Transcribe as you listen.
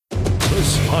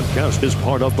This podcast is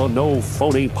part of the No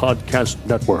Phony Podcast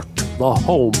Network, the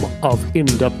home of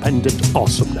independent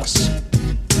awesomeness.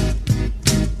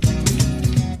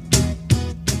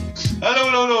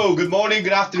 Hello. Good morning,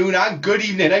 good afternoon, and good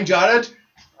evening. I'm Jared.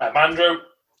 I'm Andrew.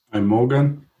 I'm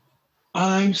Morgan.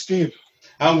 I'm Steve.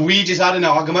 And we just had an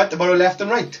argument about our left and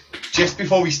right. Just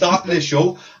before we started this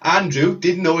show, Andrew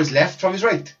didn't know his left from his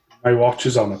right. My watch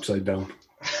is on upside down.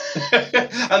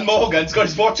 And Morgan's got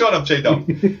his watch on upside down.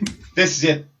 This is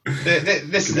it.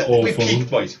 This is it. We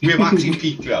peaked, boys. We've actually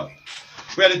peaked now.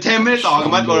 We had a 10-minute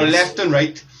argument about our left and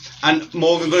right, and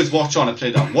Morgan got his watch on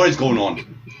upside down. What is going on?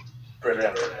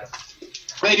 Brilliant.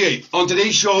 Anyway, on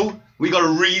today's show, we got a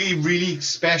really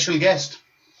special guest.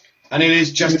 And it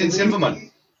is Justin Silverman.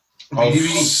 Of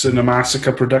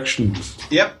Cinemassacre Productions.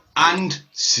 Yep, and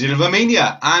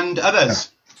Silvermania and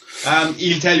others. Yeah.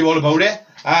 He'll tell you all about it.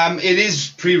 It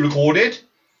is pre-recorded,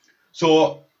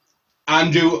 so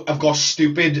Andrew, I've got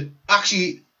stupid.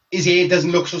 Actually, his hair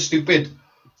doesn't look so stupid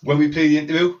when we play the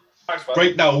interview. Thanks,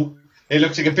 right now, it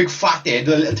looks like a big fat head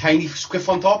with a little tiny squiff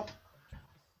on top.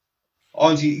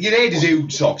 Honestly, your head is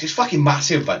huge, socks. It's fucking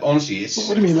massive, but honestly, it's.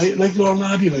 What do you mean, like Lauren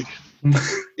Abbey, like?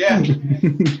 Yeah.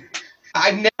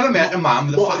 I've never met a man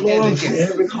with a fat head like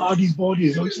you. With Hardy's body,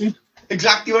 is what I'm saying.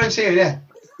 Exactly what I'm saying, yeah.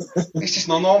 It's just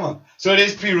not normal. So it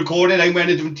is pre-recorded. I'm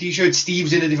wearing a different t-shirt.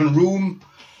 Steve's in a different room.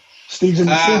 Steve's in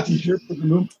the same t-shirt,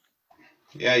 different room.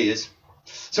 Yeah, he is.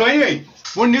 So anyway,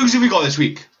 what news have we got this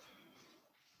week?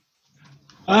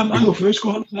 I'll go first,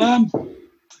 go on.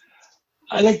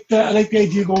 I like the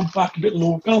idea of going back a bit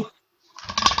local.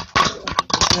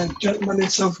 A gentleman in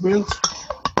South Wales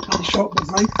had a shot with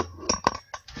his knife.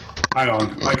 Hang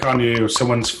on, I can't hear you.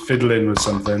 Someone's fiddling with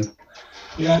something.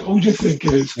 Yeah, who do you think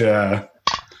it is? Yeah.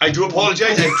 I do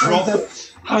apologise. I dropped.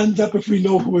 Hands up if we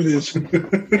know who it is.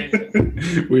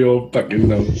 We all fucking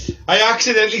know. I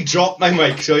accidentally dropped my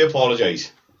mic, so I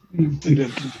apologise.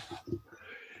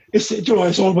 It's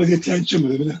all about the attention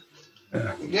with it, isn't it?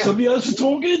 Yeah. Somebody else is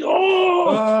talking.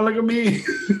 Oh, look at me.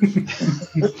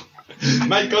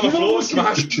 Mic on the floor,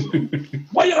 smashed.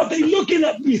 Why are they looking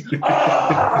at me?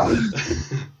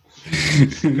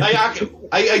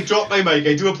 I dropped my mic.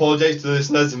 I do apologise to the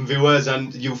listeners and viewers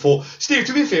and you four. Steve,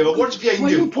 do me a favour. What's behind you?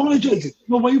 Why are you apologising?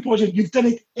 No, why are you apologising? You've done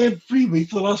it every week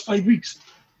for the last 5 weeks.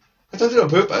 I don't do it on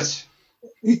purpose.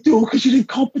 You do, because you're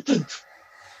incompetent.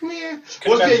 Yeah.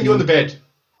 What's behind you on the bed?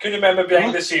 Can you remember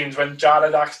behind the scenes when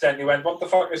Jared accidentally went, "What the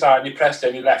fuck is that?" and he pressed it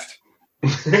and he left?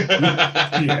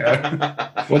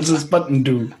 Yeah. What's this button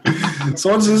do? So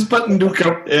what's this button do,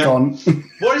 Con?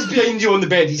 What is behind you on the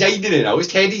bed? He's hiding it now. His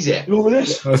teddy's there. You know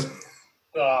this?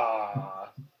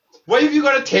 Why have you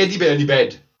got a teddy bear on your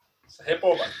bed? It's a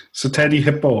hippo, man. It's a teddy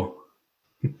hippo.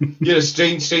 You're a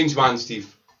strange man,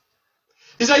 Steve.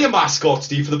 Is that your mascot,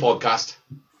 Steve, for the podcast?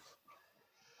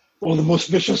 Or the most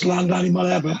vicious land animal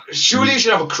ever. Surely you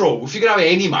should have a crow. If you can have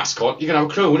any mascot, you can have a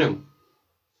crow, wouldn't you?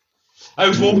 I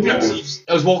was walking up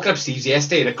Steve's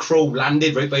yesterday and a crow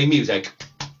landed right by me. He was like,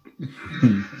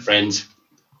 friends.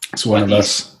 It's one of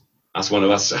us. That's one of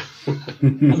us.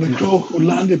 And the crow who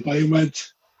landed by him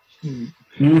went,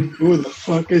 who the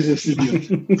fuck is this idiot?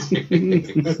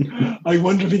 I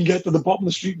wonder if he can get to the bottom of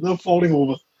the street without falling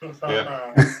over.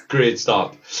 Yeah. Great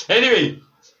start. Anyway,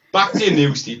 back to your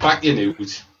news, Steve. Back to your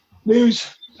news.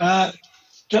 News.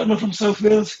 Gentleman from South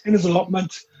Wales in his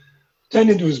allotment,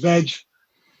 tending to his veg,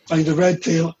 finds a red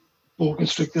tail boa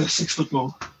constrictor 6 foot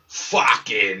long.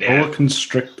 Fucking hell. Boa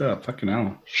constrictor, fucking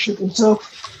hell. Shit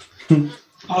himself.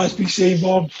 RSPCA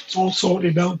involved, it's all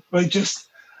sorted now. But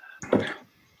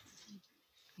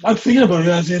I'm thinking about it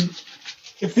as in,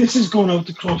 if this is going out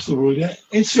across the world, yeah,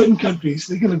 in certain countries,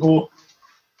 they're going to go.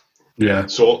 Yeah.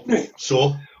 So.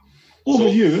 Over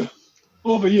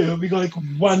here, we got like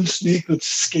one snake that's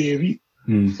scary.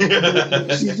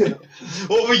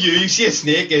 Over you see a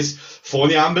snake is phone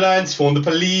the ambulance, phone the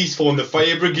police, phone the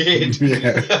fire brigade.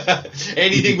 Yeah.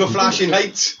 Anything with flashing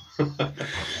lights.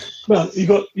 Well, you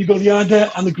got the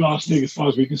adder and the grass snake as far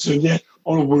as we're concerned, yeah,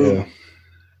 or a worm. Yeah.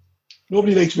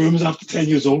 Nobody likes worms after 10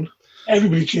 years old.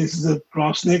 Everybody chases a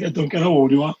grass snake. I don't care how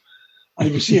old you are. And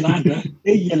if you see an adder,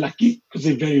 A, you're lucky because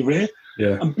they're very rare.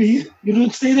 Yeah. And B, you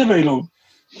don't stay there very long.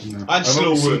 No. And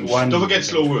slow worms. Don't forget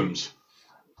slow worms.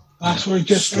 That's what he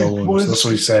just said. Slow worms. That's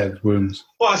what he said, worms.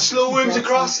 What, slow worms a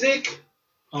grass snake?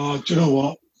 Oh, do you know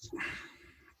what?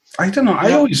 I don't know.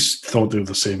 I always thought they were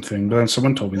the same thing, but then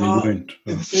someone told me they weren't.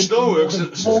 Slow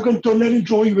worms. Morgan, don't let him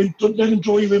draw you in. Don't let him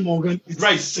draw you in, Morgan. It's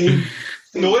right. The same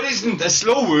thing. No, it isn't. A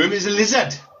slow worm is a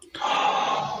lizard.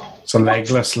 It's a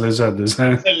legless lizard,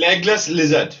 isn't it? It's a legless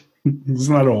lizard.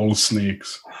 Isn't that all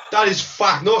snakes? That is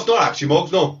fact. No, it's not actually,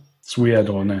 Mugs, no. It's weird,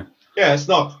 isn't it? Yeah, it's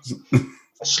not.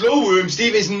 A slow worm,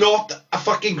 Steve, is not a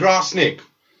fucking grass snake.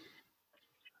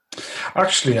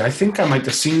 Actually, I think I might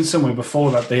have seen somewhere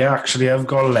before that they actually have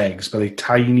got legs, but they're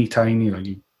tiny, like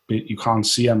you can't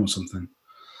see them or something.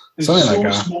 They're Something so like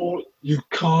that. small you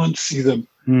can't see them.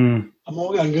 Mm. I'm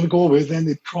going to go with then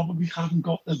they probably haven't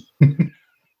got them.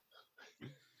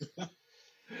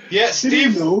 Yeah,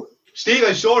 Steve. No. Steve,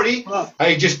 I'm sorry. What?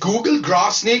 I just googled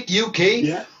grass snake UK,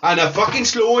 and a fucking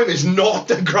slow worm is not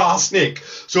a grass snake.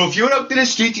 So if you're out in the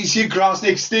street, you see a grass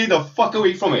snake, stay the fuck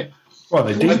away from it. Well,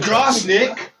 they A do. grass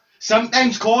snake,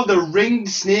 sometimes called the ringed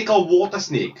snake or water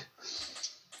snake.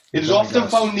 It is often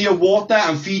found near water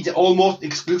and feeds almost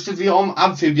exclusively on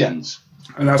amphibians.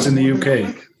 And that's in the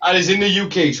UK. And it's in the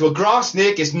UK. So a grass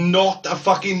snake is not a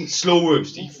fucking slow worm,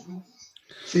 Steve.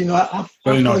 See, no, I've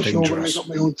Very not got a show when I dangerous. got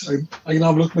my own time. I can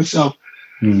have a look myself.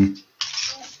 I've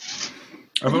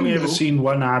only ever seen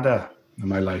one adder in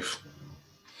my life.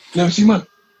 Never seen one?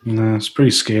 No, it's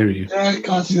pretty scary. Yeah, I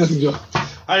can't see nothing, Joe.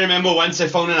 I remember once I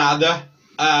found an adder.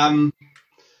 Well,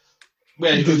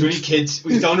 it was really kids.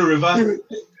 We was down the river.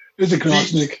 It was a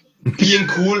grass snake. Being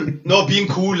cool now, we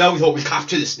thought we'd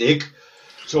capture the snake.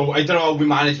 So I don't know how we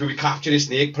managed, but we captured the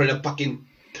snake, put it in a fucking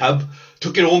tub,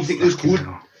 took it home, thinking it was cool.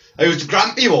 I was to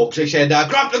Grampy walk, so I said,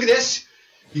 Gramp, look at this.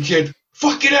 He said,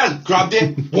 fucking hell, grabbed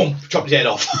it, boom, chopped his head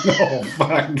off. Oh,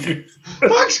 man.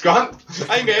 Thanks, Gramp.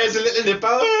 I'm here as a little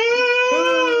nipper.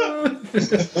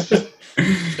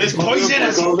 It's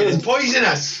poisonous. It's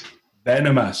poisonous.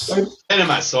 Venomous.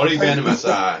 Venomous, sorry, venomous.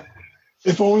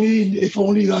 If only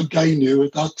that guy knew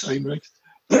at that time, right,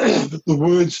 that the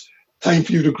words "time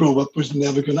for you to grow up" was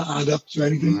never going to add up to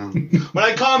anything. But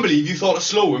I can't believe you thought a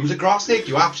slow worm was a grass snake,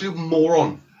 you absolute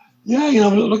moron. Yeah,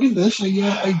 look at this.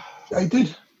 I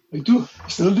did. I do. I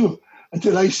still do.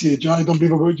 Until I see it, John, I don't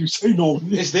believe a word you say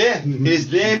normally. It's there. It's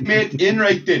there, mate, in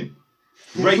writing.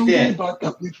 Right there. Back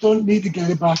up. You don't need to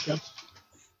get it back up.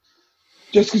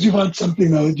 Just because you've had something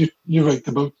now that you're right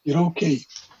about, you're okay.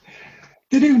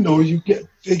 Did you know they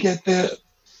get their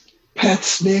pet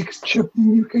snakes chipped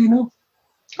in the UK now?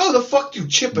 How the fuck do you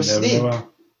chip a snake?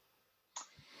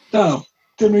 No,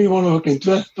 didn't really want to look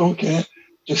into it. Don't care.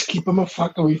 Just keep them a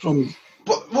fuck away from me.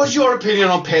 But what's your opinion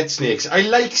on pet snakes? I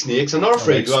like snakes. I'm not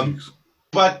afraid of them.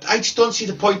 But I just don't see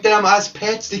the point in them as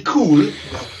pets. They're cool.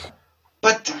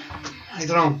 But I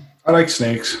don't know. I like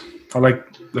snakes. I like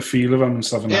the feel of them and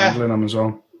stuff and handling them as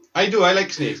well. I do. I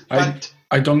like snakes. But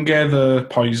I don't get the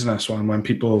poisonous one when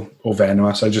people, or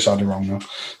venomous, I just had it wrong now.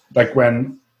 Like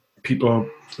when people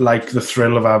like the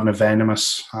thrill of having a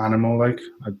venomous animal, like,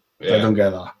 I don't get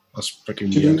that. That's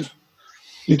freaking weird.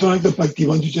 You don't like the bitey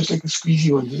ones, you just like the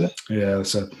squeezy ones, is it? Yeah,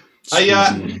 that's it.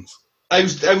 I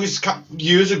was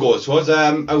years ago, so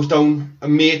I was down a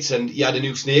mate's and he had a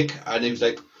new snake and he was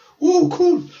like, "Ooh,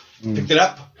 cool." Picked it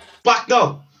up. Back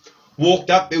now.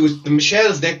 Walked up, it was the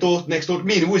Michelle's next door to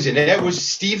me, and who was in there? It was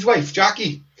Steve's wife,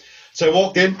 Jackie. So I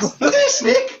walked in, look at this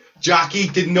snake. Jackie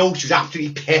didn't know, she was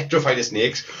absolutely petrified of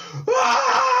snakes.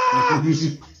 Ah!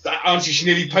 Honestly, she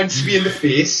nearly punched me in the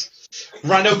face,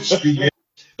 ran out screaming,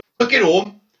 took it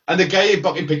home, and the guy who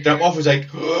fucking picked it up off was like,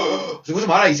 "What's the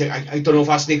matter?" He's like, I don't know if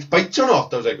our snake bites or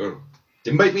not. I was like,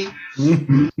 didn't bite me.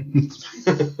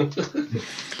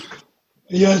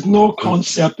 He has no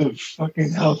concept of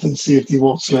fucking health and safety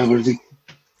whatsoever, is he?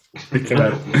 Pick it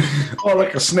out. Oh,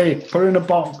 like a snake. Put it in a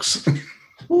box.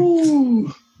 Ooh.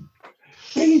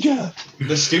 Danger.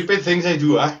 The stupid things I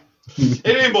do, eh?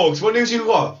 Anyway, Bogs, what news you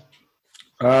got?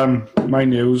 My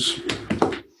news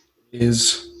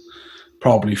is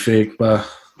probably fake, but...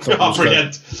 Oh,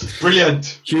 brilliant.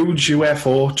 Brilliant. Huge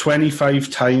UFO, 25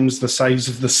 times the size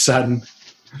of the sun.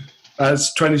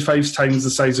 As 25 times the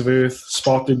size of Earth,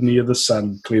 spotted near the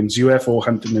sun, claims UFO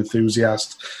hunting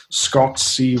enthusiast Scott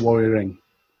C. Waring.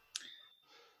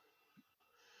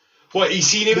 What, he's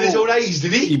seen it with his own eyes,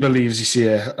 did he? He believes he's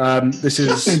here. This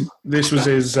was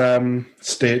his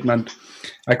statement.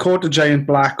 I caught a giant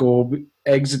black orb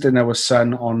exiting our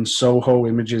sun on Soho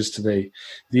Images today.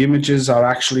 The images are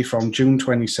actually from June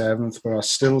 27th, but are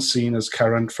still seen as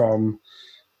current for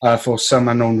some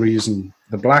unknown reason.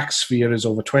 The black sphere is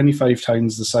over 25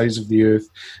 times the size of the Earth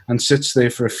and sits there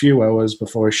for a few hours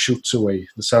before it shoots away,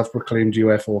 the self-proclaimed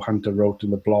UFO hunter wrote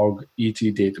in the blog ET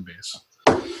Database.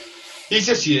 He's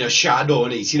just seen a shadow,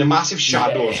 and he's seen a massive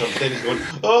shadow or something. He's going,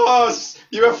 "Oh,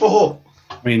 UFO."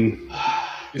 I mean,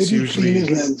 it's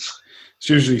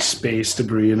usually space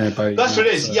debris in it. That's what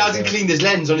it is. He hasn't cleaned his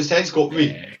lens on his telescope, me.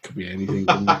 Yeah, it could be anything.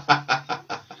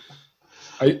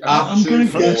 I'm going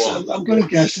to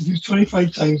guess if it's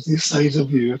 25 times the size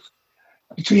of the Earth,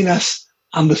 between us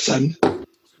and the sun, it's going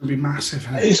to be massive.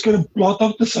 Isn't it? It's going to blot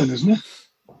out the sun, isn't it?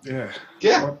 Yeah.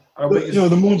 Yeah.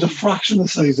 The moon's a fraction the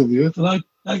size of the Earth, and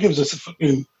that gives us a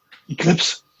fucking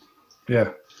eclipse.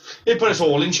 Yeah. It'd put us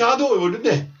all in shadow, wouldn't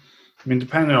it? I mean,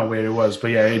 depending on where it was,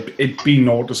 but yeah, it'd be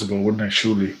noticeable, wouldn't it,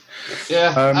 surely?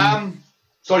 Yeah.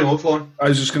 Sorry, Mo, go on. I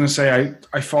was just going to say,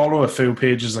 I follow a few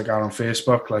pages like that on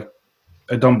Facebook. Like,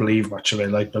 I don't believe much of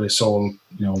it, like, but it's all,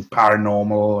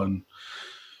 paranormal and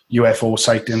UFO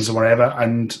sightings and whatever.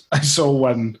 And I saw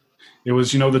one, it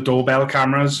was, the doorbell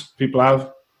cameras people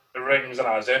have. The rings and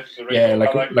ours, yeah? Yeah,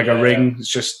 like a ring. It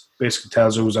just basically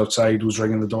tells who's outside, who's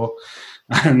ringing the door.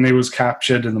 And it was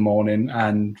captured in the morning,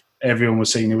 and everyone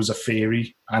was saying it was a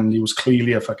fairy, and it was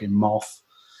clearly a fucking moth.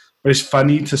 But it's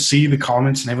funny to see the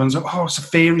comments, and everyone's like, "Oh, it's a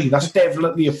fairy. That's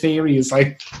definitely a fairy." It's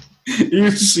like, he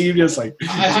was serious. Like,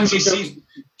 do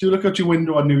you look out your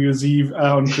window on New Year's Eve,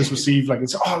 on Christmas Eve, like,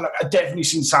 it's, "Oh, look, I've definitely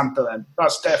seen Santa then.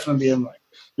 That's definitely him." Like,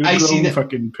 I seen a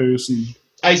fucking person.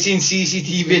 I seen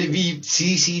CCTV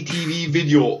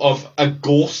video of a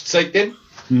ghost sighting,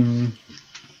 and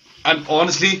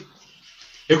honestly,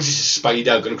 it was just a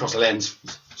spider going across the lens.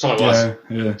 That's all it was.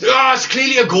 Yeah. Oh, it's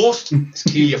clearly a ghost. It's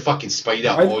clearly a fucking spider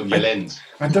on your lens.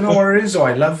 I don't know what it is, though.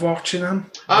 I love watching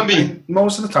them.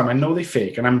 Most of the time, I know they're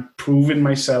fake, and I'm proving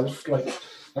myself.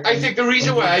 I think the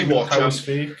reason why I watch them,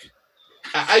 fake.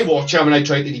 I watch them and I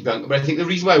try to debunk them, but I think the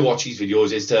reason why I watch these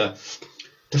videos is to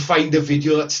find a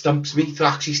video that stumps me,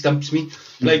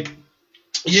 Like,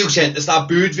 you sent us that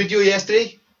bird video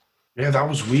yesterday. Yeah, that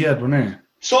was weird, wasn't it?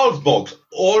 Solved, Boggs.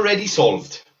 Already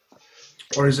solved.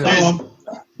 Or is it?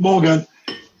 Morgan,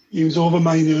 he was over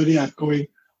mine earlier going,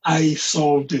 "I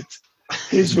solved it."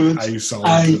 His words,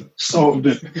 I solved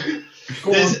it.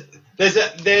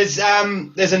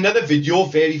 There's another video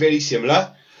very, very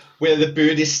similar where the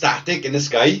bird is static in the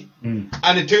sky,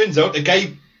 and it turns out a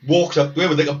guy walks up to it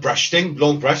with like a brush thing,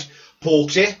 long brush,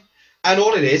 pokes it, and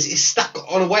all it is stuck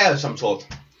on a wire of some sort.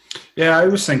 Yeah, I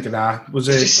was thinking that. Was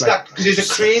it stuck because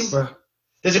there's a crane?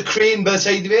 There's a crane by the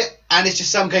side of it, and it's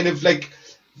just some kind of like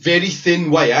very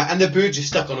thin wire, and the bird's just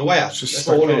stuck on a wire. That's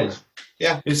all it is.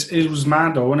 Yeah, it was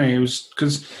mad, though, wasn't it? It was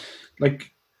because,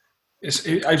 like,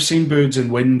 I've seen birds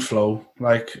in wind flow,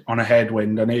 like on a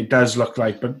headwind, and it does look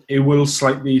like, but it will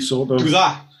slightly sort of do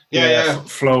that. Yeah.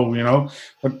 Flow,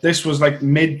 But this was like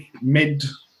mid,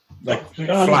 like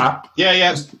flap.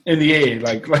 Yeah. In the air,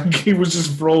 like he was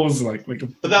just froze, like. But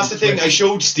that's the thing. I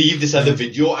showed Steve this other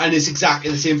video, and it's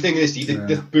exactly the same thing as Steve.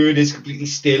 The bird is completely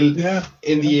still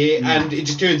in the air, and it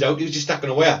just turns out it was just stuck on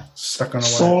a wire.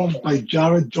 Solved by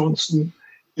Jared Johnson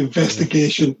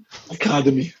Investigation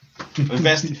Academy.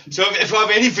 So if you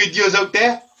have any videos out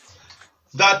there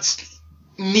that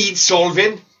need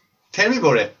solving, tell me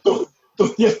about it.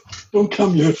 Don't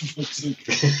come here for fuck's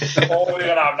sake. All we're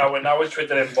going to have now in our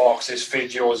Twitter inbox is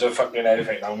videos of fucking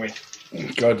everything, aren't we?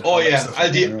 God. Oh, yeah. I'll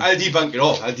debunk it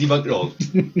all.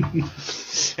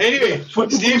 Anyway,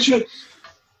 Steve,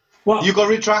 what? You got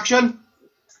retraction?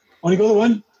 Only got the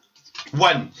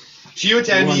one. So you were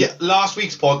telling me last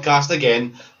week's podcast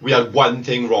again, we had one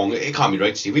thing wrong. It can't be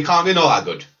right, Steve. We can't be not that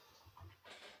good.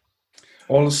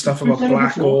 All the stuff about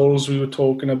black holes we were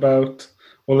talking about.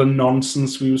 All the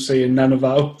nonsense we were saying, none of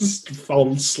that was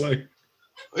false. Like,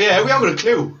 yeah, we haven't got a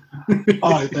clue.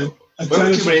 All right, then.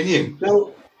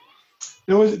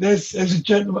 There's a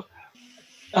gentleman.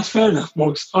 That's fair enough,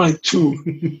 Moggs. All right,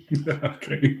 two.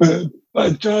 Okay.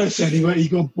 But John said he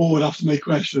got bored after my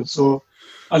question, so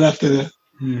I left it there.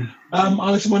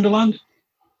 Alice in Wonderland.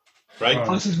 Right.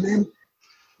 Alice's name.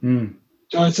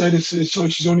 John said so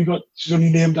she's only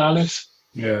named Alice.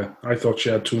 Yeah, I thought she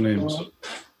had two names.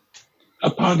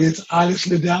 Apparently it's Alice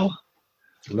Liddell.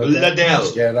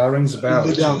 Liddell. Yeah, that rings a bell.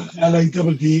 Liddell.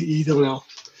 Liddell.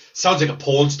 Sounds like a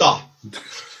porn star.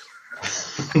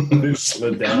 Alice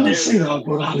Liddell. I say that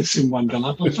about Alice in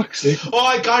Wonderland, for fuck's sake. Oh,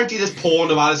 I guarantee there's porn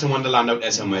of Alice in Wonderland out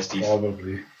there somewhere, Steve.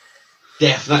 Probably.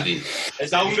 Definitely.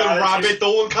 Down the rabbit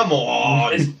hole, come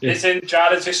on. It's in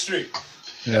Jared's history.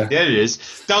 Yeah. There it is.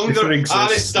 Down the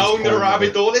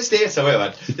rabbit hole. It's there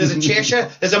somewhere.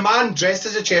 There's a man dressed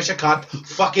as a Cheshire cat.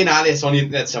 Fucking Alice on the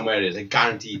internet somewhere. It is. I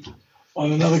guarantee. Or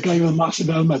another guy with a massive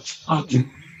helmet.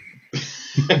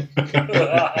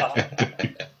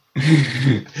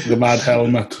 The mad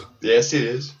helmet. Yes, it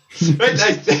is.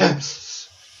 Right.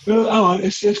 Well, hang on.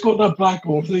 It's got that black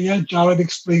hole thing. Yeah, Jared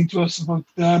explained to us about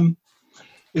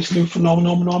this new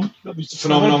phenomenon. That was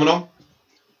phenomenon.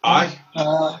 Aye.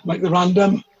 Like the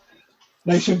random.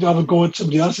 Nice to have a go at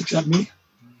somebody else except me.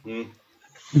 There's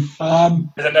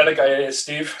another guy here,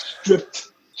 Steve.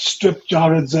 Stripped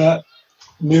Jared's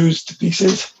news to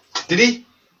pieces. Did he?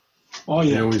 Oh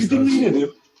yeah. He didn't read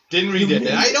it. Didn't read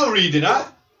it. I don't read it,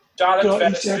 huh?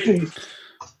 Jared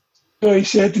So he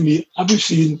said to me, have you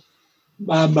seen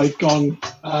Mike on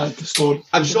the store?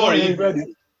 I'm sorry, I read it.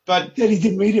 but Then he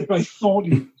didn't read it, but I thought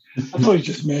he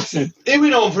just messed it. it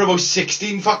went on for about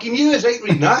 16 fucking years, right,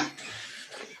 reading that?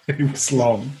 It was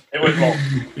long. It was long.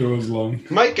 It was long.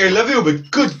 Mike, I love you,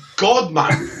 but good God,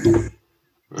 man.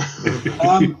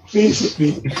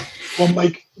 Basically,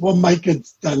 what Mike had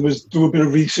done was do a bit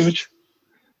of research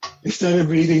instead of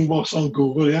reading what's on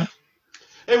Google. Yeah,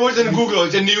 It wasn't in Google,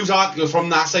 it's a news article from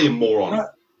NASA, you moron.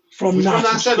 from It was NASA. from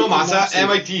NASA, no straight from matter, NASA.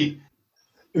 MIT.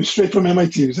 It was straight from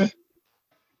MIT, was it?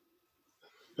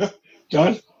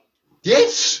 John?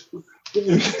 Yes!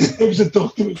 It was a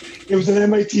document. It was an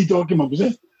MIT document, was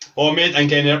it? Oh, mate, I'm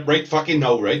getting it right fucking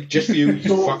now, right? Just for you, you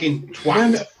So, fucking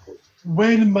twat.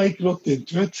 When Mike looked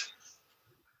into it,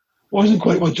 wasn't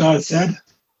quite what John said.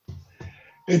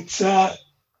 It's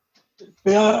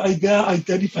they are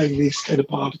identifying these kind of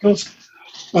particles,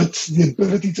 but the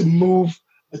ability to move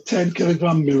a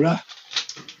 10-kilogram mirror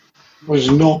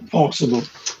was not possible.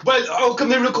 Well, how come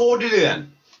they recorded it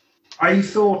then? I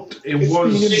thought it It's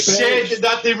was. been They said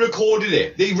that they recorded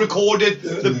it. They recorded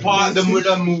the part, the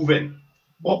mirror moving.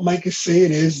 What Mike is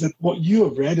saying is that what you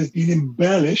have read has been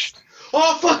embellished.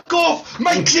 Oh, fuck off!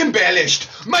 Mike's embellished!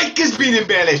 Mike has been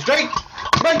embellished, right?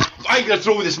 Mike, I'm going to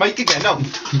throw this mic again now.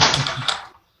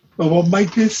 But what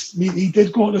Mike is, he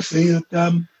did go on to say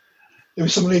that it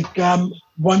was something like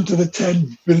 1 to the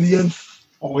 10 billionth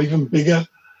or even bigger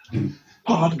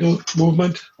particle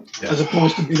movement, as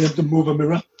opposed to being able to move a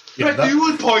mirror. Yeah, Right, the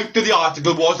whole point of the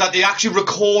article was that they actually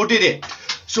recorded it.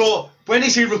 So, when they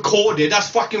say recorded, that's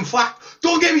fucking fact.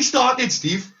 Don't get me started,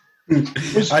 Steve.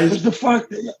 Was the fact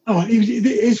that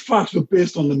his facts were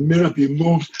based on the mirror being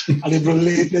moved and it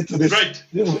related it to this Right.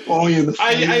 little boy in the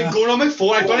I'm going on my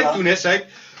phone. I've got it doing this, right?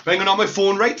 I'm going on my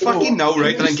phone right fucking now,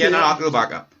 right? And I'm getting an article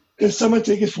back up. Can someone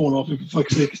take his phone off, for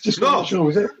fuck's sake? It's just No. going to show,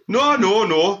 is it?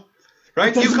 No.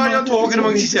 Right, you carry on talking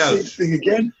amongst yourselves. Thing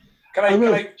again. Can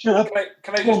I Shut up.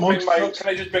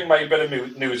 just bring my bit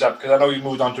of news up, because I know you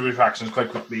moved on to retractions quite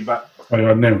quickly, but I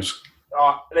got news.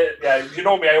 yeah, you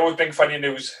know me, I always bring funny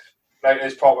news. Like,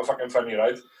 it's proper fucking funny,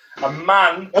 right? A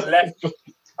man left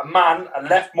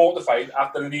mortified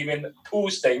after leaving poo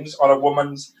stains on a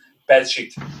woman's bed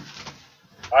sheet.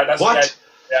 Right, that's What? Dead.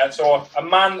 Yeah, so a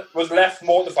man was left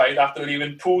mortified after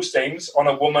leaving poo stains on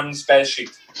a woman's bed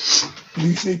sheet. Did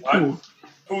you say poo?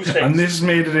 Poo stains. And this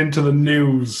made it into the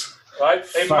news. Right?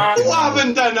 Who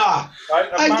haven't done that? Right,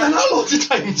 I've done that lots of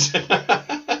times.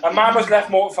 A man was left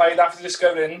mortified after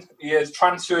discovering he has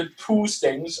transferred poo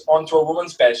stains onto a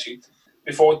woman's bedsheet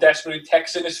before desperately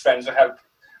texting his friends for help.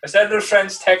 Instead of his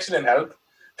friends texting him help,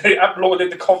 they uploaded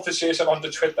the conversation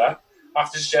onto Twitter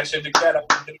after suggesting to get up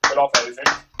and put off everything.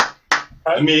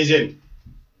 Right? Amazing.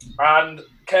 And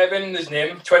Kevin, his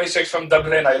name, 26 from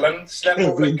Dublin, Ireland, slept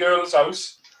over at the girl's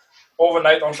house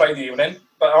overnight on Friday evening,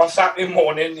 but on Saturday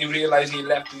morning he realised he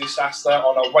left the disaster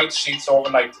on a white sheets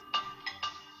overnight.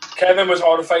 Kevin was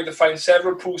horrified to find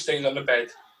several poo stains on the bed.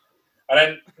 And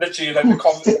then, literally, like the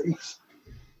conversation.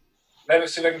 Let me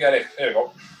see if I can get it. There we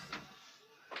go.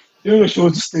 You're going to show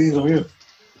the stains, are you?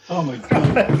 Oh my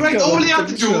god. Right, all he had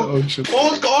to do, all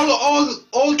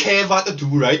Kev had to do,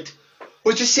 right,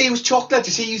 was just say it was chocolate.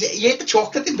 To say he ate the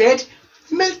chocolate in bed, it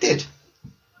melted.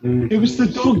 It was the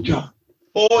dog, John.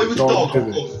 Oh, it was dog,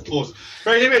 of course.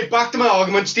 Right, anyway, back to my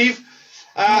argument, Steve.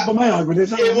 But my argument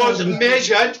is It was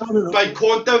measured by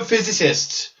quantum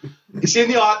physicists. It's in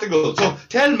the article. So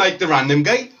tell Mike, the random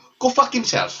guy, go fuck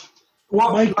himself.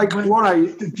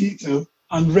 The detail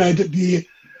and read the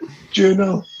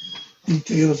journal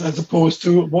details as opposed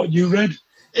to what you read.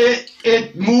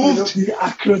 It moved. The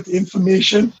accurate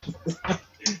information.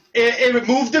 It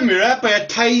moved the mirror by a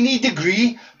tiny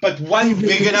degree, but one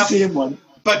big enough. Same one.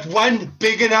 But one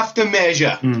big enough to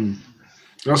measure.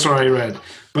 That's what I read.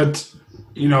 But,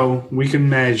 you know, we can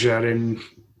measure in,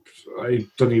 I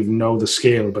don't even know the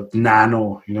scale, but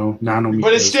nano, nanometers.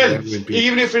 But it's still,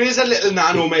 even if it is a little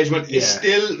nano measurement, it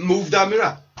still moved that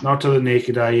mirror. Not to the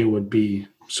naked eye, it would be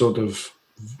sort of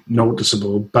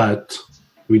noticeable, but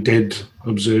we did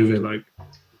observe it.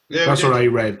 That's what I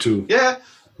read too. Yeah.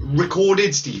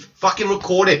 Recorded, Steve. Fucking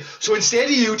recorded. So instead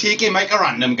of you taking Mike a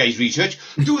random guy's research,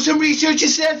 do some research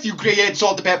yourself, you grey-head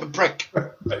salt and pepper prick.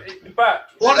 But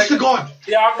honest to God.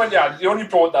 The argument, he only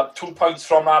brought up 2 points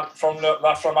from that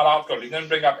article. He didn't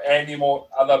bring up any more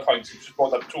other points. He just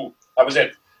brought up 2. That was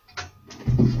it.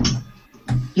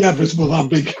 Yeah, but it's not that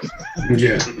big.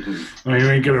 Yeah. I mean, you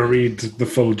ain't going to read the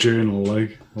full journal, or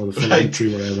the full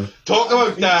entry, whatever. Talk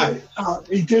about that.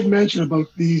 He did mention about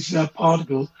these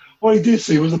particles. What he did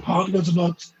say was the particles are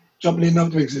not jumping in and out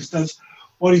of existence.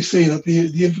 What he's saying that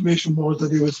the information was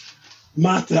that it was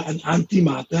matter and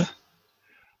antimatter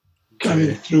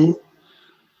coming through,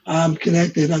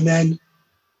 connected, and then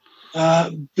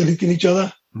deleting each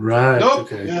other. Right.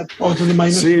 Nope. Okay. Yeah, positive and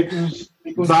minus. See,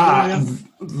 it goes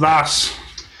that's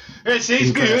It says me,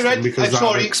 interesting right? because I'm that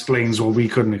sorry. explains what we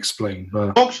couldn't explain.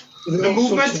 But Folks, the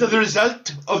movements are the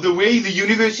result of the way the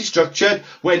universe is structured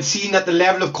when seen at the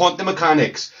level of quantum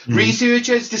mechanics.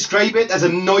 Researchers describe it as a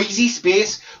noisy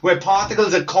space where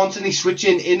particles are constantly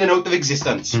switching in and out of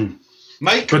existence.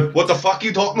 Mike, what the fuck are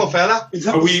you talking about, fella?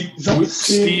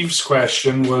 Steve's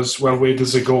question was, well, where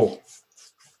does it go?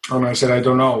 And I said, I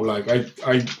don't know. Like,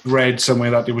 I read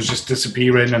somewhere that it was just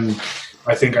disappearing, and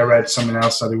I think I read something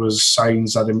else that it was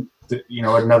signs that,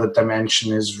 another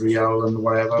dimension is real and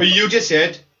whatever. But you just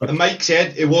said, and Mike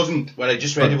said it wasn't. Well, I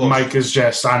just read it was. Mike has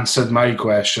just answered my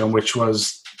question, which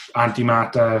was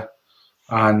antimatter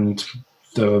and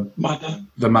the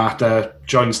matter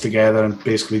joins together and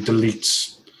basically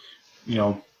deletes,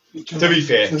 to be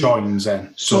fair, joins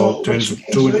then. So turns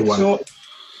two into one. So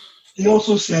he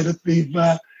also said that we've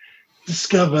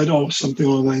discovered, or something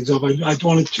along the lines of, I don't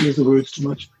want to change the words too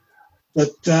much,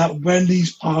 that when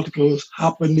these particles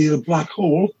happen near a black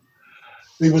hole,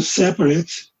 they will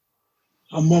separate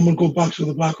and one will go back to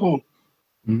the black hole.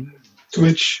 To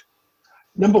which,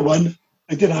 number one,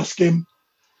 I did ask him,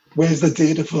 where's the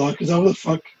data for that? Because how the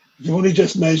fuck, if you only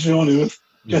just measure on Earth,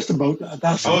 just about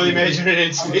that's how they measure it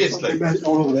in space. They measure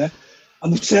all over there.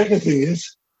 And the second thing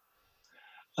is,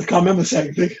 I can't remember the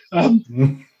second thing.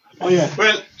 Oh yeah.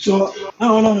 Well, so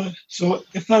no. So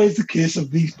if that is the case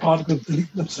of these particles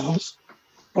deleting themselves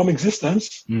from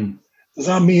existence, does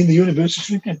that mean the universe is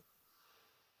shrinking?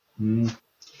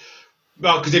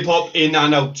 Well, because they pop in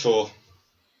and out, so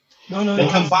they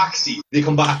come back. See, they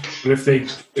come back. But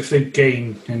if they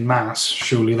gain in mass,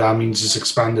 surely that means it's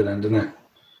expanded, then, doesn't it?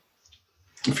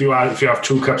 If you have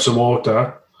 2 cups of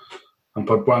water and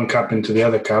put 1 cup into the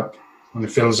other cup, and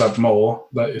it fills up more,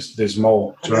 there's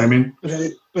more. Do you know what I mean?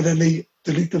 But then they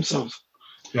delete themselves.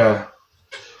 Yeah.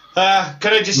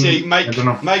 Can I just say, Mike? I don't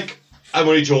know. Mike, I'm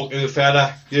only joking,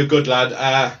 fella. You're a good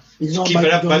lad. He's not keep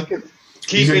it up, Mike.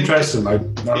 He's interesting, Mike.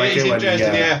 He's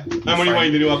interesting, yeah. I'm only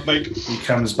winding you up, Mike. He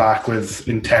comes back with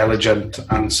intelligent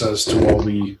answers to what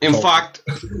we... In fact...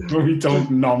 when we talk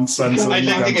nonsense. I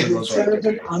think it's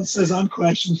intelligent answers and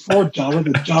questions for Jared,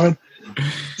 and Jared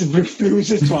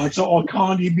refuses to answer or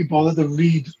can't even be bothered to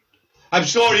read. I'm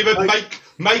sorry, but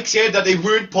Mike said that they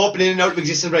weren't popping in and out of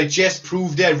existence, but I just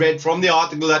proved it. I read from the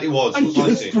article that it was. I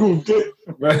just proved it.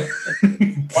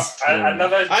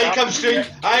 I come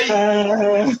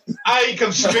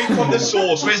straight from the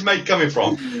source. Where's Mike coming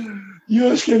from?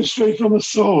 Yours came straight from the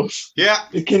source. Yeah.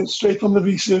 It came straight from the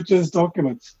researcher's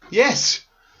documents. Yes.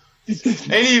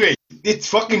 Anyway, it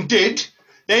fucking did.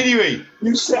 Anyway.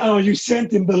 You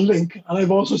sent him the link, and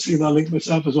I've also seen that link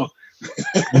myself as well.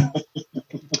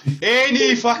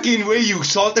 Any fucking way, you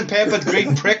salt and peppered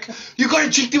great prick. You got a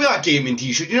cheek with that gaming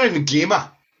t-shirt. You're not even a gamer.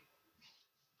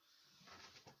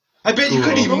 I bet you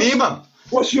couldn't even name him.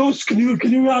 What's yours? Can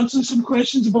you answer some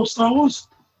questions about Star Wars?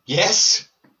 Yes.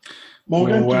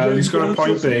 Morgan, well, he's got a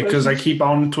point there, because I keep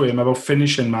on to him about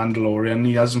finishing Mandalorian, and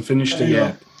he hasn't finished it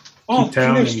yet. Keep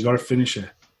telling him you got to finish it.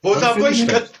 What was that voice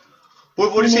cut?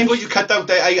 What did you say? What you cut out?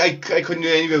 I couldn't do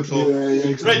anything. So. Yeah,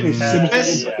 exactly.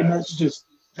 Right. Messages.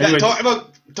 Anyway.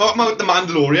 Talking about the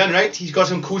Mandalorian, right? He's got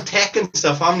some cool tech and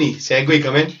stuff, hasn't he? Segway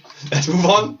coming. Let's move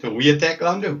on to weird tech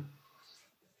Andrew.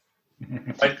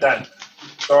 Right then.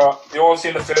 So you all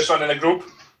seen the first one in the group?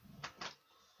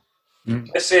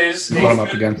 This is. Bottom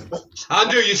up again.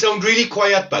 Andrew, you sound really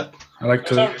quiet, but I like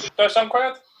to. Do I sound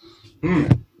quiet? A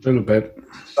little bit.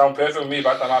 Sound perfect with me,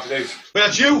 but I'm happy days. Well,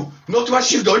 that's you. Not to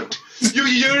us, you don't. You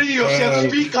hear yourself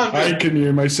speak, Andrew. I can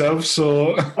hear myself,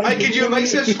 so. I can hear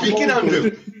myself speaking,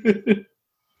 Andrew.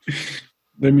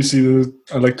 Let me see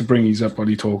I like to bring these up while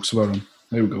he talks about them.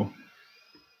 There we go.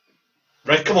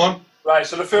 Right, come on. Right,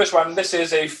 so the first one, this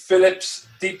is a Philips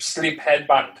Deep Sleep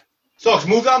headband. Socks,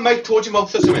 move that mic towards your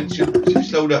mouth or something.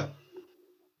 Just louder.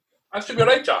 That should be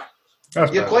right, Jack.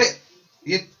 You're quiet.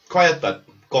 You're quiet, bud.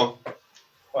 Go on.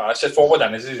 Well, I said forward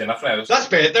then, it's easy enough now. That's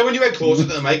better when you went closer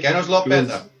to the mic, and it was a lot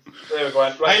better. There we go.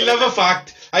 Right. I love the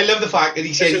fact that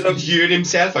he said he could hear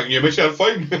himself. I can hear myself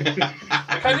fine.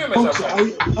 I can hear myself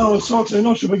fine. Socks, I'm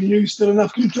not sure if I can use still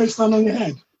enough. Can you try stand on your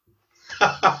head?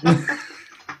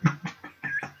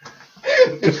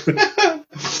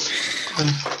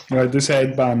 Right, this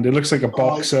headband, it looks like a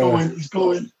boxer. He's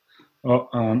going.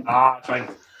 Fine.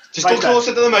 Just go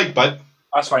closer to the mic, bud.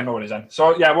 That's fine, no worries then.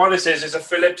 So, yeah, what this is a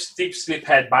Philips Deep Sleep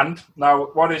headband. Now,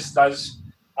 what this does,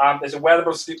 there's a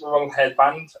wearable sleepable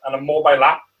headband and a mobile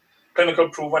app, clinical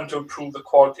proven to improve the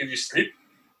quality of your sleep.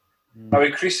 Now,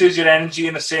 it increases your energy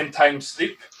in the same time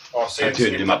sleep, or same turned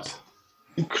sleep. him up.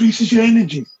 Increases your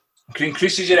energy. It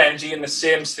increases your energy in the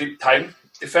same sleep time.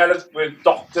 Developed with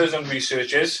doctors and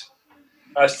researchers.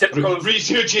 As typical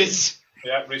Researchers.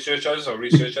 Yeah, researchers,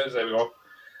 there we go.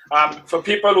 For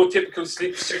people who typically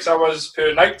sleep 6 hours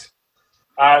per night,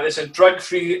 it's a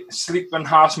drug-free sleep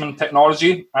enhancement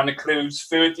technology and includes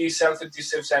 30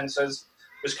 self-adhesive sensors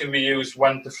which can be used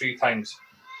 1 to 3 times.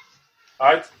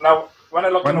 All right. Now, when I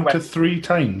look on the 1 to 3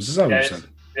 times, is that what you said?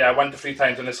 Yeah, 1 to 3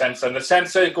 times in the sensor. And the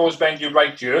sensor goes behind your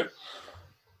right ear.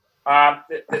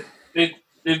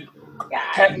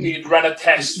 You'd run a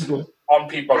test on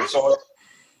people. So,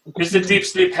 is the deep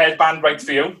sleep headband right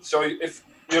for you? So, if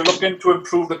you're looking to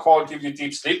improve the quality of your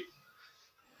deep sleep,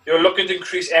 you're looking to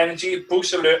increase energy,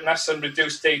 boost alertness, and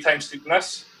reduce daytime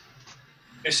sleepiness.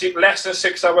 You sleep less than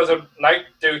 6 hours a night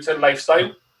due to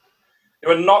lifestyle.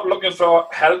 You're not looking for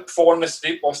help falling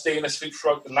asleep or staying asleep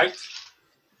throughout the night.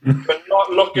 You're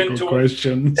not looking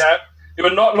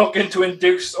you're not looking to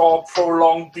induce or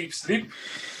prolong deep sleep.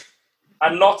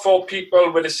 And not for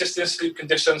people with existing sleep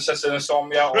conditions such as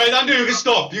insomnia. Right, Andrew, you can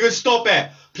stop. You can stop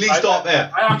there. Please stop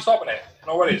there. I am stopping it.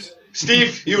 No worries.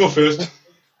 Steve, you go first.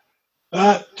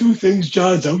 2 things,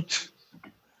 jars out.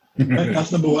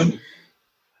 That's number 1.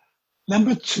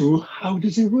 Number 2, how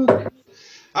does it work?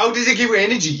 How does it give you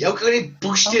energy? How can it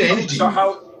boost your energy? So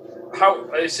how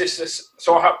is this?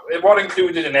 So what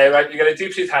included in there? Right, you get a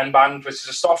deep sleep handband, which is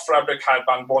a soft fabric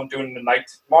handband worn during the night,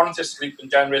 monitors sleep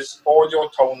and generates audio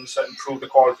tones that improve the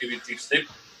quality of your deep sleep.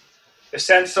 The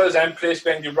sensor is then placed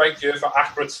behind your right ear for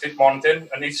accurate sleep monitoring,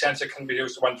 and each sensor can be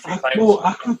used 1 to 3 times. No,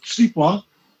 accurate sleep what?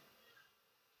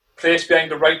 Placed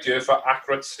behind the right ear for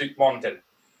accurate sleep monitoring.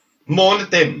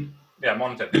 Monitoring. Yeah,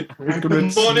 monitoring.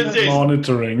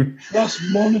 Monitoring. Yes,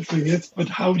 monitoring it, but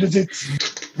how does it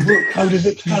work? How does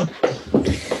it help?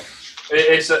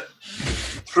 It's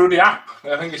through the app.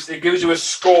 I think it gives you a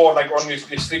score like on your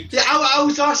sleep. Yeah,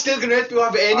 how's that still going to help you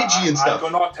have energy and stuff? I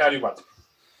will not tell you what.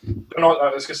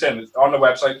 As I said, on the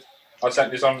website. I'll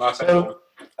send this on.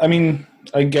 I mean,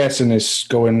 I'm guessing it's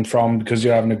going from because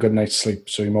you're having a good night's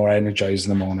sleep, so you're more energized in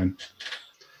the morning.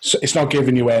 So it's not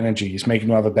giving you energy; it's making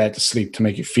you have a better sleep to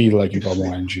make you feel like you've got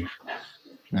more energy.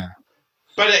 Yeah,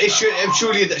 but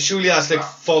surely that's like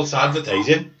false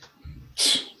advertising.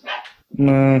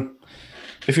 No,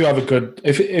 if you have a good,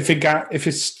 if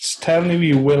it's telling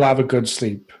you will have a good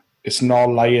sleep, it's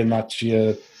not lying that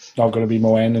you're not going to be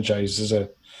more energized, is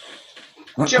it?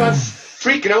 Do you know, I'm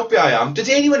freaking out I am. Does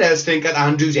anyone else think that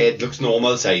Andrew's head looks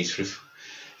normal size?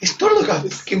 It's not look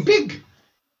that fucking big.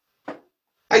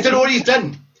 I don't know what he's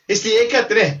done. It's the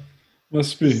haircut, isn't it?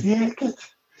 Must be.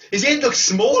 His head looks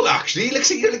small, actually. He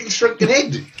looks like a little shrunken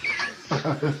head.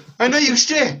 I'm not used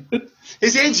to it.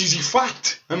 His head's usually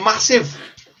fat and massive.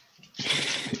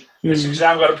 It's because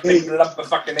I've got a big lump of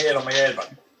fucking hair on my head,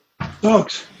 man.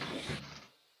 Dogs.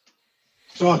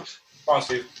 Come on,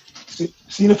 Steve.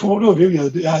 Seen a photo of you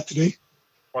today.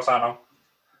 What's that now?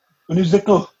 When he was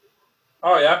little.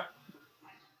 Oh, yeah.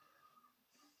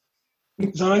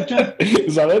 Is that right, Jen?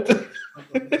 Is that it?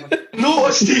 No,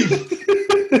 Steve.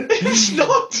 It's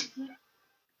not.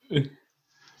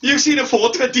 You've seen a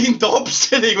photo of Dean Dobbs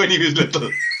today when he was little.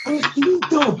 Dean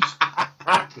Dobbs?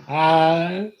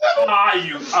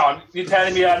 You're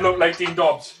telling me I look like Dean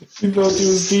Dobbs? You thought he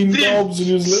was Dean Dobbs when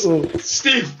he was little.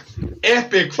 Steve,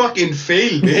 epic fucking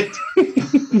fail, mate.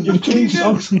 You've changed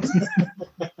socks.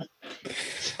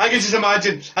 I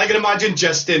can imagine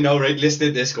Justin now, right, listening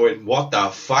to this going, what the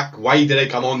fuck? Why did I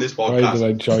come on this podcast? Why did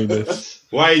I join this?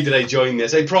 Why did I join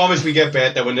this? I promise we get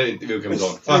better when the interview comes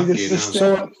on. Fuck you now.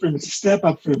 Step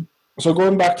up for him. So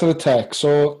going back to the tech,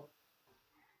 so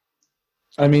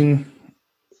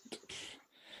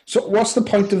what's the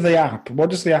point of the app? What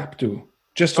does the app do?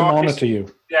 Just to monitor you?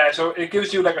 Yeah, so it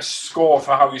gives you like a score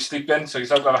for how you're sleeping. So you've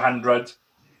got 100.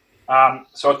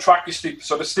 So track your sleep.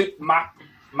 So the sleep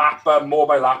Mapper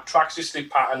mobile app tracks your sleep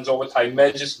patterns over time,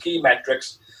 measures key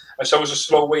metrics, and shows a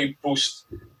slow wave boost.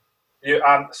 You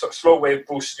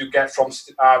get from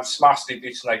smart sleep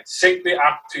each night. Sync the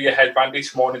app to your headband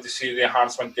each morning to see the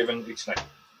enhancement given each night.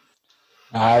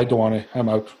 I don't want it. I'm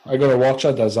out. I got to watch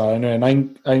that does that anyway, and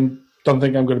I don't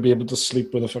think I'm going to be able to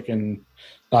sleep with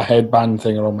that headband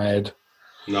thing around my head.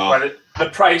 No. Well, the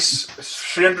price is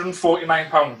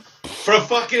 £349 for a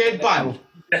fucking headband.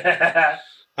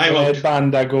 I'm out.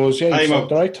 Headband that goes, yeah, you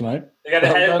slept right tonight. You get a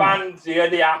headband, you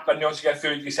get the app, and you also get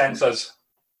 30 sensors.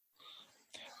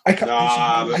 I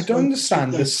don't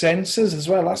understand the sensors as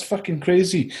well. That's fucking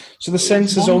crazy. So the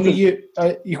sensors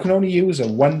you can only use it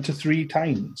 1 to 3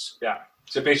 times. Yeah.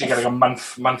 So basically, you get like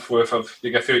a month worth of.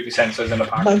 You get 30 sensors in the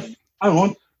pack. Hang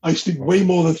on. I sleep way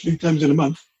more than 3 times in a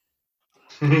month.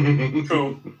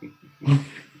 True.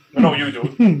 I know you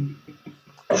do.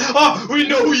 Oh, we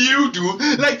know you do.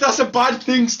 Like, that's a bad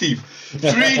thing, Steve.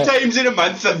 3 times in a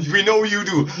month, and we know you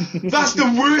do. That's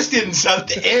the worst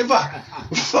insult ever.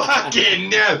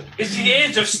 Fucking hell. It's the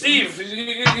age of Steve.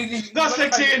 That's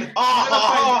like saying,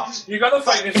 You gotta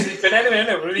find him sleeping anyway,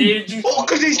 innit? The age oh,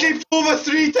 because he sleeps over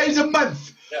 3 times a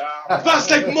month. Yeah. That's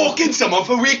like mocking someone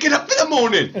for waking up in the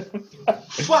morning.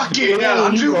 Fucking hell, You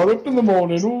Andrew. got up in the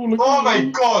morning. Oh, look Oh at my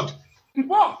you. God.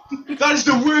 What? That is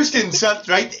the worst insult,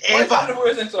 right, Why is that ever. the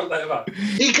worst insult ever?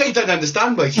 He don't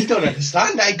understand, boys. He don't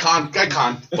understand. I can't.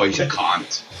 Boys, I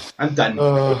can't. I'm done.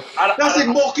 That's like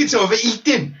mocking someone for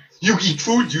eating. You eat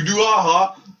food, you do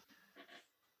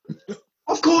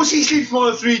Of course he sleeps more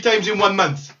than 3 times in 1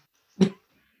 month.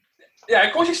 Yeah,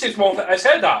 of course he sleeps more. I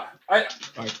said that.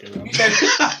 He said,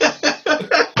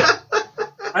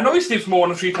 I know he sleeps more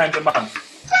than 3 times a month.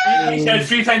 He said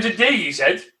 3 times a day, he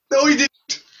said. No, he didn't.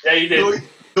 Yeah, he did.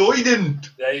 No, he didn't.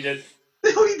 Yeah, he did.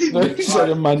 No, he didn't. He said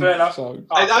a month. Fair enough. So.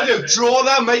 Andrew, draw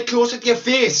that mic closer to your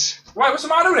face. Why, what's the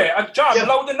matter with it? I'm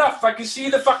loud enough. I can see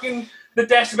the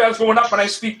decibels going up when I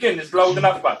speak in. It's loud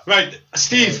enough, man. Right,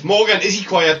 Steve, Morgan, is he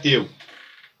quiet to you?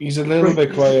 He's a little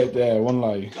bit quiet there, one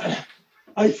lie.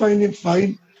 I find him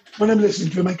fine. When I'm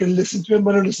listening to him, I can listen to him.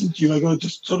 When I listen to you, I got to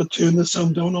just sort of turn the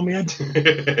sound down on my head.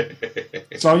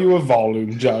 It's not your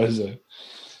volume, Jar, is it?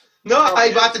 No,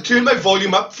 I've had to turn my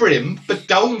volume up for him, but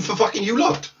down for fucking you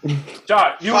lot.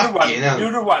 Jar, you're Fucking hell.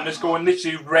 the one that's going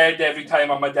literally red every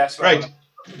time on my desk. Right.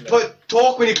 But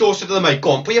talk when you're closer to the mic.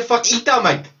 Go on, put your eat that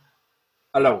mic.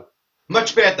 Hello.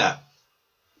 Much better.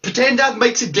 Pretend that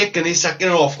mic's a dick and he's sucking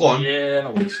it off. Go on. Yeah,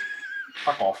 no worries.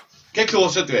 Fuck off. Get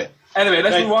closer to it. Anyway,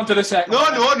 let's move on to the second. No,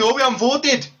 we haven't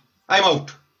voted. I'm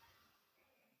out.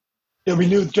 Yeah, we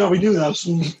knew that. As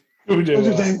soon as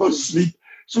the time was asleep,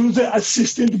 as soon as I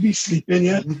assisted to be sleeping,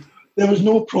 yeah, there was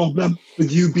no problem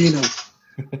with you being out.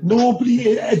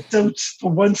 Nobody doubts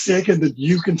for 1 second that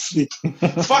you can sleep.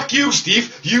 Fuck you,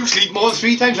 Steve. You sleep more than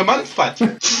 3 times a month, but.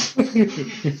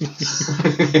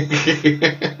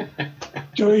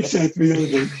 Joey said to me the other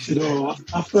day, he said, oh,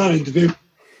 after that interview,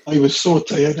 I was so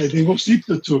tired, I didn't go sleep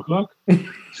till 2 o'clock.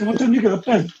 So what time you get up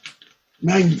then?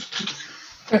 9.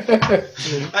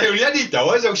 I only had 8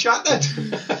 hours, I was shattered.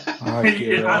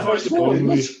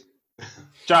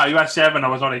 Jar, you had 7, I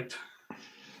was on 8.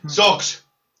 Socks.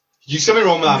 You something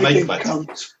wrong with that mic, but.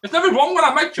 There's nothing wrong with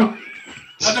that mic, Jar.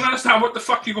 I don't understand what the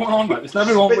fuck you're going on with. There's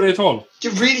nothing wrong with it at all.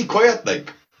 You're really quiet,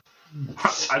 like.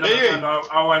 I don't know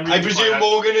how I'm really I presume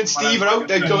Morgan and Steve are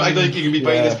out. I don't think you can be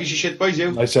buying this piece of shit, boys,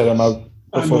 you. I said I'm out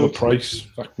before the price.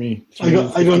 Fuck me. I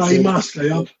got an eye mask, I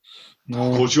have.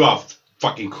 No. Of course you have.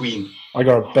 Fucking queen. I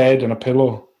got a bed and a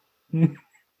pillow.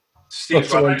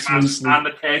 Steve's got an eye mask and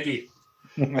a teddy.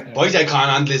 Boys, I can't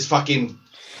handle his fucking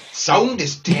sound.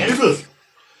 It's terrible.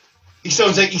 He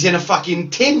sounds like he's in a fucking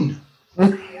tin.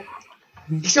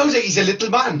 He sounds like he's a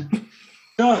little man.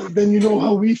 Yeah, then you know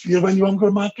how we feel when you haven't got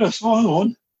a mattress. Oh, hang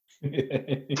on.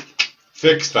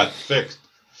 Fixed, man. Fixed.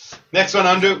 Next one,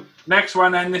 Andrew. Next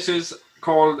one, and this is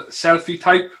called Selfie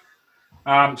Type.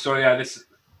 So yeah, this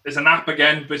is an app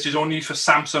again, which is only for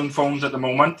Samsung phones at the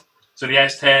moment. So the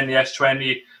S10, the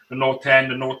S20, the Note 10,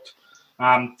 the Note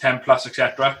 10 Plus,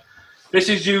 etc. This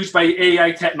is used by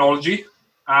AI technology.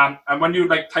 And when you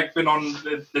type in on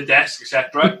the desk,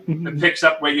 etc., it picks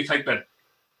up where you type in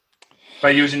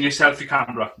by using your selfie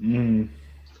camera.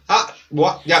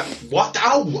 What? Yeah. What?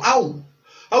 Ow!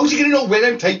 How is he going to know when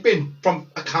I'm typing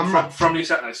from a camera? From your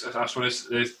settings. That's what it's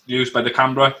used by the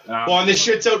camera. And this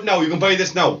shit's out now. You can buy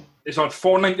this now. It's on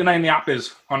 $4.99. The app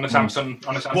is on the Samsung.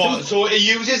 On the Samsung. What? So it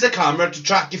uses the camera to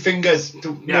track your fingers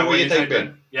to know where you're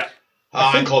typing. Yeah.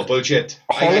 I call bullshit.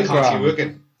 I can't see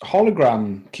working.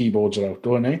 Hologram keyboards are out,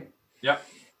 don't they? Yeah.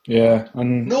 Yeah,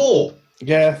 and no.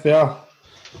 Yeah, they are.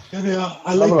 Yeah, they are.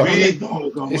 I like the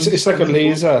hologram. It's like a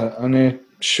laser, and it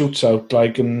shoots out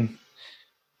and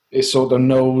it sort of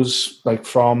knows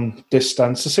from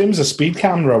distance. The same as a speed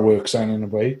camera works in a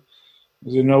way.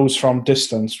 It knows from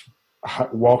distance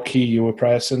what key you were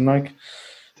pressing,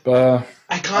 But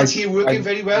I can't see it working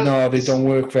very well. No, they don't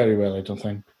work very well. I don't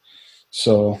think.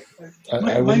 So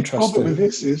I wouldn't trust it. My problem with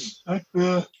this is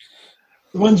the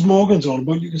ones Morgan's on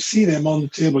about. You can see them on the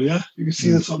table. Yeah, you can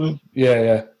see the sort of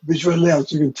visual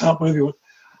layout. You can tap wherever you want.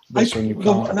 This one you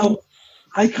can't. No,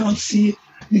 I can't see.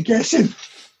 You're guessing.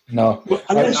 No,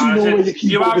 unless you know where the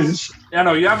keyboard is. Yeah,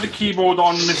 no, you have the keyboard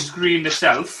on the screen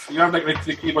itself. You have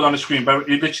the keyboard on the screen, but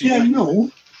you literally. Yeah, no.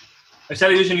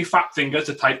 Instead of using your fat fingers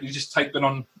to type, you just type it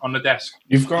on the desk.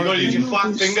 You've got to use your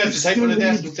fat fingers to type on the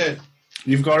desk instead.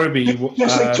 You've got to be.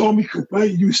 Just like Tommy Cooper,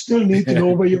 you still need to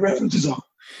know where your references are.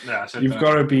 Yeah, You've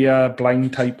got to be a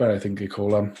blind typer, I think they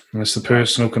call them. And it's the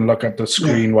person who can look at the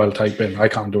screen while typing. I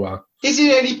can't do that. Is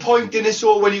there any point in this,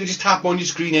 or when you can just tap on your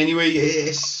screen anyway?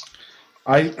 Yes.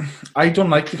 I don't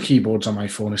like the keyboards on my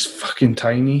phone. It's fucking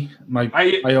tiny. I've got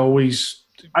a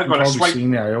swipe. I've got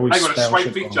a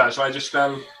swipe feature, so I just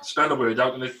spell the word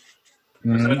out and it.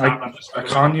 I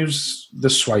can't use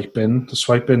the swiping. The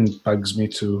swiping bugs me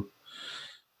too.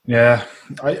 Yeah,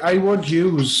 I would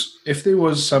use, if there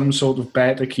was some sort of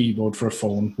better keyboard for a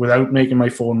phone without making my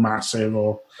phone massive,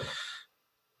 or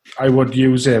I would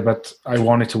use it, but I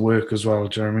want it to work as well.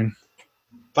 Do you know what I mean?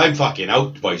 I'm fucking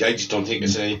out, boys. I just don't think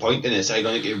there's any point in this. I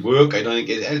don't think it work. I don't think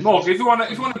it. Mark, if you want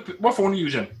to, what phone are you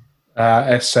using?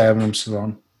 S7. I'm still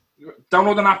on.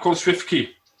 Download an app called SwiftKey.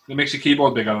 It makes your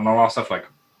keyboard bigger and all that stuff like.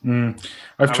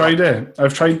 I've tried it.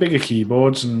 I've tried bigger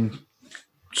keyboards and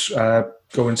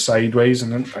going sideways,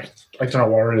 and then I don't know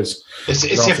what it is.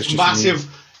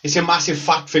 It's your massive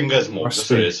fat fingers, Mark. That's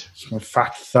what it is. It's my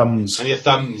fat thumbs. And your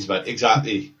thumbs, but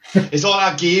exactly. It's all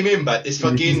that gaming, but it's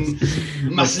fucking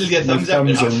muscle your thumbs up.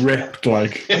 My thumbs are ripped,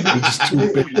 like. They're just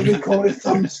too big. They call it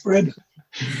thumb spread.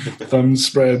 Thumb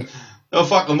spread. No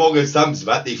fucking Morgan's thumbs,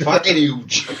 but they fucking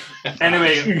huge.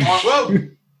 Anyway. Well,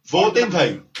 voting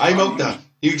time. I'm out there.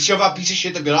 You can shove that piece of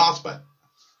shit up your ass, but.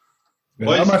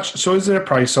 Yeah, how much? So is there a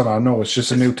price on that? No, it's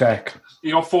just a new tech.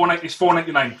 You got it's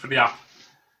 $4.99 for the app.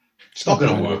 It's not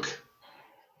going to work.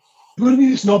 What do you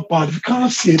mean it's not bad? If you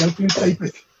can't see it, how can you type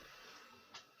it?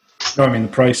 No, I mean the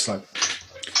price, like.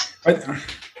 What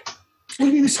do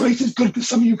you mean the price is good for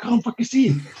something you can't fucking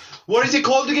see? What is it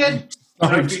called again?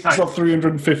 It's not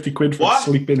 350 quid for a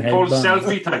sleeping head. Called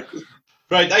selfie type.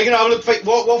 Right, I can have a look.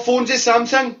 What phone's this?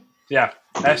 Samsung? Yeah,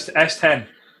 S10.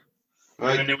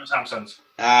 Right. The newer Samsungs.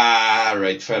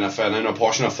 Right, fair enough. I'm not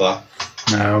posh enough for that.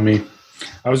 No, me.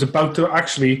 I was about to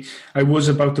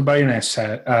buy an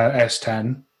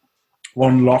S10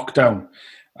 one lockdown,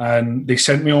 and they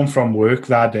sent me home from work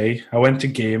that day. I went to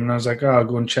game and I was like, I'll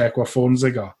go and check what phones they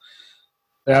got.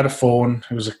 They had a phone.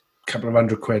 It was a couple of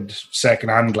 £100 second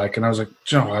hand, like, and I was like,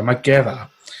 do you know what, I might get that.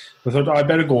 I thought, I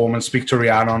better go home and speak to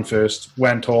Rihanna first.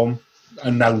 Went home,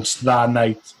 announced that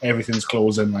night everything's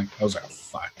closing. Like, I was like,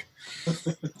 fuck.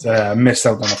 I missed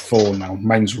out on a phone now.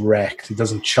 Mine's wrecked. It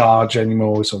doesn't charge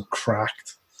anymore. It's all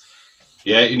cracked.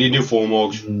 Yeah, you need new phone,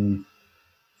 Morgs.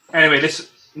 Anyway, this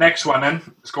next one then,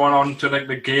 it's going on to like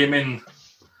the gaming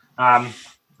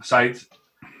side.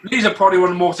 These are probably one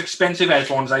of the most expensive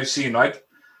headphones I've seen, right?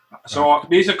 So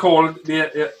these are called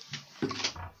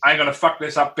I'm gonna fuck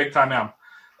this up big time now.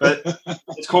 But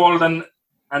it's called an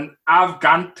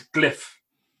Avgant Glyph.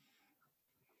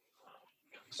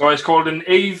 So it's called an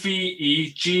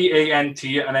AVEGANT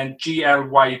and then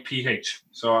GLYPH.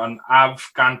 So an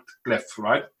Avgant Glyph,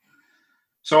 right?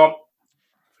 So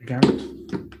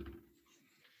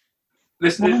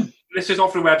this is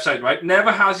off the website, right?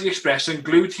 Never has the expression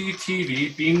glued to your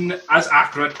TV been as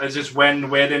accurate as is when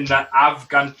wearing the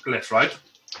Avgant Glyph, right?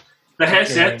 The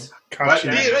headset. Right,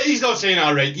 he's not saying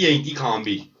that right. He can't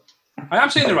be. I am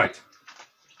saying it right.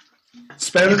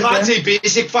 You can't say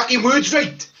basic fucking words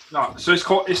right. No, so it's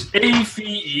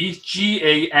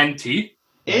AVEGANT.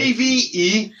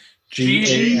 AVEGANT.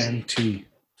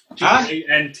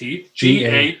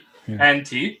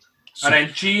 And then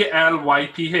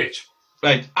GLYPH.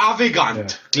 Right,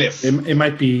 Avgant Glyph. It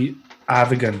might be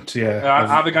Avgant, yeah.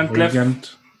 Avgant Glyph.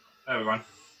 There we go. I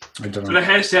don't know. So the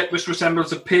headset, which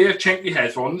resembles a pair of chunky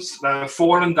headphones that are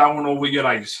falling down over your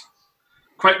eyes.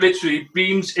 Quite literally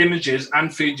beams images and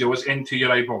videos into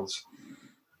your eyeballs.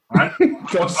 Right?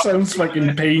 That sounds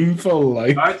fucking painful,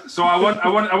 like. Right? So I want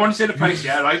to say the price,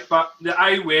 yeah, right? But the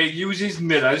eyewear uses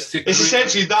mirrors to. It's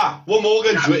essentially that. What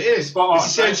Morgan's doing is. It's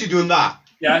essentially doing that.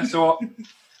 Yeah. So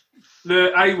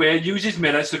the eyewear uses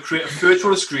mirrors to create a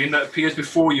virtual screen that appears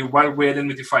before you while wearing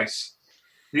the device.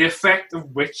 The effect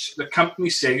of which the company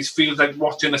says feels like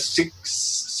watching a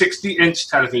 60-inch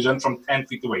television from 10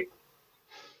 feet away.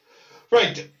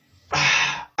 Right.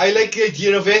 I like the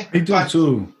idea of it. I do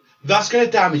too. That's going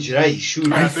to damage your eyes,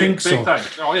 surely. I think so. Time.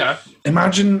 Oh, yeah.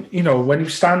 Imagine, when you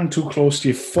stand too close to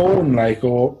your phone, like,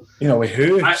 or, it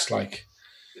hurts, like.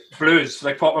 Blurs,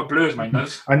 like proper blurs, mine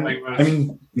does. And, like, I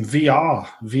mean,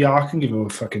 VR can give you a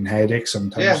fucking headache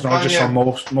sometimes, not just from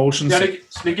motion. Yeah,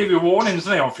 they give you warnings,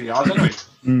 don't they, on VR, don't they?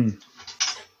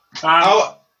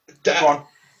 Go on.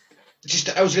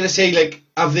 I was going to say, like,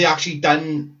 have they actually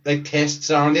done, like,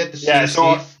 tests on it? Yeah,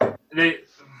 so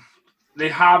they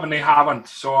have and they haven't.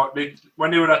 So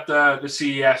when they were at the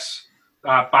CES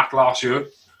back last year,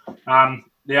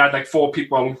 they had like 4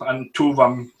 people and 2 of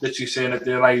them literally saying that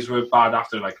their eyes were bad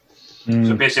after, like.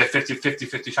 So basically a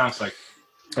 50-50 chance, like.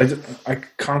 I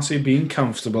can't see being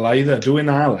comfortable either. Doing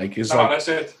that, like, is No, like... that's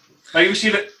it. Like, you see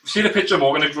the picture of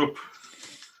Morgan in a group.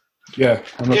 Yeah.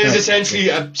 It is essentially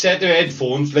a set of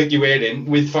headphones like you wear in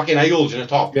with fucking eye holes in the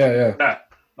top. Yeah. Yeah,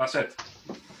 that's it.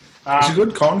 It's a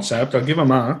good concept. I'll give them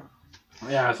that.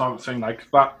 Yeah, it's not a thing, like.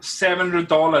 But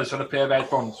 $700 for the pair of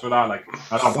headphones for that, like.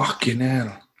 That's Fucking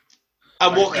hell.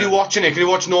 And what can you watch in it? Can you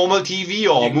watch normal TV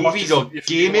or movies or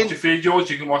gaming? You can watch your videos,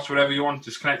 you can watch whatever you want.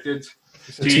 It's connected.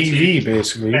 It's a TV,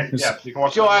 basically. Yeah, you can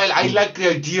watch So I like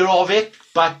the idea of it,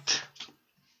 but...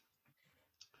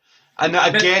 And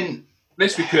again...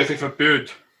 This would be perfect for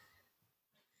Bird.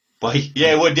 Why?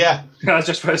 Yeah, it would, yeah. That's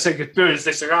just for a second. Bird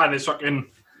sticks around, it's fucking...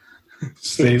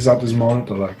 Stays up his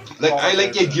monitor, like. I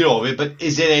like the idea of it, but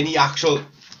is there any actual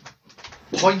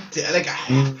point? Like,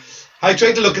 I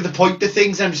tried to look at the point of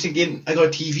things, and I'm just thinking, I got a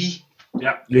TV.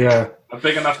 Yeah. A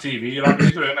big enough TV, you'll have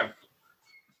to do it now.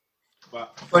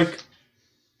 But, like,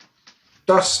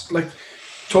 that's, like,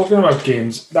 talking about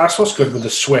games, that's what's good with the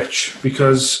Switch,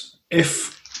 because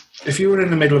if you were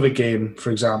in the middle of a game, for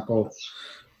example,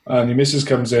 and your missus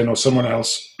comes in or someone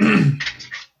else and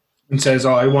says,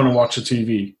 I want to watch a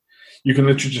TV, you can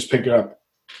literally just pick it up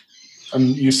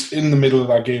and you're in the middle of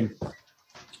that game.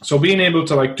 So being able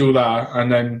to, like, do that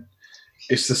and then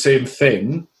it's the same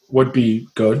thing would be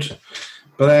good.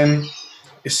 But then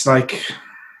it's like,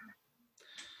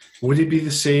 would it be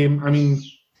the same? I mean,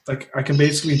 like, I can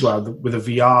basically do that with a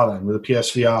VR then, with a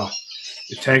PSVR.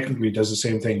 It technically does the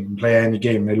same thing. You can play any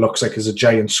game and it looks like there's a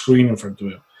giant screen in front of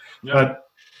you. Yeah. But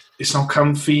it's not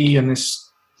comfy and it's...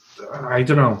 I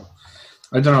don't know.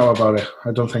 I don't know about it.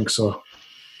 I don't think so.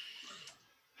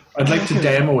 I'd like to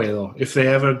demo it, though. If they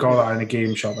ever got that in a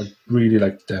game shop, I'd really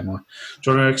like to demo it.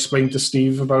 Do you want to explain to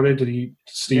Steve about it?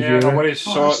 Steve hear it? What is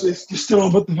It's still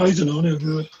on, but the visor on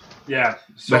it. Yeah.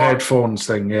 So the headphones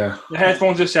thing, yeah. The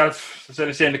headphones itself, as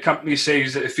they're saying, the company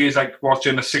says that it feels like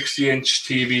watching a 60-inch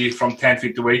TV from 10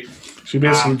 feet away. So you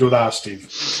basically do that, Steve.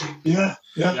 Yeah.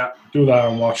 Do that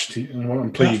and watch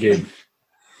and play your game.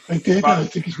 I did. I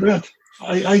think it's great.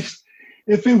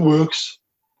 If it works,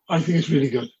 I think it's really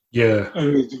good. Yeah. I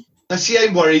really do. I see.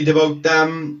 I'm worried about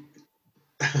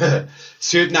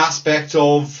certain aspects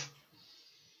of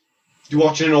you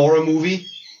watching an horror movie.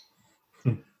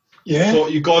 Yeah. So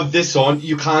you got this on,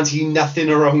 you can't see nothing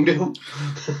around you.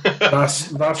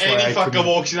 That's why Any fucker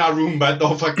walks in that room but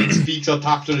or fucking speaks or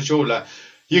taps on the shoulder,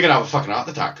 you're gonna have a fucking heart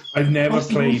attack. I've never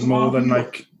played more than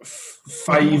like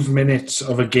 5 minutes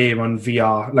of a game on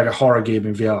VR, like a horror game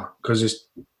in VR, because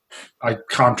I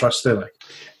can't trust it. Like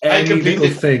any little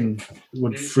thing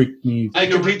would freak me. I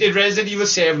completed Resident Evil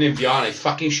 7 in VR and I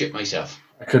fucking shit myself.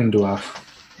 I couldn't do that.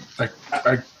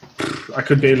 I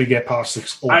could barely get past the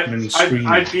opening screen.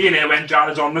 I'd be in here when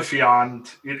Jared's on the VR and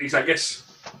he's like, yes.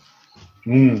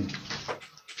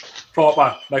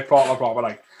 Proper. Like.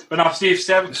 But now, Steve, it's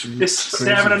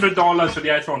 $700 for the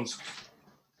headphones.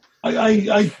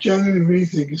 I genuinely really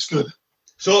think it's good.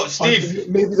 So, Steve...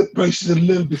 Maybe the price is a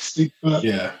little bit steep, but...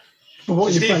 Yeah. For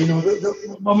what you're paying,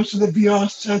 how much are the VR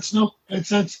sets now?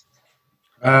 Headsets?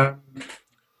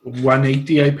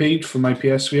 $180 I paid for my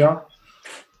PSVR.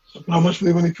 How much were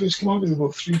they when they first came out? They were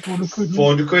about 300-400 quid.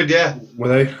 400 quid, yeah. Were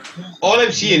they? Yeah. All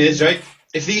I'm seeing is, right,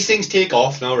 if these things take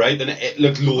off now, right, then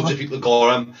loads of people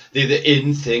got them. They're the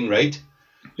in thing, right?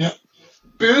 Yeah.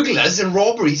 Burglars and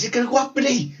robberies are going to go up,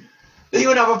 buddy. They're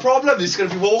going to have a problem. They're just going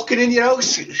to be walking in your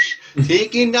house,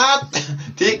 taking that,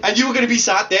 and you're going to be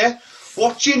sat there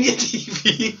watching your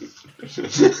TV.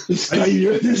 This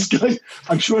guy,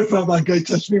 I'm sure I felt that guy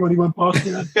touched me when he went past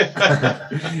me.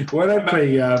 When I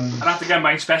play... I'd have to get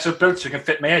mine special built so it can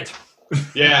fit my head.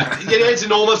 Yeah, it's a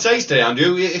normal size today,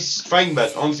 Andrew. It's fine,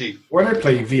 but honestly... When I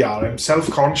play VR, I'm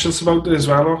self-conscious about it as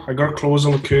well. I got to close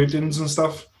all the curtains and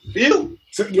stuff. You?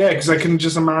 So, yeah, because I can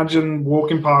just imagine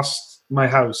walking past my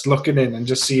house, looking in and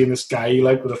just seeing this guy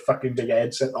like with a fucking big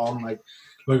headset on, like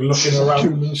looking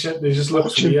around and shit. It just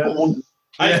looks weird.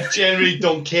 I generally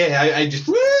don't care. I just...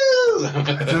 Woo!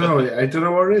 I don't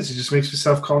know what it is. It just makes me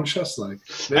self-conscious. Like,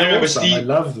 I remember Steve... I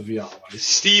love the VR one.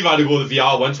 Steve had to go to the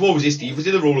VR once. What was it, Steve? Was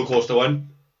it the roller coaster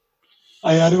one?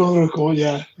 I had to go on the record,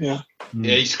 yeah. Yeah,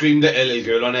 he screamed at a little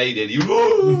girl on A, did he? I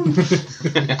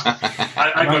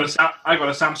got a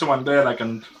Samsung one there, like,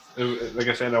 and like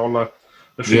I said, all the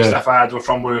free stuff I had were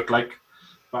from work, like,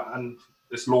 and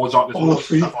there's loads of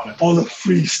stuff on it. All the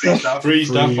free stuff. Free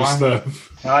stuff.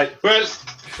 Right. Well,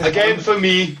 again, for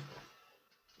me,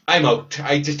 I'm out.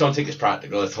 I just don't think it's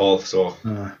practical at all. So,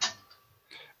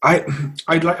 I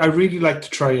really like to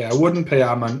try it. I wouldn't pay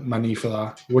our money for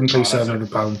that. I wouldn't pay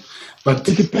 £700, but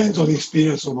it depends on the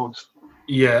experience almost.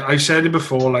 Yeah, I've said it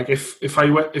before. Like, if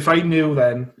I knew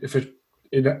then, if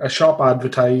in a shop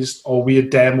advertised or we are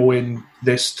demoing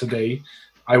this today,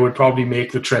 I would probably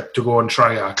make the trip to go and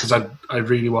try it because I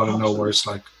really want to know where it's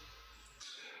like.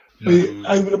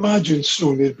 I would imagine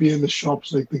soon they'd be in the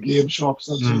shops, like the game shops,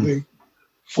 that sort of thing,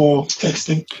 for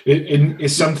testing.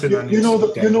 It's something. You know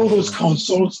those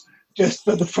consoles just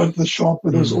at the front of the shop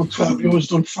where those old 12-year-olds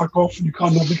don't fuck off and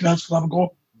nobody can ask for have a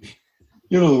go.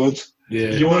 You know the ones.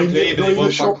 Yeah. You want to play, but they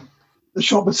won't fuck. The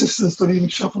shop assistants don't even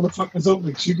shuffle the fuckers out,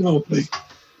 like, so you can all play.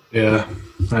 Yeah,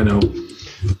 I know.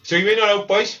 So you in or out,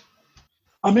 boys?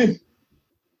 I'm in.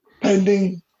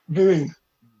 Pending viewing.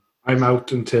 I'm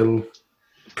out until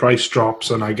price drops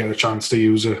and I get a chance to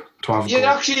use it to have. You're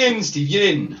actually in, Steve. You're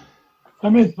in.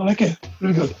 I'm in. I like it.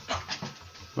 Really good.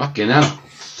 Fucking hell.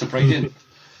 Surprising.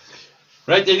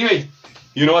 Right, anyway.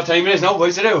 You know what time it is now,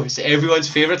 boys? It's everyone's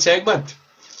favourite segment.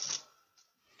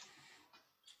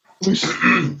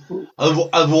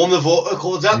 I'll warm the voter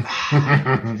codes up.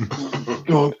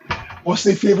 God. What's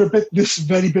their favourite bit? This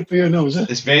very bit for you now, is it?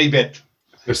 This very bit.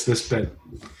 This bit.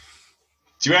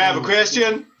 Do you have a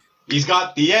question? He's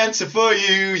got the answer for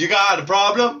you. You got a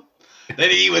problem?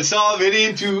 Then he would solve it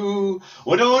in two.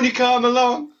 Why don't you come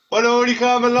along? Why don't you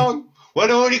come along? Why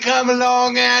don't you come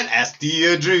along and ask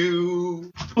dear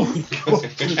Drew? Oh, God.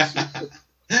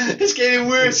 It's getting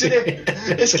worse, isn't it?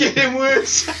 It's getting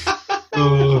worse.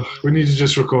 We need to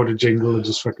just record a jingle and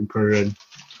just fucking put it in.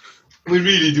 We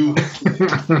really do.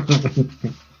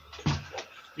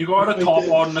 You got a top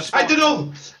on the spot. I don't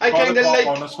know. I kind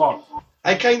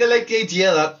of like the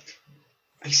idea that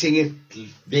I sing it.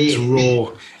 It's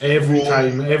raw.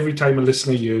 Every time a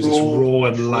listener hears it's raw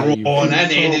and live. Raw and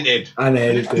unedited. I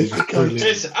can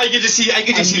just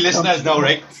see listeners now,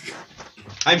 right?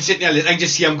 I'm sitting there, I can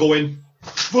just see them going.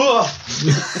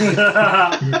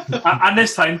 And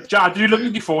this time, Jar, did you look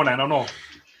at your phone then or no?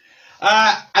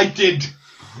 I did.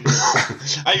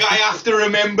 I have to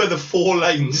remember the 4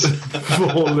 lines.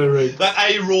 4 lyrics that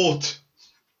I wrote.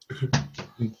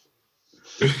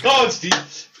 Oh, Steve,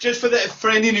 just for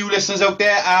any new listeners out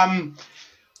there,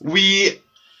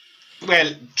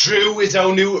 Drew is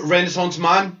our new Renaissance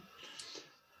man.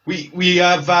 We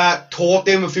have taught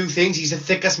him a few things. He's the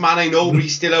thickest man I know, but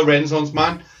he's still a Renaissance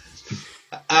man.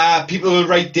 People will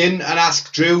write in and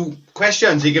ask Drew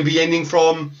questions. It can be anything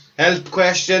from health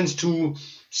questions to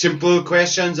simple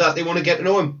questions that they want to get to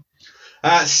know him.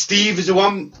 Steve is the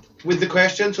one with the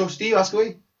question, so Steve, ask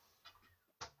away.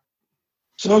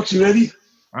 So, Ox, you ready?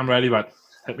 I'm ready, bud.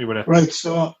 Hit me with it. Right,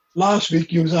 so last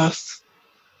week you was asked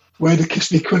where the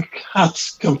Kiss Me Quick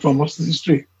hats come from. What's the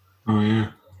history? Oh,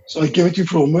 yeah. So I give it to you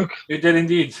for homework. You did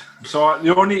indeed. So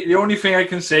the only thing I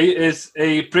can say is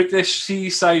a British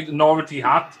seaside novelty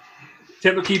hat.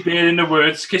 Typically bearing the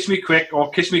words "Kiss me quick" or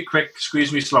 "Kiss me quick,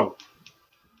 squeeze me slow."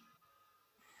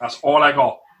 That's all I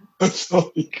got. That's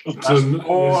all you got. That's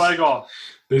all I got.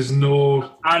 There's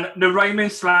no... And the rhyming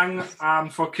slang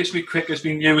for "Kiss me quick" has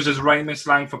been used as rhyming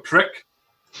slang for prick.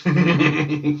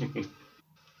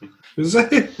 Is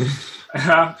it?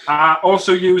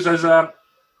 Also used as a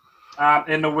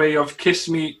in the way of "kiss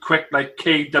me quick," like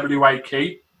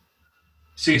KWIK.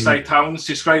 Seaside towns,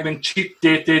 describing cheap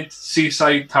dated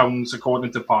seaside towns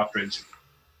according to Partridge.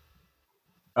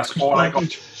 That's all I got.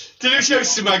 Did you see how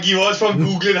smug he was from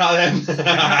Googling that then?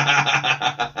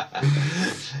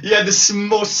 He had the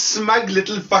most smug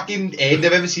little fucking head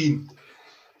I've ever seen.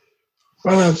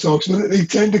 Well, that's awesome. They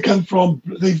tend to come from,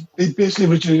 they basically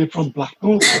originated from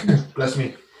Blackpool. Bless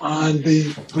me. And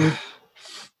they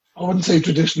I wouldn't say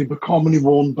traditionally, but commonly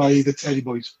worn by the Teddy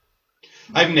Boys.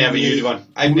 I've never used one.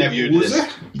 I've never used this. Was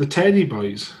it? The Teddy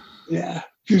Boys? Yeah.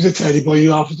 If you was a Teddy Boy,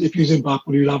 if you was in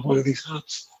Blackpool, you'd have one of these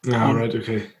hats. Right,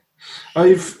 okay.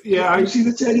 I've seen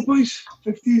the Teddy Boys,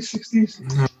 50s, 60s.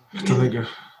 No, I don't think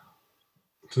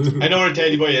I know what a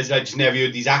Teddy Boy is, I just never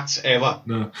used these hats ever.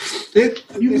 No.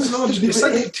 It's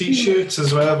like t-shirts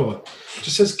as well, but it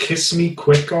just says "Kiss Me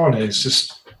Quick" on it. It's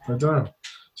just, I don't know.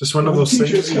 Just one of those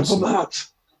t-shirts things. Come from the hats.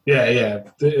 Yeah.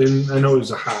 I know it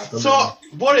was a hat. So,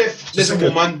 what if there's a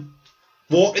woman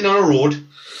walking on a road,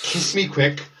 kiss me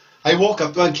quick, I walk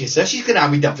up to her and kiss her, she's going to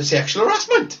have me done for sexual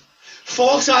harassment.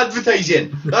 False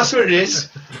advertising. That's what it is.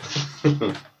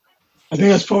 I think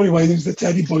that's probably why the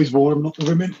Teddy Boys wore them, not the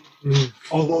women.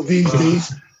 Although these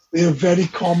days, they're a very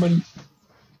common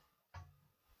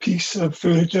piece of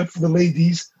furniture for the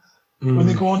ladies when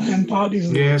they go on hen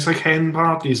parties. Yeah, it's like hen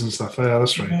parties and stuff. Yeah,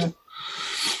 that's right. Yeah.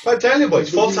 But I'm telling you, boys,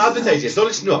 false advertising. Don't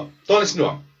listen to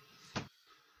them.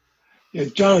 Yeah,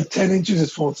 Jar, 10 inches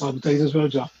is false advertising as well,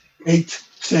 Jar. 8,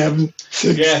 7,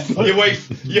 6. Yeah,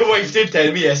 your wife did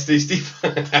tell me yesterday, Steve.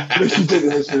 She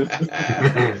did,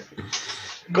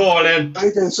 Go on then.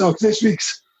 Right then, so this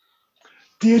week's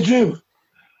Dear Drew,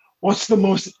 what's the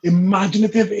most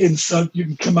imaginative insult you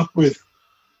can come up with?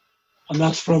 And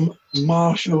that's from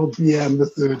Marshall BM the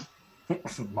Third.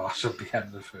 Marshall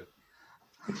behind the food.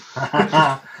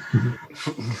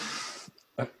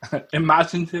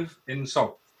 Imaginative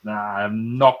insult. Nah,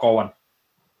 I'm not going.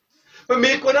 But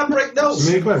make one up right now.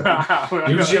 Make one.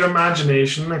 Use your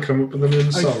imagination and come up with an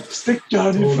insult. Stick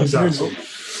Jared in Tony's front of asshole. him.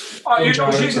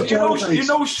 You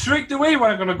know straight away what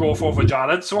I'm going to go for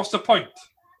Jared, so what's the point?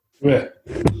 Where?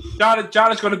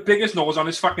 Jared's got the biggest nose on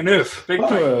his fucking earth. Big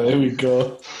time. Oh, here we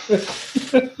go.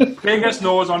 Biggest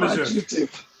nose on his earth.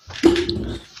 Adjective.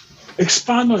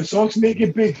 Expand on it, socks, make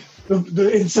it big.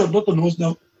 The insult, not the nose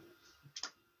now.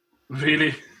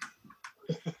 Really?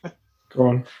 Go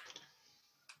on.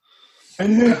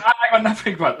 Anything? I got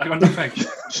nothing, but I got nothing.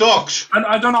 Socks. And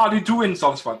I don't know how to do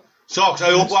insults, but. Socks,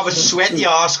 I hope you have a sweaty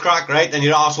arse crack, right? And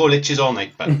your arsehole itches all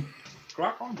night, but.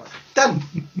 Crack on, but. Done.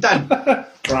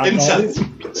 Insult.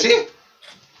 See?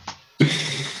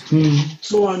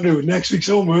 So Andrew, next week's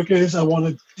homework is I want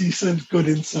a decent, good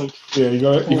insult. Yeah, you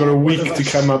got a week to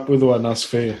come up with one. That's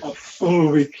fair. A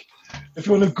full week. If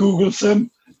you want to Google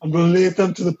some and relate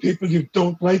them to the people you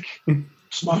don't like,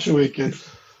 smash away, kid.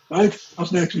 Right?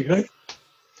 That's next week, right?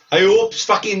 I hope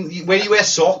fucking when you wear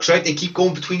socks, right? They keep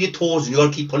going between your toes, and you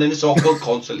gotta keep pulling the sock out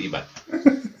constantly, man.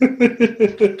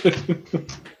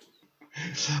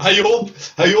 I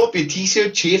hope your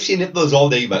t-shirt chafes your nipples all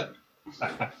day, man.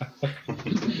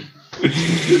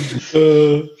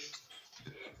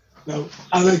 Now,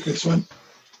 I like this one.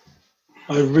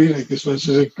 I really like this one. This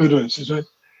is a good one. This is right.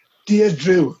 Dear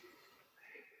Drew,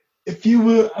 if you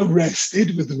were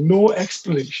arrested with no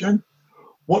explanation,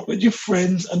 what would your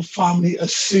friends and family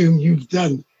assume you've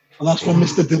done? And that's from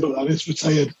Mr. Dibble, and it's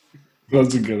retired.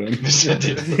 That's a good one. Mr.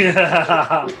 Dibble.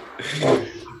 Yeah.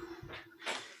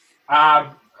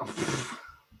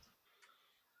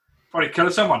 Probably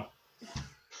kill someone.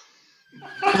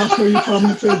 That's what your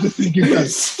family failed to think you've done.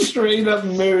 Straight up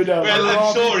murder. Well,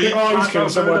 I'm sorry. Oh, he's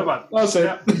killed someone. That's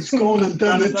it. He's gone and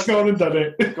done it. He's gone and done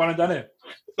it. Gone and done it.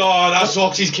 Oh, that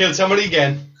socks, he's killed somebody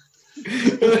again.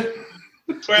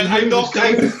 Well, I'm not.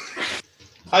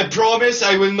 I promise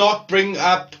I will not bring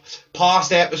up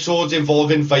past episodes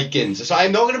involving Vikings. So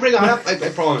I'm not going to bring that up. I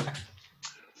promise.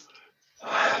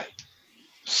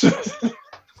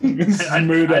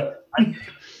 Murder.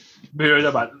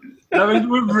 Murder, man. Nothing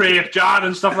with rape, Jan,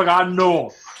 and stuff like that.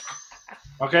 No.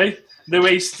 Okay. The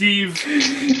way Steve. You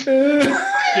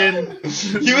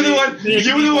were the one.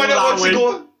 You were the one that wants to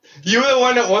go. You were the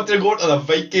one that wanted to go to the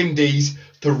Viking days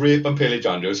to rape and pillage,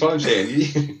 Andrew. That's what I'm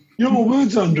saying. Your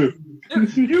words, Andrew.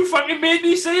 You fucking made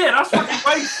me say it. That's fucking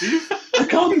right, Steve. I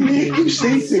can't make you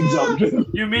say things, Andrew.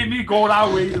 You made me go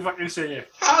that way to fucking say it.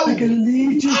 How? I can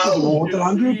lead you to the water,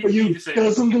 Andrew, but you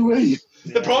guzzled away.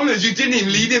 The problem is you didn't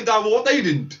even lead him down water. You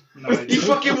didn't. No, He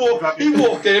fucking walked. He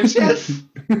walked there himself.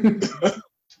 Jan,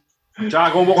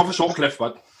 go and walk off a short cliff,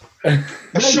 bud.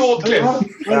 A short cliff.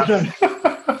 Well done.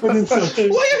 Good insult.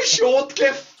 Why a short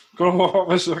cliff? Go and walk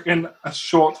off a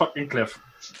short fucking cliff.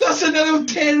 That's another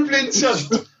terrible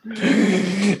insult.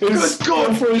 It's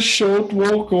God. for a short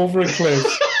walk over a cliff.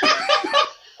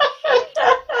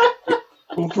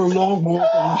 Go for a long walk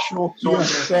on a short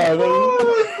cliff.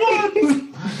 Oh my God.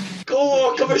 Go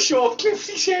walk up a short cliff,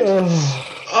 he said.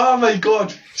 Oh my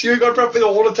God. See, you got prep with it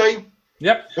all the time.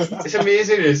 Yep. It's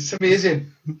amazing, it is. It's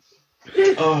amazing.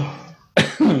 Oh.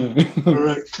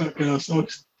 Alright, fucking hell,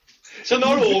 sucks. So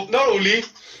not only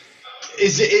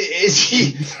is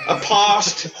he a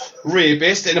past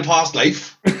rapist in a past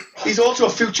life, he's also a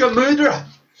future murderer.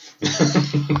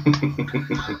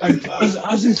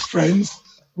 As his friends,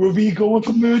 were we going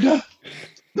for murder?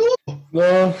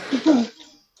 No.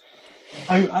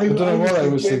 I don't know what I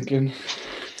was thinking.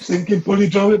 Thinking pull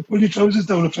your trousers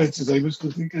down the fences. I was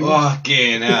thinking.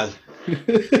 Fucking hell.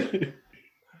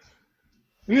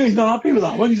 Yeah, he's not happy with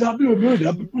that one. He's happy with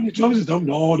murder, but pull your trousers down.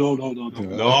 No. No.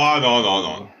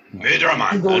 Murderer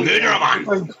man. Murderer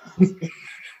man.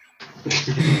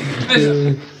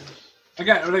 Listen,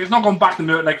 again, like, it's not going back to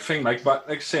murder like thing, like, but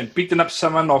like saying beating up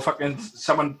someone or fucking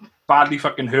someone badly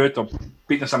fucking hurt or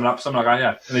beating someone up, something like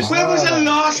that. Yeah. When was the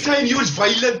last time you was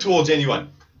violent towards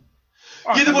anyone?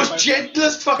 You're the most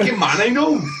gentlest fucking man I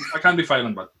know. I can't be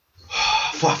violent, but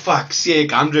for fuck's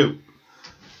sake, Andrew.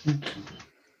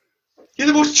 You're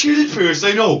the most chilled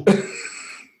person I know.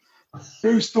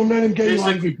 Bruce, don't let him get you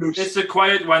angry, Bruce. It's the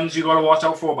quiet ones you got to watch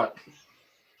out for, but.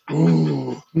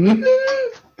 Ooh. I'm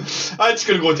just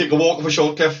going to go take a walk off a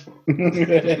short cliff.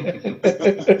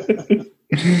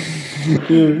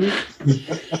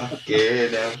 Okay,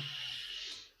 now.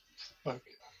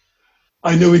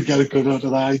 I knew we'd get a good out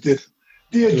of that. I did.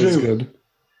 Dear It was Drew, good.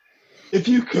 if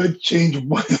you could change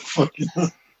one fucking...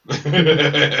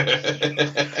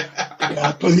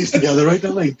 Yeah, put these together right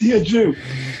now. Like, Dear Drew,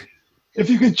 if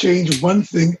you could change one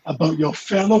thing about your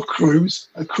fellow crows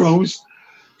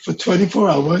for 24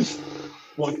 hours,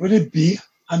 what would it be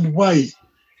and why?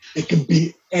 It can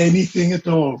be anything at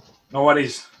all. No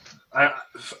worries. I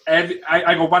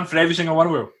got one for every single one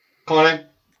of you. Come on in.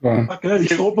 Go on. Fucking hell,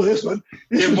 he's thought for this one.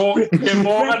 Give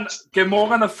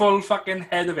Morgan a full fucking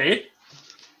head of it.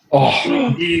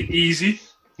 Oh, Easy.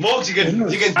 Morgs, you can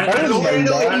I blow it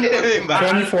out and everything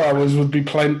back. 24 hours would be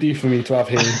plenty for me to have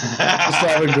here. Just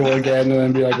have it go again and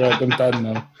then be like, right, I'm done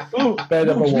now. Oh, Bed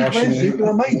up a washing. you can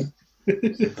have mine.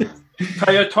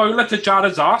 Tie a toilet to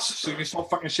Jared's ass so he can stop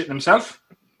fucking shitting himself.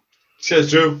 Says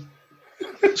Drew.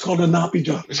 It's called a nappy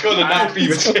jar. It's called a nappy.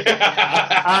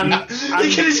 And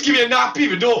You can just give me a nappy,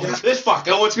 but no, this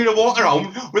fucker wants me to walk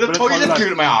around with a toilet glued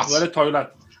to my ass. With a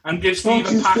toilet. And give Steve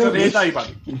a pack of hair dye,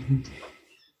 bud.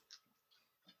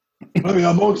 I mean,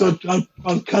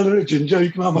 I'll colour it ginger.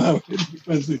 You can have a house.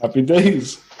 Happy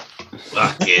days.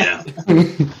 Fuck yeah.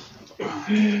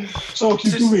 So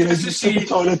you do realise you took the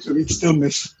toilet to eat still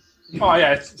miss. Oh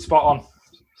yeah, it's spot on.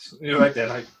 You're right there,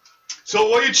 like. So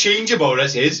what you change about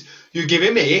us is you give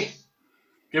him A,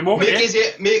 Give Morgan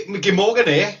give Morgan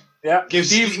A, Yeah.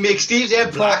 make Steve's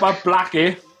hair black, Proper black,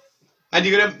 eh? and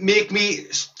you're gonna make me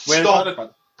Where's stop. the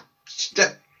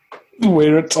toilet,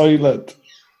 Wear a toilet.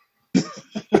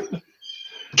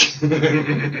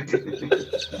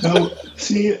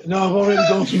 Now I've already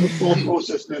gone through the full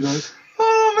process now.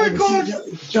 Oh my god!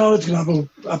 Jared's going to have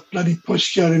a bloody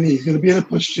pushchair in here. He's going to be in a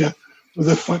pushchair with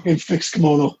a fucking fixed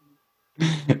kimono.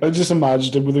 I just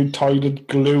imagined him with a toilet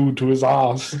glued to his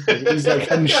ass. He's like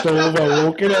hunched over,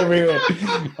 walking everywhere.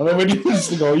 And then when he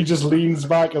just leans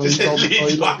back and he's on the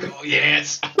Leans toilet. back. Oh,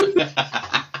 yes.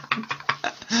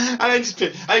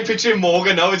 And I picture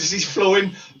Morgan now with just these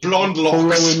flowing blonde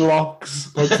locks. Flowing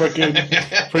locks, like fucking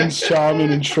Prince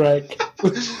Charming and Shrek.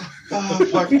 Oh,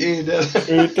 fucking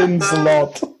Earthen's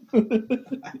lot.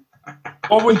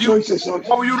 What would you Choices, so-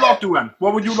 What would you lot do, then?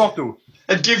 What would you lot do?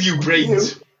 I'd give you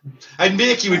brains. I'd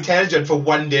make you intelligent for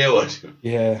one day or two.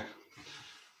 Yeah.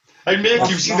 I'd make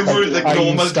you see the world like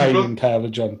normal Einstein people.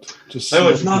 intelligent. Just see I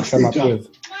what would he can come up with.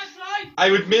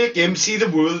 I would make him see the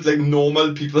world like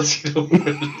normal people see the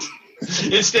world.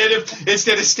 instead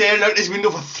of staring out his window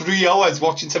for 3 hours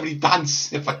watching somebody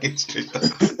dance in fucking street. I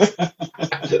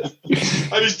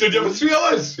just stood there for 3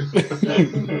 hours.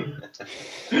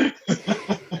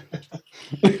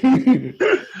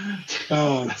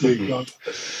 Oh, dear God.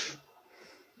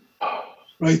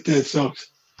 Right there, socks.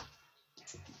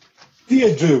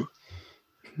 Dear Drew,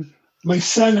 my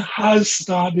son has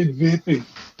started vaping.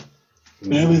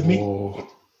 Bear with me. Oh.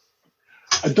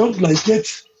 I don't like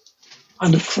it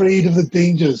and afraid of the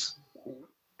dangers.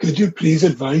 Could you please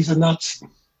advise? And that's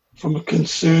from a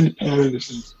concerned parent.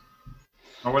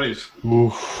 Oh, what is?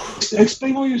 Oof.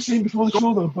 Explain what you were saying before the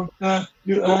show, though, about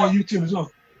YouTube as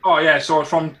well. Oh yeah, so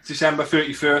from December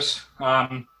 31st,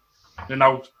 they're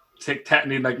now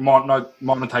technically like not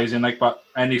monetizing, like, but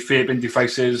any vaping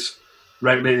devices,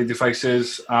 regulated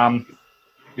devices,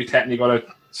 you technically got to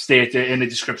state it in the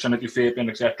description that you're vaping,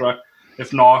 etc.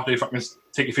 If not, they fucking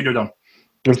take your video down.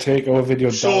 They'll take our video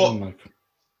down. Like.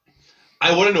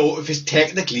 I want to know if it's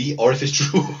technically or if it's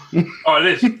true. Oh, it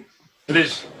is. It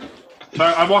is. So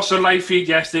I watched a live feed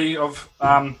yesterday of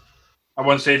I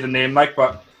won't say the name, like,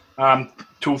 but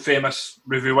two famous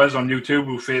reviewers on YouTube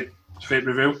who vape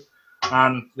review,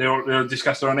 and they'll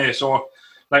discuss it on here. So,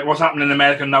 like, what's happening in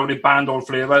America now? They banned all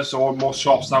flavors, so most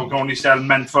shops now can only sell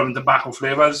menthol and tobacco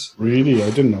flavors. Really, I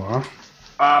didn't know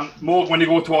that. More when you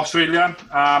go to Australia,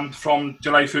 from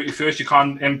July 31st, you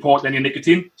can't import any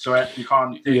nicotine, so you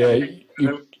can't.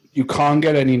 You can't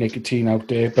get any nicotine out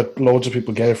there, but loads of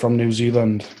people get it from New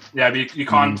Zealand. Yeah, but you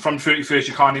can't. From 31st,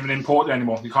 you can't even import it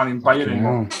anymore. You can't even buy it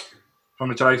anymore. From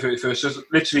the July 31st, so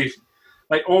literally,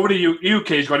 like, over the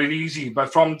UK's got it easy,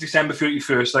 but from December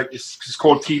 31st, like, it's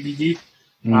called TBD,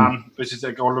 which is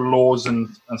like all the laws and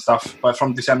stuff. But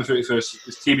from December 31st,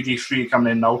 it's TBD 3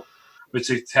 coming in now, which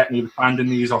is technically banning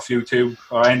these off YouTube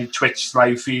or any Twitch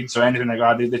live feeds or anything like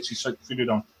that. They literally shut the video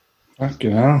down.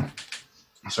 Fucking hell.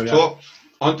 So yeah. So,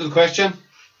 on to the question.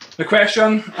 The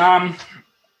question,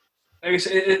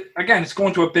 it's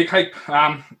going to a big hype.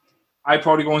 I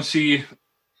probably go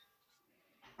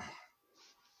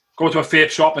to a vape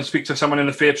shop and speak to someone in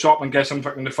the vape shop and get some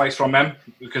fucking advice from them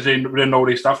because they really know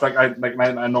their stuff. Like I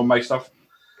know my stuff.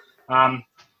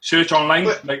 Search online.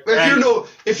 But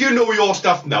if you know your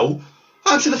stuff now,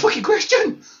 answer the fucking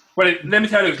question. Well, let me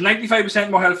tell you, it's 95%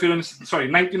 more healthier than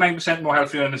 99% more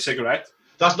healthier than a cigarette.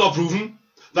 That's not proven.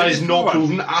 That is not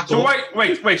proven at all.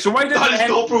 Wait. So why does that is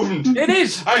not proven? It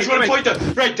is. I just want to point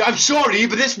out. Right, I'm sorry,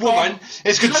 but this woman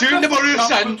is concerned about her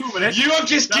son. You have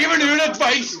just given her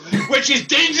advice, which is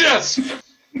dangerous.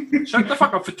 Shut the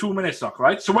fuck up for 2 minutes, Doc.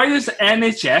 Right. So why does the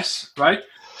NHS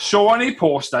show on any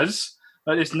posters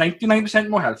that it's 99%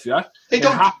 more healthier? They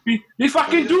don't. They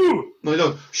fucking do. No, they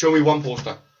don't. Show me one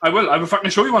poster. I will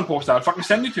fucking show you one poster. I'll fucking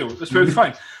send you to. That's perfectly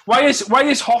fine. Why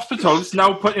is hospitals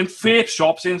now putting vape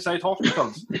shops inside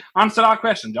hospitals? Answer that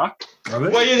question, Jack. Why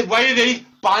are they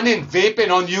banning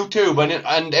vaping on YouTube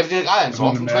and everything like that?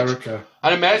 In America.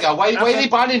 And America. Why are they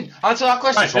banning? Answer that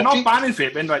question. Right, they're not banning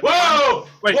vaping. Right? Whoa!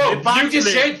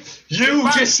 You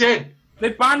just said. They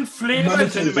banned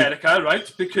flavours in America,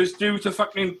 right? Because due to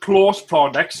fucking close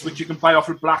products, which you can buy off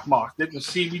the black market, and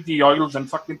CBD oils and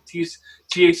fucking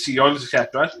THC oils,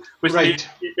 etc., which right.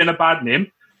 in a bad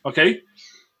name, okay?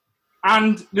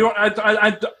 And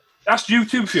that's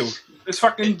YouTube fuel. It's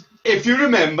fucking. If you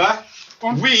remember,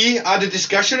 we had a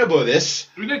discussion about this.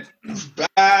 We did.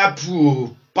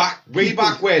 Way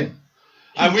back when,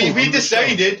 and we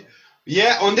decided,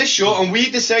 on this show, and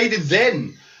we decided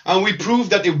then. And we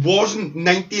proved that it wasn't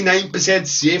 99%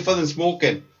 safer than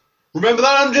smoking. Remember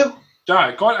that, Andrew?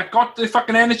 Yeah, I got the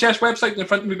fucking NHS website in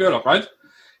front of me, Bill, up, right?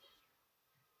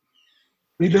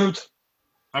 Read out.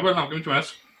 I will now, give me 2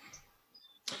 minutes.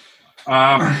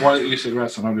 What are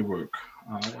e-cigarettes and how they work?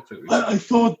 I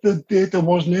thought the data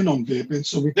wasn't in on vaping,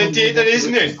 so we. The data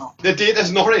isn't in. The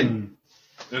data's not in.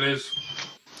 It is.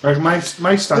 Like my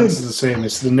stance is the same.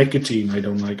 It's the nicotine I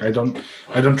don't like. I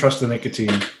don't trust the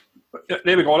nicotine.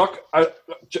 There we go, look.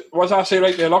 What does I say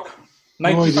right there, look?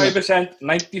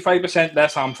 95%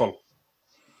 less harmful.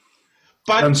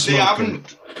 But they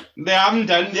haven't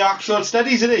done the actual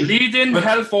studies, have they? Leading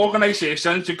health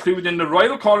organisations, including the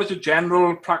Royal College of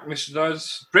General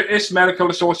Practitioners, British Medical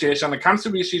Association, and Cancer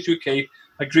Research UK,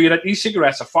 agree that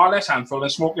e-cigarettes are far less harmful than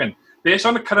smoking. Based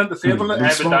on the current available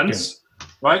evidence,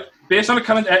 right? Based on the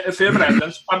current available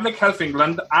evidence, Public Health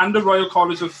England and the Royal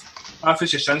College of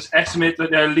Physicians estimate that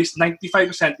they're at least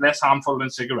 95% less harmful than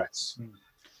cigarettes.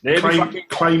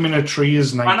 Climbing a tree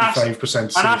is 95% safer.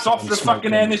 And that's off the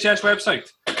fucking NHS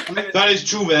website. That is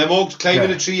true, Moggs. Climbing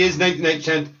a tree is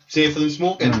 99% safer than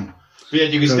smoking. But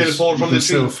yet you can still fall from the tree.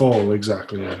 Still fall,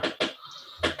 exactly, yeah.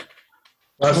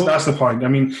 That's the point. I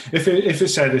mean, if it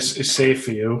said it's safe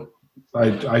for you,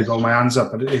 I'd hold my hands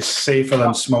up, but it's safer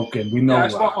than smoking. We know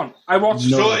that.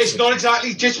 So it's not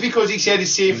exactly just because he said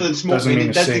it's safer than smoking,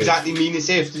 it doesn't exactly mean it's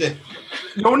safe, does it?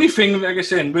 The only thing, like I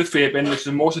said, with vaping, which is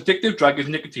the most addictive drug, is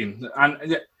nicotine.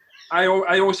 And I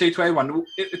always say to everyone,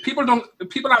 if people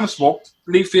haven't smoked,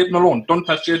 leave vaping alone. Don't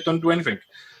touch it, don't do anything.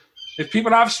 If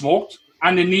people have smoked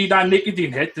and they need that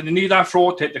nicotine hit, and they need that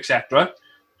throat hit, etc.,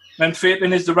 then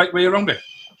vaping is the right way around it.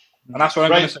 And that's what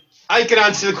I'm going to say. I can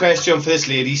answer the question for this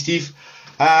lady, Steve.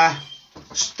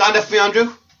 Stand up for me,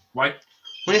 Andrew. Why?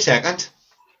 Wait a second.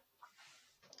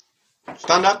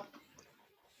 Stand up.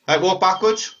 Right, walk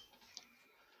backwards.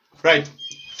 Right.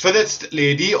 For this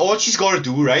lady, all she's got to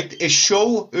do, right, is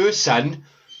show her son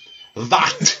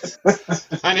that.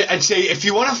 and say, if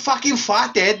you want a fucking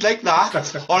fat head like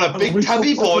that, or a big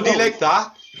tubby body like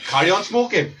that, carry on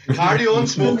smoking. Carry on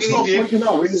smoking.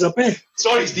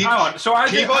 Sorry, Steve.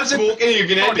 Keep on smoking. You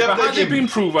can end up has it been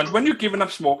proven when you're giving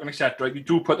up smoking, etc., you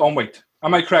do put on weight?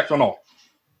 Am I correct or not?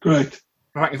 Correct.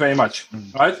 Thank you very much.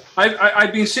 Right?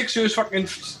 I've been 6 years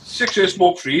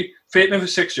smoke free, vaping for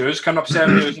 6 years, coming up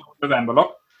 7 years in November.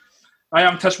 Look, I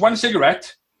haven't touched one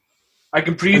cigarette. I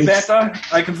can breathe better.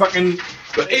 I can fucking.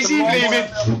 But is he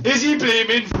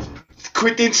blaming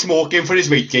quitting smoking for his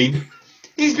weight gain?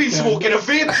 He's been smoking a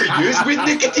vape for years with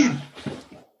nicotine.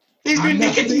 He's been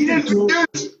nicotine for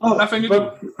years. Nothing to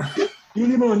do.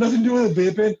 You know, nothing to do with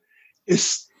vaping.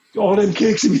 It's all them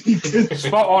cakes and eating.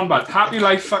 Spot on, bud. Happy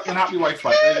life, fucking happy wife.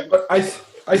 But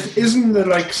isn't the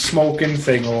like smoking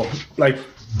thing or like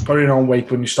putting on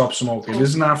weight when you stop smoking?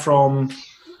 Isn't that from?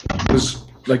 Because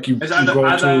like you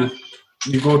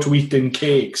go to eating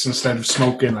cakes instead of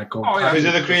smoking, like because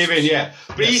of the craving, yeah.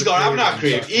 But he's got having that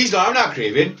craving. He's got having that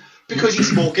craving because he's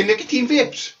smoking nicotine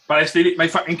vapes. But I still eat my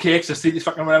fucking cakes. I still eat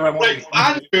fucking whatever I want.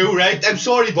 Right, Andrew, right? I'm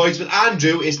sorry, boys, but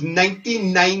Andrew is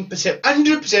 99%,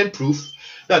 100% proof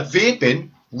that vaping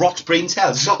rots brain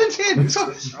cells. So I'm saying. So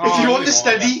if you want to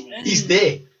study, he's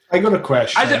there. I got a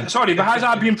question. Sorry, but has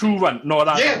that been proven? No,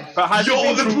 that. Yeah, but has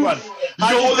it been proven?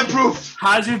 You're the proof.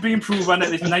 Has it been proven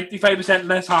that it's 95%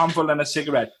 less harmful than a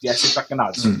cigarette? Yes, it fucking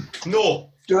has. No.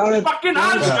 Jared, fucking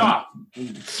has,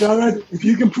 Jared, if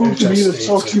you can prove to me that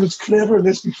Soxy was clever in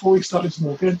this before he started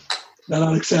smoking, then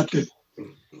I'll accept it.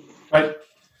 Right.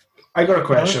 I got a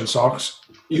question, Socks.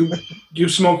 You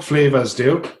smoke flavours, do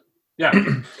you? Yeah.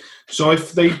 So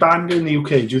if they banned it in the UK,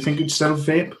 do you think you'd still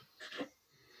vape?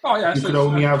 Oh yeah. You could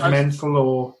only have menthol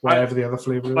or whatever the other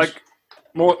flavour is. Like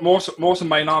most of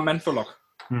mine are menthol. Look,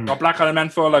 got blackcurrant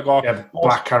menthol. I got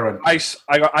blackcurrant. Ice.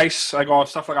 I got ice. I got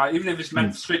stuff like that. Even if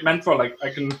it's straight menthol, like I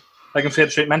can say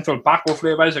straight menthol. Bacco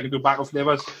flavours. I can do bacco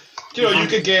flavours. You know, you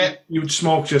could get. You'd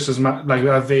smoke just as much, like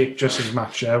a vape just as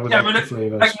much, yeah, with the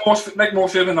flavours. Like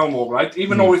most flavours no more, right?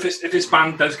 Even though if this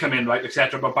ban does come in, right,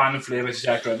 etc., but banning flavours,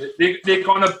 etc., they're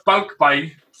gonna bulk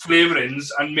buy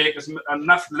flavourings and make us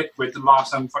enough liquid to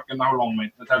last them fucking how long,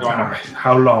 mate?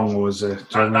 How long was it?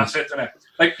 That's it, isn't it?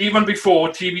 Like even before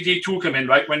TBD2 came in,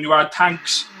 right? When you had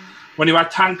tanks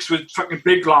with fucking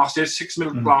big glasses, 6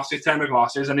 mil glasses, 10 mil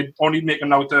glasses, and they only make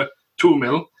them out to 2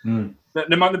 mil. The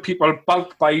amount of people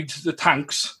bulk buy the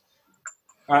tanks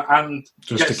and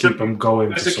just to keep them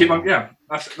going. Just to keep them, yeah,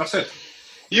 that's it.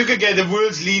 You could get the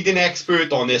world's leading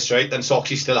expert on this, right? And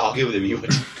Soxy still argue with him. You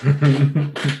would.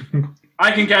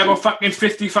 I can get about fucking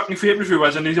 50 fucking vape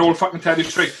reviewers, and they all fucking tell you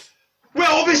straight.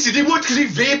 Well, obviously they would, because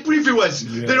they're vape reviewers.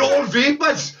 Yeah. They're all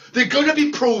vapers. They're gonna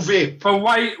be pro vape. But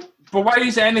why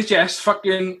is NHS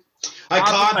fucking? I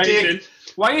can't take.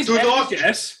 Why is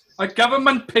NHS a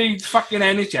government-paid fucking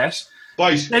NHS?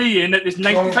 Boys, saying that there's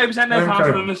 95% of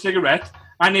harm in a cigarette,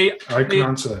 and I can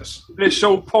answer this. They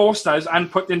show posters and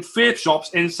put in vape shops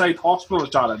inside hospitals,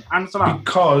 Jared. Answer that.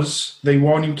 Because they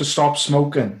want you to stop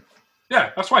smoking.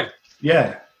 Yeah, that's right.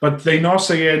 Yeah, but they're not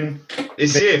saying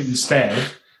it's safe.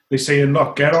 Instead, they're saying,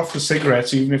 look, get off the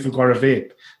cigarettes even if you've got a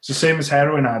vape. It's the same as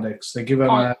heroin addicts. They give them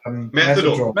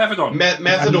methadone.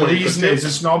 And the reason is,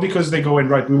 it's not because they go in,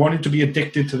 right, we want him to be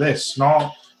addicted to this.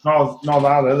 Not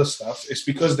that other stuff. It's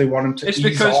because they want him to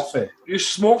ease off it. You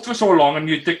smoked for so long and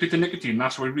you're addicted to nicotine.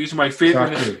 That's the reason why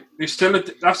vaping is still.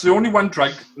 That's the only one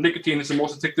drug. Nicotine is the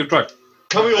most addictive drug.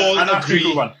 Can we all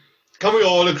agree? Can we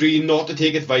all agree not to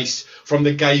take advice from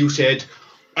the guy who said,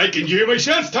 "I can hear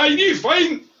myself tiny,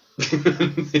 fine."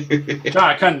 No,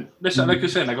 I can. Listen, like I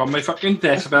said, I got my fucking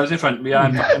decibels in front of me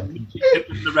and I'm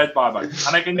hitting the red bar back,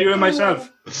 and I can hear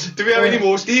myself. Do we have any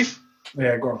more, Steve?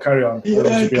 Yeah, go on, carry on.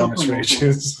 Yeah, be honest,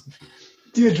 Rachels.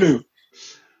 Dear Drew,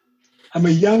 I'm a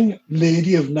young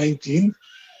lady of 19.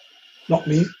 Not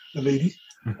me, the lady.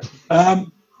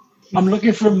 I'm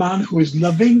looking for a man who is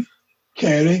loving,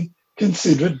 caring,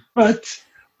 considerate, but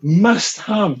must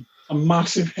have a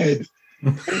massive head.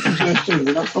 Suggestion.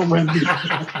 That's from Wendy.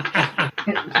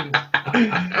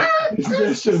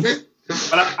 Suggestion.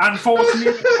 Well,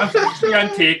 unfortunately,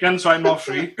 I'm taken, so I'm not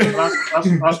free.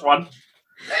 That's one.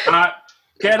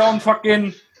 Get on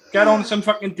some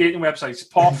fucking dating websites.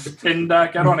 POF, Tinder,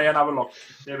 get on here and have a look.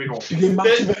 There we go. You get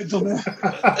massive heads on there.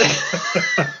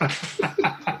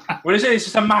 What is it? It's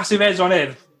just a massive heads on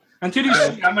here. Until you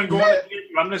see them and go on it,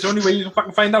 that's the only way you can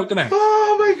fucking find out, isn't it?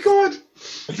 Oh my god.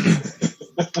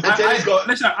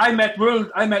 I met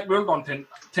World on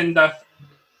Tinder.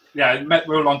 Yeah, I met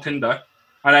World on Tinder.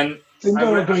 And then Tinder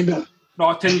or Grindr?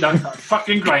 No, Tinder.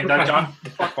 Fucking Grindr, John.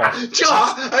 Fuck off.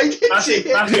 John, I didn't see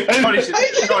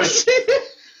it. Sorry.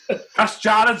 That's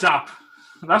Jared's app.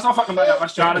 That's not fucking my app.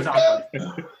 That's Jared's app.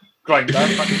 Grindr.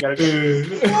 Fucking get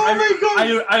it. Oh my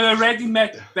god. I already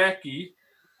met Becky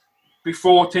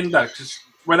before Tinder, because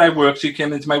when I worked, she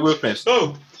came into my workplace.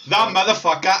 Oh, that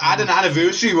motherfucker had an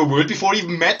anniversary with World before he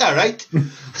even met her, right?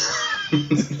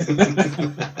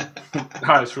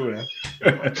 That's true, yeah.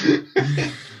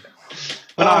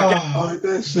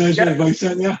 There's your advice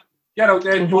then, yeah. Get out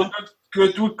there, do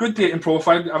a good dating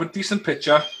profile, have a decent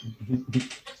picture,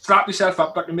 slap yourself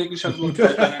up, and make yourself look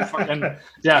good, and fucking,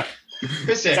 yeah.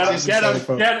 Get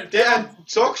out.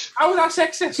 Socks? How is that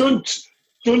sexist?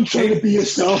 Don't try to be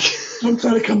yourself. Don't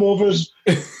try to come over as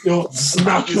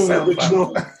natural,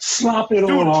 original. Slap it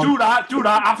all on. Do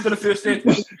that after the first date.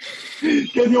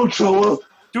 Get your trowel.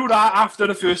 Do that after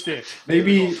the first date.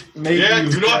 Maybe. Yeah,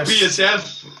 do not be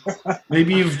yourself.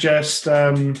 Maybe you've just,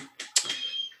 made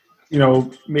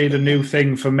a new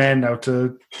thing for men now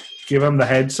to give them the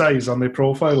head size on their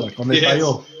profile, like on their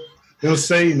bio. They'll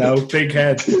say now, big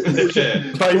head.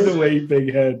 By the way,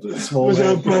 big head, small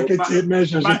head. Bracket tape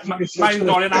measures. Mine's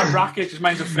not in our bracket, because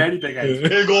mine's a very big head.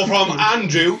 It'll go from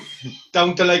Andrew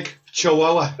down to like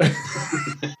Chihuahua.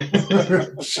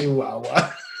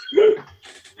 Chihuahua.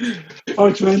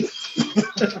 Oh, man.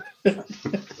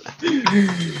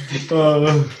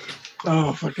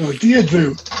 Oh, fuck God. Dear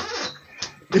Drew,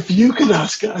 if you could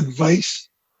ask advice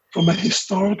from a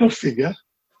historical figure,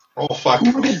 oh, fuck.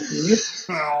 who would it be,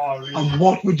 and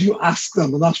what would you ask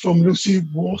them? And that's from Lucy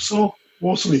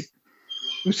Worsley.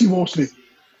 Lucy Worsley.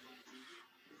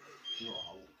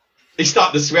 He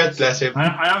started to sweat, bless him.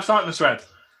 I am starting to sweat.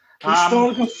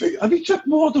 Historical figure. Have you chucked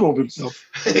water over himself?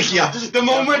 Yeah, the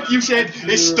moment you said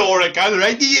historical,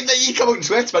 right? He come out in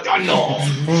sweats, but oh no.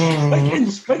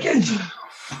 Vikings.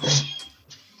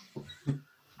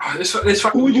 This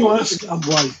fucking Who would you loads. ask and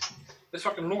why? There's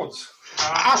fucking loads.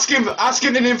 Ask him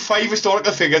to name 5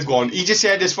 historical figures. Go on. He just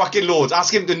said there's fucking loads.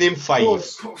 Ask him to name 5.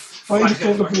 Find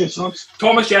historical figures, socks.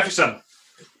 Thomas Jefferson.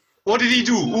 What did he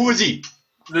do? Who was he?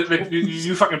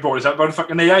 You fucking brought this up about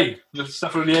fucking AI. The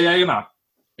stuff with the AI and that.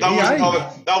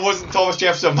 That wasn't Thomas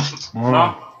Jefferson,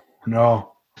 man.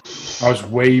 No. I was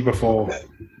way before.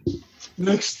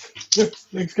 Next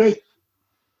guy.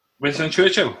 Winston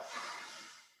Churchill.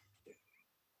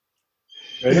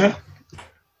 Yeah.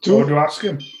 What do you ask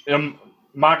him?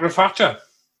 Margaret Thatcher.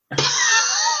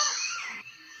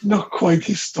 Not quite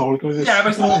historical. Yeah,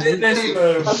 but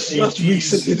that's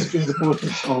recent history as opposed to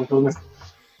historical. Isn't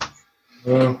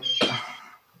it?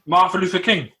 Martin Luther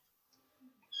King.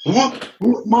 What?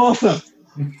 Martha.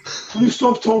 Will you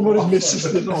stop talking about his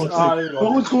sister? It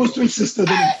always goes to his sister,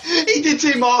 doesn't it? He did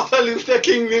say Martin Luther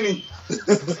King, didn't he?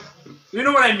 You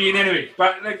know what I mean, anyway.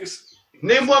 But like,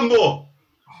 Name one more.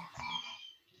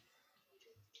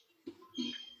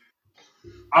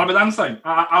 Albert Einstein.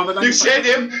 You said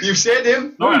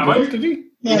him. No, I haven't. Did he?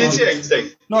 He did say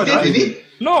Einstein. No, I Didn't he?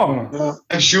 No.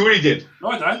 I'm sure he did. No,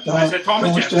 I didn't. I said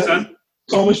Thomas Jefferson.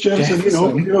 Thomas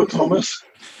Jefferson, you know Thomas.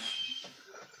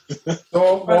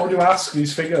 So, what would you ask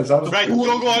these figures? Right, go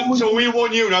on. So we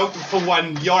want you now for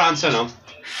one. Your answer now.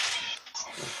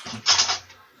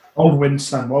 Oh,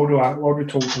 Winston. What would we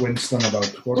talk to Winston about?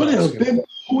 What would I ask him?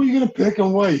 Who are you going to pick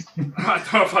and why? I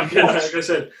don't know if I get it. Like I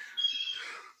said,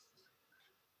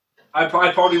 I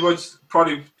probably would.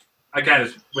 Again,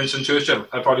 it's Winston Churchill.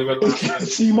 I probably will.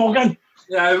 See Morgan.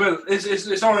 Yeah, I will.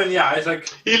 It's not in the eye. It's like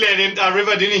he led him to a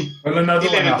river, didn't he? Well, another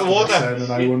he one led him to water. Said,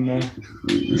 and I wouldn't know.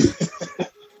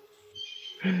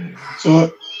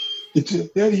 So,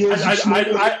 there he is.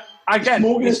 Again,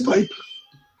 smoking his pipe.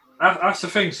 That's the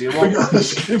thing. See,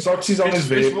 Soxy's on his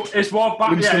vape. It's what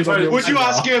back. Yeah, Would you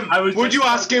ask him? Would you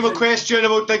ask him a question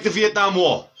about like the Vietnam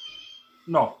War?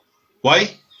 No.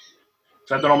 Why?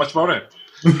 I don't know much about it.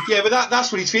 Yeah, but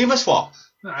that's what he's famous for.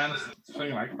 No, I understand. It's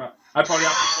something like that. I'd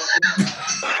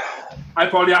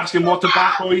probably ask him what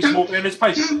tobacco he's smoking in his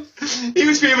pipe. He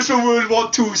was famous for World War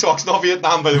II, Socks, not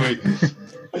Vietnam, by the way.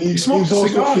 He smoked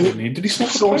cigars, didn't he? Did he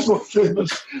smoke He's also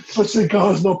famous for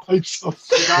cigars, not pipes.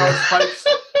 Cigars, pipes,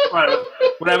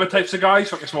 whatever type of cigar he's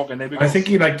fucking smoking. There we go. I think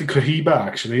he liked the Cohiba,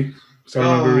 actually. So I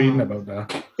remember reading about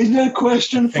that. Isn't there a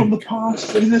question from the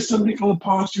past? Isn't there something from the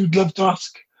past you'd love to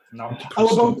ask? No. How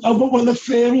about one of the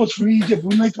pharaohs from Egypt?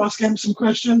 Wouldn't you like to ask him some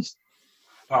questions?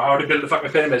 How to build the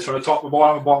fucking pyramids from the top to the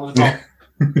bottom, bottom to the top.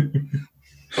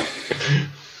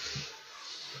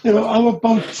 You know, how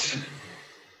about,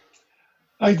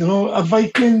 I don't know, a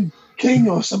Viking king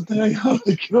or something like that?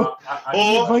 Like, you know,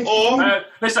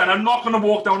 listen, I'm not going to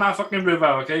walk down that fucking river,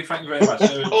 okay? Thank you very much.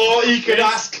 Or he could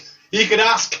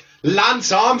ask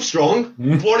Lance Armstrong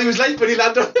what he was like when he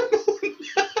landed on the moon.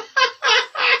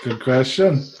 Good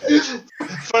question.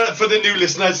 For the new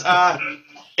listeners,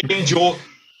 in joke,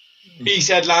 he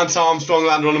said Lance Armstrong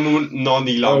landed on the moon, not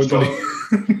Neil Armstrong.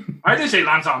 I didn't say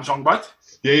Lance Armstrong, but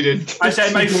yeah, you did. I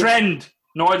said my friend.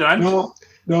 No, I didn't.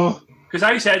 No. Because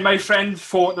I said my friend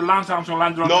thought the Lance Armstrong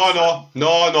landed on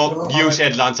No. You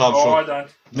said Lance Armstrong. Oh, I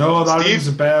didn't. No, that rings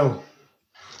a bell.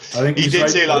 I think he did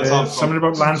say Lance Armstrong. Something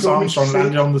about Lance Armstrong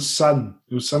landing on the sun.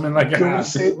 It was something like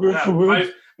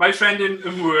that. My friend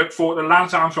in work thought that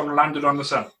Lance Armstrong landed on the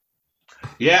sun.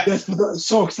 Yeah. Yes, but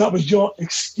that was your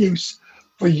excuse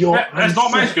for your answer. That's not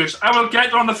my excuse. I will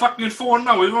get on the fucking phone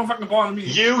now. It won't fucking bother me.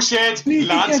 You said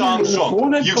Lance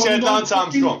Armstrong. You said Lance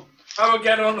Armstrong. I will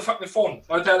get her on the fucking phone.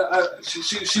 I'll tell her,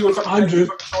 she will fucking Andrew,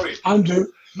 Andrew,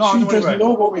 no, she doesn't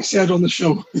know what we said on the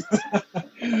show.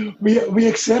 we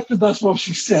accepted that's what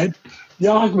she said. The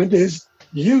argument is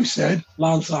you said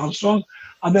Lance Armstrong,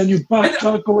 and then you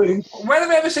backtrack going. When have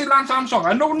I ever said Lance Armstrong?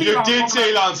 I know you did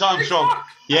say Lance Armstrong.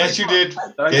 Yes, you did.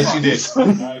 Yes, you did.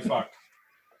 Fuck.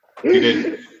 You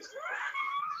did.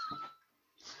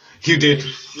 You did.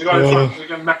 You got it. You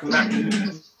can back.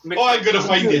 Oh, I'm gonna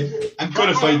find it. I'm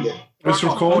gonna find it. It's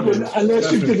recorded.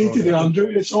 Unless you've deleted it, Andrew,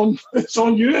 it's on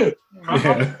you.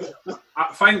 Yeah.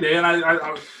 I find it, and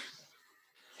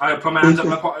I put my hands up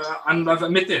my pocket, and I've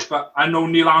admitted it, but I know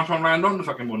Neil Armstrong ran on the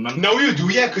fucking moon, man. No, you do,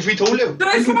 yeah, because we told you. Did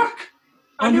I fuck?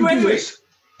 I knew anyway.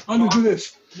 Andrew, do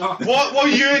this. No.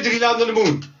 What year did he land on the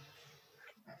moon?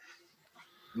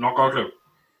 Not got a clue.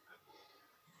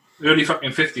 Early fucking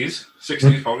 50s,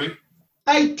 60s probably.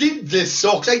 I did this,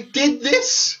 Socks. I did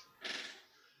this.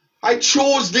 I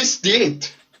chose this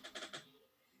date.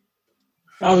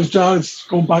 That was Jared's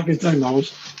going back in time. That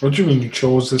was. What do you mean you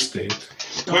chose this date?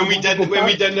 When we done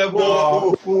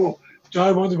the war.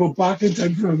 Jared wanted to go back in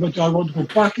time. Remember, Jared wanted to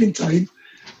go back in time,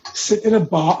 sit in a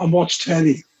bar and watch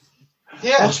telly.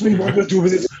 Yeah. That's what he wanted to do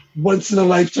with his once in a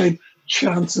lifetime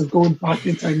chance of going back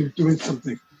in time and doing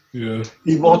something. Yeah.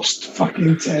 He watched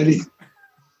fucking telly.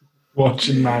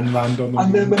 Watching man land on the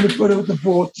And then moon. when they put out the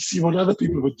vote to see what other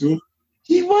people would do,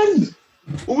 he won.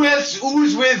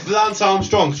 Who's with Lance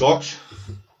Armstrong, Socks?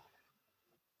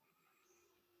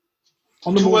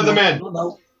 On the Two moon other now. men. Not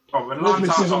now. Oh, when Lance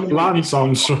Lance is on Armstrong. the- Lance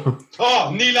Armstrong.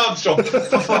 Oh, Neil Armstrong.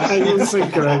 I was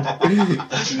thinking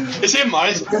of It's him,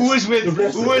 man. Who is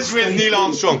with Neil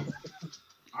Armstrong?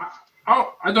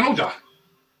 Oh, I don't know, Jack.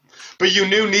 But you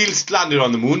knew Neil landed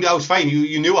on the moon. That was fine.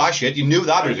 You knew our shit. You knew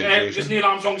that was Just information. Neil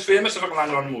Armstrong's famous if I can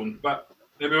land on the moon, but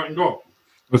maybe I can go.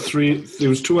 there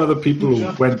was two other people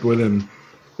who went with him.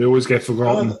 They always get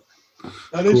forgotten.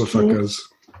 That Poor is true. fuckers.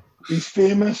 He's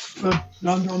famous for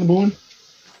landing on the moon.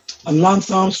 And Lance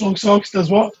Armstrong Socks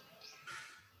does what?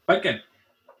 Biking.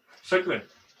 Cycling.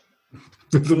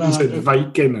 I thought you said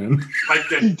Viking and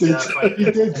Biking. He did. Yeah, fine. He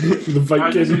did. the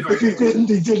Viking. If he didn't,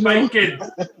 he didn't know. Biking.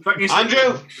 Fucking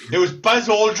Andrew, it was Buzz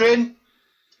Aldrin.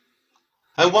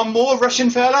 And one more Russian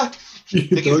fella. I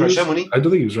think he's Russian, wasn't he? I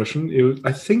don't think he was Russian.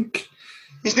 I think.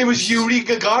 His name was Yuri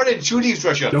Gagarin. Surely he's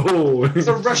Russian. No. It's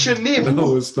a Russian name.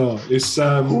 No, it's not. It's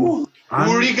Who?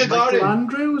 Yuri Gagarin. Michael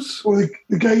Andrews? Or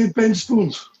the guy who bench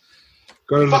spoons.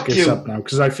 Gotta look Fuck this you. up now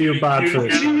because I feel bad for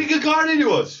It's this. Yuri Gagarin he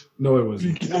was. No, it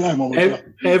wasn't. And I'm all like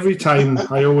Every time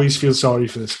I always feel sorry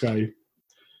for this guy.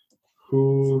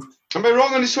 Who? Am I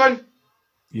wrong on this one?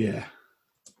 Yeah.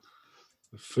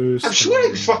 The first. I'm sure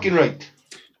he was fucking right.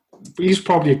 He's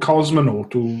probably a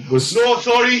cosmonaut who was. No,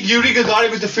 sorry. Yuri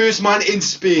Gagarin was the first man in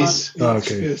space. that.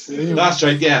 Okay. Yes, anyway. That's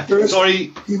right, yeah. First-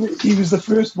 Sorry. He was the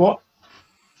first what?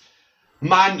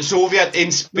 Man, Soviet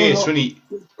in space, No. wasn't he?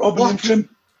 Robin What? Infrim.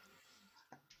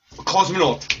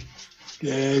 Cosmonaut.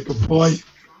 Yeah, good boy.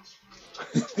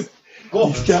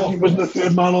 Oh, He definitely wasn't the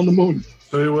third man on the moon.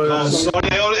 So it oh, was.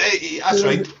 sorry. That's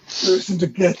right. Person to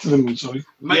get to the moon, sorry.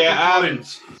 Michael Yeah,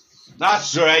 Collins.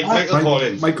 That's right. Michael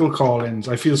Collins. Michael Collins.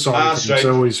 I feel sorry That's for him. right.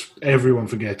 So always everyone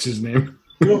forgets his name.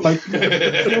 You know, like,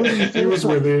 He was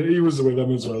with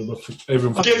them as well, but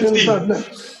everyone. Guilty.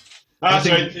 That's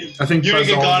think- right. I think Yuri Buzz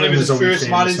Gagarin Aldrin was is the only first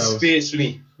man in famous now. space, wasn't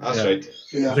he? That's Yeah. right.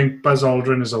 I Yeah. think Buzz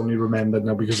Aldrin is only remembered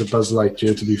now because of Buzz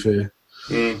Lightyear. To be fair,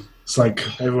 it's like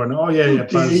everyone. Oh yeah, How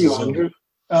Buzz. dare you, is on. Andrew?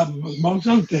 Mount,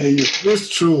 how dare you? It's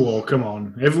true. Oh come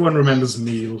on! Everyone remembers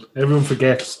Neil. Everyone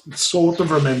forgets. Sort of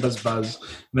remembers Buzz,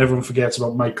 and everyone forgets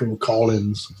about Michael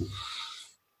Collins.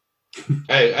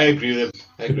 I agree with him.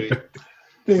 I agree.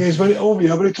 Thing is, when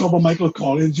you talk about Michael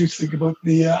Collins, you think about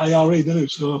the IRA, don't you?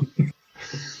 So,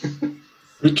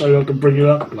 We try not to bring it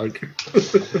up, like.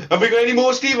 Have we got any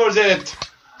more, Steve, or is it?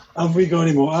 have we got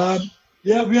any more?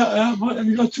 Yeah, we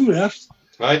got two left.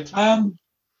 Right.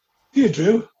 Dear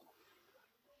Drew,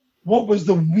 what was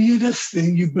the weirdest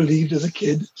thing you believed as a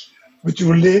kid, which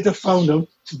you later found out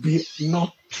to be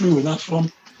not true? And that's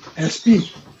from SP.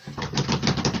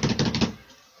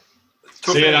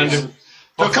 Say it, Andrew.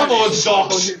 Oh, come on,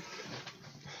 Socks.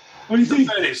 What do you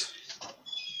think? Fairies.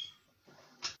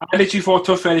 I literally thought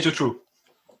tough fairies were true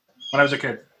when I was a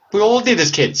kid. We all did as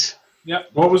kids. Yep.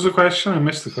 What was the question? I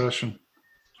missed the question.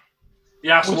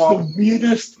 Yes, What's well, the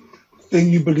weirdest thing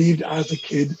you believed as a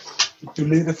kid, which you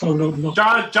later found out not?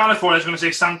 Janet thought I was going to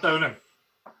say Santa on him.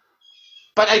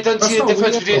 But I don't see the not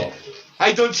difference weird, between. though.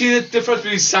 I don't see the difference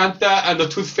between Santa and the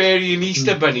Tooth Fairy and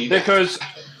Easter Bunny. Because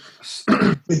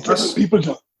Different people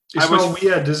do. It's I was- not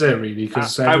weird, is it, really?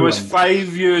 Because I was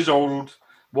 5 years old,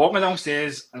 walking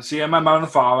downstairs and seeing my mum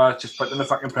and father just putting the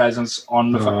fucking presents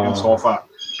on the fucking sofa.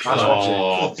 That's what's it.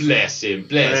 Oh, bless him,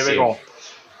 bless There we him. go.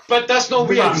 But that's not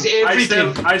weird, because every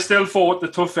kid. I still thought the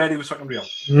tough fairy was fucking real.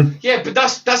 Yeah, but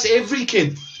that's every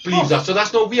kid believes that, so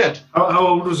that's not weird. How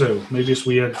old was you? Maybe it's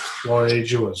weird what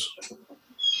age you was.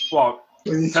 What?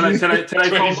 Till I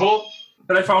 24?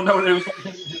 found out it was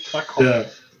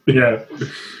Yeah.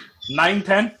 9,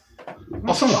 10.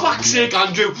 Oh, for fuck's sake,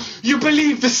 Andrew, you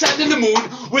believe the sun and the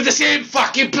moon were the same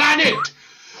fucking planet!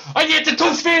 And yet the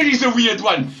Tooth Fairy's a weird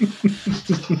one!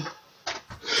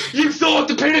 You thought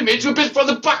the pyramids were built from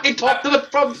the fucking top to the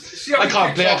front. See how I he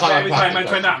can't kicks play, I off can't every time play. I'm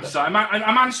trying to answer. I'm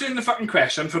answering the fucking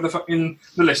question for the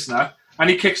listener, and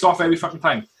he kicks off every fucking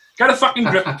time. Get a fucking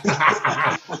grip.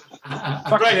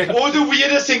 Right, what the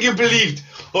weirdest thing you believed?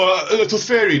 The Tooth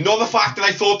Fairy, not the fact that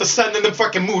I thought the sun and the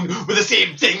fucking moon were the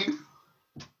same thing.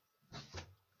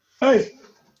 Hey,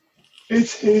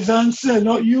 it's his answer,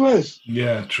 not yours.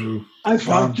 Yeah, true. I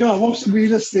found, John, what's the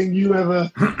weirdest thing you ever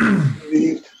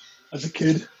believed? as a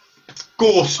kid.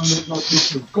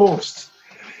 Ghosts. Ghosts.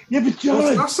 Yeah, but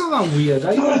Jared, That's not that weird,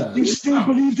 Jared, you still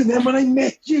believed in them when I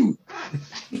met you.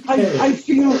 I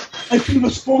feel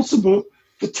responsible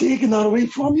for taking that away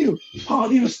from you.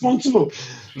 Partly responsible.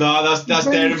 No, that's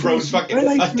Darren Brown's fucking.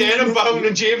 That's Darren Brown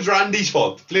and James Randy's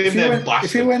fault. Blame them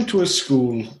bastards. If you went to a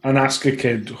school and asked a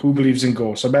kid who believes in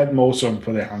ghosts, I bet most of them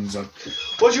put their hands up.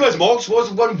 What's yours, Marks?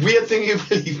 What's one weird thing you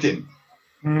believed in?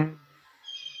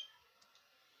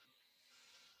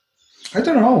 I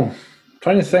don't know. I'm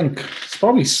trying to think. It's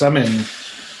probably something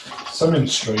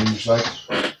strange, like.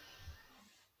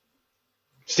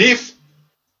 Steve?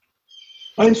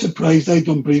 I'm surprised I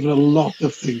don't believe in a lot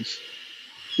of things.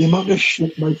 The amount of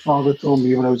shit my father told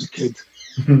me when I was a kid.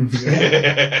 He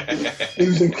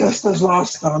was in Custer's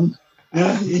Last Stand.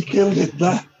 Yeah, he killed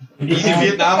Hitler. He's in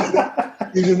Vietnam.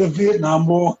 He was in the Vietnam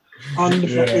War and the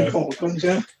fucking Falklands,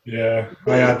 yeah. Yeah,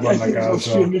 I had one like that. I think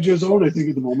he's 300 years old, I think,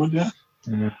 at the moment, yeah.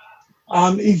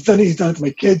 And he's done it to my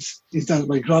kids. He's done it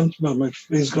to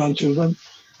his grandchildren.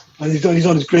 And he's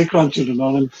on his great-grandchildren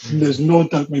on him. And there's no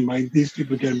doubt in my mind these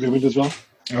people are getting ruined as well.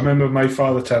 I remember my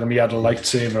father telling me he had a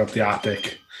lightsaber up the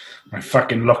attic. I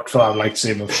fucking looked for that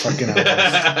lightsaber fucking hours.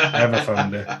 Never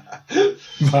found it.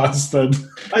 Bastard.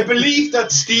 I believe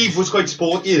that Steve was quite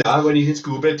sporty when he's in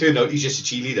school, but it turned out he's just a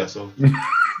cheerleader, so.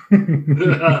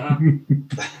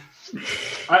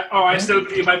 I still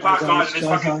believe my back garden is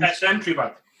fucking Pet Cemetery,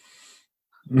 man.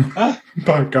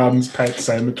 Back garden's Pet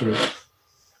Cemetery.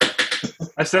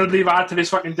 I still believe I had to this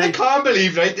fucking day. I can't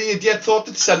believe, right? He had thought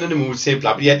that the sun and the moon were the same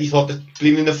planet, but yet he thought that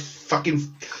believing in the fucking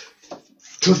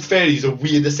tooth fairy is the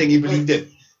weirdest thing he believed in.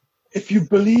 If you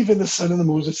believe in the sun and the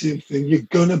moon is the same thing, you're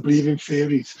gonna believe in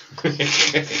fairies.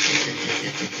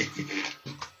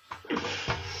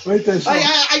 Right there,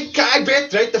 I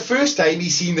bet, right, the first time he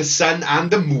seen the sun and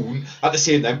the moon at the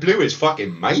same time blew his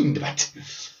fucking mind, but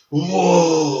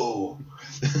whoa.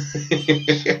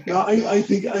 No, I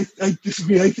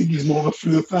disagree. I think he's more of a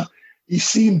flirter. He's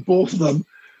seen both of them,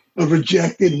 but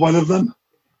rejected one of them.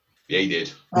 Yeah, he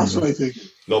did. That's what I think.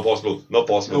 Not possible. Not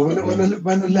possible. No,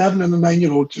 when 11 and a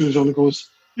 9-year-old turns on and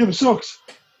goes, "Yeah, but socks.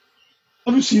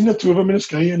 Have you seen the two of them in the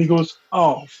sky?" And he goes,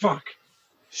 "Oh, fuck."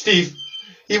 Steve,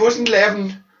 he wasn't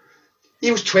 11.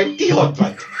 He was 20 odd,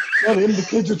 man. Not him, the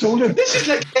kids who told him. This is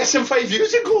like less than 5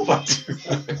 years ago, man.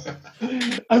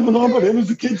 I'm not about him, it was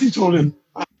the kids who told him.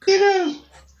 Yeah.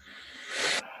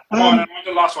 On to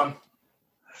the last one.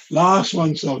 Last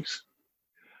one, socks.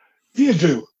 Dear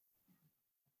Drew.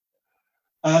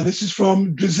 This is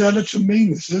from Drizella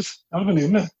Tremaine, this is. I have a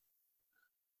name there.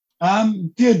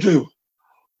 Dear Drew,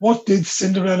 what did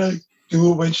Cinderella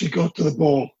do when she got to the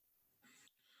ball?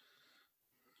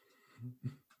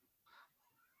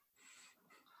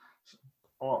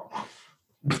 Oh.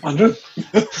 Andrew?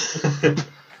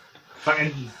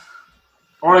 Fucking.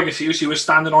 All I could see was she was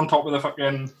standing on top of the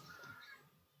fucking.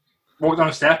 Walked down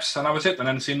the steps, and that was it. And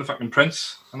then seen the fucking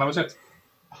prince, and that was it.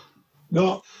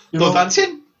 No. No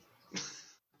dancing?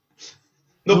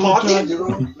 No partying?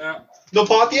 No. No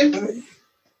partying?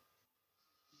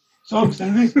 Songs,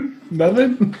 anything?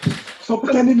 Nothing? Stop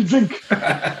pretending to drink.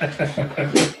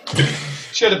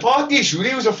 She had a party, surely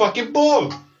it was a fucking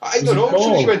ball. I don't know,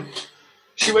 so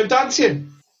she went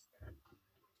dancing.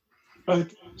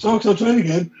 Right, Songs, I'll try it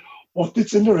again. What did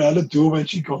Cinderella do when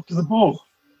she got to the ball?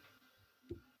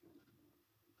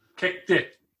 Kicked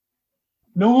it.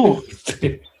 No.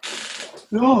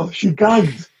 No, she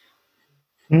gagged.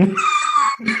 Andrew?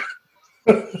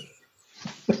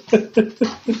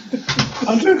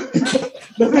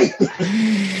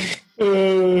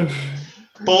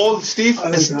 Ball, Steve?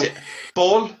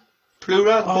 Ball?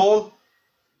 Plural? Ball?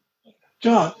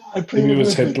 John, I played Maybe it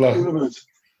was Hitler.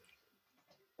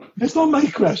 It's not my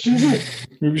question, is it?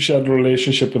 Maybe she had a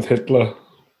relationship with Hitler.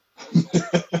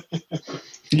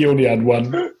 He only had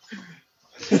one.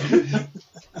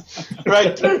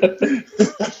 Right.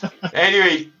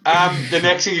 Anyway, the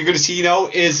next thing you're going to see now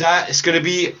is it's going to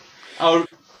be our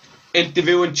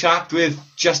interview and chat with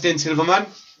Justin Silverman.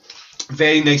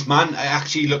 Very nice man. I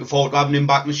actually looking forward to having him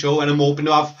back on the show, and I'm hoping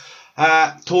to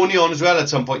have Tony on as well at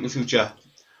some point in the future.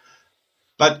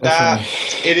 But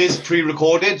it is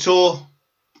pre-recorded, so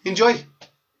enjoy.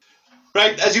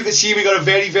 Right, as you can see, we got a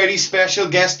very, very special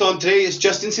guest on today. It's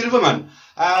Justin Silverman.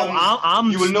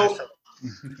 I'm you will know.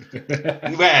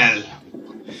 Well,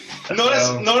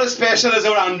 not as special as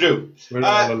our Andrew.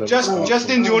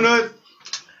 Justin, do you want to?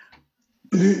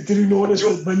 Did you notice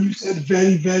that when you said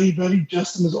very, very, very,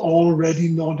 Justin was already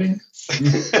nodding?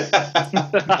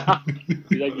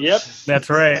 Like, yep, that's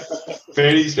right.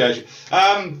 Very special. Do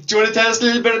you want to tell us a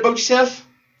little bit about yourself?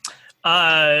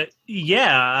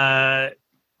 Yeah.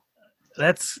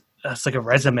 That's That's like a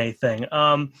resume thing.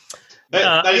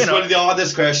 That is one of the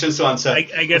hardest questions to answer.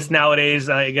 I guess nowadays,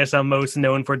 I guess I'm most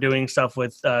known for doing stuff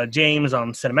with James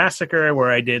on Cinemassacre,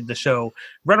 where I did the show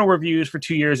rental reviews for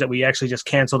 2 years that we actually just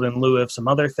canceled in lieu of some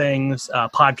other things,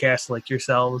 podcasts like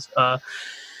yourselves.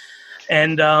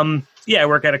 I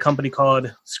work at a company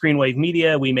called Screenwave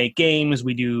Media. We make games.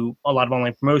 We do a lot of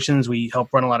online promotions. We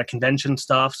help run a lot of convention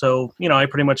stuff. So, I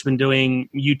pretty much been doing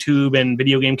YouTube and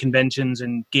video game conventions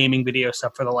and gaming video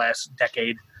stuff for the last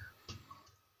decade.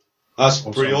 That's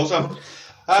pretty awesome.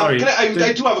 Sorry,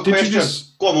 I do have a question.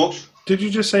 Go on, Mox. Did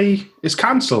you just say it's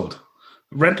cancelled?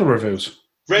 Rental reviews?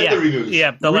 Reviews.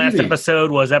 Yeah, the last episode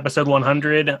was episode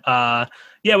 100.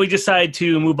 We decided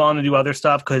to move on and do other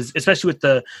stuff because, especially with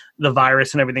the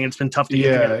virus and everything, it's been tough to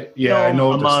get I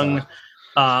know. Among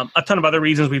a ton of other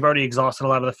reasons, we've already exhausted a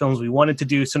lot of the films we wanted to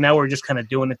do, so now we're just kind of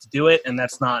doing it to do it, and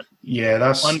that's not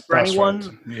fun for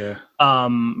anyone. Right. Yeah.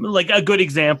 Like a good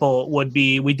example would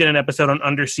be we did an episode on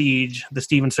Under Siege, the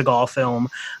Steven Seagal film,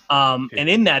 and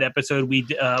in that episode we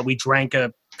drank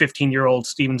a 15-year-old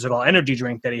Steven Seagal energy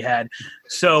drink that he had.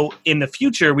 So in the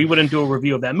future, we wouldn't do a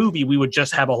review of that movie. We would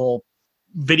just have a whole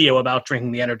video about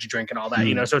drinking the energy drink and all that,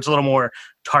 so it's a little more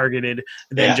targeted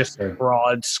than just a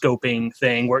broad scoping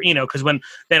thing where, because when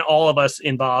then all of us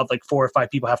involved, like 4 or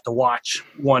 5 people have to watch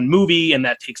one movie and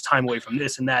that takes time away from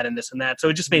this and that and this and that. So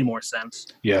it just made more sense.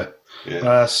 Yeah.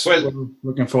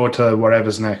 Looking forward to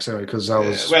whatever's next because that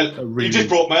was you just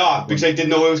broke my heart because I didn't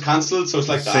know it was cancelled, so it's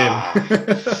like that's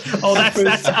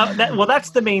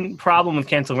the main problem with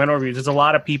canceling rental reviews. There's a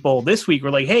lot of people this week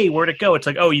were like, hey, where'd it go? It's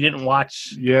like, oh, you didn't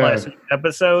watch last week's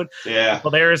episode.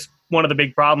 Well, there's one of the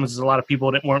big problems is a lot of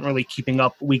people that weren't really keeping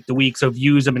up week to week, so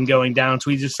views have been going down.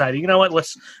 So we decided, you know what,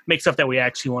 let's make stuff that we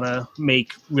actually want to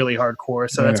make really hardcore.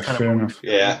 So that's kind of fair enough.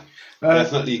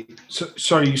 Definitely.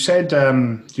 Sorry, you said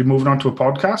you're moving on to a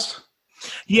podcast?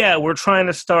 Yeah, we're trying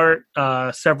to start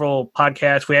several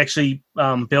podcasts. We actually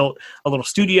built a little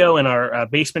studio in our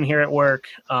basement here at work.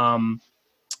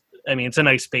 It's a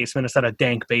nice basement. It's not a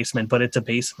dank basement, but it's a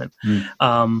basement.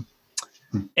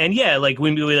 And we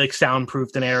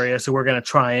soundproofed an area, so we're going to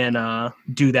try and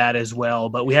do that as well.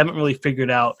 But we haven't really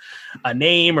figured out a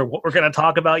name or what we're going to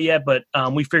talk about yet. But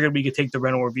we figured we could take the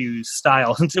rental reviews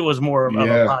style since it was more of a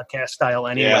podcast style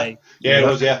anyway.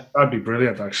 That'd be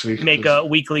brilliant, actually. Make a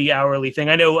weekly, hourly thing.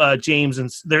 I know James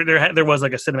and there was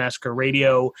like a Cinemassacre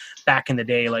radio back in the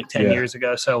day, like 10 years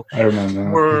ago. So I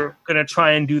remember. We're going to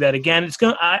try and do that again.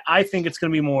 I think it's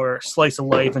going to be more slice of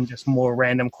life and just more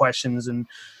random questions and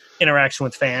interaction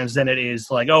with fans than it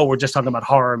is like, oh, we're just talking about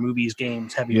horror movies,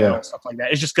 games, heavy metal, stuff like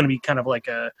that. It's just going to be kind of like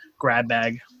a grab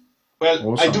bag. Well,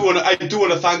 awesome. I do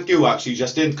want to thank you actually,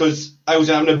 Justin, because I was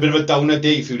having a bit of a downer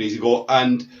day a few days ago,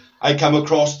 and I come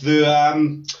across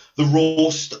the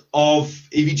roast of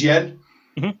AVGN,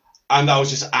 and that was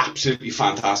just absolutely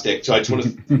fantastic. So I just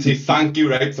want to say thank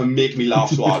you, for making me laugh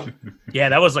so hard. Yeah,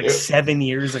 that was like 7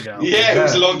 years ago. Yeah, it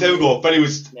was a long time ago, but it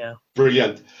was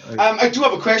brilliant. I do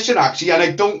have a question, actually, and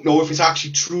I don't know if it's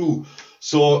actually true.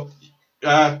 So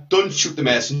don't shoot the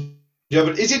messenger,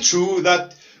 but is it true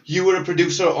that you were a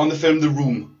producer on the film The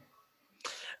Room?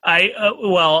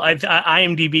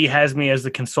 IMDb has me as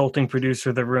the consulting producer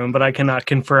of The Room, but I cannot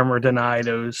confirm or deny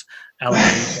those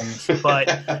allegations.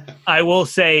 But I will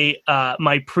say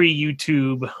my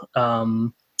pre-YouTube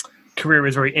career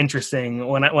was very interesting.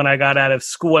 When I got out of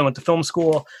school, I went to film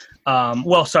school. I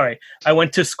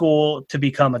went to school to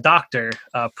become a doctor,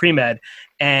 pre-med,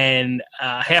 and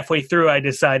halfway through I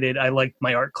decided I liked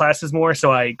my art classes more,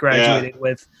 so I graduated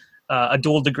with a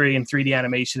dual degree in 3D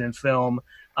animation and film.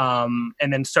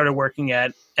 And then started working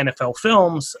at NFL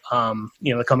Films,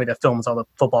 the company that films all the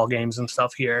football games and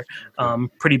stuff here.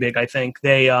 Pretty big, I think.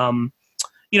 They, and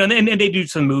they do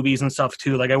some movies and stuff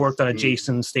too. Like I worked on a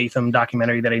Jason Statham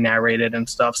documentary that I narrated and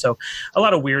stuff. So a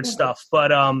lot of weird stuff. But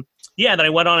then I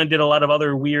went on and did a lot of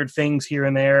other weird things here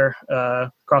and there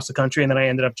across the country. And then I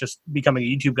ended up just becoming a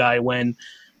YouTube guy when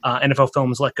NFL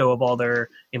Films let go of all their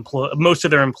most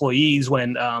of their employees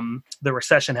when the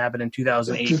recession happened in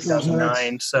 2008,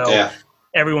 2009. So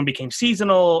everyone became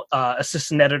seasonal.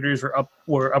 Assistant editors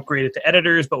were upgraded to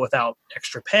editors, but without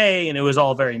extra pay, and it was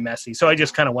all very messy. So I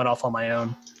just kind of went off on my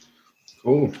own.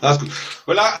 Cool. That's good.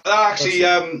 Well, that actually,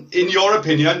 in your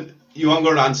opinion, you haven't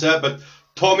got an answer, but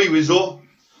Tommy Wiseau,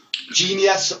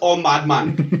 genius or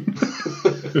madman?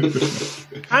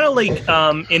 Kind of like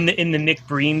in the Nick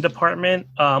Breen department.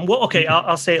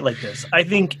 I'll say it like this. I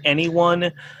think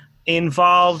anyone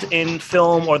involved in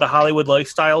film or the Hollywood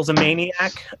lifestyle is a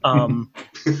maniac.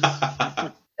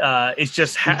 It's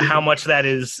just how much that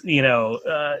is,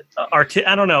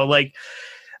 I don't know. Like,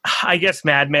 I guess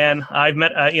Madman. I've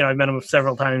met him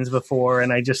several times before,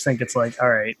 and I just think it's like, all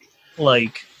right,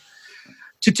 like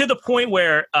to the point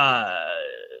where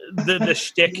the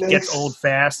shtick gets old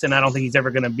fast, and I don't think he's ever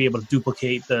going to be able to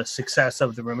duplicate the success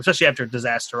of The Room, especially after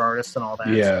Disaster Artist and all that.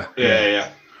 Yeah.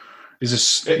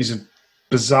 He's a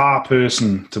bizarre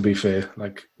person, to be fair.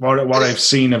 Like what I've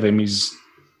seen of him, he's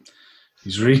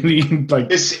really like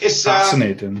it's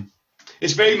fascinating.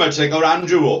 It's very much like our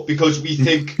Andrew, because we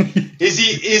think is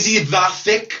he that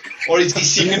thick, or is he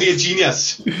secretly a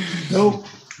genius? No.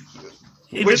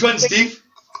 Which one, Steve?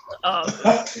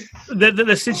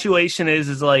 The situation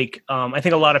is like I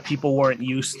think a lot of people weren't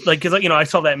used, like, because I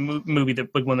saw that movie that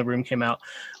when The Room came out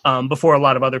before a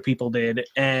lot of other people did,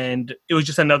 and it was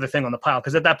just another thing on the pile,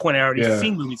 because at that point I already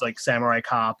seen movies like Samurai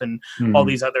Cop and all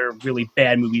these other really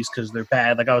bad movies because they're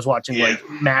bad. Like I was watching like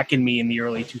Mac and Me in the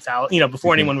early 2000s,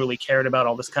 before anyone really cared about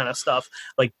all this kind of stuff,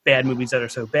 like bad movies that are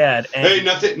so bad. And hey,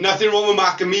 nothing wrong with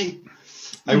Mac and Me.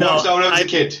 I watched that when I was a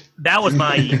kid. That was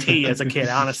my ET as a kid,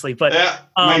 honestly. But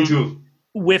mine too.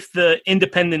 With the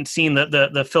independent scene,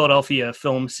 the Philadelphia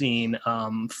film scene,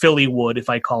 Phillywood,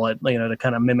 if I call it, to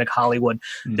kind of mimic Hollywood,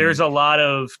 there's a lot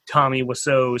of Tommy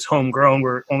Wiseau's Homegrown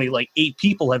where only like 8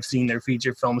 people have seen their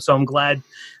feature film. So I'm glad.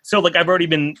 So like I've already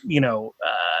been,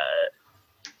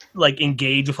 like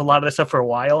engaged with a lot of this stuff for a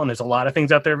while, and there's a lot of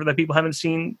things out there that people haven't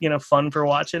seen, fun for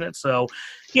watching it. So,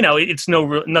 it's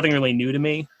nothing really new to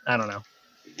me. I don't know.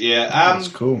 Yeah, that's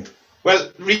cool. Well,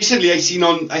 recently I seen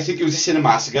on, I think it was a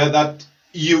Cinemassacre, that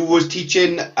you was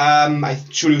teaching, I'm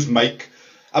sure it was Mike,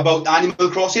 about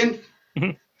Animal Crossing.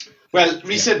 Mm-hmm. Well,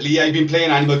 recently I've been playing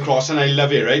Animal Crossing, I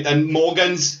love it, right? And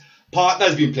Morgan's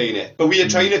partner's been playing it, but we are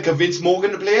trying to convince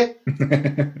Morgan to play it.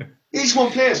 He just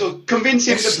won't play it, so convince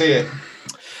him to play it.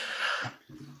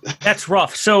 That's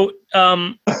rough. So,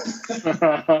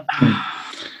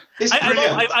 It's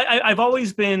brilliant. I've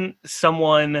always been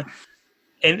someone,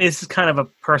 and this is kind of a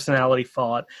personality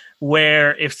thought,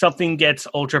 where if something gets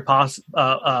ultra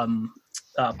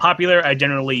popular, I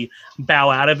generally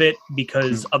bow out of it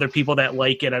because other people that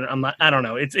like it, I'm not. I don't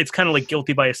know. It's kind of like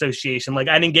guilty by association. Like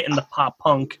I didn't get into pop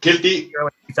punk Guilty. in the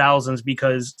early 2000s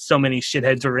because so many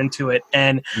shitheads were into it.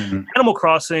 And Animal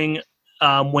Crossing,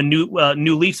 when New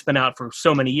Leaf's been out for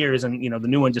so many years, and the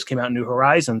new one just came out, New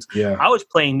Horizons. Yeah. I was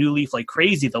playing New Leaf like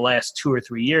crazy the last 2 or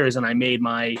 3 years, and I made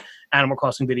my Animal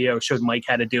Crossing video, showed Mike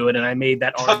how to do it, and I made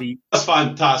that RV. That's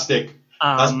fantastic.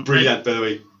 That's brilliant, by the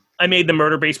way. I made the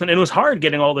Murder Basement, and it was hard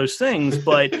getting all those things,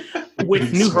 but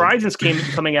with New Horizons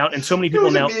coming out, and so many people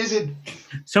now,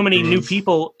 so many new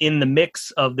people in the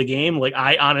mix of the game. Like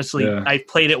I honestly, I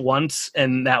played it once,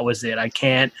 and that was it. I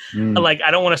can't, I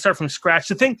don't want to start from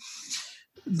scratch.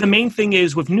 The main thing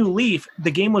is with New Leaf,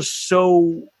 the game was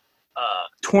so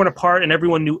torn apart, and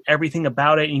everyone knew everything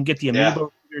about it. And you can get the amiibo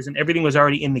readers, and everything was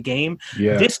already in the game.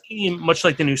 Yeah. This game, much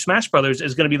like the new Smash Brothers,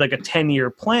 is going to be like a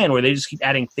 10-year plan where they just keep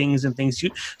adding things and things.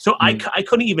 So I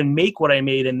couldn't even make what I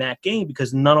made in that game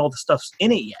because none of the stuff's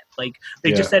in it yet. Like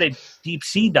they just added deep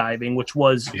sea diving, which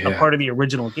was a part of the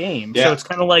original game. So it's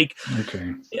kind of like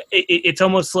it's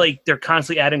almost like they're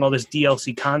constantly adding all this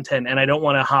DLC content, and I don't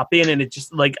want to hop in. And it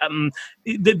just like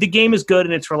the game is good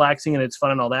and it's relaxing and it's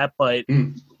fun and all that, but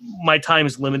my time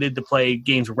is limited to play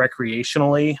games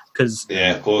recreationally because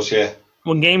of course,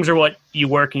 when games are what you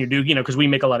work and you do, because we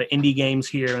make a lot of indie games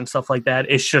here and stuff like that,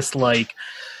 it's just like,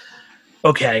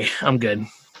 okay, I'm good.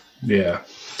 Yeah.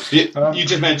 You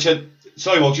just mentioned,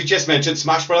 you just mentioned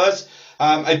Smash Brothers.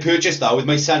 I purchased that with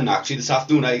my son actually this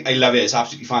afternoon. I love it. It's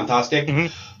absolutely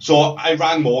fantastic. So I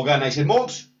rang Morgan and I said,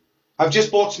 Morgs, I've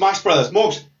just bought Smash Brothers.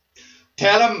 Morgs,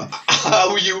 tell him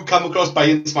how you come across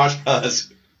buying Smash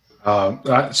Brothers.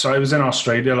 So I was in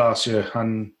Australia last year,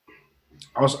 and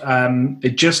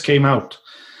it just came out,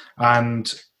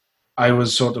 and I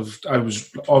was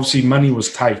obviously money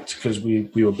was tight because we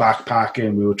were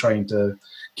backpacking, we were trying to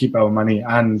keep our money,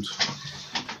 and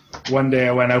one day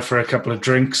I went out for a couple of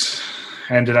drinks,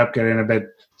 ended up getting a bit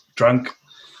drunk,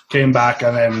 came back,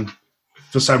 and then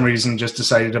for some reason just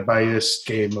decided to buy this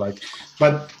game.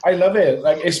 But I love it.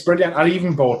 Like it's brilliant. I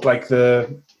even bought like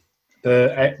the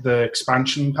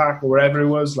expansion pack or whatever it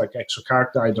was, like extra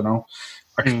character. I don't know.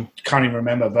 I can't even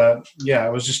remember. But yeah, I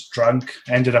was just drunk.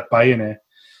 Ended up buying it.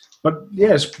 But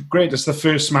yeah, it's great. It's the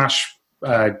first Smash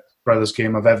Brothers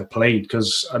game I've ever played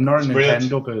because I'm not a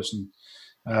Nintendo person.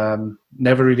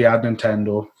 Never really had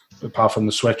Nintendo apart from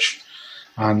the Switch.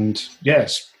 And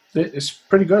yes, it's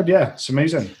pretty good. Yeah, it's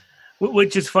amazing.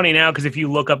 Which is funny now because if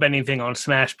you look up anything on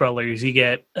Smash Brothers, you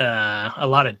get a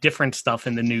lot of different stuff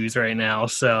in the news right now.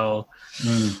 So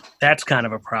that's kind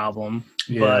of a problem.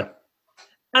 Yeah. But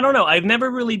I don't know. I've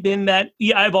never really been that.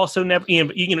 Yeah, I've also never,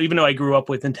 even though I grew up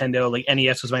with Nintendo, like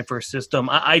NES was my first system.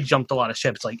 I jumped a lot of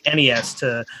ships, like NES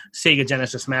to Sega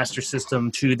Genesis Master System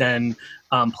to then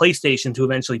PlayStation to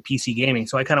eventually PC gaming.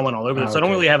 So I kind of went all over this. So I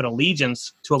don't really have an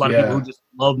allegiance to a lot of people who just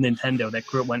love Nintendo that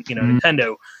grew up when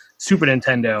Nintendo, Super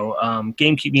Nintendo,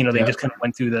 GameCube. They just kind of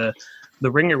went through the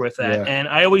ringer with that. Yeah. And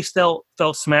I always felt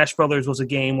Smash Brothers was a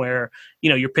game where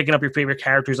you're picking up your favorite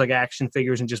characters like action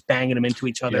figures and just banging them into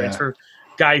each other. It's for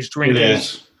guys drinking,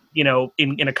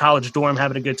 in a college dorm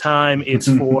having a good time. It's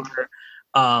for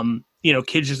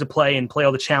kids just to play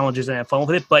all the challenges and have fun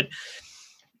with it. But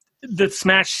the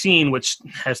Smash scene, which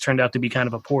has turned out to be kind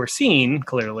of a poor scene,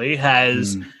 clearly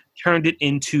has turned it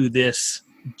into this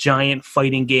giant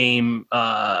fighting game,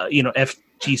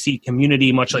 FGC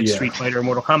community, much like Street Fighter or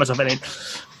Mortal Kombat stuff. And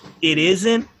it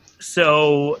isn't.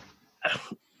 So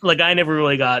I never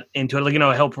really got into it.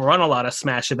 I help run a lot of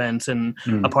Smash events and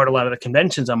a part of a lot of the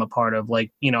conventions I'm a part of. I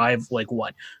have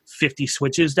 50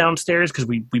 Switches downstairs because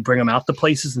we bring them out to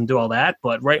places and do all that.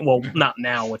 But not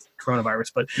now with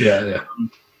coronavirus. But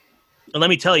let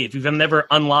me tell you, if you've never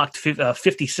unlocked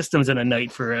 50 systems in a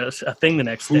night for a thing the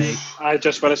next day, I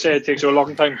just want to say it takes you a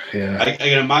long time. Yeah, I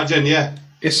can imagine. Yeah,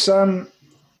 it's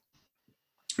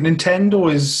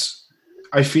Nintendo is.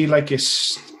 I feel like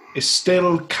it's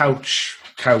still couch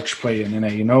playing,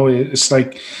 it's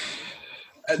like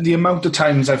the amount of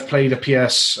times I've played I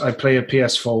play a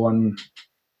PS4 and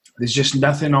there's just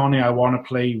nothing on it I want to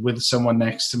play with someone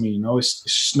next to me. It's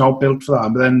just not built for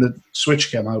that. But then the Switch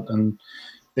came out and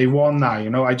they won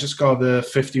that. I just got the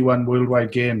 51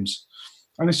 worldwide games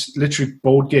and it's literally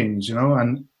board games,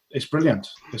 and it's brilliant.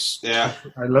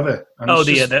 I love it. And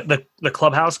the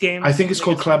Clubhouse game. I think it's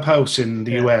called Clubhouse in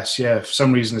the US. Yeah, for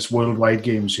some reason it's worldwide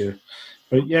games here.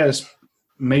 But it's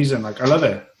amazing. I love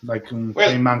it. Playing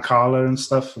Mancala and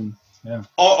stuff. And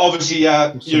obviously,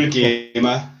 you're a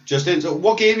gamer, Justin. So,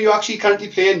 what game are you actually currently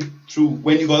playing through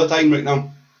when you got the time right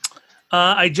now?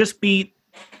 I just beat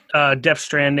Death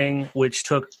Stranding, which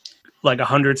took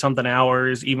 100-something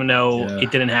hours, even though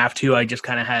it didn't have to. I just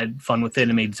kind of had fun with it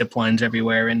and made zip lines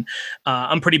everywhere. And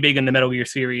I'm pretty big in the Metal Gear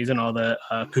series and all the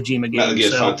Kojima games. Metal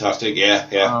Gear's fantastic. Yeah.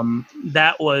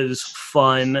 That was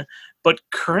fun. But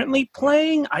currently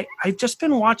playing, I've just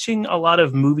been watching a lot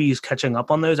of movies, catching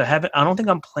up on those. I don't think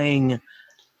I'm playing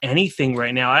anything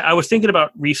right now. I was thinking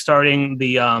about restarting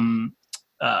the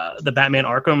Batman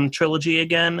Arkham trilogy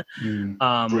again.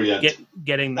 Brilliant.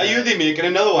 Getting. Are they making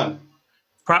another one?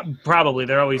 Probably.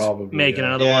 They're always making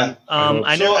another one.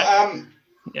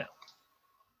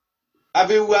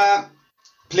 Have you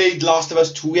played Last of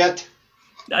Us 2 yet?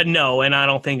 No, and I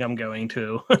don't think I'm going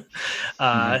to.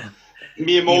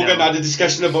 Me and Morgan had a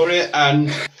discussion about it, and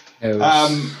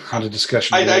had a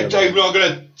discussion. I'm not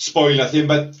going to spoil nothing,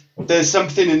 but there's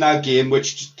something in that game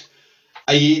which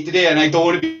I hated it, and I don't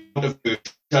want to be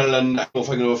controversial, and I don't know if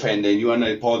I'm going to offend anyone. I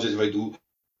apologize if I do.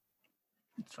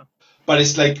 But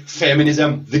it's like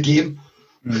feminism, the game,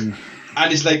 and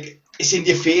it's it's in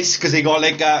your face because they got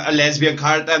a lesbian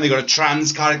character and they got a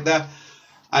trans character,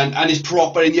 and it's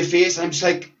proper in your face. And I'm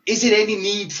just is there any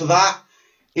need for that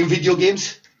in video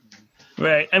games?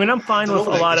 Right. I mean, I'm fine with a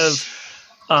lot of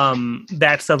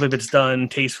that stuff if it's done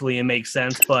tastefully and makes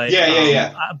sense. But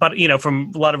But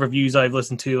from a lot of reviews I've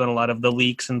listened to and a lot of the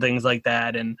leaks and things like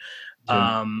that, and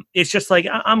it's just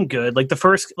I'm good. The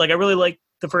first, I really like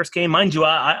the first game, mind you.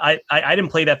 I didn't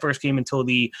play that first game until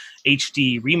the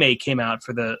HD remake came out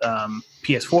for the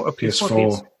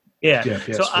PS4. Yeah.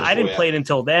 PS4. So I didn't play it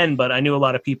until then, but I knew a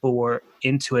lot of people were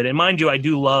into it. And mind you, I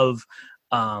do love,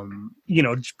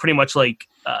 pretty much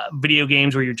video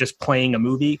games where you're just playing a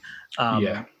movie.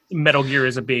 Metal Gear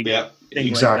is a big thing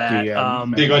exactly, like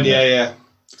that. Big one,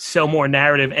 So more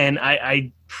narrative, and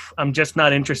I'm just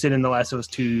not interested in The Last of Us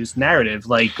 2's narrative.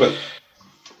 We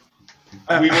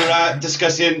were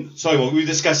discussing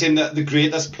the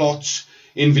greatest plots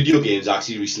in video games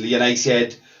actually recently, and I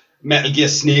said Metal Gear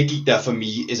Snake Eater for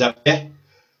me is up there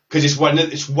because it's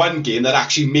one game that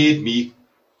actually made me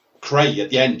cry at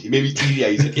the end. It made me teary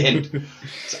eyes at the end.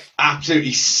 It's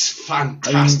absolutely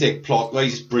fantastic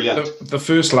plot-wise. It's brilliant. The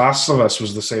first Last of Us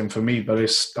was the same for me, but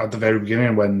it's at the very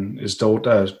beginning when his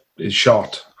daughter is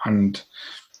shot, and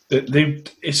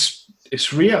it's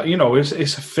real.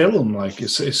 It's a film.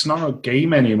 It's not a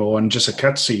game anymore, and just a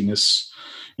cutscene. It's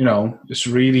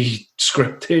really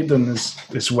scripted and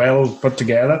it's well put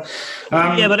together.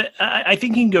 But I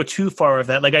think you can go too far with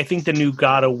that. I think the new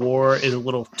God of War is a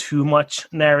little too much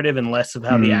narrative and less of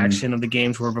how the action of the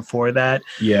games were before that.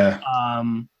 Yeah.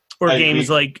 Or I games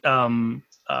agree.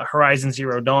 Horizon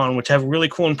Zero Dawn, which have a really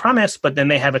cool premise, but then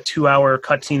they have a 2-hour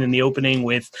cutscene in the opening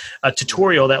with a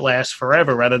tutorial that lasts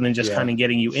forever rather than just kind of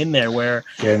getting you in there. Where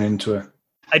getting into it,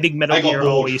 I think Metal Gear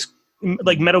always,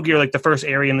 like Metal Gear, like the first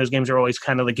area in those games are always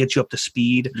kind of like get you up to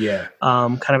speed,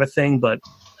 kind of a thing. But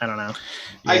I don't know.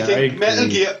 I think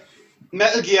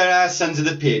Metal Gear Sons of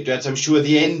the Patriots, I'm sure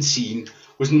the end scene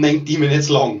was 90 minutes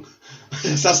long.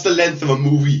 That's the length of a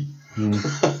movie.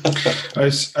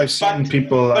 I've seen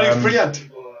people but it's brilliant.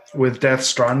 With Death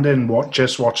Stranding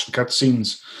just watch the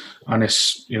cutscenes, and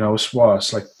it's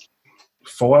it's like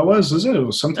 4 hours, is it,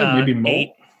 or something, maybe more,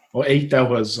 8 or 8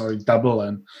 hours, or double,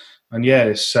 and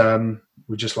it's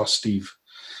we just lost Steve.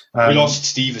 We lost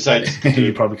Steve aside.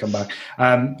 He'll probably come back.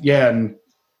 And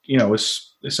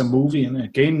it's a movie,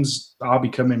 and games are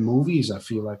becoming movies, I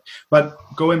feel like. But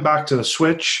going back to the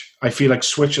Switch, I feel like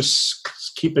Switch is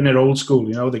keeping it old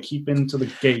school. They keep into the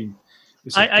game.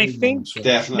 I think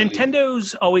definitely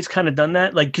Nintendo's always kind of done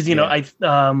that, like because I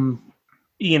think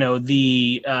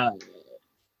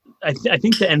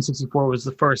the N64 was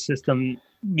the first system,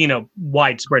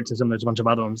 widespread system. There's a bunch of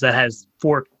other ones that has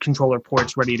 4 controller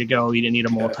ports ready to go. You didn't need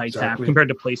a multi-tap compared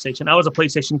to PlayStation. I was a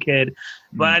PlayStation kid,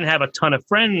 but I didn't have a ton of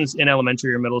friends in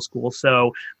elementary or middle school,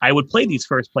 so I would play these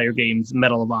first-player games: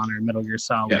 Medal of Honor, Metal Gear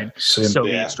Solid,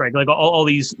 Soviet Strike, like all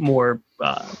these more.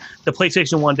 The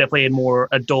PlayStation 1 definitely had more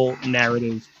adult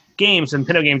narrative games, and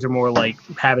Nintendo games are more like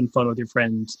having fun with your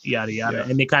friends, yada yada,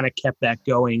 and they kind of kept that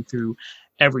going through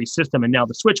every system. And now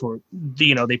the Switch,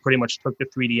 they pretty much took the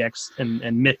 3DX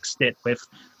and mixed it with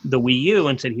the Wii U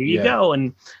and said, here you go,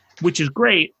 and which is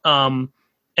great. And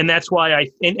that's why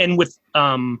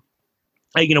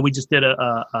we just did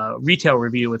a retail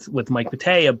review with Mike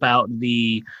Batey about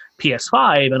the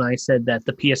PS5, and I said that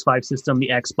the PS5 system, the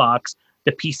Xbox,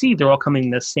 the PC, they're all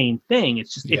coming the same thing.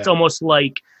 It's just it's almost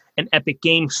like an Epic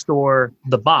Game Store.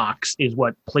 The box is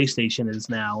what PlayStation is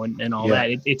now, and all that.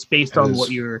 It's based on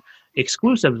what your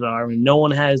exclusives are, and no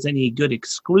one has any good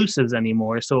exclusives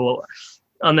anymore. So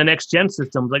on the next gen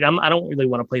systems, like I don't really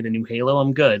want to play the new Halo.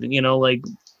 I'm good, I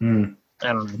don't know.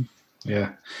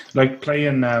 Yeah, like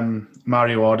playing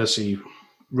Mario Odyssey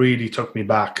really took me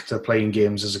back to playing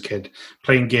games as a kid.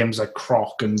 Playing games like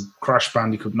Croc and Crash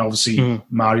Bandicoot, and obviously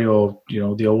Mario,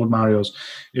 the old Marios.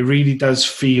 It really does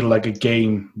feel like a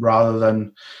game rather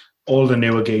than all the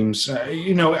newer games.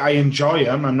 I enjoy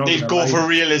them. I'm not. They go for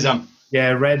realism.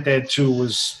 Yeah, Red Dead 2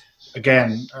 was,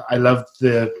 again, I loved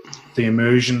the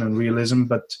immersion and realism,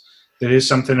 but there is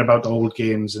something about old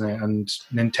games and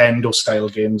Nintendo-style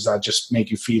games that just make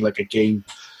you feel like a game.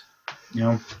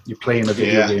 You're playing a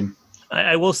video game.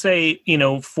 I will say,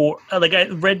 for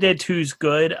Red Dead 2 is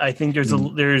good. I think there's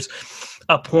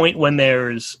a point when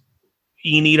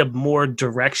you need a more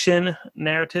direction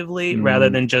narratively rather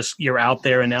than just you're out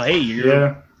there and now, hey,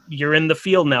 you're in the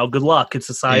field now. Good luck. It's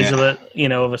the size of a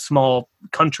small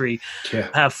country. Yeah.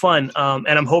 Have fun. And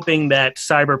I'm hoping that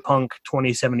Cyberpunk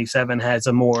 2077 has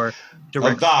a more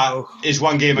direct. That is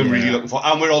one game I'm really looking for,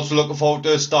 and we're also looking forward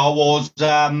to Star Wars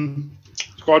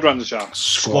Squadrons.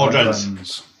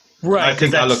 Squadrons. Right. I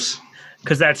think that looks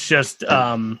because that's just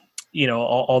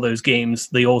all those games,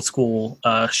 the old school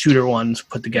shooter ones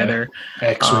put together.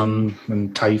 X-Wing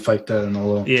and TIE Fighter and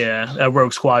all that. Yeah,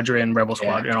 Rogue Squadron, Rebel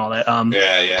Squadron, and all that.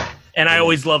 And I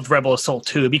always loved Rebel Assault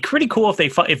 2. It'd be pretty cool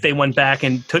if they went back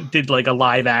and did like a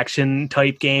live action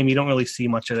type game. You don't really see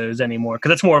much of those anymore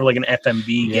because it's more of like an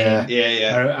FMV game.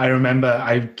 Yeah. I remember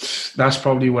that's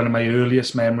probably one of my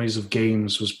earliest memories of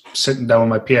games was sitting down on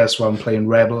my PS1 playing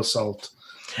Rebel Assault.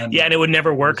 And it would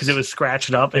never work because it was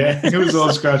scratched up. It was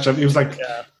all scratched up. It was like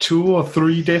 2 or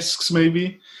 3 discs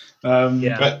maybe. And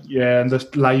the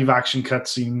live action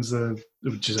cutscenes are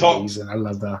just amazing. I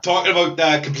love that. Talking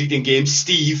about completing games,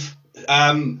 Steve,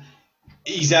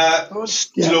 he's a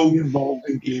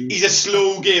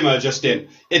slow gamer, Justin.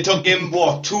 It took him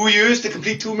 2 years to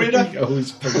complete Tomb Raider? It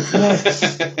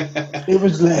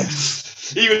was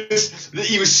less.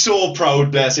 He was so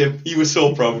proud, bless him. He was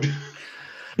so proud.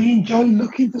 I enjoy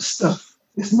looking for stuff.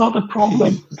 It's not a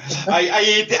problem.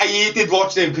 I hated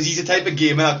watching him because he's the type of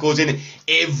gamer that goes in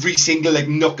every single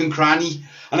nook and cranny.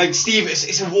 And Steve,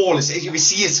 it's a wall. You can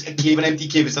see it's a cave, an empty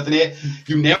cave. It's nothing there.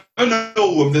 You never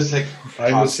know him. There's I'm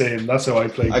the same. That's how I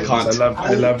play games.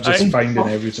 I love just finding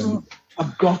everything.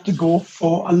 I've got to go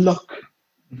for a look.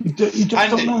 You just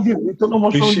don't know. You don't know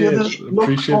what's on the other.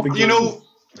 Appreciate the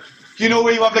you know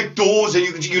where you have doors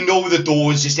and you know the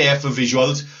door is just there for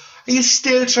visuals. And you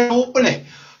still try to open it.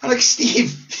 I'm like,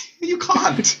 Steve, you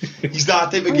can't. He's that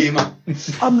type of gamer.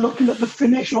 I'm looking at the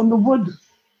finish on the wood.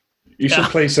 You should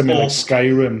play something like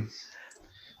Skyrim.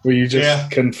 where you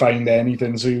just can find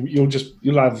anything. So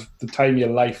you'll have the time of your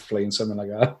life playing something like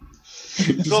that.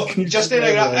 So, Justin,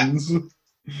 I'm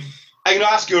going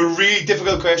to ask you a really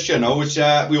difficult question now, which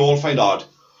we all find hard.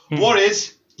 What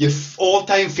is your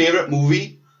all-time favourite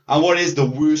movie, and what is the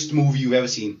worst movie you've ever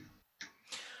seen?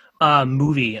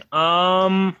 Movie. Like,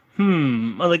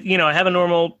 I have a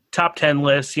normal top 10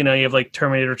 list. You have like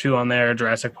Terminator 2 on there,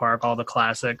 Jurassic Park, all the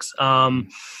classics.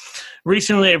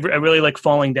 Recently, I really like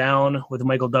Falling Down with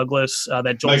Michael Douglas.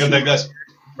 That Joel Douglas,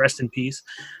 rest in peace.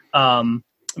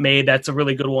 Made. That's a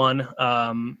really good one.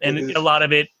 And a lot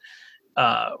of it,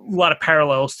 a lot of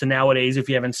parallels to nowadays. If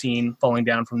you haven't seen Falling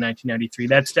Down from 1993,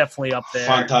 that's definitely up there.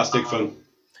 Fantastic film.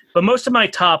 But most of my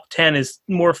top 10 is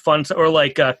more fun, or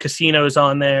like Casino's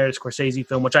on there, Scorsese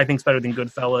film, which I think is better than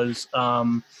Goodfellas.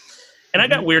 And I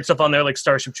got weird stuff on there, like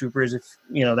Starship Troopers, if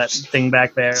that thing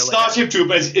back there. Starship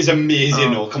Troopers is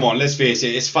amazing, though. Come on, let's face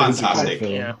it, it's fantastic.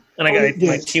 Yeah, and I got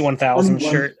my T-1000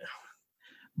 shirt.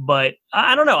 But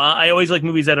I don't know. I always like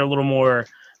movies that are a little more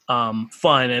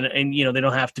fun, and they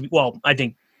don't have to be. Well, I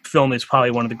think film is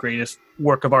probably one of the greatest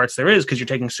work of arts there is, because you're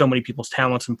taking so many people's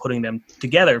talents and putting them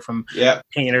together, from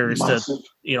painters to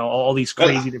all these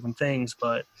crazy different things.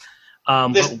 But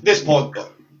this part,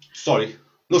 sorry,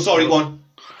 go on.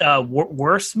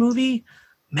 Worst movie,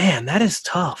 man, that is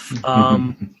tough.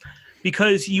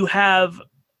 Because you have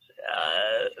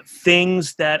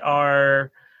things that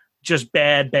are just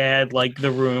bad, like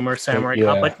The Room or Samurai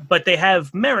Cop, but they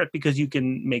have merit because you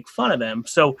can make fun of them.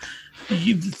 So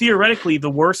theoretically,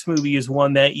 the worst movie is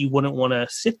one that you wouldn't want to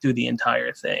sit through the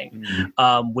entire thing,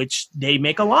 which they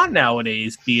make a lot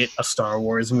nowadays, be it a Star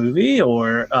Wars movie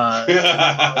or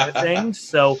other things.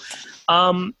 So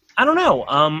I don't know.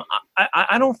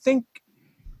 I don't think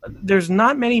there's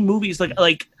not many movies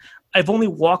like I've only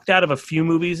walked out of a few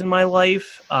movies in my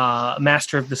life.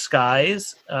 Master of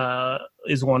Disguise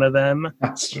is one of them.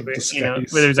 Master of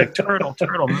Disguise. Where there's like Turtle.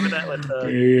 Remember that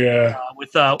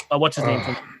with what's his name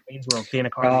from Wayne's World, Dana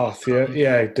Carvey. Oh,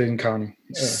 Dana Carvey.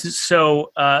 Yeah.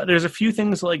 So there's a few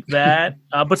things like that,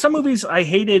 but some movies I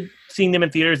hated seeing them in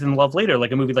theaters and love later,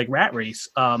 like a movie like Rat Race.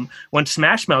 When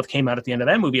Smash Mouth came out at the end of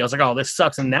that movie, I was like, oh, this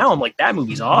sucks. And now I'm like, that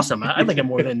movie's awesome. I like it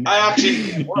more than I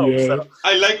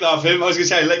like that film. I was going to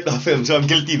say I like that film, so I'm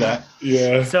guilty there.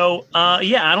 Yeah. So,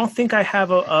 I don't think I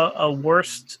have a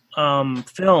worst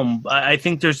film. I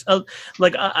think there's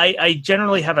I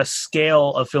generally have a scale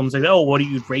of films like, oh, what do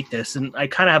you rate this? And I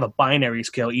kind of have a binary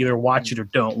scale, either watch it or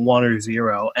don't, 1 or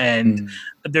 0. And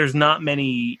there's not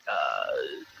many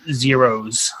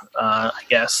zeros, I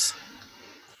guess.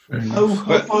 How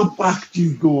far back do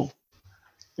you go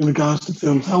in regards to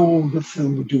films? How old a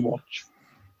film would you watch?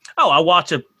 Oh, I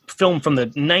watch a film from the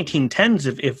 1910s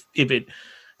if it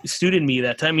suited me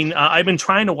that time. I mean, I've been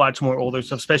trying to watch more older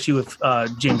stuff, especially with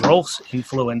James Rolfe's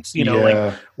influence,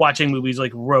 like watching movies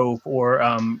like Rope or,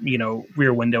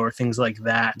 Rear Window or things like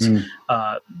that.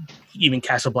 Even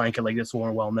Casablanca, like that's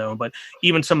more well-known. But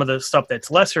even some of the stuff that's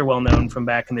lesser well-known from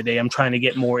back in the day, I'm trying to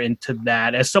get more into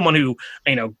that. As someone who,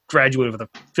 graduated with a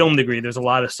film degree, there's a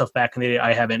lot of stuff back in the day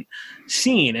I haven't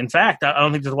seen. In fact, I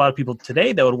don't think there's a lot of people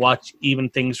today that would watch even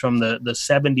things from the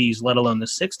 70s, let alone the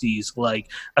 60s, like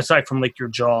aside from like your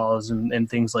Jaws and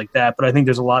things like that. But I think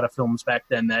there's a lot of films back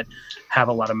then that have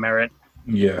a lot of merit.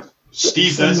 Yeah.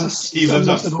 Steve does. Some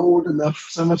not old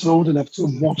enough to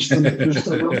watch them.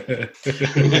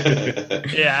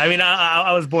 Yeah, I mean,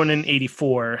 I was born in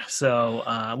 '84,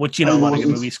 so which a lot of good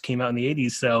movies came out in the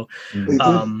 '80s. So,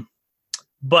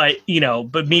 but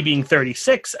me being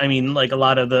 36, I mean, like a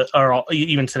lot of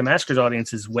even Cinemassacre's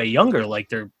audience is way younger, like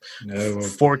they're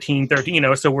 14,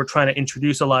 13. So we're trying to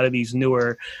introduce a lot of these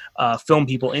newer film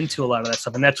people into a lot of that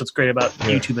stuff, and that's what's great about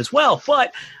YouTube as well.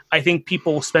 But I think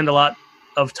people spend a lot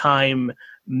of time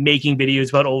making videos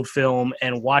about old film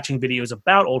and watching videos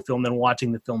about old film than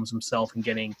watching the films themselves and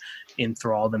getting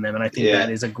enthralled in them. And I think that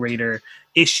is a greater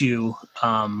issue,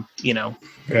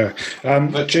 Yeah.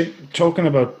 Talking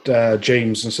about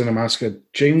James and Cinemassacre,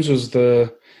 James was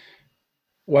the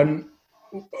one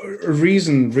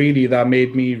reason really that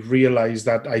made me realize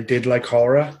that I did like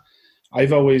horror.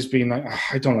 I've always been like,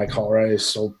 I don't like horror. It's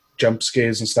so jump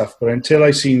scares and stuff. But until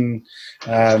I seen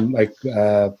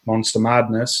Monster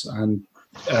Madness and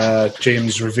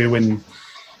James reviewing,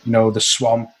 the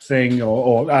Swamp Thing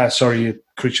or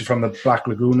Creature from the Black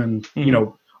Lagoon and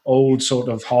old sort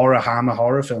of Hammer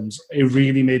horror films, it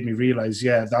really made me realize,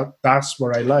 that's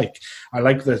what I like. I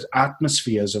like the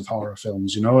atmospheres of horror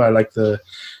films. I like the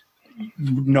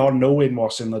not knowing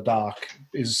what's in the dark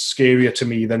is scarier to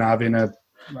me than having a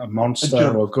monster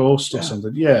or a ghost or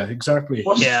something. Yeah, exactly.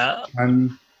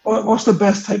 What's the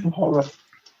best type of horror?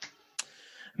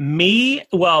 Me,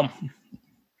 well,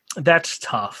 that's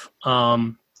tough.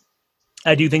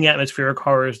 I do think atmospheric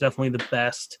horror is definitely the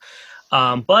best.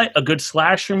 But a good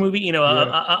slasher movie,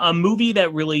 a movie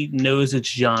that really knows its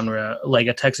genre, like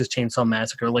a Texas Chainsaw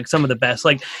Massacre, like some of the best.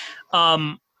 Like,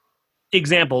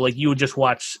 example, like you would just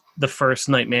watch the first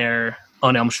Nightmare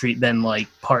on Elm Street, then like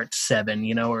Part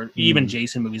 7, or even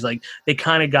Jason movies. Like they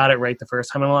kind of got it right the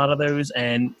first time in a lot of those,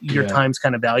 and your time's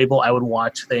kind of valuable. I would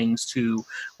watch things to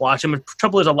watch them. The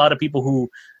trouble is, a lot of people who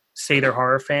say they're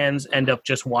horror fans end up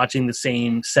just watching the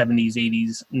same 70s,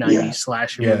 80s, 90s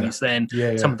slasher movies than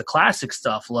some of the classic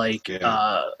stuff, like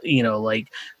like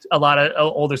a lot of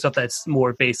older stuff that's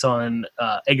more based on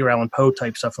Edgar Allan Poe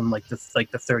type stuff from like the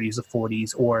 30s, the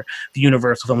 40s, or the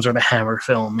Universal films or the Hammer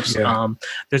films.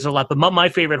 There's a lot, but my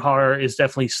favorite horror is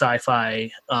definitely sci-fi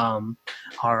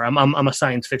horror. I'm a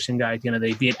science fiction guy at the end of the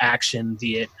day, be it action,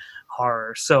 be it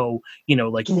horror. So,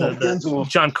 like the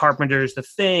John Carpenter's The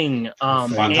Thing,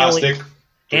 fantastic.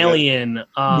 Alien.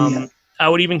 I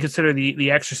would even consider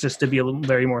the Exorcist to be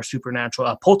very more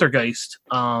supernatural. Poltergeist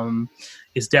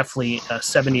is definitely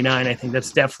 79. I think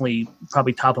that's definitely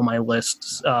probably top of my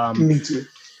list. Me too.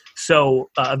 So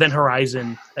Event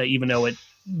Horizon, even though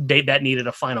that needed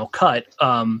a final cut,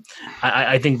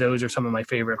 I think those are some of my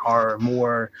favorite horror.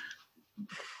 More,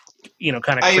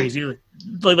 kind of crazy,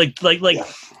 like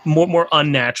more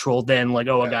unnatural than like,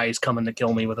 a guy is coming to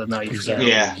kill me with a knife. Exactly.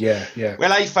 Yeah.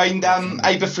 Well, I find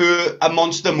I prefer a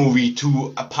monster movie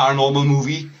to a paranormal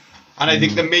movie, and I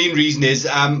think the main reason is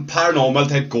paranormal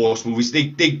type ghost movies, they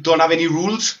don't have any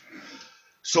rules.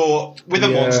 So with a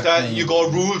monster, you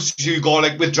got rules. You got,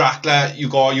 like with Dracula, he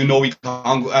can't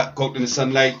go out in the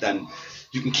sunlight, and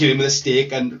you can kill him with a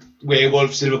stake. And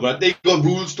Werewolf, Silverman, they got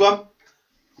rules to them.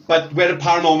 But where a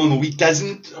paranormal movie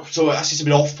doesn't, so that's just a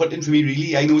bit off-putting for me,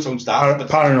 really. I know it sounds daft, but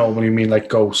paranormal, you mean like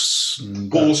ghosts?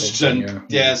 And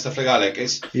stuff like that. Like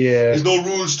there's no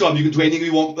rules to them. You can do anything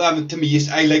you want. To me,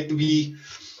 I like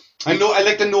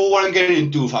to know what I'm getting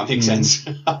into, if that makes sense.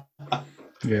 But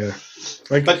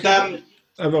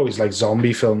I've always liked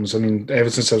zombie films. I mean,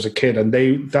 ever since I was a kid, and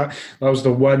that was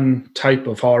the one type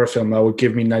of horror film that would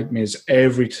give me nightmares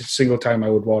every single time I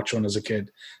would watch one as a kid.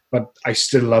 But I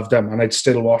still loved them, and I'd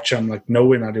still watch them, like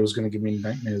knowing that it was going to give me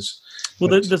nightmares. Well,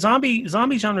 the zombie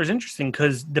genre is interesting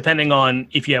because depending on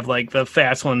if you have like the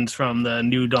fast ones from the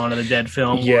new Dawn of the Dead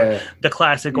film, or the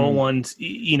classic old ones,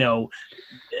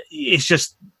 it's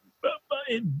just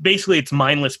basically it's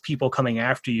mindless people coming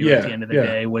after you at the end of the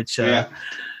day, which again,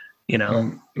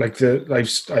 going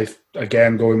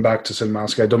back to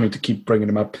Cinemassacre, I don't mean to keep bringing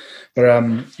them up,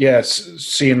 but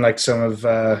seeing like some of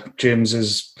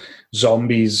James's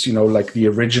zombies, like the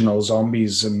original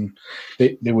zombies, and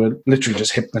they were literally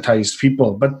just hypnotized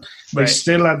people, but they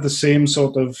still had the same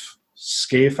sort of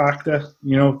scare factor,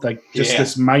 like just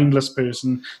this mindless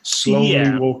person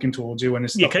slowly walking towards you, and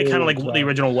it's kind of like the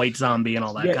original White Zombie and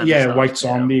all that. White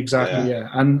Zombie, exactly.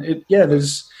 And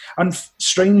and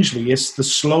strangely, it's the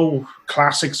slow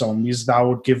classic zombies that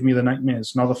would give me the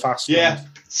nightmares, not the fast ones.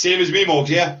 Same as me,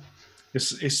 Morgs.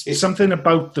 It's something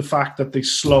about the fact that they're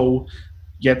slow,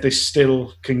 yet they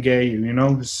still can get you,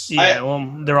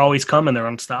 they're always coming. They're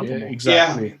unstoppable. Yeah,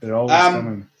 exactly. They're always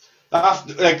coming.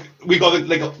 We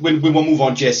won't move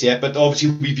on just yet, but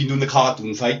obviously we've been doing the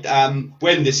cartoon fight.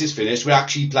 When this is finished, we're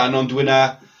actually planning on doing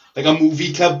a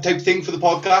movie club type thing for the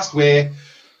podcast where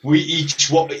we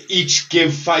each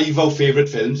give 5 our favourite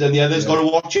films, and the other's got to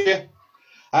watch it.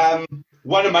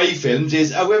 One of my films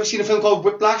is, have you ever seen a film called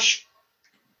Whiplash?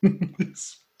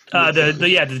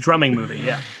 The drumming movie.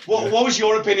 Yeah. What was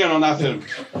your opinion on that film?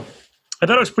 I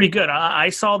thought it was pretty good.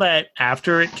 I saw that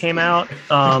after it came out.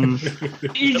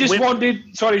 He just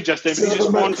wanted. Sorry, Justin. He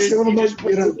just wanted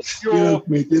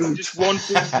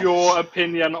your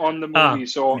opinion on the movie.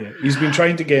 He's been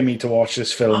trying to get me to watch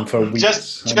this film for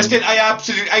weeks. Justin,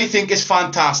 I think it's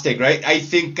fantastic. Right? I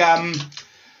think I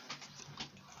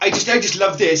just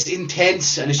love this. It's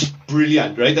intense and it's just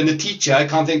brilliant. Right? And the teacher, I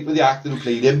can't think of the actor who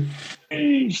played him.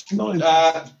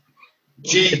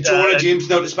 Jonah James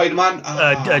now to Spider-Man.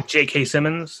 J.K.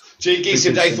 Simmons. J.K.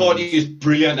 Simmons, I thought he was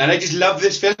brilliant, and I just love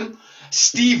this film.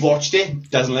 Steve watched it,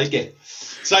 doesn't like it.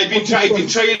 So I've been trying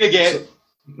to get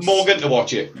Morgan to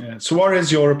watch it. Yeah. So what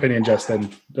is your opinion, Justin?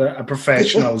 A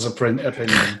professional's opinion.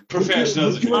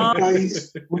 Professionals.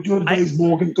 Would you advise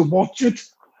Morgan to watch it?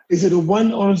 Is it a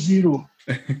 1 or a 0?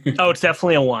 It's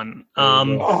definitely a 1.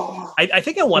 I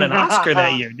think it won an Oscar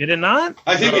that year, did it not?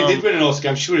 I think it did win an Oscar.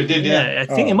 I'm sure it did. Yeah, I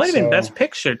think it might have been Best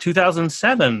Picture,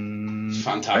 2007.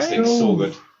 Fantastic, so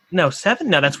good. No, 7.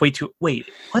 No, that's way too.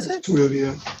 Wait, was it? 12,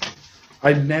 yeah.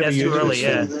 I never That's used too early.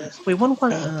 it. Yeah. Wait, I don't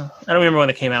remember when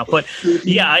it came out, but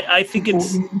yeah, I think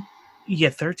it's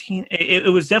 13.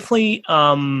 It was definitely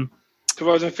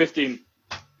 2015.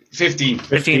 15.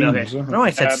 15. Okay. was it? No, I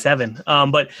said 7.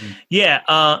 But yeah,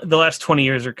 the last 20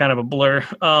 years are kind of a blur.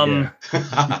 But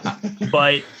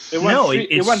It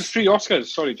won 3 Oscars.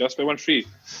 Sorry, Just. It won 3.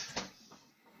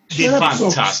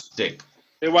 Fantastic.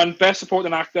 It won Best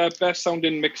Supporting Actor, Best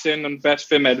Sounding Mixing, and Best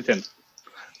Film Editing.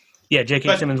 Yeah,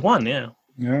 J.K. Simmons won, yeah.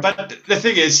 But the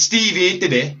thing is, Steve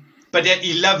hated it, but yet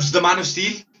he loves the Man of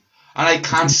Steel, and I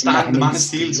can't stand the Man of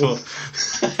Steel. So,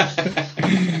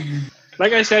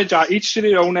 like I said, Jack, each to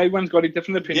their own. Everyone's got a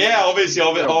different opinion. yeah, obviously.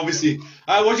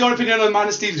 What's your opinion on Man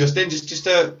of Steel, Justin? Just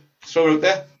to throw it out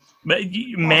there.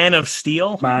 Man of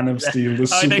Steel? Man of Steel, the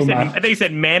Superman. I think you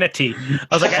said manatee. I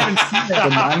was like, I haven't seen that.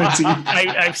 The manatee.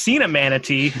 I've seen a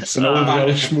manatee. It's an old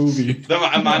Welsh movie. The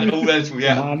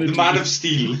Man of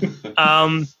Steel.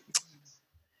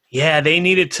 Yeah, they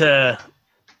needed to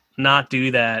not do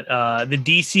that. The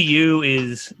DCU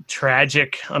is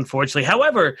tragic, unfortunately.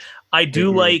 However, I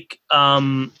do like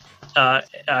Henry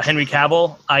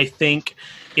Cavill. I think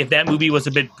if that movie was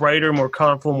a bit brighter, more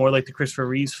colorful, more like the Christopher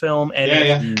Reeves film,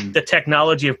 and the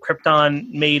technology of Krypton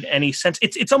made any sense,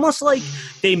 it's almost like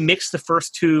they mixed the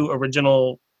first 2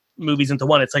 original movies into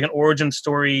one. It's like an origin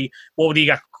story. Well, you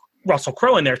got Russell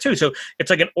Crowe in there too, so it's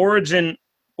like an origin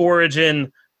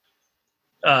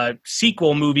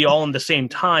sequel movie all in the same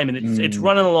time, and it's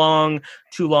running along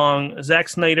too long. Zack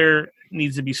Snyder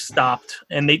needs to be stopped,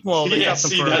 and they stopped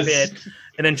him for a bit.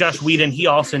 And then Joss Whedon, he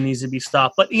also needs to be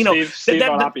stopped. But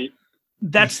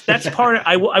that's part of,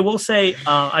 I will say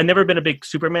I've never been a big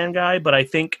Superman guy, but I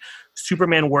think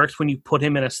Superman works when you put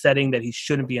him in a setting that he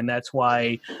shouldn't be, and that's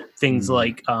why things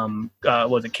like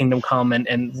Kingdom Come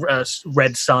and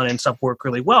Red Sun and stuff work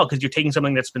really well, because you're taking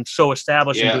something that's been so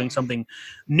established and doing something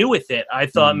new with it. I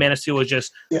thought Man of Steel was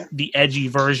just the edgy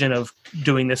version of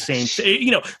doing the same.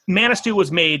 Man of Steel was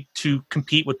made to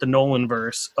compete with the Nolan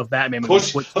verse of Batman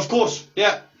movies. Of course,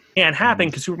 yeah. Can't happen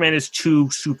because Superman is too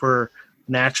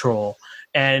supernatural.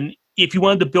 And if you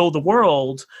wanted to build the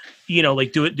world,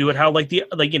 do it how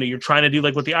you're trying to do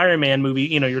like with the Iron Man movie,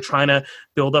 you're trying to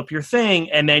build up your thing,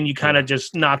 and then you kind of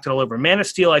just knocked it all over. Man of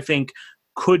Steel, I think,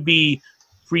 could be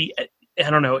free. I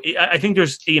don't know. I think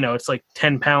there's, it's like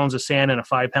 10 pounds of sand in a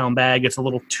 5-pound bag. It's a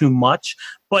little too much,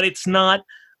 but it's not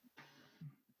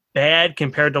bad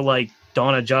compared to like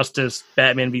Dawn of Justice,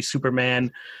 Batman v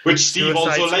Superman, which Steve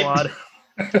also liked.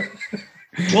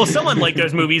 Well, someone like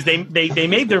those movies, they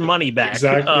made their money back.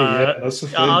 Exactly. That's the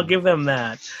thing. I'll give them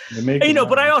that.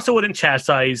 But I also wouldn't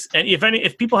chastise. And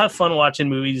if people have fun watching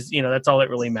movies, that's all that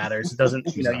really matters. It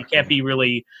doesn't. You can't be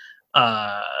really,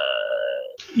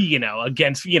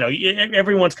 against.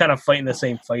 Everyone's kind of fighting the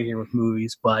same fight here with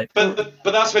movies, but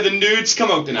that's where the nerds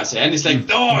come out in us, and it's like,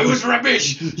 no, it was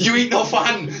rubbish. You ain't no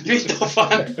fun.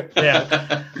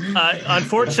 Yeah.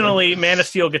 Unfortunately, Man of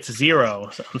Steel gets a 0.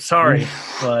 So I'm sorry,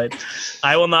 but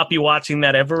I will not be watching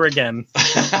that ever again.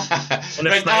 And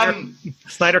if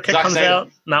Snyder Cut comes out,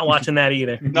 not watching that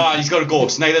either. No, he's got to go.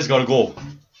 Snyder's got to go.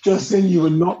 Justin, you are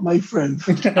not my friend.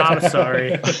 I'm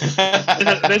sorry.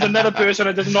 There's another person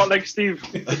that does not like Steve.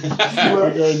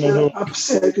 You're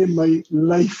upset in my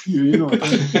life,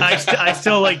 I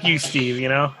still like you, Steve,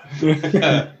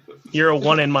 You're a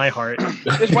 1 in my heart.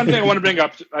 There's one thing I want to bring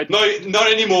up. No,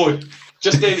 not anymore.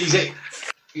 Just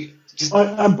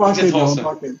I'm back in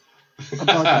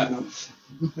now.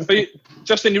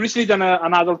 Justin, you recently done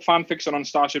an adult fan fiction on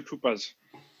Starship Troopers.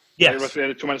 Yes.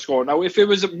 2 minutes ago. Now, if it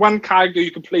was one character you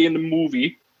could play in the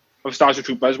movie of Starship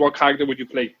Troopers, what character would you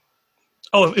play?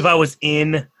 Oh, if I was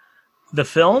in the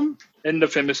film? In the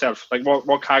film itself. Like,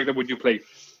 what character would you play?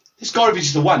 It's got to be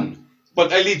just the one.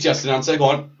 But I leave Justin answer. Go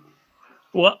on.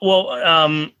 Well,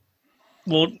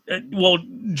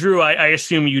 Drew, I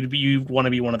assume you want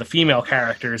to be one of the female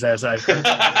characters, as I've heard.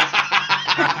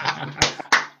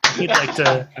 You'd like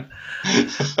to.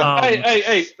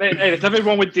 Hey! There's nothing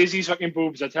wrong with Dizzy's fucking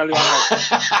boobs. I tell you what.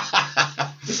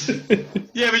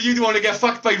 Yeah, but you don't want to get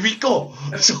fucked by Rico.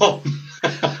 So.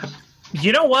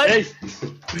 You know what? Hey.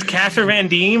 Casper Van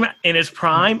Diem in his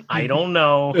prime? I don't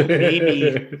know.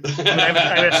 Maybe. I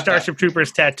have a Starship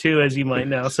Troopers tattoo, as you might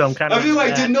know, so I'm kind of. Have you?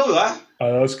 I didn't know that.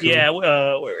 Oh, that's cool. Yeah.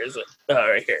 Where is it?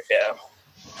 Right here. Yeah.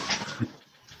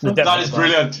 That is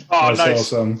brilliant. Oh, that's nice.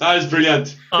 Awesome. That is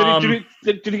brilliant.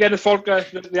 Did you get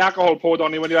the alcohol poured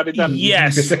on you when you had it done?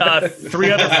 Yes. 3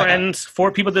 other friends,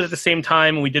 4 people did it at the same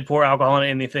time, and we did pour alcohol on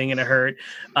anything, and it hurt.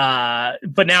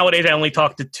 But nowadays, I only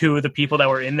talk to 2 of the people that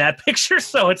were in that picture,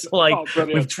 so it's like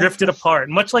we've drifted apart,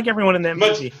 much like everyone in that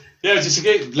movie. Yeah, just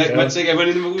much like everyone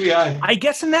in the movie. Yeah. I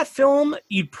guess in that film,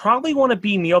 you'd probably want to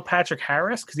be Neil Patrick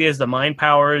Harris because he has the mind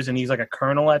powers and he's like a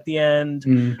colonel at the end.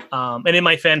 And in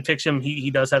my fan fiction, he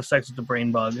does have sex with the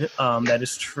brain bug. That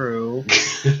is true.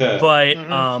 But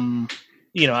I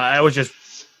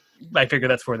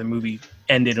figured that's where the movie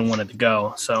ended and wanted to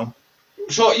go. So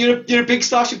you're a big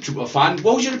Starship Trooper fan.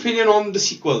 What was your opinion on the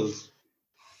sequels?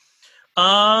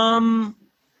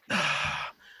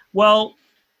 Well,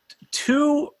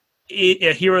 2.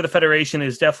 A Hero of the Federation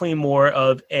is definitely more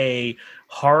of a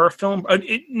horror film.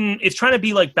 It's trying to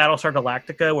be like Battlestar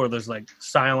Galactica, where there's like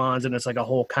Cylons and it's like a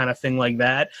whole kind of thing like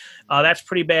that. That's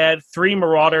pretty bad. 3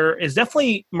 Marauder is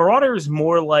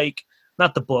more like,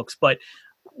 not the books, but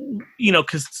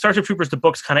because Starship Troopers, the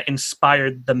books kind of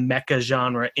inspired the mecha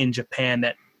genre in Japan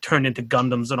that turned into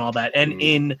Gundams and all that. And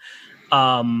in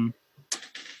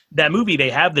that movie, they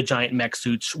have the giant mech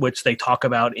suits, which they talk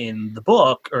about in the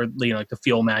book, or like the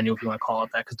field manual, if you want to call it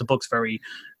that, because the book's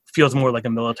feels more like a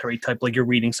military type, like you're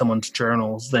reading someone's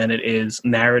journals than it is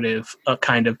narrative,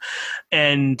 kind of.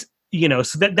 And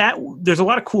so that there's a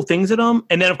lot of cool things in them.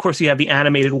 And then, of course, you have the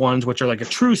animated ones, which are like a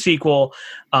true sequel.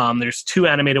 There's 2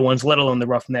 animated ones, let alone the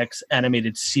Roughnecks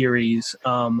animated series.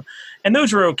 And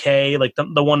those are okay. Like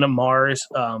the one to Mars,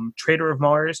 Traitor of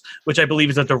Mars, which I believe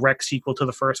is a direct sequel to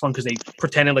the first one because they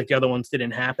pretended like the other ones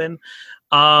didn't happen.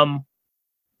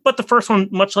 But the first one,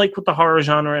 much like with the horror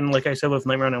genre, and like I said with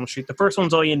Nightmare on Elm Street, the first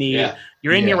one's all you need. Yeah.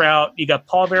 You're in, you're out. You got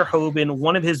Paul Verhoeven,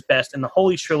 one of his best, in the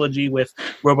Holy Trilogy with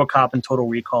RoboCop and Total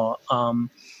Recall.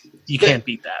 You can't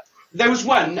beat that. There was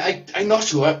one, I'm not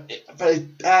sure,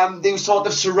 but they were sort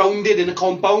of surrounded in a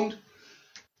compound,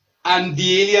 and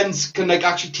the aliens can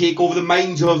actually take over the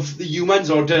minds of the humans,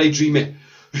 or did I dream it?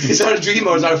 Is that a dream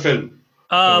or is that a film?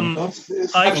 I'm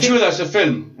sure that's a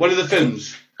film. One of the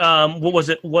films. What was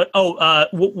it?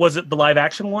 Was it the live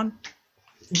action one?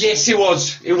 Yes, it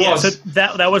was. It was. So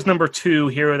that was number 2,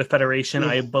 Hero of the Federation,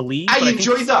 I believe. I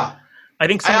enjoyed that. I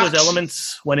think some of those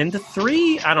elements went into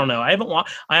 3. I don't know. I haven't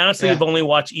watched. I honestly have only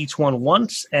watched each one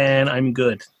once, and I'm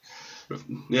good.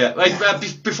 Yeah.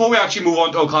 Before we actually move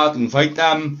on to our cartoon fight,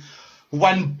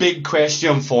 one big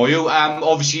question for you.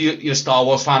 Obviously, you're a Star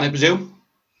Wars fan, I presume.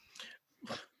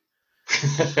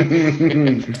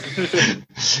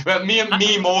 Well,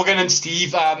 me, Morgan, and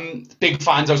Steve, big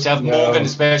fans ourselves. Morgan,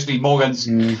 especially. Morgan's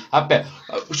up there.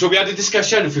 So we had a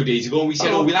discussion a few days ago, and we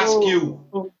said, we'll ask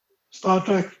you. Star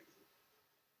Trek.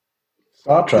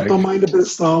 I don't mind a bit of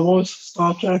Star Wars.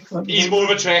 Star Trek. He's more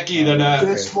of a Trekkie than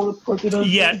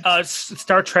a.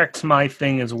 Star Trek's my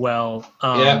thing as well.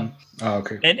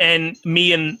 Okay. And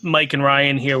me and Mike and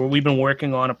Ryan here, we've been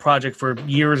working on a project for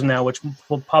years now, which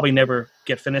we'll probably never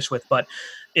get finished with, but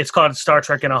it's called Star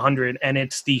Trek in 100, and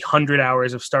it's the 100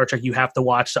 hours of Star Trek you have to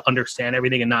watch to understand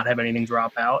everything and not have anything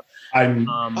drop out.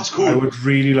 That's cool. I would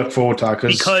really look forward to that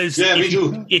because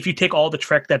if you take all the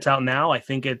Trek that's out now, I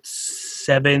think it's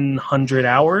 700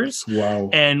 hours. Wow.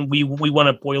 And we want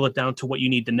to boil it down to what you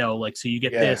need to know. Like, so you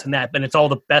get this and that, and it's all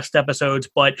the best episodes,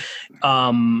 but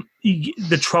the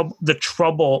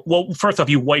trouble. Well, first off,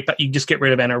 you just get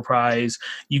rid of Enterprise,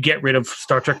 you get rid of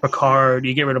Star Trek Picard,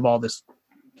 you get rid of all this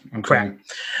crap,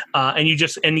 and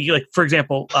you like, for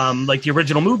example, like the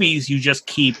original movies, you just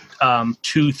keep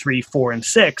 2, 3, 4, and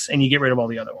 6, and you get rid of all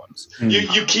the other ones.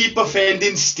 You keep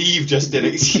offending Steve just in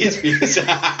it.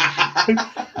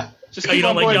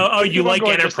 You like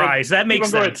Enterprise. That makes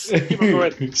sense.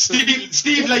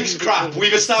 Steve likes crap.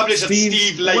 We've established that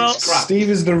Steve likes crap.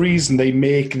 Steve is the reason they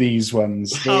make these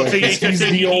ones. He's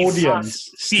the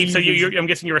audience. Steve, so I'm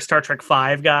guessing you're a Star Trek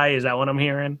 5 guy. Is that what I'm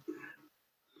hearing?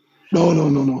 No.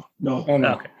 Oh, no.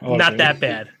 Okay. Not that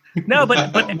bad. No,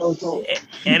 but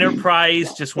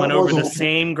Enterprise just went over the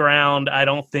same ground. I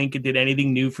don't think it did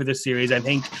anything new for the series. I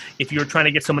think if you were trying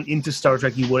to get someone into Star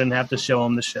Trek, you wouldn't have to show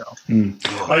them the show.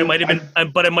 But it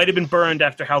might have been burned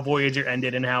after how Voyager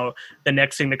ended and how the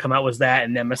next thing to come out was that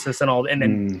and Nemesis and all, and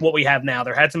then what we have now.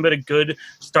 There hasn't been a good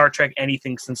Star Trek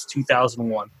anything since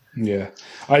 2001. Yeah,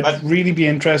 I'd really be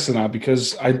interested in that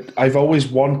because I've always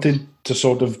wanted to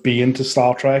sort of be into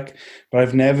Star Trek, but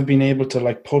I've never been able to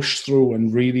like push through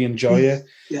and really enjoy it.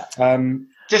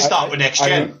 Just start with Next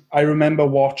Gen. I remember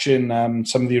watching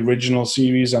some of the original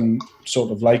series and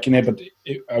sort of liking it, but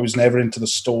I was never into the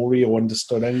story or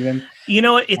understood anything. You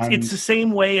know, it's the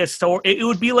same way as Star. It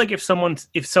would be like if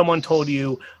someone told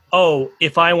you oh,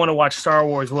 if I want to watch Star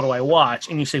Wars, what do I watch?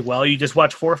 And you say, well, you just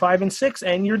watch 4, 5, and 6,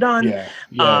 and you're done.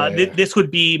 This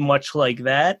would be much like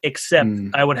that, except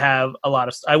I would have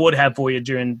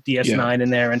Voyager and DS9 in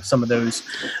there and some of those.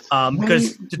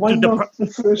 Because why not the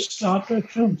first Star Trek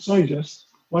film? Sorry, just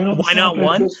why not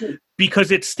one?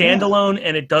 Because it's standalone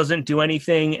and it doesn't do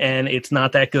anything and it's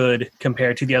not that good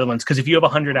compared to the other ones. Because if you have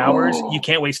 100 hours, you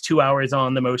can't waste 2 hours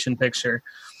on the motion picture.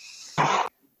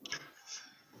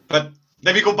 But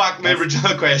let me go back to my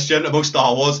original question about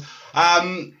Star Wars.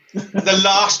 The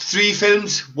last 3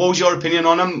 films, what was your opinion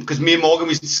on them? Because me and Morgan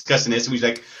was discussing this and we was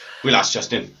like, we'll ask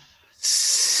Justin.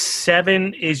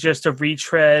 7 is just a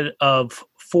retread of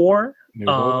 4.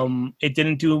 It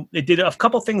did a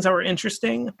couple things that were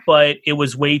interesting, but it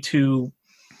was way too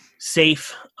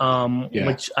safe,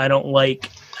 which I don't like.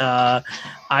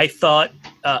 I thought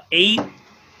 8,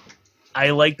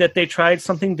 I like that they tried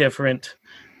something different,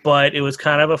 but it was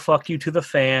kind of a fuck you to the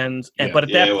fans. But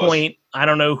at that point, I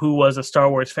don't know who was a Star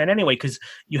Wars fan anyway, because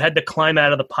you had to climb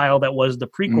out of the pile that was the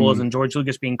prequels and George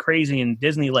Lucas being crazy and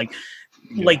Disney. Like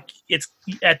it's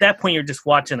at that point, you're just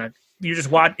watching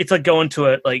it's like going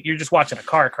to you're just watching a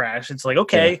car crash. It's like,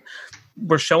 okay,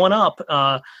 we're showing up.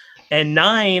 And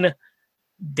 9,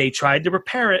 they tried to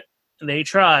repair it. They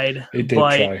tried. They did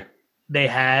try. They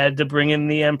had to bring in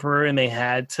the Emperor and they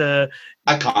had to.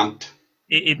 I can't.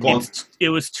 It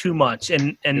was too much.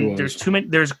 And there's too many.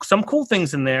 There's some cool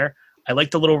things in there. I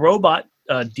like the little robot,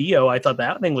 Dio. I thought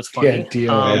that thing was funny. Yeah,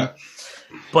 Dio.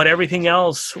 But everything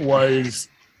else was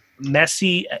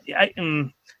messy.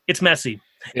 It's messy.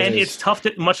 It's tough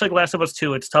to, much like Last of Us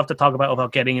 2, it's tough to talk about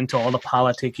without getting into all the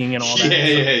politicking and all that.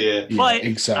 Yeah. But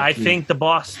exactly. I think the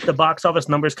box office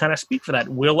numbers kind of speak for that.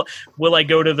 Will I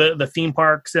go to the theme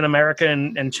parks in America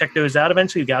and check those out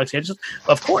eventually? Galaxy Edge,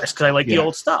 of course, because I like the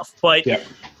old stuff. But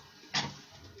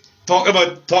talking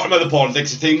about the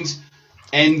politics of things,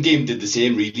 Endgame did the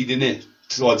same, really, didn't it?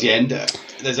 Towards the end,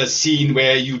 there's a scene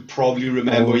where you'd probably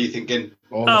remember you're thinking,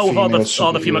 with all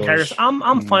the female characters.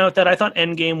 I'm fine with that. I thought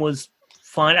Endgame was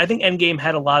fine. I think Endgame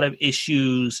had a lot of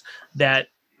issues that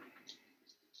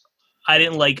I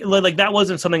didn't like. Like that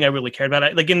wasn't something I really cared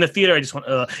about. Like in the theater, I just went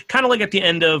kind of like at the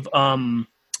end of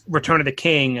Return of the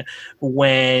King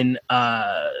when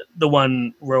the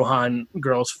one Rohan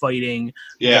girl's fighting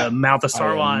the Mouth of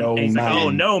Sauron. And he's like, oh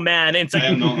no, man! And, it's like,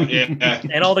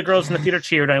 and all the girls in the theater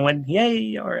cheered. And I went,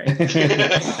 yay! All right.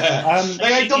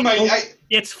 I don't mind.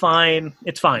 It's fine.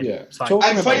 It's fine. Yeah. It's fine.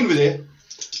 I'm fine with it.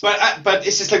 But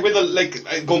it's just like with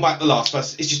going back to The Last of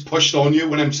Us, it's just pushed on you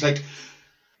when I'm just like,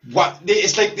 what?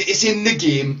 It's like it's in the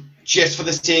game just for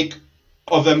the sake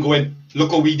of them going,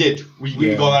 look what we did. We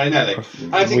got that in there. Like,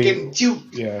 and I'm thinking,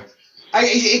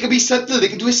 it could be subtle. They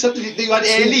can do it subtle. They got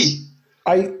Ellie.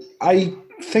 I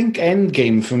think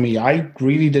Endgame for me, I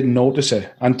really didn't notice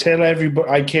it until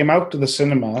I came out to the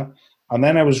cinema. And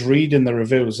then I was reading the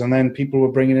reviews, and then people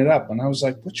were bringing it up, and I was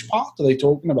like, which part are they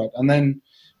talking about? And then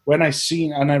when I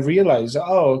seen and I realized,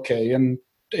 oh, okay, and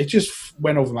it just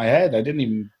went over my head. I didn't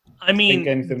even think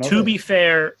anything of it. To be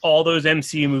fair, all those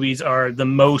MCU movies are the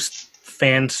most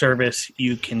fan service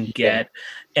you can get,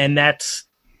 and that's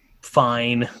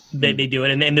fine that they do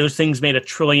it. And those things made $1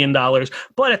 trillion.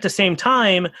 But at the same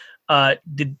time,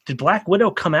 did Black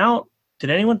Widow come out?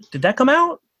 Did that come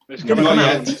out? It's coming out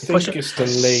yet. I think it's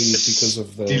delayed because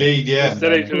of the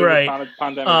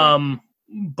pandemic.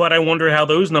 But I wonder how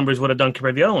those numbers would have done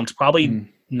compared to the other ones. Probably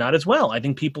not as well. I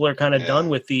think people are kind of done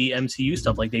with the MCU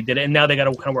stuff like they did it, and now they got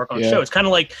to kind of work on shows. It's kind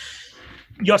of like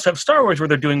you also have Star Wars where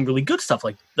they're doing really good stuff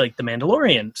like The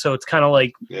Mandalorian. So it's kind of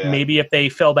like maybe if they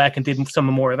fell back and did some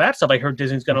more of that stuff, I heard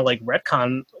Disney's going to like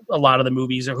retcon a lot of the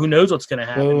movies, or who knows what's going to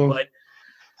happen. But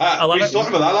we were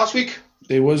talking about that last week.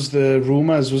 There was the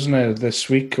rumors, wasn't it, this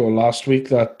week or last week,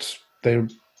 that they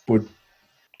would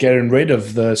getting rid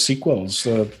of the sequels.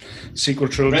 The sequel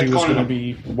trilogy was going to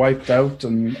be wiped out,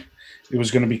 and it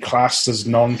was going to be classed as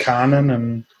non-canon,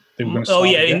 and they were going to start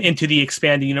again. Into the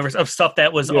expanded universe of stuff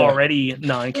that was already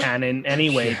non-canon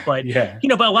anyway. But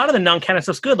but a lot of the non-canon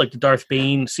stuff's good, like the Darth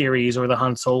Bane series or the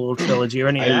Han Solo trilogy or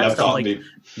any of that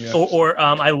stuff. Or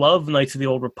I love Knights of the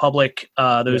Old Republic,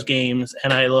 those games,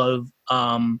 and I love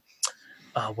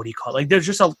what do you call it? Like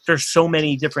there's so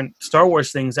many different Star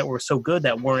Wars things that were so good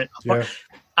that weren't a part.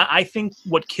 I think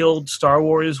what killed Star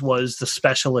Wars was the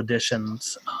special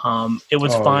editions. It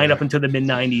was fine up until the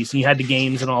mid-90s, and you had the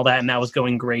games and all that, and that was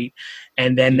going great.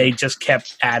 And then they just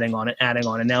kept adding on it.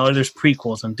 And now there's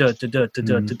prequels and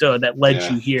that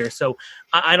led you here. So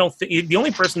I don't think the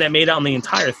only person that made out on the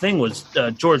entire thing was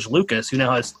George Lucas, who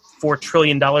now has $4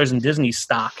 trillion in Disney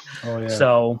stock.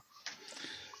 So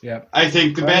Yeah. I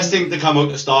think the best thing to come out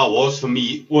of Star Wars for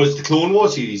me was the Clone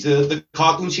Wars series, the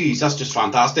cartoon series. That's just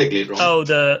fantastic later on. Oh,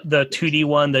 the 2D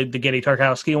one, the Getty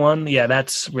Tarkovsky one. Yeah,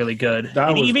 that's really good. That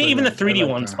And was even the brilliant. 3D I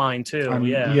like one's that. fine too. And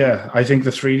Yeah. I think the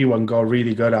 3D one got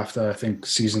really good after, I think,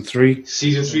 season 3.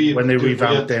 Season 3. When they did revamped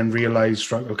it brilliant. and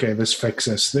realized, right, okay, this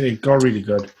fixes. It got really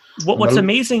good. What's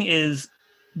amazing is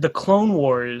the Clone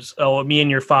Wars. Oh, me and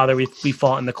your father, we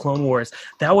fought in the Clone Wars.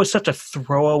 That was such a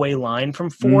throwaway line from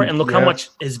 4, and look how much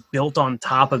is built on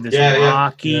top of this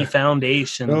rocky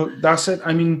foundation. Well, that's it.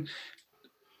 I mean,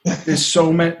 there's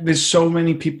so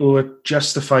many people who are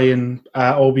justifying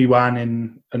Obi-Wan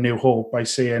in A New Hope by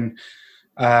saying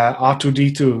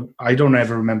R2-D2, I don't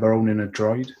ever remember owning a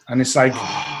droid. And it's like,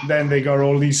 then they got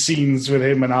all these scenes with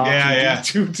him and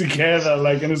R2-D2 together,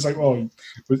 like, and it's like, oh,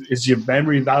 is your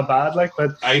memory that bad? Like,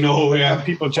 but I know, yeah.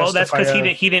 People justify. Well, that's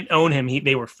because he didn't own him.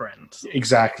 They were friends.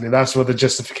 Exactly. That's what the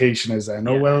justification is then.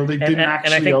 Oh, well, they didn't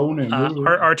actually and I think, own him.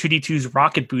 R2-D2's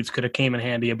rocket boots could have came in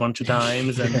handy a bunch of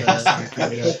times. And,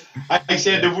 I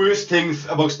said the worst thing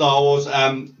about Star Wars,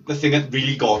 the thing that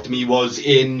really got me was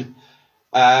in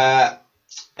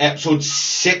episode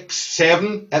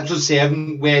 7,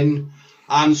 when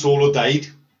Han Solo died.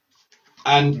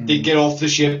 And they get off the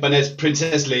ship, and there's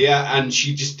Princess Leia, and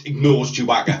she just ignores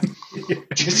Chewbacca.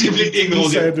 Just completely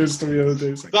ignores him. This to me the other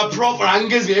day. Like, that proper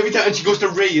angers me every time. And she goes to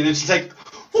Rey, and it's like,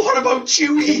 what about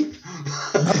Chewie?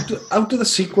 out of the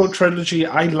sequel trilogy,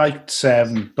 I liked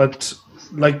 7, but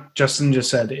like Justin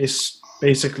just said, it's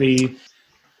basically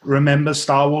remember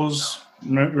Star Wars.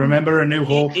 Remember A New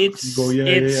Hope. I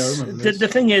remember this. The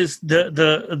thing is,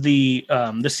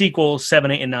 the sequel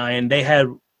 7, 8, and 9. They had.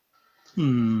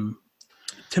 To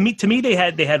me, they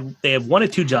have one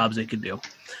of two jobs they could do.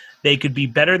 They could be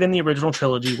better than the original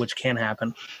trilogy, which can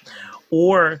happen,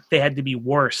 or they had to be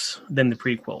worse than the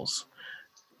prequels,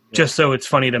 just so it's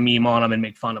funny to meme on them and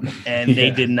make fun of them. And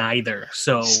they did neither.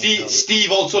 So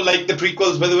Steve also liked the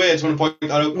prequels, by the way. I just want to point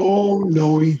that out. Oh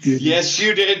no, he didn't. Yes,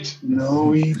 you did.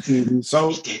 No, he didn't. So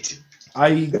he did.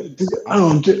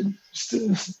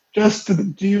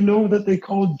 Do you know that they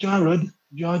called Jared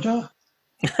Jar Jar?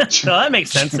 So that makes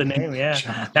sense, the name,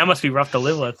 yeah. That must be rough to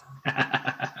live with.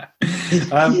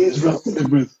 He is rough to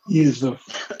live with. He is rough.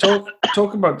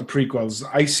 Talk about the prequels.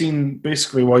 I seen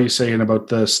basically what you're saying about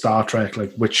the Star Trek,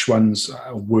 like which ones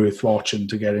are worth watching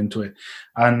to get into it.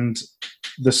 And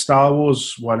the Star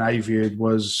Wars one I viewed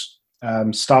was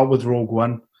start with Rogue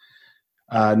One,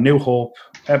 New Hope,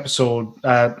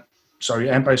 Empire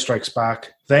Strikes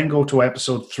Back, then go to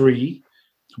Episode 3,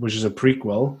 which is a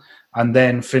prequel, and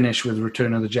then finish with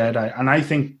Return of the Jedi. And I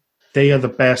think they are the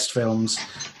best films.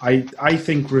 I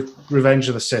think Revenge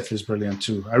of the Sith is brilliant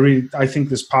too. I think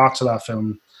there's parts of that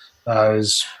film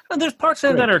is... There's parts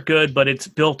of it that are good, but it's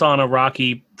built on a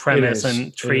rocky premise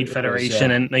and Trade Federation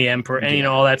and the Emperor and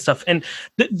all that stuff. And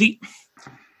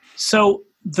so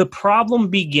the problem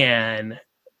began,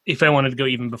 if I wanted to go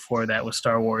even before that with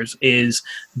Star Wars, is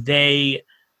the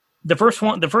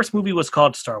first movie was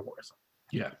called Star Wars.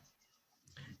 Yeah.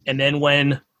 And then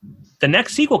when the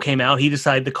next sequel came out, he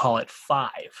decided to call it 5.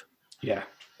 Yeah.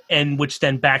 And which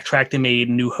then backtracked and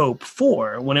made New Hope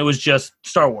 4 when it was just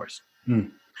Star Wars.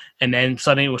 And then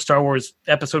suddenly it was Star Wars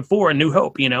Episode 4 and New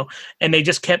Hope, and they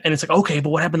just kept, and it's like, okay, but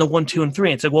what happened to 1, 2, and 3?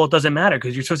 And it's like, well, it doesn't matter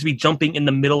because you're supposed to be jumping in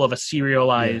the middle of a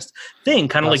serialized thing,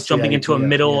 kind of like jumping into a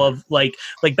middle of like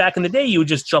back in the day, you would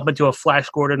just jump into a Flash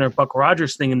Gordon or Buck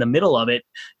Rogers thing in the middle of it.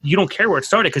 You don't care where it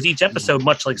started because each episode,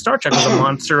 much like Star Trek, was a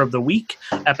Monster of the Week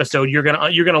episode. You're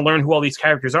gonna learn who all these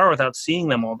characters are without seeing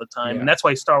them all the time, and that's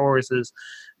why Star Wars is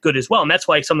good as well. And that's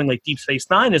why something like Deep Space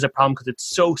Nine is a problem because it's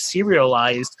so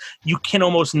serialized. You can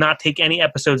almost not take any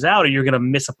episodes out or you're going to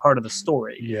miss a part of the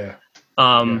story.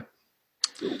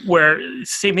 Where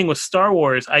same thing with Star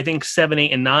Wars, I think 7,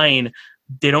 8, and 9,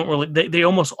 they don't really, they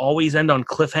almost always end on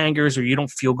cliffhangers or you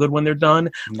don't feel good when they're done.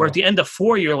 Where at the end of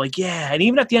 4, you're like, yeah. And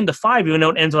even at the end of 5, even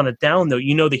though it ends on a down though,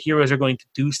 the heroes are going to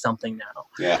do something now.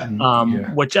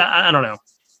 Which I don't know.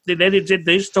 They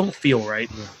just don't feel right.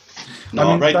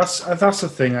 No, that's the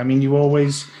thing. I mean,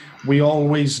 we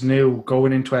always knew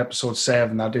going into Episode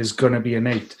 7 that is going to be an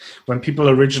 8. When people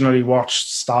originally watched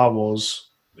Star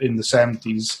Wars in the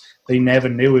 70s, they never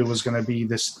knew it was going to be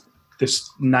this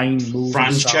 9 movie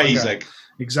franchise. Like.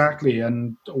 Exactly,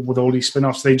 and with all these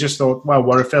spin-offs, they just thought, well,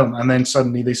 what a film. And then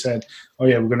suddenly they said, oh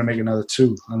yeah, we're going to make another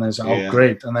 2. And there's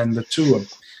great. And then the 2 are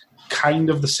kind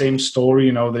of the same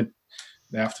story,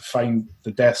 they have to find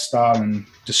the Death Star and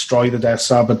destroy the Death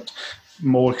Star, but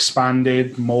more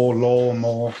expanded, more lore,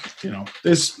 more,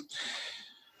 It's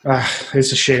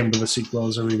a shame with the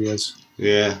sequels, it really is.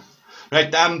 Yeah.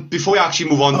 Right, before we actually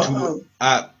move on to...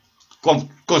 Go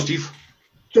on, Steve.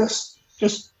 just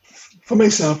for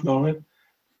myself, Norman,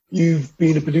 you've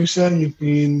been a producer, you've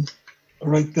been a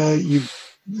writer, you've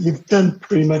done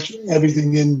pretty much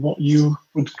everything in what you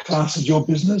would class as your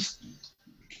business.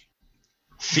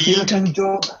 Favorite kind of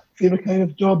job? Favorite kind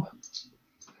of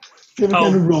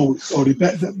role? Sorry,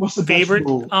 what's the favorite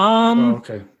best role?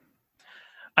 Okay.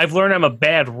 I've learned I'm a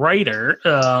bad writer,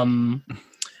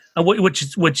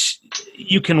 which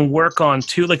you can work on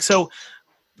too. Like, so,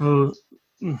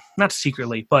 not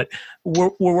secretly, but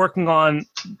we're working on,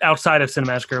 outside of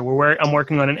Cinemassacre, I'm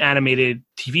working on an animated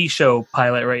TV show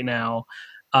pilot right now.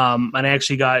 And I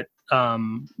actually got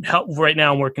help right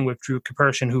now. I'm working with Drew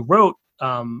Kapershin, who wrote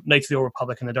Knights of the Old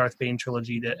Republic and the Darth Bane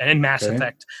trilogy and Mass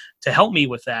Effect, to help me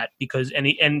with that, because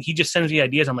he just sends me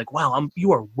ideas. I'm like, wow,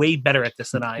 you are way better at this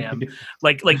than I am,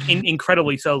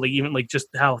 incredibly so. Like, even like just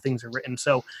how things are written.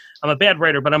 So I'm a bad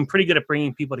writer, but I'm pretty good at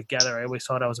bringing people together. I always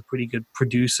thought I was a pretty good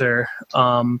producer.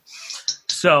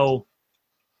 So.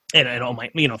 And I know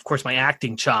of course, my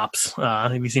acting chops.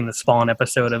 Have you seen the Spawn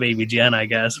episode of AVGN, I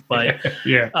guess? But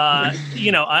yeah,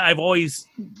 I've always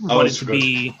wanted to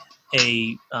be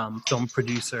a film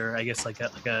producer. I guess like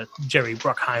a Jerry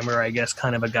Bruckheimer, I guess,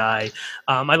 kind of a guy.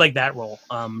 I like that role.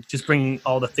 Just bringing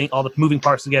all the moving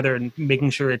parts together and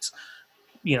making sure it's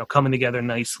coming together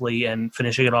nicely and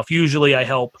finishing it off. Usually, I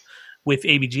help with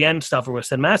AVGN stuff or with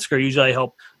Cinemassacre. Usually I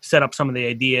help set up some of the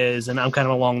ideas, and I'm kind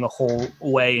of along the whole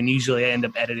way, and usually I end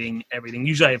up editing everything.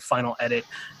 Usually I have final edit,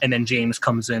 and then James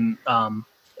comes in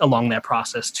along that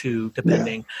process too,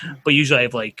 depending. Yeah. But usually I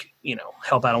have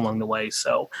help out along the way.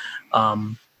 So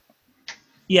I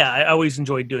always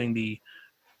enjoyed doing the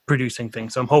producing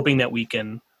thing. So I'm hoping that we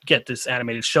can get this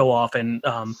animated show off, and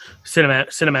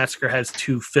Cinemassacre has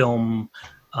 2 film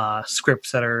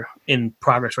scripts that are in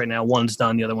progress right now. One's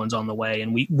done, the other one's on the way,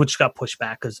 and which got pushed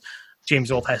back because James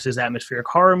Wolfe has his atmospheric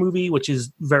horror movie, which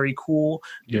is very cool.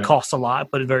 It costs a lot,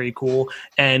 but very cool.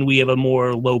 And we have a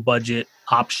more low budget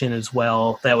option as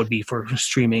well that would be for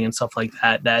streaming and stuff like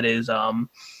that. That is not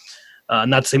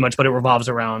to say much, but it revolves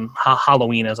around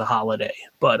Halloween as a holiday.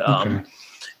 But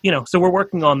so we're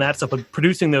working on that stuff. But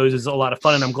producing those is a lot of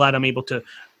fun, and I'm glad I'm able to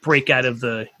break out of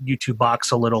the YouTube box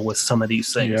a little with some of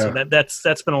these things. So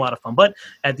that's been a lot of fun. But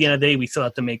at the end of the day, we still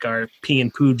have to make our pee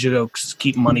and poo jokes,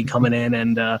 keep money coming in,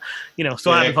 and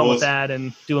still having fun with that,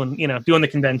 and doing the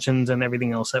conventions and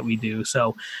everything else that we do.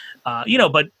 So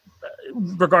but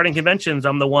regarding conventions,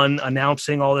 I'm the one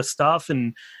announcing all this stuff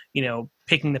and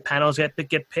picking the panels that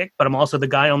get picked, but I'm also the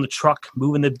guy on the truck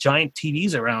moving the giant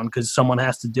TVs around because someone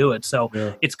has to do it. So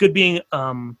it's good being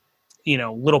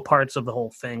little parts of the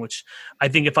whole thing, which I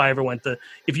think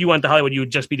if you went to Hollywood, you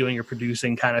would just be doing your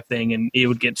producing kind of thing, and it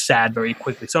would get sad very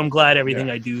quickly. So I'm glad everything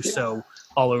I do so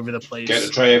all over the place. Get to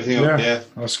try everything up. Yeah,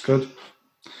 that's good.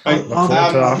 Are the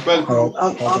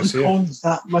cons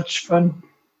that much fun?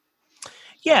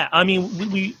 Yeah, I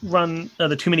mean, we run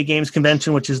the Too Many Games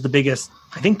convention, which is the biggest,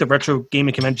 I think, the retro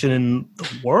gaming convention in the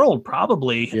world,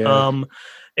 probably. Yeah.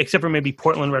 Except for maybe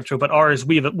Portland Retro, but ours,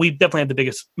 we definitely have the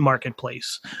biggest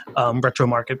marketplace, retro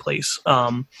marketplace.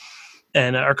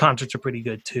 And our concerts are pretty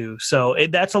good too. So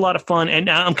that's a lot of fun. And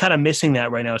I'm kind of missing that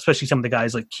right now, especially some of the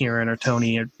guys like Kieran or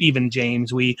Tony or even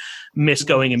James. We miss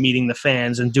going and meeting the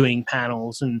fans and doing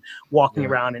panels and walking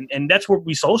around. And that's where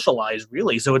we socialize,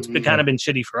 really. So it's kind of been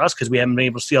shitty for us because we haven't been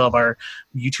able to see all of our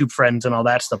YouTube friends and all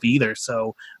that stuff either.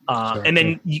 So, and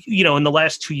then, in the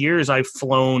last 2 years, I've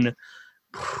flown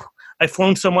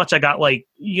so much. I got like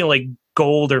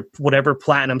gold or whatever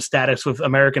platinum status with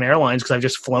American Airlines because I've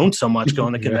just flown so much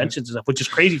going to conventions and stuff, which is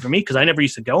crazy for me because I never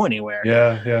used to go anywhere.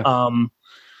 Mind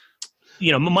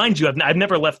you, I've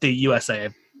never left the USA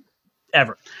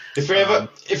ever. If we ever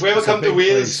come to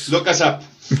Wales, look us up.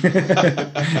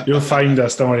 You'll find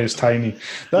us. Don't worry, it's tiny.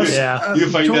 You'll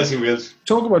find us in Wales.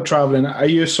 Talk about traveling. I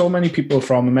hear so many people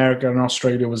from America and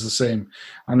Australia was the same,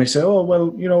 and they say, "Oh,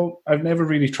 well, I've never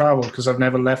really traveled because I've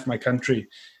never left my country."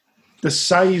 The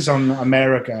size on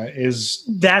America is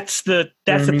that's the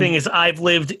thing is I've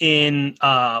lived in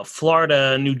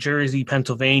Florida, New Jersey,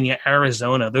 Pennsylvania,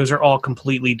 Arizona. Those are all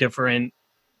completely different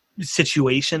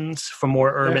situations, from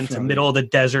more urban to middle of the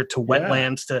desert to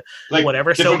wetlands to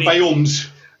whatever. Different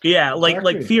biomes. Yeah,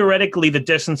 like theoretically, the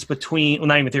distance between, well,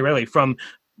 not even theoretically, from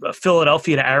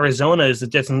Philadelphia to Arizona is the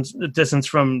distance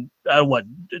from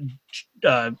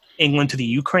England to the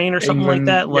Ukraine or something like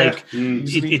that.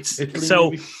 It's Italy, so.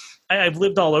 Maybe. I've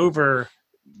lived all over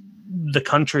the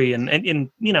country, and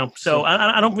so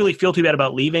I don't really feel too bad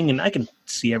about leaving, and I can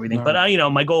see everything. No. But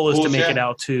my goal is to make it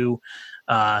out to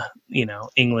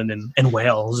England and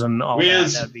Wales and all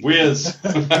that. Wales.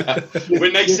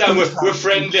 Next time we're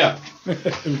friendlier.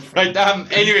 Right.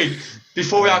 Anyway,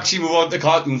 before we actually move on to the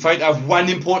cartoon fight, I have one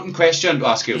important question to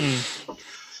ask you.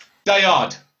 Die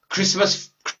Hard, Christmas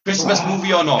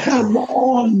movie or not? Come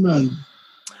on, man.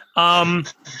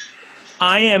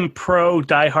 I am pro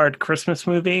Die Hard Christmas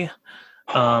movie.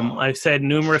 I've said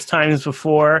numerous times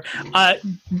before,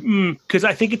 because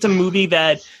I think it's a movie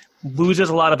that loses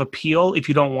a lot of appeal if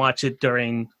you don't watch it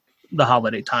during the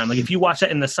holiday time. Like if you watch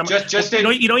it in the summer,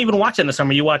 you don't even watch it in the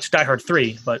summer. You watch Die Hard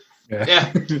 3, but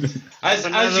yeah.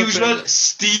 As usual,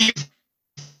 Steve.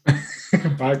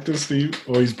 Back to Steve.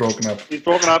 Oh, he's broken up. He's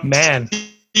broken up, man.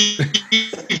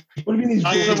 What do you mean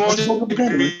he's broken up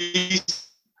again?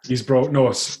 He's broke.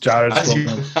 No, Jared's broken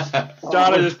up.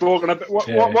 Jared is broken up. What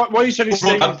are you saying,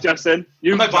 Justin?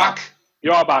 Am I back?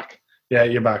 You are back. Yeah,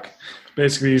 you're back.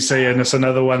 Basically, he's saying it's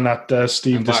another one that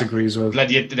Steve disagrees with.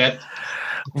 Bloody internet.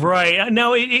 Right.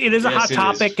 No, it is a hot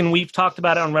topic, and we've talked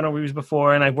about it on rental reviews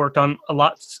before, and I've worked on a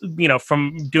lot,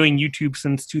 from doing YouTube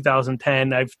since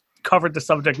 2010. I've covered the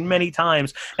subject many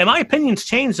times, and my opinion's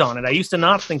changed on it. I used to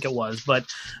not think it was, but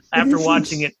after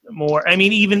watching it more, I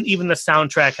mean, even the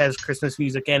soundtrack has Christmas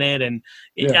music in it, and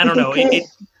I don't know.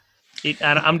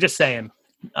 I'm just saying,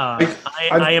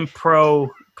 I am pro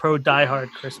Die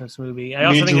Hard Christmas movie. I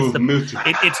also think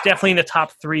it's definitely in the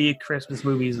top 3 Christmas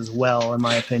movies as well, in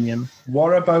my opinion.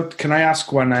 What about? Can I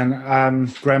ask one? And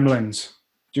Gremlins.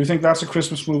 Do you think that's a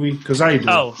Christmas movie? Because I do.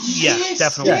 Oh, yeah, yes,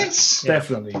 definitely. Yes,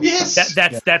 definitely. Yes.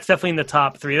 That's definitely in the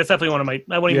top 3. That's definitely one of my.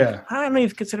 I don't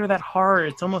even consider that horror.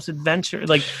 It's almost adventure.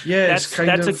 Like, that's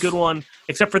a good one.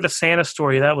 Except for the Santa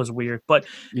story, that was weird. But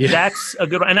that's a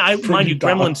good one. And mind you,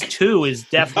 Gremlins 2 is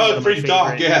definitely pretty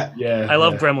dark. Yeah. I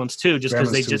love Gremlins 2 just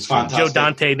because they just Joe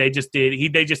Dante. They just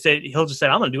said he'll just say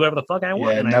I'm gonna do whatever the fuck I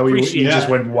want. Yeah. And now I appreciate he just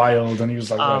went wild, and he was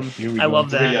like, I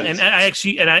love that. Brilliant. And I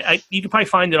actually you can probably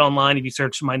find it online if you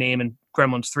search my name and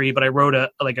Gremlins 3, but I wrote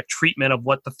a treatment of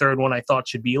what the third one I thought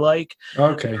should be like.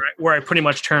 Okay. Where I pretty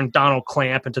much turned Donald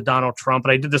Clamp into Donald Trump,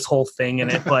 and I did this whole thing in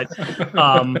it. But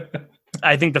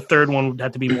I think the third one would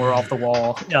have to be more off the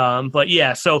wall. But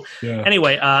yeah. So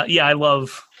anyway, I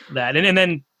love that. And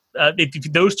then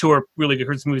those two are really good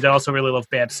Christmas movies. I also really love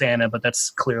Bad Santa, but that's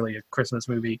clearly a Christmas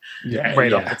movie off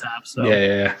the top. So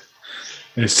yeah.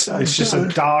 It's just a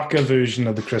darker version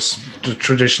of the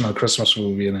traditional Christmas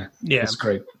movie, isn't it? Yeah, it's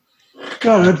great.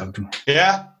 Garrett,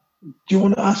 yeah. Do you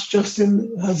want to ask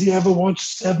Justin? Has he ever watched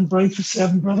Seven Brides for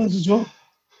Seven Brothers as well?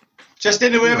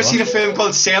 Justin, have you ever seen a film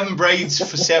called Seven Brides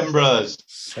for Seven Brothers?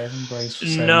 Seven Brides for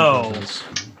Seven Brothers.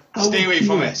 Stay away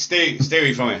from it. Stay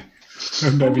away from it.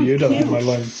 I've never heard that in my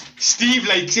life. Steve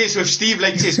likes it, so if Steve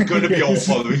likes it, it's going to be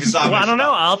awful. Well, I don't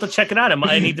know. I'll have to check it out.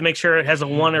 I need to make sure it has a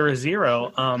 1 or a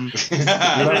 0. I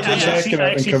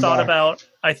actually thought about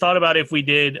if we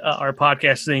did our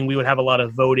podcast thing, we would have a lot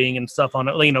of voting and stuff on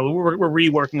it. We're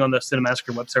reworking on the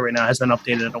Cinemassacre website right now. It hasn't been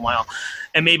updated in a while.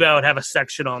 And maybe I would have a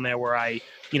section on there where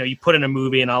you put in a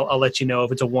movie and I'll let you know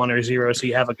if it's a 1 or 0 so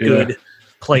you have a good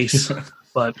place.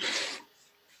 But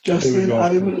Justin,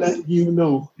 I will let you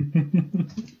know.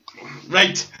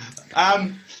 Right.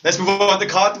 Let's move on to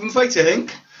cartoon fights, I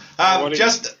think.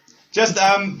 Just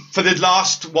for the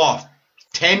last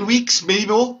 10 weeks, maybe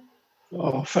more?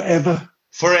 Oh, forever.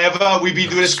 Forever. We've been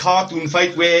doing this cartoon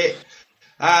fight where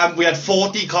we had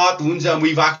 40 cartoons and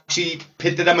we've actually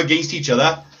pitted them against each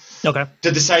other. Okay.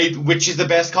 To decide which is the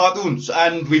best cartoons.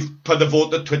 And we've put the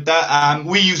vote to Twitter.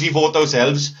 We usually vote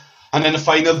ourselves. And then the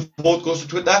final vote goes to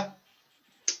Twitter.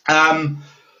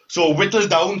 So whittled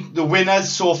down the winners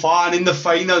so far, and in the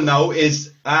final now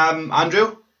is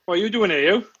Andrew. What are you doing here,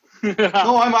 you?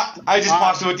 No, I just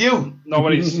passed it with you. No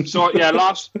worries. So yeah,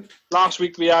 last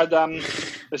week we had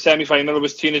the semi-final. It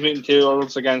was Teenage Mutant Ninja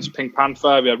Turtles against Pink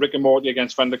Panther. We had Rick and Morty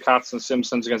against Thundercats and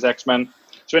Simpsons against X-Men.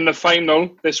 So in the final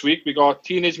this week we got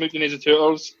Teenage Mutant Ninja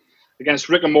Turtles against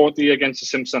Rick and Morty against the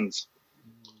Simpsons.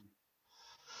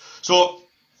 So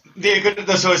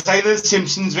it's either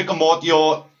Simpsons, Rick and Morty,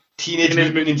 or Teenage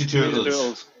Mutant Ninja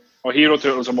Turtles. Or Hero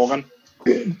Turtles or Morgan.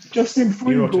 Justin,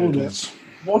 before you go there,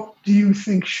 what do you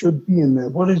think should be in there?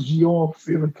 What is your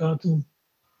favorite cartoon?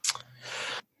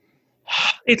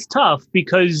 It's tough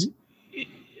because,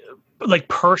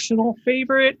 personal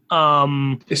favorite,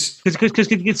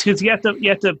 because you have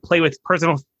to play with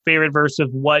personal favorite versus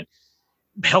what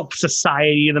helps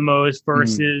society the most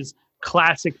versus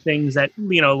classic things that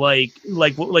like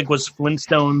was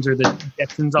Flintstones or the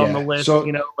Jetsons on the list. So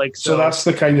that's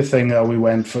the kind of thing that we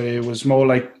went for. It was more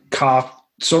like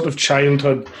sort of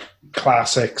childhood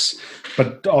classics,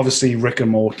 but obviously Rick and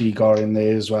Morty got in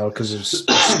there as well because it's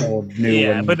so new.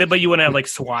 Yeah, but you wouldn't have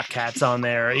SWAT cats on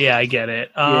there. Yeah, I get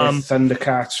it.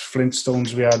 Thundercats,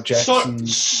 Flintstones, we had Jetsons.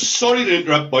 Sorry to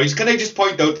interrupt, boys. Can I just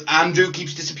point out Andrew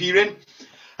keeps disappearing?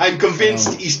 I'm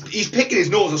convinced he's picking his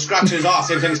nose or scratching his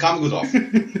ass every time his camera goes off.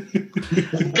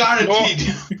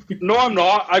 Guaranteed. No, I'm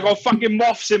not. I got fucking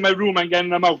moths in my room and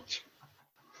getting them out.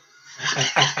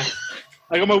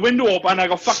 I got my window open. I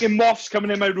got fucking moths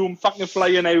coming in my room, fucking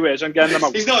flying everywhere. So I'm getting them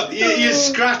out. He's not. He is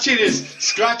scratching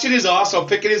his ass or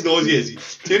picking his nose. He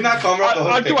is. Turn that camera up.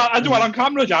 I do it on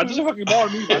camera, Jan. Doesn't fucking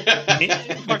bother me,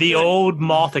 man. The old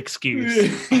moth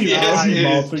excuse.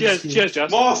 Yes. Cheers,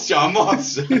 Jess. Moths, John.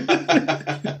 Moths.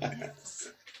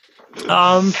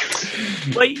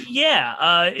 But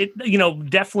yeah,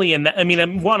 definitely. And I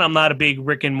mean, one, I'm not a big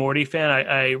Rick and Morty fan.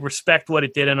 I respect what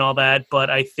it did and all that, but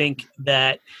I think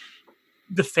that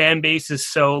the fan base is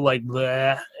so like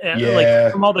bleh.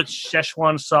 Like from all the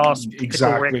Szechuan sauce,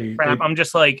 exactly. Crap, I'm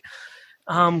just like,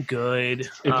 I'm good.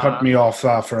 It put me off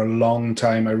that for a long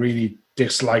time. I really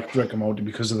disliked Rick and Morty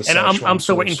because of the. And Szechuan I'm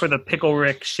still sauce. waiting for the Pickle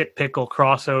Rick shit pickle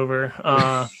crossover.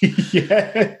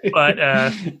 Yeah, but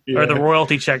or the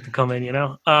royalty check to come in.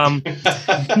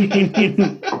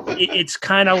 It's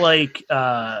kind of like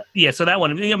So that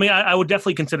one. I mean, I would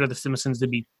definitely consider The Simpsons to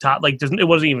be top. Like, it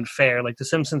wasn't even fair. Like, The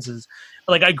Simpsons is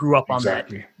like I grew up on that.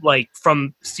 Like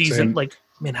from season. Same. Like,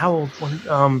 man, how old?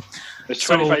 It's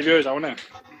 25 years, I know.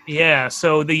 Yeah.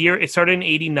 So the year it started in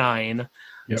 '89.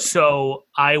 Yep. So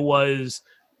I was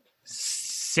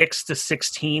 6 to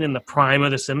 16 in the prime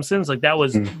of The Simpsons. Like that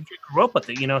was, you grew up with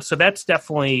it, So that's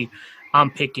definitely,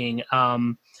 I'm picking.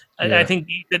 I think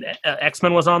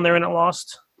X-Men was on there and it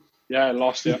lost. Yeah, it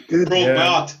lost. Yeah, broke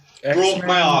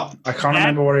my heart. I can't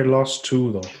remember where it lost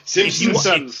to though.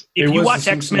 Simpsons. If you watch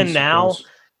X-Men now,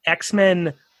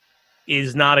 X-Men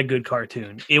is not a good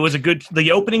cartoon. It was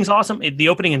the opening's awesome. The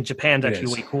opening in Japan's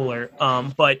actually way cooler.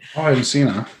 But I haven't seen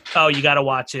it. Oh, you got to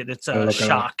watch it. It's a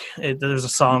shock. There's a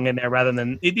song in there rather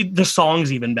than the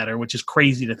song's even better, which is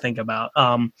crazy to think about.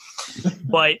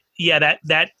 But yeah,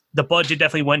 that the budget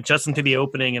definitely went just into the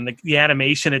opening and the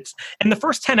animation. And the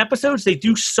first 10 episodes, they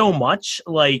do so much.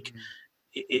 Like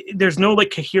there's no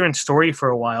like coherent story for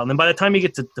a while. And then by the time you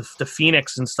get to the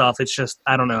Phoenix and stuff, it's just,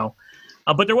 I don't know.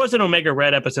 But there was an Omega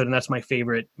Red episode, and that's my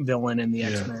favorite villain in the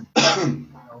X-Men.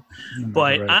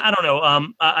 But I don't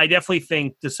know. I definitely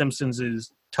think The Simpsons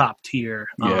is top tier.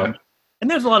 And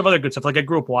there's a lot of other good stuff. Like I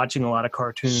grew up watching a lot of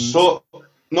cartoons. So,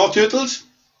 no Turtles?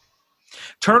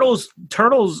 Turtles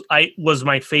was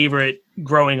my favorite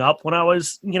growing up when I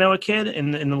was, a kid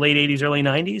in the late 80s, early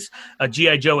 90s.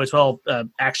 G.I. Joe as well,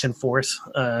 Action Force. Is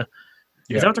that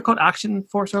what they're called? Action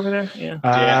Force over there?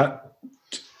 Yeah.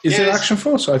 Is it Action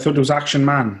Force? I thought it was Action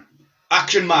Man.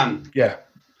 Action Man. Yeah.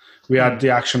 We had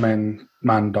the Action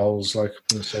Man dolls. Like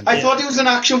I thought it was an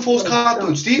Action Force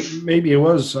cartoon, Steve. Maybe it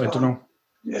was. I don't know.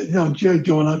 Yeah, G.I.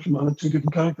 Joe and Action Man are two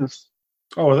different characters.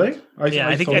 Oh, are they?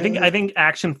 I think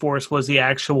Action Force was the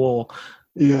actual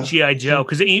G.I. Joe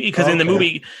because in the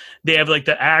movie they have like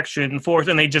the Action Force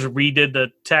and they just redid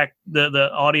the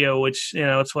audio, which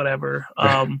it's whatever.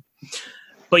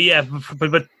 But yeah,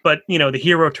 but the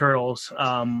Hero Turtles,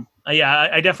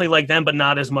 I definitely like them, but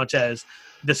not as much as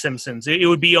The Simpsons. It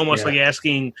would be almost like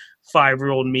asking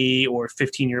 5-year-old me or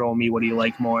 15-year-old me, what do you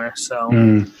like more?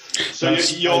 So, so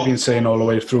I've been saying all the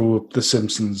way through The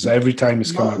Simpsons. Every time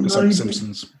it's come up, it's like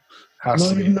Simpsons. Has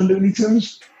to be. Even the Looney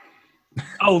Tunes.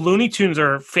 Oh, Looney Tunes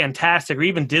are fantastic, or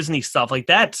even Disney stuff like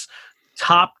that's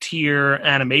top tier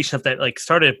animation if that like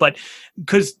started. But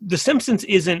because The Simpsons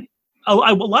isn't. A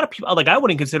lot of people I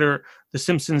wouldn't consider The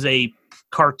Simpsons a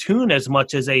cartoon as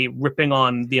much as a ripping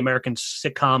on the American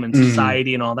sitcom and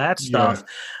society and all that stuff.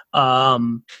 Where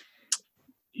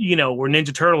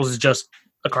Ninja Turtles is just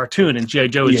a cartoon and G.I.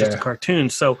 Joe is just a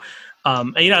cartoon. So,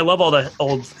 I love all the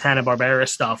old Hanna-Barbera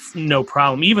stuff, no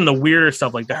problem. Even the weirder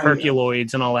stuff like the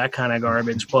Herculoids and all that kind of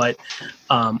garbage, but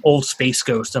old Space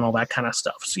Ghost and all that kind of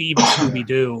stuff. So even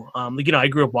Scooby-Doo. I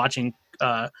grew up watching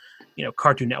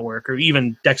Cartoon Network or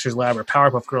even Dexter's Lab or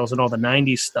Powerpuff Girls and all the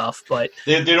 90s stuff, but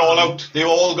they're all out. They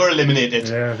all got eliminated.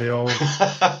 Yeah, they all.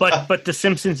 but The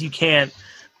Simpsons, you can't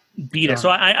beat it. So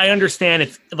I understand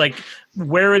if like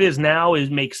where it is now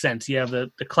makes sense. You have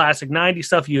the classic 90s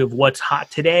stuff. You have what's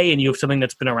hot today, and you have something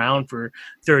that's been around for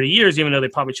 30 years, even though they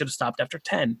probably should have stopped after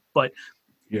 10. But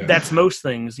that's most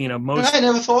things. Most. I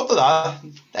never thought of that.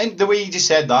 And the way you just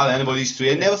said that, anybody's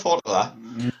three, I never thought of that.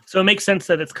 So it makes sense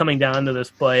that it's coming down to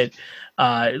this, but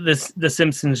The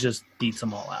Simpsons just beats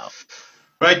them all out.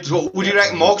 Right, so what do you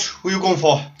reckon, Mox? Who are you going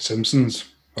for? Simpsons,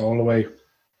 all the way.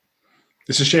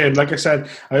 It's a shame. Like I said,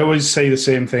 I always say the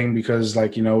same thing because,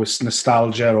 it's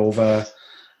nostalgia over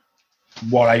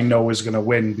what I know is going to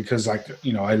win because, I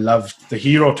love the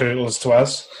Hero Turtles to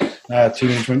us,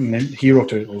 Teenage Mutant Hero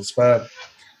Turtles, but,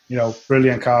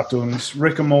 brilliant cartoons.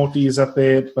 Rick and Morty is up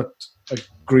there, but I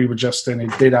agree with Justin.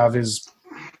 It did have his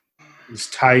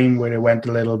time where it went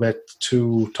a little bit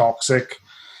too toxic.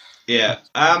 Yeah.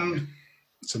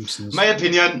 Simpsons. My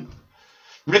opinion,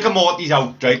 Rick and Morty's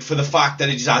out, right, for the fact that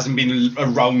it just hasn't been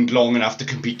around long enough to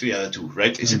compete with the other two,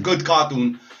 right? It's a good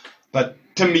cartoon, but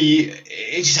to me,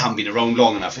 it just hasn't been around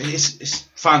long enough. It's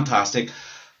fantastic.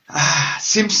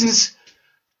 Simpsons,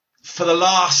 for the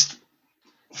last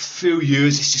few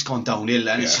years, it's just gone downhill,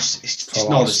 and it's just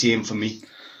not the same for me.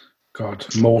 God,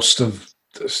 most of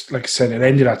this, like I said, it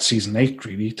ended at season 8,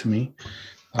 really, to me.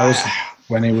 That was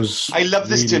when it was. I love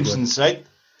the really Simpsons, good. right?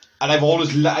 And I've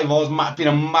always been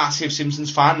a massive Simpsons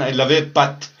fan. I love it,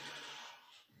 but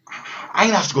I'm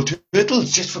gonna have to go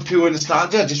Turtles just for pure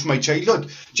nostalgia, just for my childhood,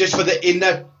 just for the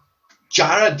inner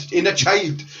child. I'm gonna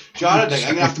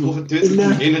have to go for Turtles.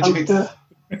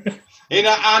 Inner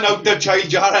and outer child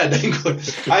Jared.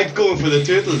 I'm going for the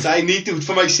Turtles. I need to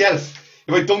for myself.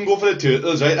 If I don't go for the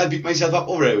Turtles, right, I'll beat myself up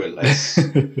over it. Will. It's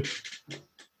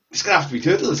gonna have to be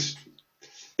Turtles.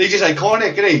 They're just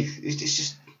iconic, eh? It's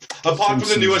just apart from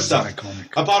the newer stuff.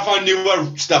 Apart from the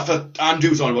newer stuff that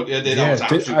Andrew's on about, that was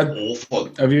absolutely awful.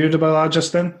 Have you heard about that,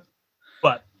 Justin?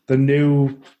 What? The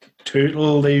new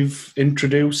turtle they've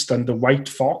introduced and the white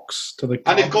fox to the.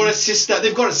 And they've got a sister.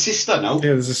 They've got a sister now.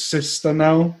 Yeah, there's a sister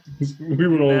now. We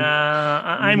were all.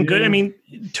 I'm good. I mean,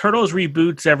 Turtles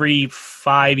reboots every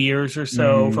 5 years or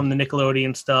so, from the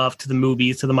Nickelodeon stuff to the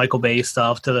movies to the Michael Bay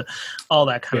stuff to all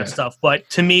that kind of stuff. But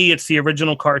to me, it's the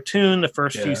original cartoon, the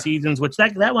first few seasons, which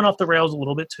that went off the rails a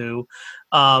little bit too.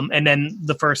 And then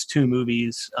the first 2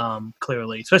 movies,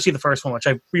 clearly, especially the first one, which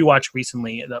I rewatched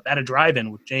recently at a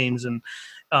drive-in with James, and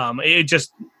it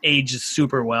just ages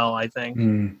super well, I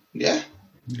think. Yeah.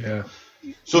 Yeah.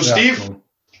 So, Steve? Cool.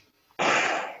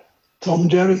 Tom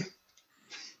and Jerry.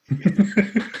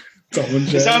 Tom and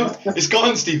Jerry. It's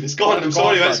gone, Steve. It's gone. I'm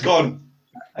sorry, it's gone.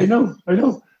 I know.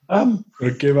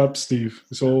 Give up, Steve.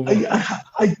 It's over.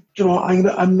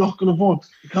 I'm not going to vote.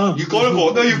 You can't. You've got to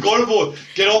vote. No, you've got to vote.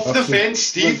 Get off the fence,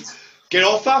 Steve. Get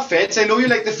off that fence. I know you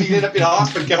like the feeling up your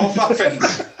ass, but get off that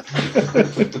fence.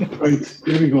 Right,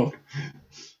 here we go.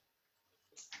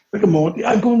 Rick and Morty.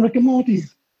 I'm going Rick and Morty. Of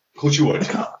course you would.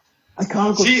 I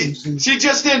can't go. See,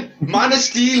 Justin, Man of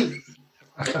Steel,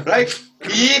 right?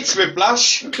 He hates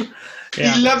Whiplash.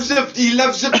 Yeah. He loves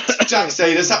the Jack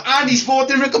Snyder stuff, and he's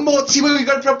voting Rick and Morty. See what we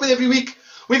got to put up with every week.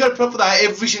 We got to put up with that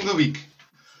every single week.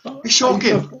 It's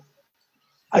shocking.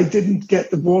 I didn't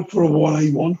get the vote for what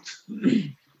I want.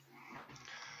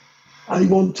 I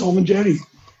want Tom and Jerry,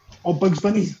 or Bugs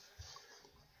Bunny,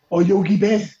 or Yogi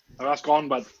Bear. Oh, that's gone,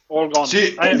 but all gone. So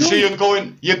you're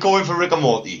going for Rick and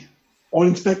Morty, or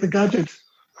Inspector Gadget.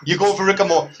 You're going for Rick and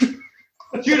Morty.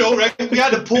 You know, right? We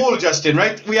had a poll, Justin,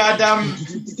 right? We had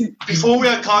before we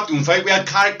had cartoon fight, we had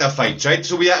character fights, right?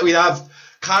 So we have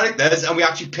characters, and we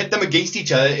actually pit them against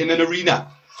each other in an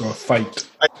arena. So a fight.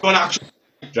 An actual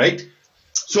fight, right?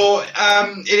 So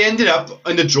it ended up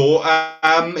in the draw.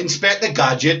 Inspector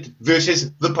Gadget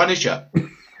versus the Punisher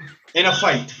in a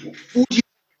fight. Who do you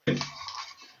win?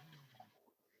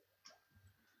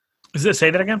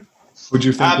 Say that again? Who do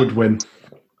you think would win?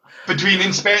 Between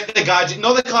Inspector Gadget,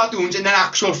 not the cartoons, in an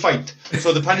actual fight.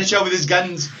 So the Punisher with his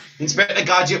guns, Inspector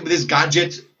Gadget with his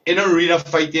gadget, in an arena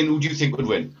fighting, who do you think would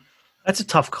win? That's a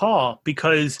tough call,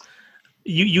 because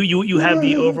you have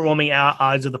the overwhelming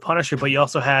odds of the Punisher, but you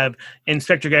also have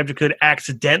Inspector Gadget could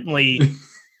accidentally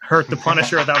hurt the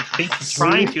Punisher without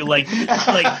trying to. Like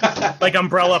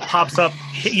Umbrella pops up,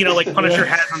 like Punisher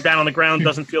has him down on the ground,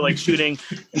 doesn't feel like shooting.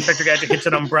 Inspector Gadget hits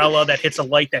an umbrella that hits a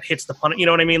light that hits the Punisher. You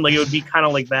know what I mean? Like, it would be kind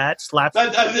of like that. Slap. I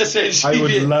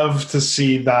would love to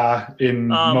see that in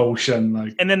motion.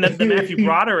 Like, and then the Matthew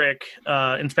Broderick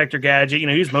Inspector Gadget,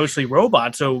 he was mostly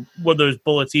robot, so would those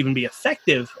bullets even be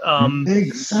effective?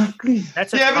 Exactly.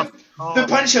 That's tough call. The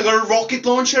Punisher got a rocket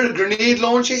launcher, a grenade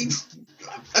launcher.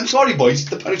 I'm sorry, boys,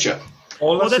 the Punisher.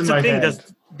 Well, that's the thing.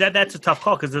 That's a tough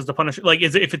call, because there's the Punisher. Like,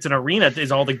 if it's an arena, is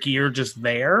all the gear just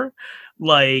there?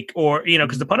 Like, or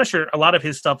because the Punisher, a lot of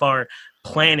his stuff are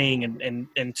planning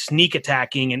and sneak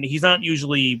attacking, and he's not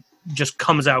usually just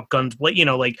comes out guns.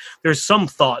 Like there's some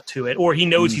thought to it, or he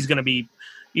knows he's going to be.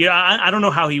 I don't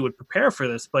know how he would prepare for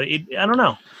this, but I don't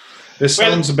know. This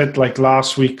sounds a bit like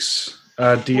last week's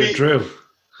Dear Drew.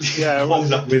 Yeah,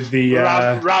 with the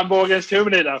Rambo against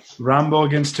Terminator. Rambo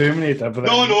against Terminator.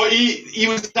 No, he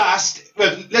was asked.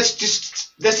 Well, let's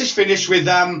just finish with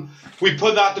we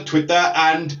put that to Twitter,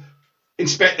 and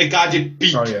Inspector Gadget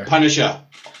beat Punisher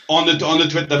on the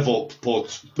Twitter poll.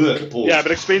 Yeah,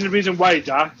 but explain the reason why,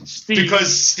 Jack.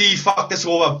 Because Steve fucked us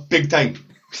over big time.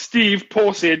 Steve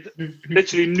posted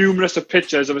literally numerous of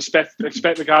pictures of a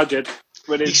Spectre Gadget.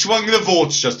 He swung the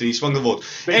votes, Justin. He swung the vote.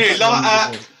 Anyway,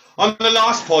 on the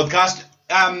last podcast,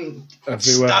 A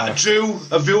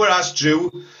viewer asked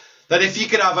Drew that if he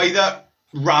could have either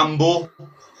Rambo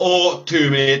or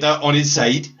Terminator on his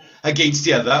side against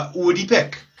the other, who would he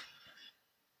pick?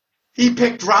 He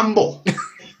picked Rambo.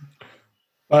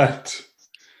 But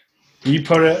he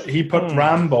put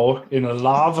Rambo in a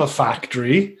lava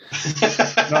factory,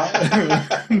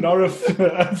 not a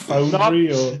foundry.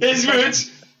 His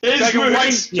words. I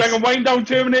can wind down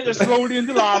Terminator slowly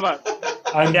into lava.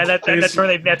 And that's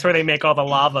where they make all the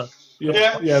lava.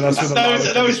 Yeah,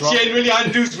 that was genuinely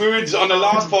Andrew's words on the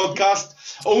last podcast.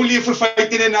 Only if we're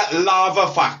fighting in that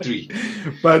lava factory.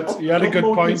 But he had a good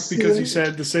point because he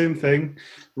said the same thing.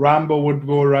 Rambo would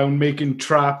go around making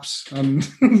traps and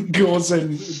goes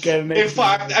in getting. In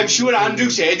fact, I'm sure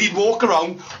Andrew said he'd walk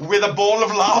around with a ball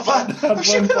of lava. I'm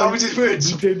sure that was his words.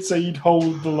 He did say he'd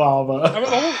hold the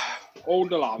lava. Hold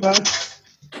the lava.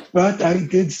 But I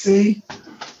did say,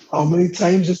 how many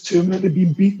times has Terminator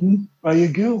been beaten by a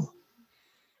girl?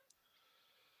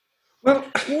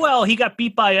 Well, he got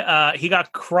beat by. He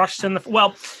got crushed in the.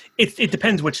 Well, it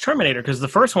depends which Terminator, because the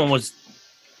first one was,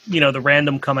 the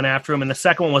random coming after him, and the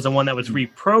second one was the one that was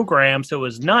reprogrammed, so it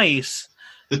was nice.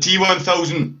 The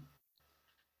T-1000.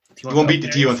 You won't beat the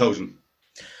T-1000.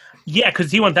 Yeah,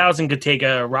 because T-1000 could take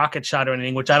a rocket shot or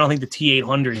anything, which I don't think the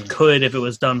T-800 could if it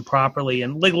was done properly.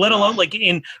 And let alone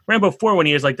in Rambo 4 when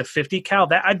he has the 50 cal,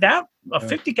 that a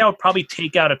 50 cal would probably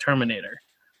take out a Terminator.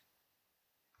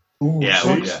 Ooh, yeah.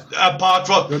 Apart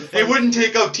from it wouldn't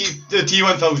take out the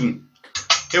T-1000.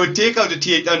 It would take out the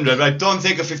T-800, but I don't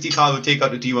think a 50 cal would take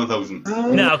out the T-1000.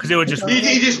 No, because it would just...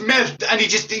 He just melt and he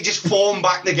just form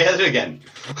back together again.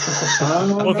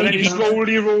 Well, then he's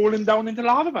slowly rolling down into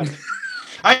lava, man.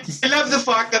 I love the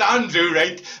fact that Andrew,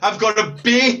 right, I've got a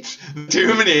bait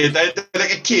Terminator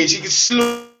like a cage. He can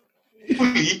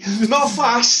slowly, not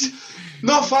fast,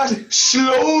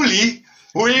 slowly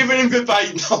waving him goodbye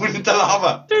down into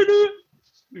lava.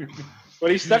 Well,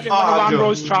 he's stuck in one of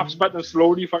Andrew's traps, but then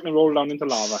slowly fucking roll down into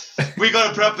lava. We got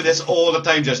to put up with this all the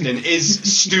time, Justin. Is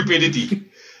stupidity.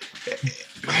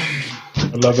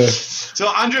 I love it. So,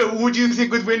 Andrew, who do you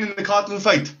think would win in the cartoon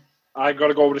fight? I got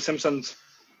to go with the Simpsons.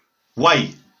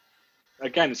 Why?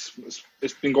 Again,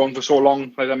 it's been going for so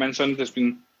long, like I mentioned. It's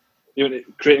been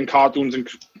creating cartoons and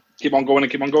keep on going.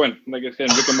 Like I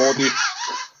said, Rick and Morty.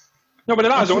 No, but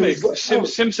it has only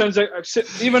Simpsons.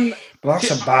 Even but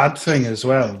that's a bad thing as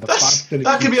well.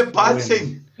 That could be a bad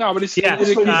thing. No, but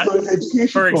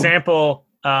it's for example,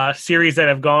 series that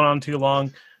have gone on too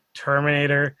long: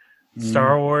 Terminator,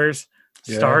 Star Wars,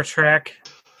 Star Trek.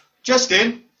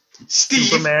 Justin,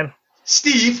 Superman.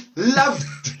 Steve loved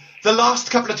the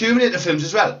last couple of Terminator films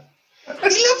as well. He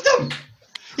loved them.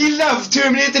 He loved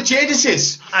Terminator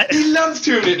Genesis. He loved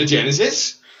Terminator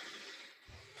Genesis.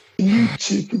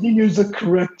 Can you use the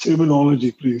correct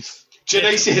terminology, please?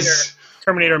 Genesis.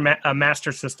 Terminator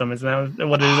Master System, isn't that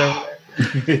what it is?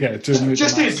 Yeah, Terminator.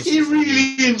 Justin, he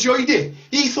really enjoyed it.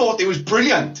 He thought it was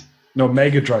brilliant. No,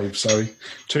 Mega Drive, sorry.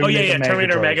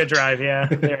 Terminator Mega Drive, yeah.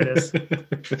 There it is.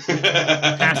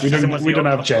 we don't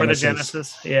have Genesis. Or the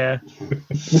Genesis, yeah.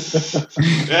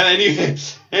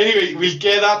 Anyway, we'll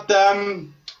get that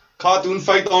cartoon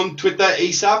fight on Twitter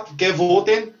ASAP. Get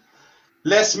voting.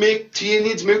 Let's make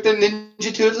Teenage Mutant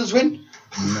Ninja Turtles win.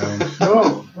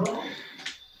 No.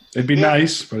 It'd be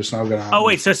nice, but it's not going to happen. Oh,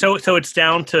 wait, so it's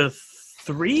down to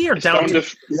 3 or down to...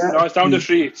 No, it's down to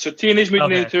 3. So Teenage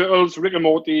Mutant Ninja Turtles, Rick and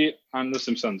Morty, and The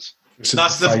Simpsons.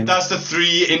 That's the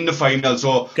 3 in the final.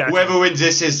 So whoever wins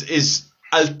this is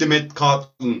ultimate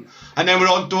cartoon. And then we're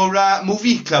on to a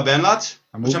movie club, lads?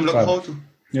 Which I'm looking forward to.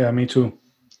 Yeah, me too.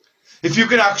 If you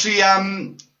could actually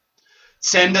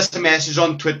send us a message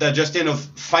on Twitter, Justin, of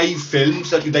 5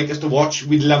 films that you'd like us to watch,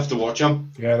 we'd love to watch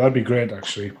them. Yeah, that'd be great,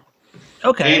 actually.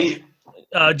 Okay.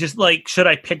 Just should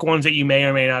I pick ones that you may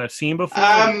or may not have seen before?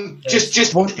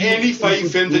 Just any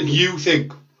 5 films that you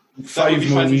think. 5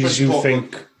 movies you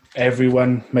think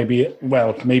everyone, maybe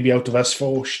out of us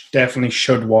 4, definitely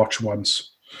should watch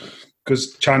once.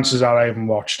 Because chances are I haven't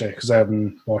watched it, because I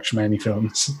haven't watched many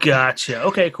films. Gotcha.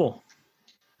 Okay, cool.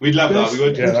 We'd love that. We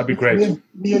would. Yeah, that'd be great.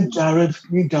 Me and Jared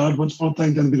once upon a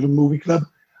time done a bit of a movie club,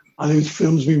 and it was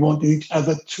films we wanted each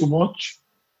other to watch.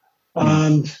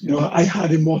 And I had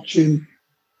him watching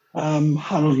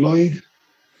Harold Lloyd.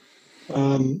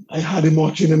 I had him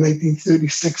watching a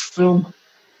 1936 film.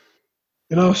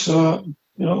 What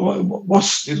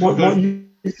you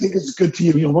think is good to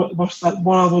you? What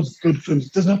are those good films?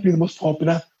 It doesn't have to be the most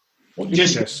popular.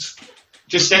 Just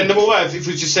just send them over. If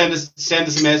you just send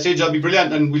us a message, that'll be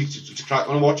brilliant, and we'll just crack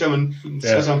on and watch them and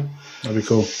discuss them. That'd be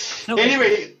cool.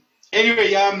 Okay.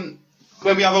 Anyway,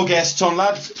 when we have our guests on,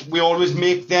 lad, we always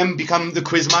make them become the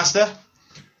quiz master.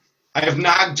 I have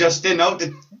nagged Justin out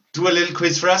to do a little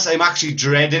quiz for us. I'm actually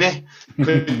dreading it.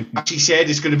 He actually said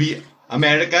it's going to be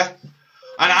America.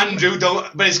 And Andrew,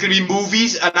 but it's going to be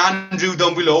movies, and Andrew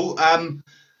down below.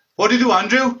 What did you do,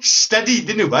 Andrew? Studied,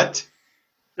 didn't you, bud?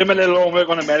 Did my little homework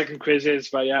on American quizzes,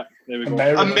 but yeah, there we go.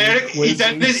 He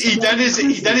done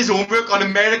his homework on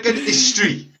American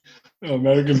history.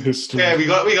 American history. Yeah, we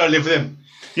got to live with him.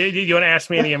 Do you want to ask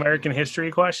me any American history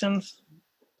questions?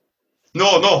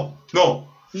 No.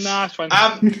 Nah, it's fine.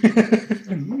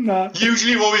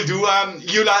 Usually what we'll do,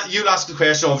 you'll ask the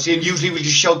question, obviously, and usually we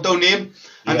just shout their name,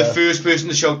 and the first person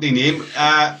to shout their name,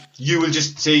 you will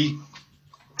just say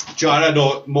Jared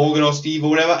or Morgan or Steve or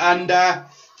whatever, and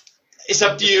it's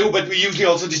up to you, but we usually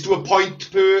also just do a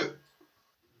point per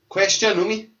question, don't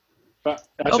we? But,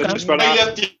 It's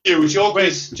up to you. It's your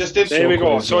quiz, Justin. There we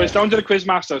go. So it's down to the quiz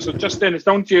master. So Justin, it's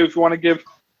down to you if you want to give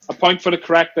a point for the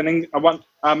correct and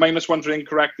 -1 for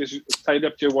incorrect. It's tied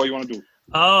up to you what you want to do.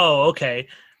 Oh, okay.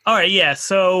 All right, yeah.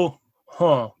 So,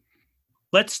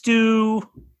 let's do.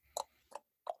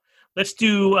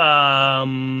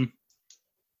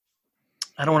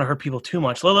 I don't want to hurt people too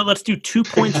much. Let's do 2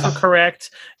 points for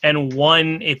correct and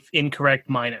 1 if incorrect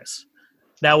minus.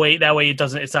 That way it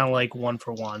doesn't. It's not like 1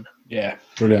 for 1. Yeah,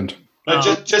 brilliant.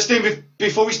 Justin,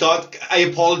 before we start, I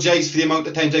apologise for the amount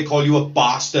of times I call you a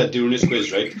bastard during this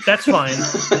quiz, right? That's fine.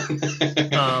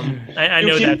 I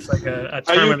know that's like a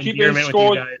term of endearment with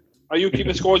you guys. Are you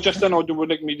keeping score, Justin, or would you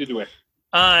like me to do it?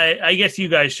 I guess you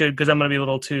guys should, because I'm going to be a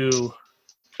little too...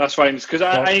 That's fine, because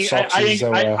I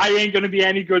ain't going to be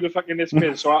any good at fucking this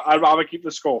quiz, so I'd rather keep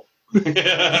the score.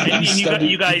 And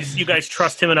you guys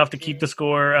trust him enough to keep the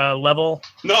score level?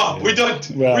 No, we don't.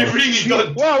 Well, we really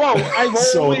don't. Whoa! I've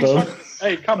always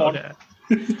hey, come on.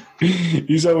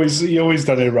 He always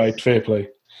done it right. Fair play.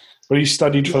 But he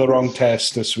studied for the wrong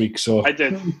test this week, so I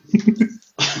did.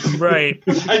 Right.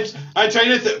 I'm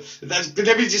trying to.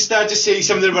 Let me just say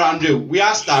something about Andrew. We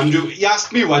asked Andrew. He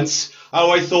asked me once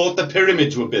how I thought the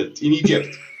pyramids were built in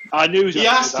Egypt. I knew. He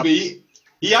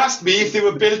asked me if they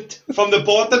were built from the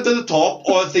bottom to the top,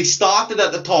 or if they started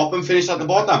at the top and finished at the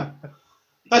bottom.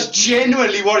 That's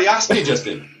genuinely what he asked me,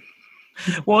 Justin.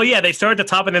 Well, yeah, they start at the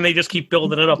top and then they just keep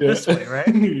building it up this way, right?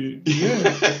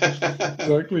 Yeah,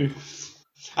 exactly.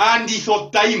 And he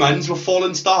thought diamonds were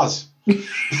fallen stars.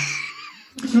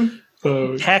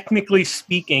 Technically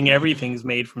speaking, everything's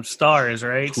made from stars,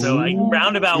 right? So, like,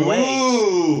 roundabout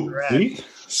way.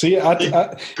 See,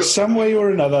 some way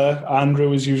or another,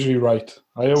 Andrew is usually right.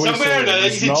 I always Somewhere or another,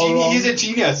 he's a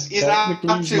genius. He's an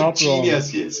absolute genius.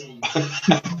 He is.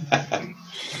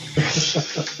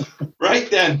 Right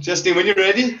then, Justin, when you're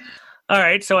ready. All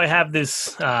right, so I have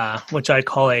this, which I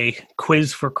call a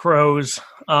quiz for crows.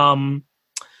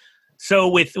 So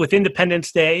with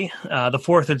Independence Day, the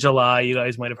 4th of July, you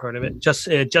guys might have heard of it.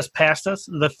 It just passed us.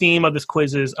 The theme of this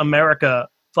quiz is America,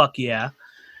 fuck yeah.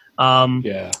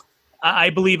 Yeah.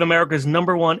 I believe America's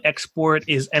 #1 export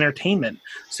is entertainment.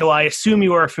 So I assume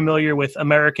you are familiar with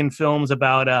American films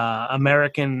about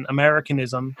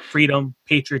Americanism, freedom,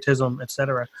 patriotism,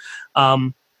 etc.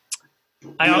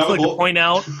 I also like to point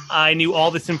out I knew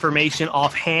all this information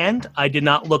offhand. I did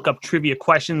not look up trivia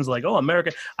questions like, oh,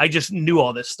 America. I just knew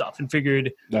all this stuff and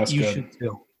figured you should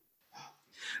too.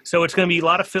 So it's going to be a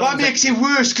lot of films. That makes it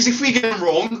worse, because if we get it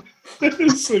wrong...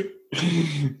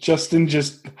 Justin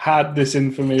just had this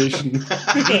information.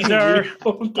 These are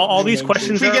all these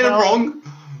questions. If we get it wrong,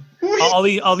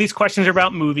 all these questions are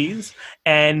about movies,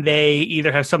 and they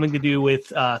either have something to do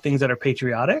with things that are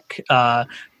patriotic,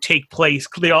 take place.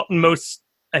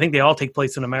 I think they all take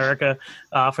place in America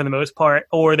for the most part,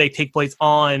 or they take place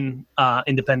on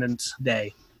Independence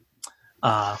Day.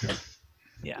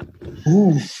 Yeah.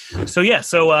 Ooh. So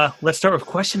let's start with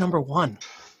question number 1.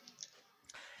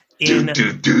 In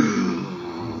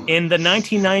the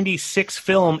 1996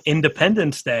 film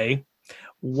Independence Day,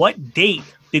 what date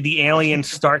did the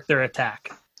aliens start their attack?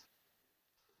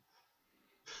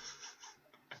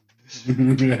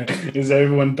 Is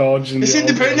everyone dodging? It's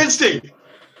Independence Day.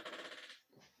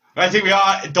 I think we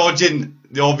are dodging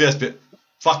the obvious bit.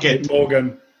 Fuck it.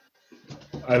 Morgan.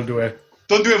 I'll do it.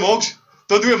 Don't do it, Moggs.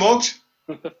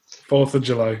 4th of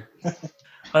July. Well,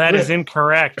 that is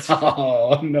incorrect.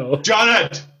 Oh, no.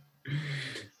 Jared.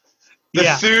 The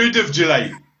 3rd of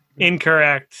July.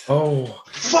 Incorrect. Oh.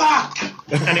 Fuck!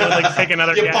 Anyone like to take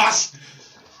another guess?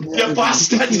 You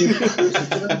bastard!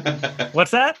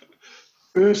 What's that?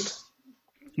 First.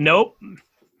 Nope.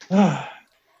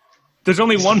 There's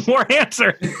only one more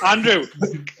answer. Andrew.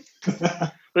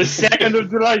 The 2nd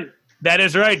of July. That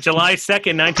is right. July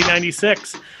 2nd,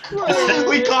 1996.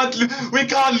 We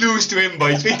can't lose to him,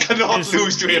 boys. We cannot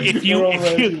lose to him.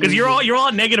 Because you're all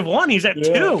at -1. He's at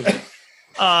 2.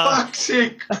 Fuck's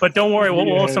sake. But don't worry,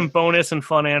 we'll have some bonus and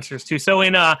fun answers too. So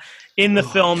in the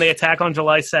film, they attack on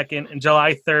July 2nd, and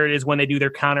July 3rd is when they do their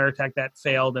counterattack that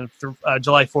failed, and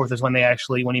July 4th is when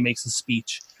when he makes his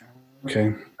speech.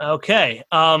 Okay.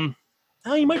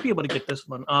 Now you might be able to get this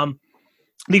one.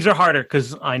 These are harder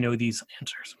because I know these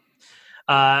answers.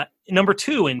 Number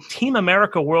 2, in Team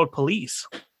America World Police,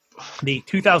 the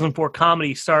 2004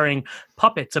 comedy starring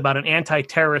puppets about an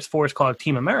anti-terrorist force called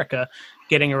Team America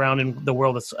getting around in the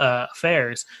world of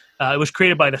affairs. It was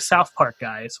created by the South Park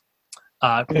guys.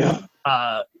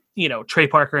 Trey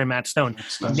Parker and Matt Stone.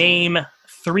 Name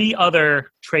 3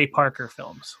 other Trey Parker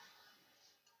films.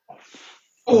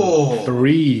 Oh,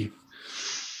 3.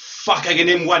 Fuck! I can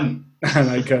name 1. And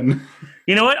I can.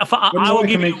 You know what? I will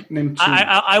give you. Name 2.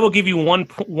 I will give you one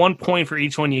point for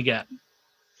each one you get.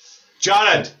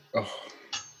 Jared. Oh.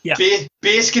 Yeah.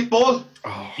 Basketball.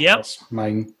 Oh, yep. That's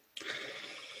mine.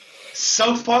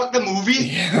 South Park the movie.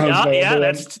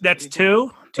 Yeah. That's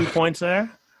 2. 2 points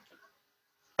there.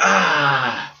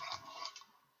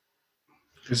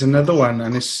 There's another one,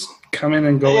 and it's coming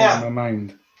and going in my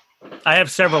mind. I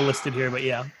have several listed here, but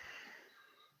yeah.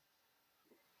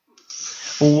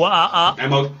 Well,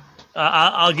 I'm out.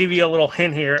 I'll give you a little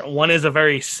hint here. One is a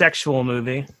very sexual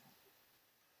movie.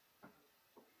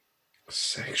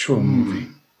 Sexual movie.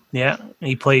 Yeah,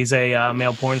 he plays a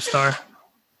male porn star.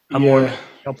 Male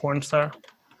porn star.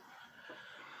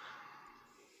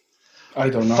 I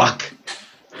don't know. Fuck.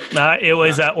 It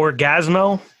was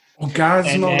Orgasmo.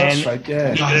 Orgasmo, that's right,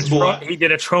 yeah. He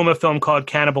did a trauma film called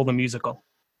Cannibal the Musical.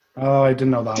 Oh, I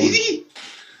didn't know that. Did he?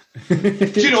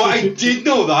 Do you know what? I did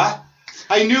know that.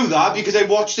 I knew that because I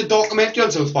watched a documentary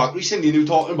on South Park recently and you were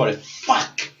talking about it.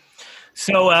 Fuck.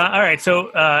 So, all right.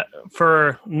 So,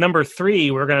 for number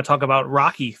 3, we're going to talk about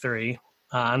Rocky 3.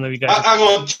 I know you guys. Hang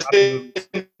on.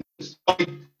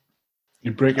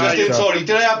 You're breaking up. Sorry,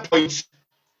 did I have points?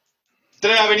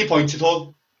 Did I have any points at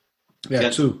all? Yeah,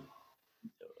 2.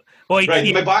 Well,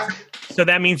 right, my back. So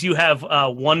that means you have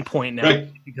 1 point now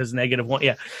because -1.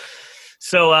 Yeah.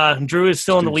 So Drew is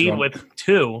still in the lead with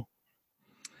 2.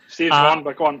 Steve's on,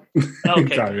 but go on.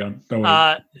 Okay. Carry on. Don't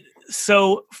worry.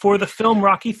 So for the film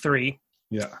Rocky 3,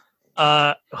 yeah.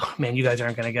 Man, you guys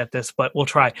aren't going to get this, but we'll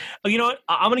try. You know what?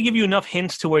 I'm going to give you enough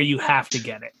hints to where you have to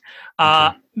get it.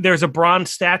 There's a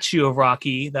bronze statue of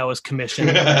Rocky that was commissioned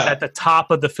at the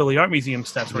top of the Philly Art Museum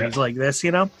steps where he's like this,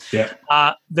 you know? Yeah.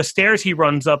 The stairs he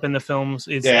runs up in the films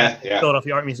is at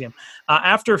Philadelphia Art Museum.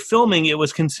 After filming, it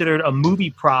was considered a movie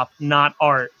prop, not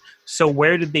art. So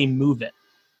where did they move it?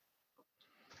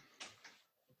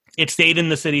 It stayed in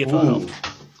the city of Philadelphia.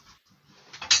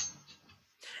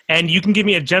 And you can give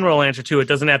me a general answer to it. It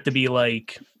doesn't have to be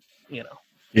like, you know.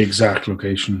 The exact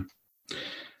location.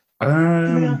 Can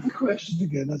I ask the questions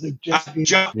again? As I've just been...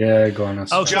 Yeah, go on.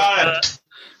 Oh,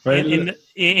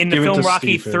 in the film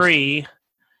Rocky 3,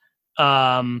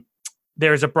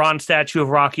 there's a bronze statue of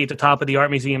Rocky at the top of the Art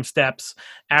Museum steps.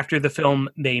 After the film,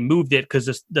 they moved it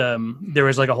because there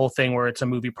was like a whole thing where it's a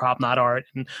movie prop, not art.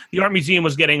 And the Art Museum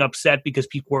was getting upset because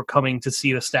people were coming to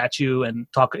see the statue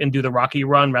and talk and do the Rocky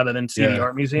run rather than see the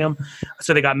Art Museum.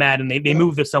 So they got mad and they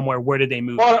moved it somewhere. Where did they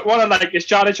move it? What I like is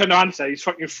Charlie trying to answer. He's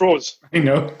fucking froze. I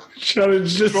know.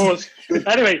 Charlie's just froze.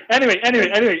 Anyway. Andrew.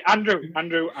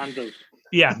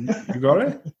 Yeah. You got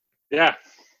it? Yeah.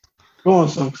 Go on,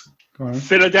 Socks. Go on.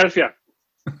 Philadelphia.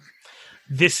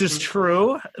 This is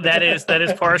true. That is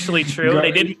partially true.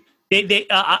 They did. They.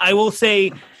 I will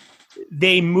say,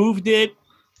 they moved it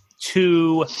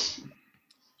to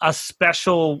a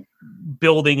special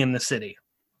building in the city.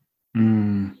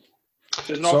 Mm.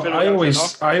 So I always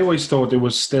thought it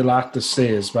was still at the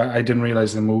stairs, but I didn't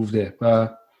realize they moved it.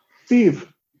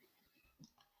 Steve,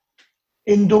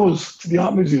 indoors to the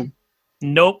art museum.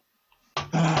 Nope.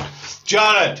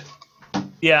 Jared.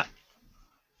 Yeah.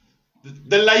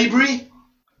 The library.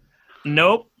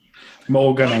 Nope.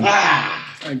 Morgan.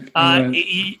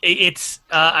 It's.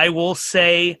 I will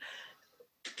say.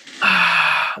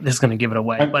 This is going to give it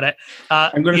away, but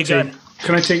I'm going to take.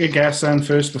 Can I take a guess then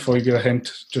first before you get a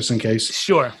hint, just in case?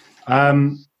 Sure.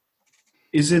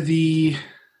 Is it the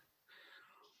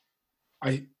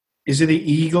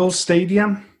Eagles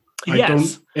Stadium?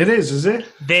 Yes. It is it?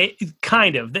 They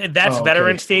kind of. That's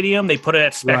Veteran Stadium. They put it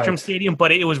at Spectrum Stadium,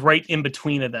 but it was right in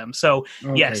between of them. So,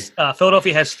 yes,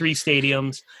 Philadelphia has 3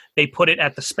 stadiums. They put it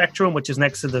at the Spectrum, which is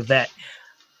next to the Vet.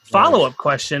 Follow-up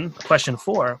question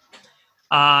 4.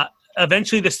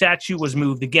 eventually the statue was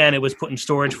moved again. It was put in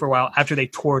storage for a while after they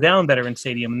tore down Veterans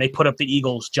Stadium, and they put up the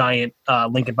Eagles' giant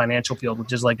Lincoln Financial Field,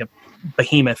 which is like a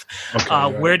behemoth.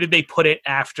 Okay, Where did they put it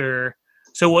after?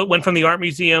 So it went from the Art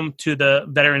Museum to the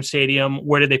Veterans Stadium.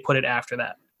 Where did they put it after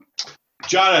that?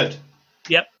 Jared.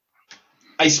 Yep.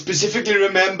 I specifically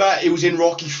remember it was in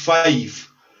Rocky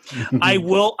 5. I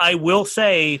will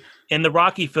say in the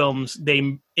Rocky films,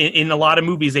 in a lot of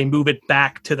movies they move it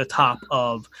back to the top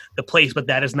of the place, but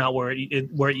that is not where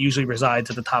it usually resides,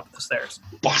 at the top of the stairs.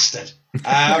 Bastard.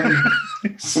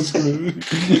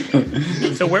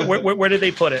 So where did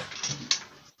they put it?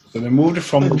 So they moved it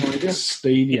from the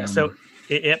stadium. Yeah, so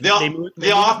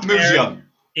the Art Museum.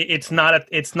 It's not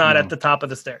at the top of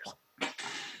the stairs.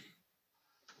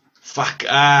 Fuck.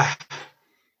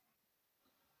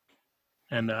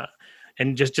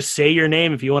 And just say your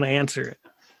name if you want to answer it.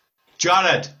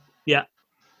 Jared. Yeah.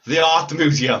 The Art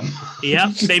Museum. Yep.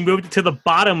 They moved it to the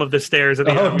bottom of the stairs of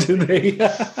the Art did they?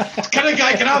 Can a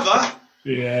guy have that?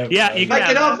 Yeah. Yeah, you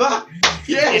can have that.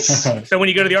 Yes. So when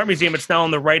you go to the Art Museum, it's now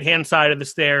on the right-hand side of the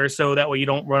stairs, so that way you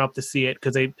don't run up to see it,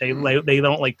 because they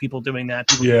don't like people doing that.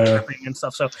 People and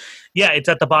stuff. So yeah, it's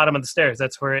at the bottom of the stairs.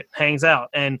 That's where it hangs out.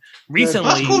 And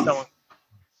recently,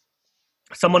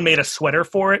 someone made a sweater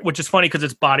for it, which is funny because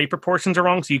its body proportions are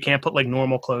wrong, so you can't put like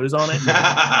normal clothes on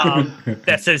it.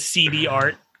 That says CD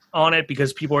Art on it,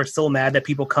 because people are still mad that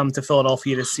people come to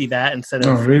Philadelphia to see that instead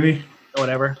of really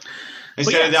whatever.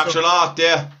 Instead of the actual art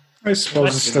there. I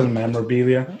suppose it's still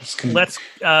memorabilia.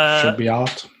 Should be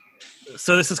art.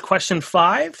 So this is question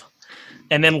 5,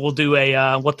 and then we'll do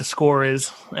a what the score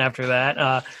is after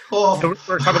that. So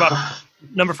we're talking about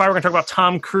number 5. We're going to talk about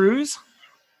Tom Cruise.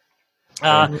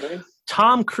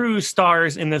 Tom Cruise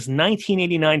stars in this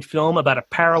 1989 film about a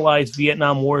paralyzed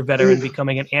Vietnam War veteran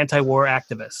becoming an anti-war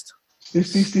activist.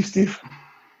 Steve.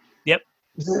 Yep.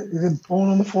 Is it Born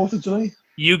on the 4th of July?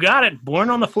 You got it. Born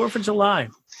on the 4th of July.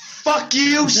 Fuck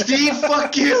you, Steve.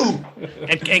 Fuck you.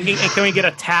 And can we get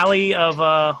a tally of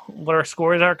what our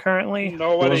scores are currently?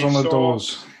 Nobody. Those on the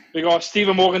doors. We got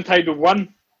Stephen Morgan tied with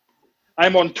 1.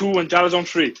 I'm on 2 and Jared's on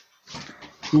 3.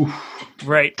 Oof.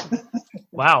 Right.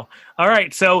 Wow. All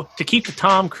right. So to keep the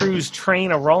Tom Cruise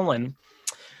train a-rolling,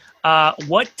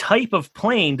 what type of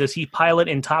plane does he pilot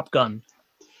in Top Gun?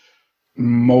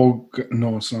 No,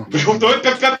 it's not.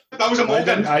 That was a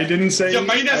Morgan. I didn't say. You're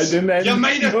minus. I didn't. You're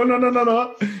minus.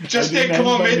 No. Just come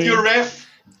on, mate. You're ref.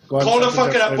 Call the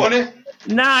fucker up on it.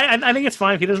 Nah, I think it's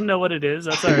fine if he doesn't know what it is.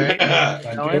 That's all right.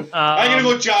 I'm gonna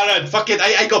go Jared. Fuck it.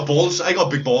 I got balls. I got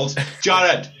big balls.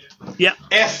 Jared. Yeah.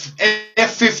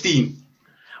 F-15.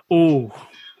 Ooh.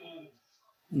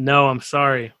 No, I'm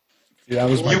sorry. Yeah,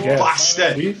 that was my guess.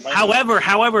 Bastard.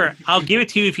 However, I'll give it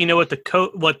to you if you know what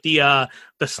the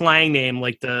slang name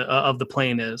of the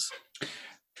plane is.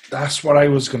 That's what I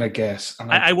was gonna guess.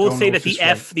 I will say that the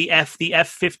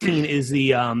F-15 is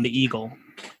the Eagle.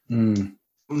 Mm.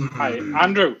 Hi,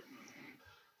 Andrew.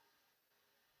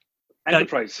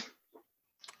 Enterprise.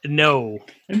 No.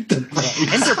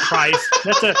 Enterprise.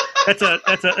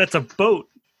 That's a boat.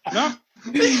 No.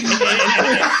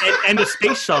 And a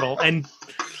space shuttle. And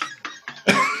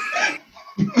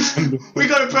we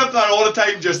got to prep that all the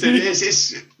time, Justin.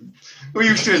 We're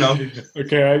used to it now.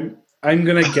 Okay, I'm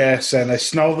gonna guess, and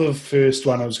it's not the first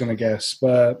one I was gonna guess,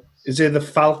 but is it the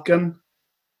Falcon?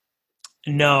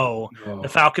 No. The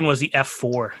Falcon was the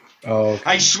F-4. Oh, okay.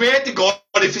 I swear to God,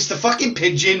 if it's the fucking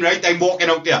pigeon, right, I'm walking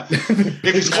out there.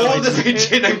 If it's called the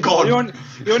pigeon, I'm gone.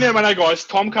 The only one I got is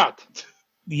Tomcat.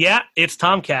 Yeah, it's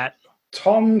Tomcat.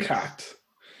 Tomcat.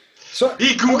 So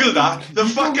he googled that. The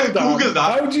fucker googled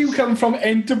that. How do you come from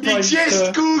Enterprise? He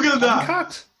just googled that.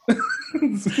 Tomcat.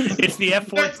 It's the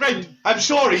F-14. Right, I'm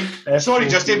sorry,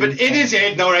 Justin, but in his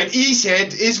head now, right, he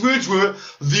said, his words were,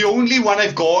 the only one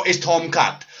I've got is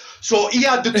Tomcat. So he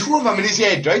had the two of them in his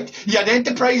head, right? He had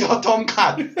Enterprise or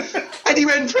Tomcat. And he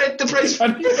went for Enterprise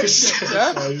first.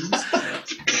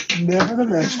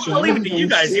 Nevertheless, I'll leave it to you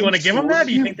guys. Do you want to give him that? Or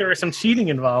do you think there was some cheating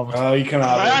involved? You can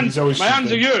have it. My hands are you. My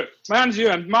hands are you.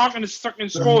 I'm marking the fucking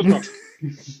scores, bro.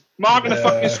 Marking the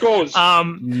fucking scores.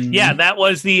 Yeah, that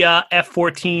was the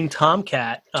F-14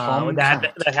 Tomcat.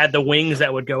 That had the wings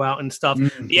that would go out and stuff.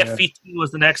 The F-15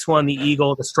 was the next one, the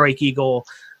Eagle, the Strike Eagle.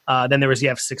 Then there was the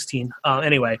F-16.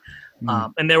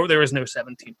 And there was no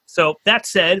 17. So that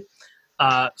said,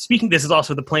 speaking, this is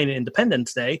also the plane in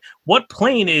Independence Day. What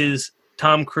plane is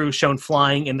Tom Cruise shown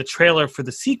flying in the trailer for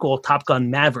the sequel, Top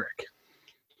Gun Maverick?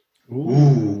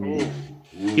 Ooh.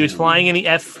 He was flying in the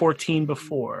F-14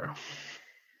 before.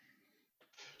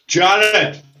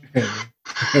 Jared. I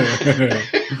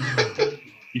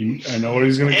know what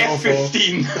he's going to go for.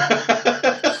 F-15.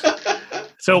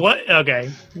 So what?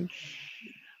 Okay,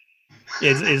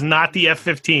 is not the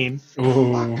F-15,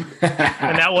 Oh.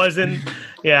 and that wasn't.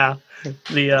 Yeah,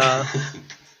 the.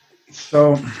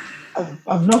 So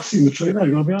I've not seen the trailer.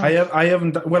 I'm gonna be honest. I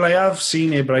haven't. Well, I have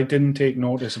seen it, but I didn't take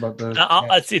notice about the.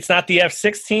 It's not the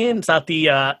F-16. It's not the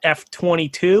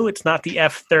F-22. It's not the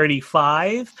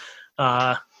F-35,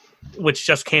 which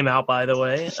just came out, by the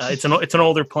way. It's an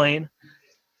older plane.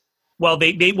 Well,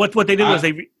 they what they did was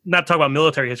they not talk about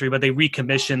military history, but they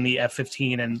recommissioned the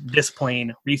F-15 and this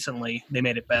plane recently. They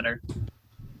made it better.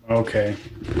 Okay.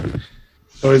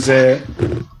 So is it?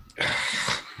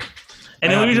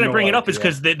 And the only reason I bring it up is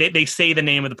because they say the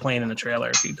name of the plane in the trailer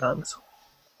a few times.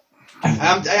 I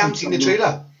haven't seen the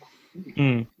trailer.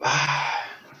 Mm.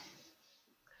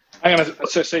 I'm going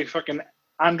to say fucking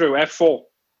Andrew, F4.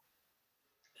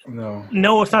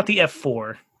 No, it's not the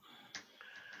F-4.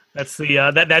 That's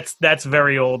the that's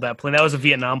very old. That plane. That was a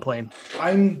Vietnam plane.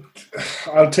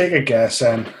 I'll take a guess,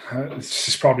 and this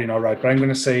is probably not right, but I'm going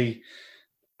to say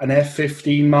an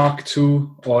F-15 Mark II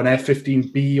or an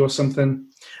F-15B or something.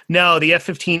 No, the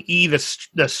F-15E,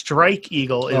 the Strike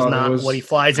Eagle, is not what he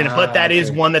flies in, but that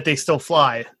is one that they still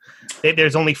fly.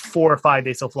 There's only 4 or 5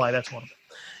 they still fly. That's one of them.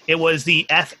 It was the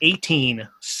F-18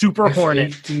 Super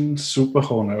Hornet. F-18 Super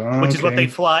Hornet, which is what they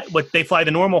fly. What they fly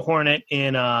the normal Hornet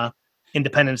in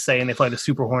Independence Day, and they fly the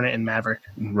Super Hornet in Maverick.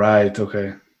 Right.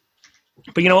 Okay.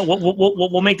 But you know what?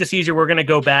 We'll make this easier. We're going to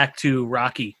go back to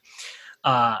Rocky.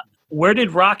 Where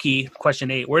did Rocky, question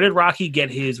 8, where did Rocky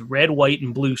get his red, white,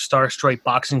 and blue star-striped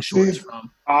boxing shorts from?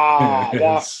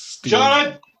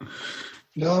 John!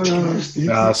 No,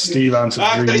 Steve. Steve answered.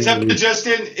 It's up to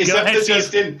Justin. It's up to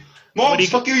Justin. Mom,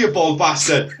 fuck you bald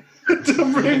bastard.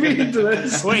 Don't bring me into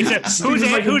this. Wait,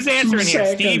 who's answering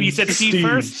here? Steve? You said Steve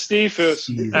first? Steve first.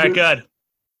 All right, good.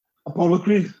 Apollo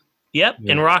Creed. Yep.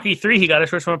 In Rocky 3, he got his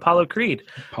shorts from Apollo Creed.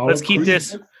 Let's keep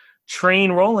this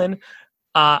train rolling.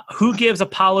 Who gives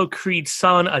Apollo Creed's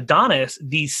son Adonis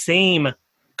the same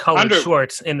colored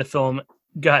shorts in the film?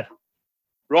 Go ahead.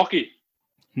 Rocky.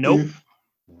 Nope.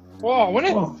 Oh,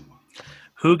 wasn't it?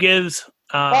 Who gives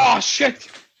shit.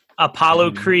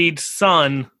 Apollo Creed's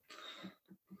son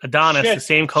Adonis the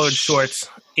same colored shorts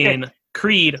in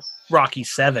Creed Rocky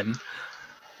 7?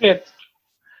 Shit.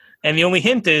 And the only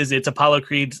hint is it's Apollo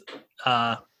Creed's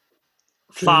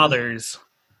father's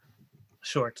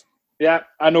shorts. Yeah,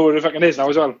 I know what the fucking is now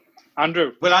as well.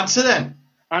 Andrew. Well, answer then.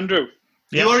 Andrew.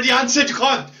 You already answered, you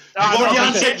can't. You've already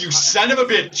answered, you son of a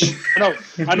bitch.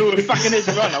 I know what the fucking is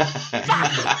as well now.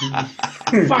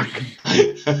 Fuck.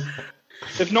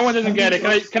 If no one doesn't get it,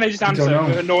 can I just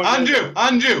answer? No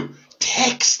Andrew,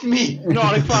 text me. No,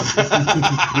 like fuck.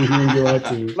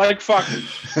 Like fuck.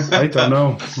 I don't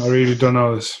know. I really don't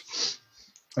know this.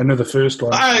 I know the first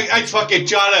one. I fuck it,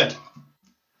 Jared.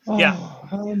 Yeah.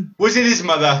 Was it his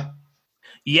mother?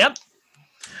 Yep.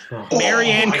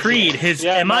 Marianne Creed.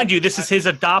 And mind you, this is his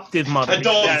adopted mother.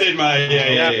 Adopted mother,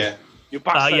 yeah. You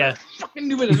bastard. Yeah. Fucking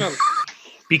knew it as well.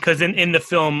 Because in the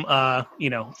film,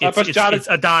 it's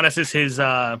Adonis is his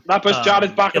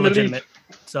Jared's back in the league.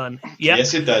 Son. Yep.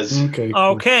 Yes, it does.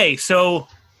 Okay, so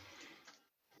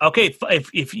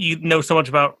if you know so much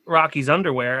about Rocky's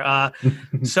underwear,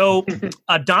 so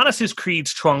Adonis's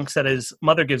Creed's trunks that his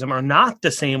mother gives him are not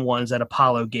the same ones that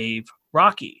Apollo gave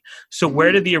Rocky. So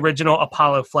where did the original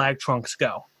Apollo flag trunks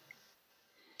go?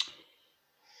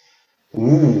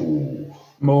 Ooh.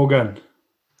 Morgan.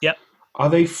 Yep. Are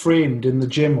they framed in the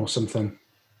gym or something?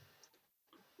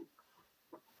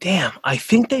 Damn, I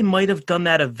think they might have done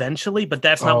that eventually, but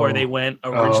that's not where they went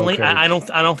originally. Okay. I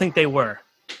don't think they were.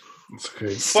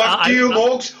 Okay. Fuck you,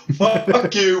 Morgs.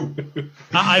 Fuck you.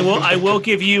 I will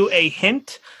give you a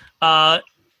hint.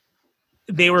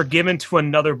 They were given to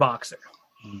another boxer,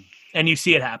 and you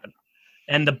see it happen,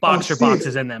 and the boxer box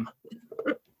is in them.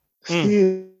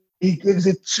 He gives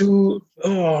it to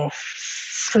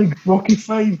Rocky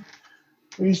 5.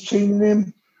 He's training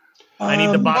him. I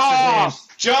need the boxer's name.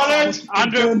 Jared!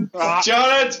 Andrew!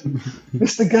 Jared!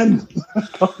 Mr. Gunn.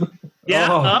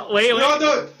 Yeah, wait.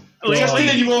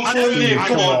 Justin, you want full name?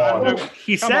 Come on.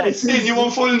 He said it. Justin, you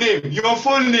want full name? You want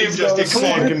full name, Justin? Come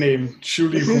on. Second name.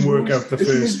 Surely you can work out the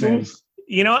first name.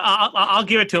 You know what? I'll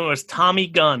give it to him. It was Tommy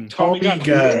Gunn. Tommy Gunn.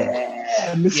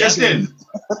 Yeah, Justin,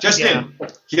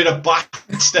 you're a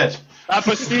bastard. That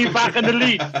puts Steve back in the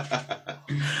lead.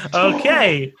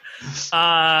 Okay.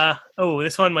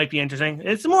 This one might be interesting.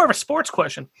 It's more of a sports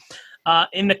question.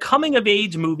 In the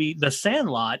coming-of-age movie The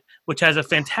Sandlot, which has a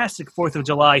fantastic 4th of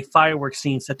July fireworks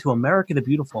scene set to America the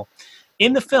Beautiful,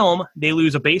 in the film, they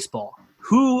lose a baseball.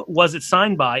 Who was it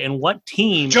signed by, and what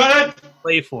team did it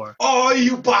play for? Oh,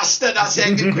 you bastard. That's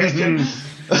a good question.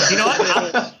 You know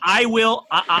what? I will.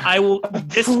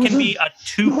 This can be a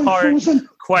 2-part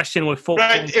question with full.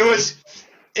 Right, it was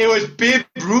Babe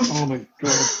Ruth. Oh my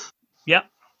god. Yep.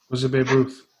 Was it Babe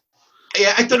Ruth?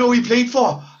 Yeah, I don't know who he played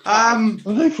for. Was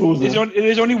I frozen?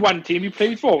 There's only one team he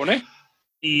played for, wasn't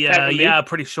it? Yeah,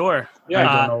 pretty sure. Yeah.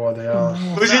 I don't know what they are.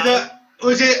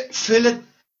 Was it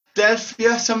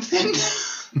Philadelphia something?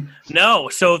 No,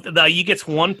 so he gets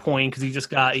 1 point because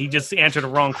he just answered a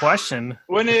wrong question.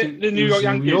 When the New York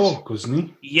Yankees. New York, wasn't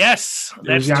he? Yes, It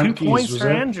that's was 2 Yankees, points was for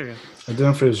it? Andrew. I don't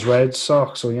know if it was Red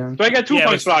Sox or Yankees. Do I get 2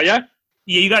 points for that, yeah?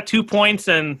 Yeah, you got 2 points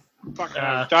and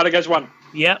Jared gets 1.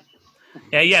 yep.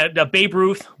 Yeah. The Babe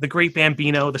Ruth, the Great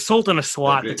Bambino, the Sultan of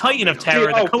SWAT, the Titan of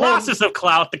Terror, the Colossus of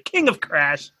Clout, the King of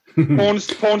Crash. Porn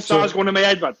stars going to my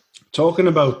head, but Talking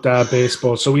about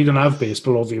baseball, so we don't have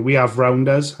baseball over here. We have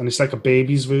rounders, and it's like a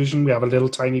baby's version. We have a little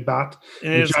tiny bat.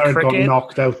 And Jared got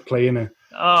knocked out playing it.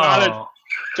 Oh.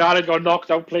 Jared got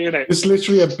knocked out playing it. It's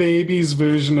literally a baby's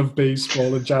version of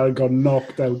baseball, and Jared got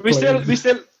knocked out We playing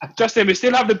still, Justin, we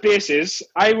still have the bases.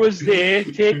 I was there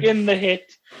taking the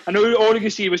hit. I know all you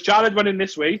can see was Jared running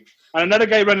this way, and another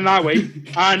guy running that way,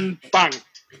 and bang.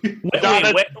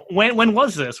 Wait, when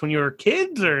was this? When you were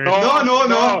kids, or No.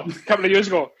 A couple of years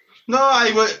ago. No,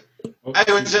 I was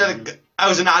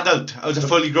an adult. I was a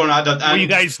fully grown adult. were you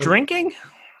guys drinking?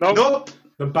 Nope.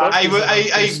 The bat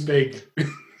is big.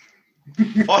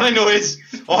 All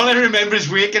I remember is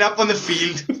waking up on the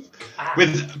field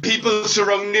with people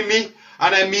surrounding me,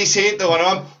 and then me saying to one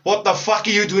of them, "What the fuck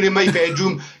are you doing in my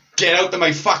bedroom? Get out of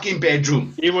my fucking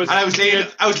bedroom!" And I was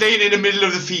laying in the middle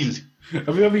of the field.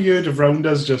 Have you ever heard of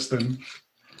rounders, Justin?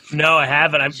 No, I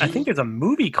haven't. I think there's a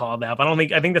movie called that, but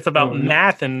I think that's about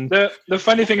math and. The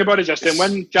funny thing about it, Justin,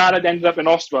 when Jared ended up in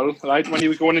hospital, right, when he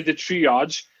was going into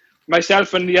triage,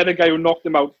 myself and the other guy who knocked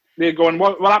him out, they're going,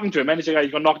 what happened to him? And he's like,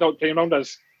 he got knocked out playing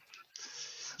rounders.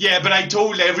 Yeah, but I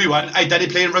told everyone I did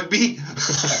it playing rugby.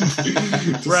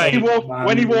 Right.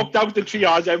 When he walked out the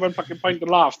triage, everyone fucking pointed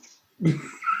and laughed.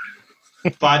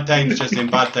 Bad times, Justin,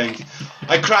 bad times.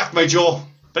 I cracked my jaw.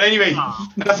 But anyway,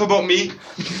 enough about me.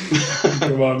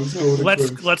 Come on,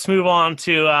 let's move on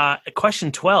to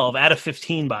question 12 out of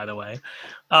 15, by the way.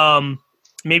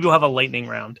 Maybe we'll have a lightning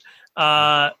round.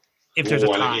 If there's a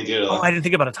tie. I didn't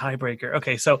think about a tiebreaker.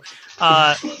 Okay, so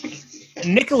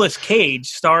Nicolas Cage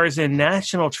stars in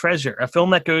National Treasure, a film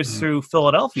that goes through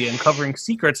Philadelphia and covering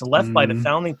secrets left by the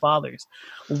founding fathers.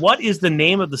 What is the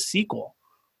name of the sequel?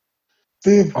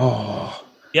 Babe. Oh.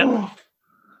 Yep. Oh.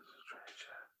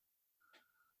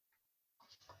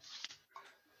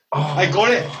 I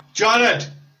got it. Jared.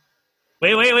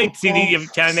 Wait. See, you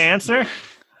have an answer?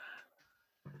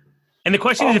 And the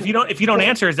question is, if you don't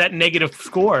answer, is that negative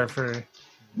score for?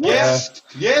 Yes.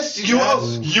 You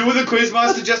were the quiz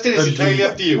master, Justin. It's entirely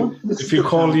up to you. If you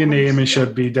call your name, it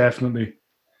should be definitely.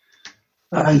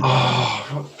 I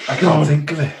can't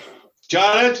think of it.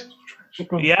 Jared.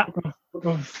 Yeah.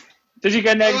 Does he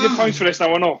get negative points for this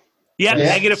now or no? Yeah,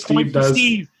 negative point for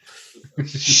Steve.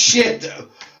 Shit.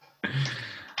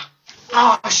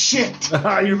 Shit.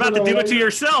 You're about to do it to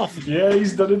yourself. Yeah,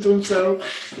 he's done it to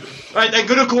himself. Right, I'm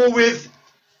going to go with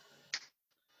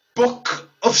Book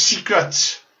of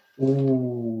Secrets.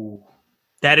 Ooh.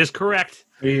 That is correct.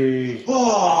 Hey.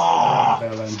 Oh,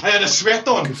 I had a sweat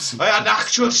on. I had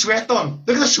actual sweat on.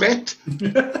 Look at the sweat.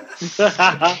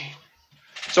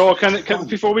 So can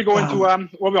before we go into what are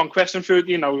we on, question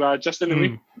 13 now, Justin and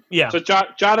me? Yeah. So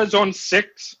Jared's on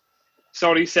 6.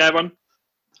 Sorry, 7.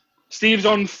 Steve's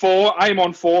on 4. I'm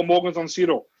on 4. Morgan's on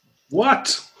 0.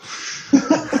 What?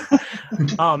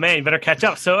 Oh man, you better catch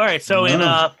up. So all right, so in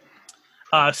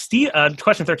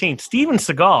question 13, Steven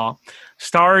Seagal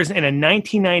stars in a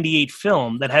 1998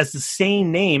 film that has the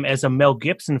same name as a Mel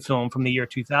Gibson film from the year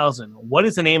 2000. What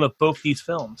is the name of both these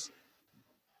films?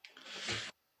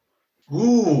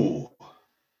 Ooh.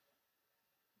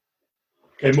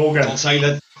 Okay, Morgan. All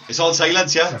silent. It's all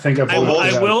silence, yeah? I think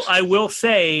I will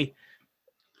say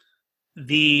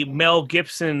the Mel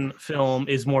Gibson film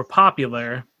is more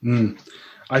popular.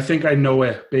 I think I know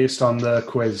it based on the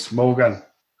quiz. Morgan.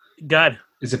 God.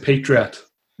 Is it Patriot?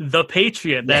 The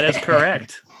Patriot. That is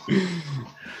correct.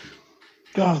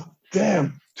 God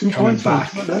damn. 2 Coming points back.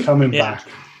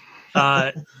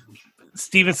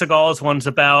 Steven Seagal's one's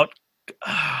about...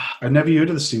 I've never heard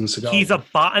of the Steven Seagal. He's a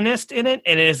botanist in it,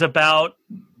 and it is about,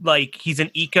 like, he's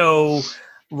an eco...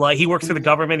 Like, he works for the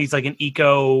government. He's like an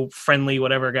eco-friendly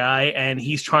whatever guy, and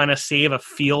he's trying to save a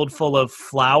field full of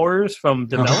flowers from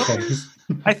developers.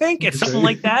 Okay. I think it's something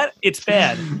like that. It's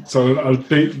bad. So a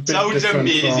bit sounds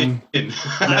amazing.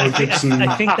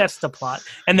 I think that's the plot.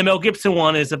 And the Mel Gibson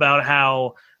one is about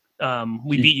how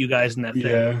we beat you guys in that thing.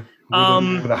 Yeah.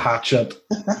 With a hatchet.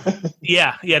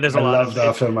 Yeah, there's a I lot love of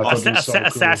that film. I thought it was so cool.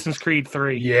 Assassin's Creed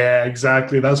 3. Yeah,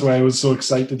 exactly. That's why I was so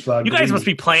excited for that. You guys must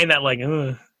be playing that like,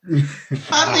 ugh.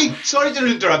 Sorry to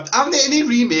interrupt. Haven't they any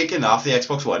remaking after the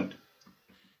Xbox One?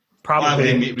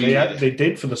 Probably. They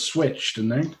did for the Switch, didn't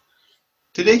they?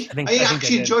 Did they? I think I they actually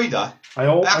did. enjoyed that. I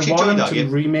wanted them to game.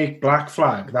 remake Black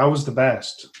Flag. That was the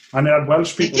best. And it had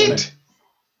Welsh They people in did. it.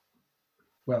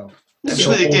 Well,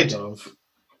 Sure they did.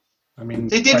 I mean,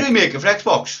 They did remake it for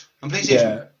Xbox and PlayStation.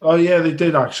 Yeah. Oh, yeah, they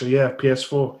did actually. Yeah,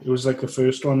 PS4. It was like the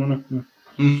first one, wasn't it?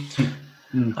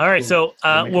 Yeah. All right, so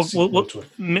we'll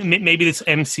maybe this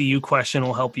MCU question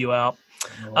will help you out.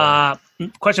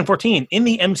 Question 14. In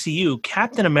the MCU,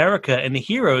 Captain America and the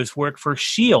heroes work for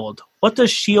S.H.I.E.L.D. What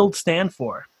does S.H.I.E.L.D. stand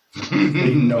for?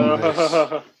 They know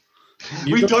this.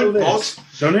 We don't, boss.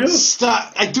 Don't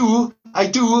you? I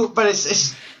do, but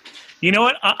it's. You know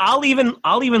what? I'll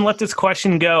even let this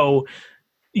question go.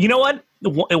 You know what?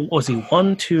 Was he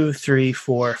 1, 2, 3,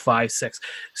 4, 5, 6?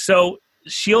 So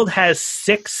S.H.I.E.L.D. has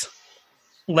 6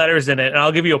 letters in it, and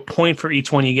I'll give you a point for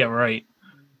each one you get right.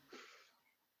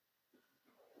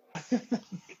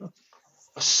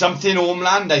 Something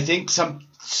Homeland, I think.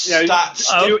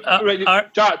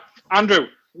 Andrew,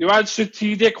 you had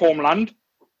strategic Homeland.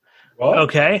 What?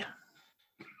 Okay.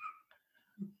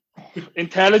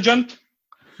 Intelligent?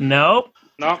 No.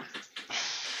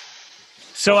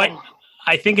 So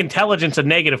I think intelligence a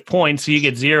negative point, so you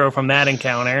get 0 from that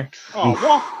encounter. Oh,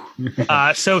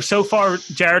 what? So far,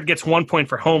 Jared gets 1 point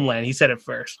for Homeland. He said it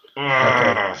first.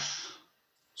 Okay.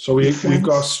 So we've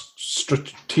got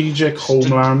strategic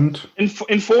Homeland.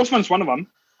 Enforcement's one of them.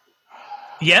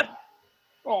 Yep.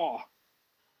 Oh,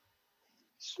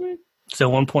 sweet. So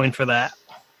 1 point for that.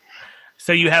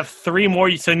 So you have 3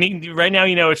 more. So right now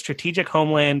you know it's strategic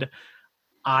Homeland,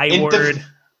 I-word.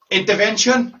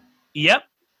 Intervention? Yep.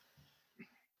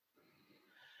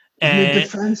 Isn't it And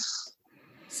defense?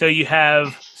 so you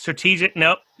have strategic.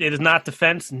 Nope, it is not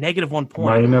defense. Negative 1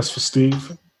 point. Minus for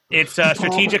Steve. It's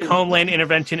strategic Homeland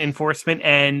Intervention Enforcement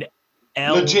and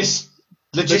Logistics.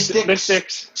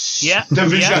 Yeah.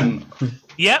 Division.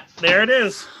 Yep, there it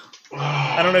is.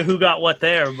 I don't know who got what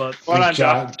there, but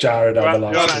Jared had the last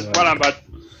one. Well done, bud.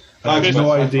 I have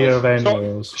no idea of any of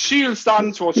those. S.H.I.E.L.D.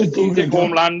 stands for Strategic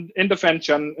Homeland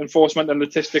Intervention Enforcement and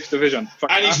Logistics Division.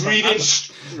 And he's reading. He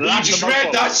just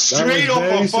read that straight off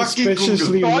very of fucking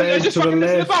suspiciously Google. read to the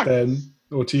left then.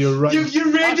 Or to your right. You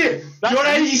read it. Your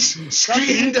eyes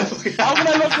screened. How can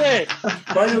I look there?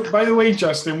 By the way,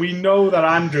 Justin, we know that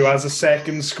Andrew has a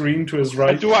second screen to his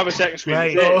right. I do have a second screen.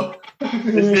 Right.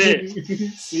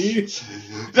 See?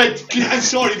 I'm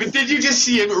sorry, but did you just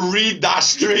see him read that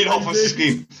straight off of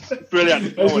screen?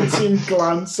 Brilliant. I did see him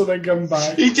glance and then come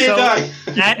back. He did.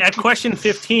 At question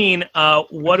 15,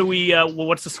 what do we?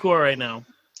 What's the score right now?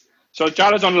 So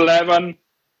Jared's on 11.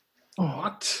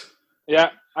 What?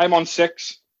 Yeah, I'm on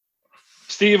 6.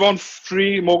 Steve on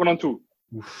 3. Morgan on 2.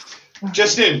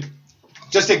 Justin,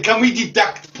 can we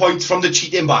deduct points from the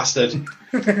cheating bastard?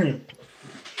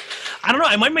 I don't know.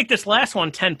 I might make this last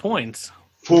one 10 points.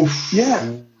 Oof.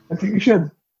 Yeah, I think you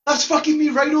should. That's fucking me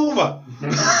right over.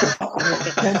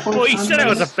 Well, you said I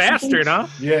was a bastard, huh?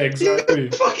 Yeah, exactly.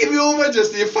 You're fucking me over,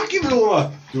 Justin. You're fucking me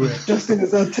over. Do it. Justin,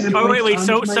 is that 10 Oh wait.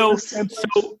 points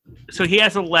So he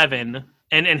has 11,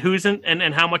 and who's in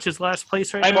and how much is last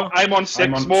place right now? I'm on 6.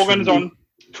 I'm on Morgan's 2. on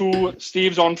 2.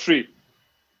 Steve's on 3.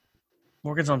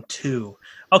 Morgan's on 2.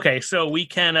 Okay, so we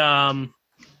can and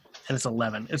it's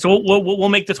 11. So we'll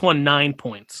make this one 9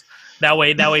 points. That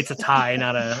way it's a tie,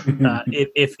 not a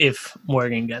if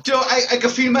Morgan gets. Joe, I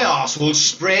can feel my arsehole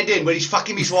spreading, but he's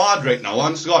fucking me so hard right now.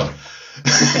 Honest to God.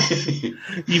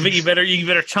 You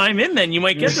better chime in then. You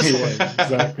might get this one.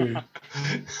 Exactly.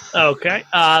 Okay.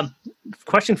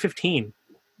 Question 15.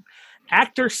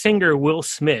 Actor-singer Will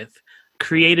Smith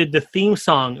created the theme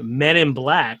song Men in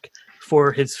Black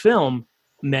for his film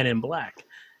Men in Black,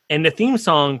 and the theme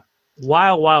song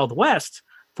Wild Wild West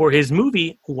for his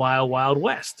movie Wild Wild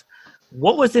West.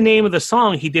 What was the name of the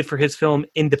song he did for his film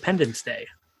Independence Day?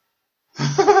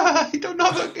 I don't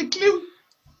have a clue.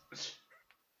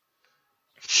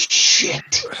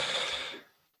 Shit.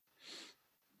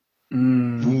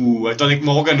 Ooh, I don't think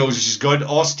Morgan knows which is good.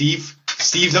 Or Steve.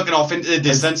 Steve's looking off into the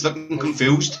distance, looking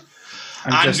confused.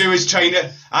 Andrew is trying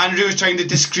to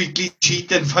discreetly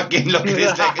cheat and fucking look at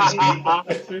his second screen.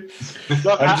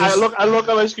 Look, I look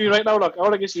at my screen right now. Look,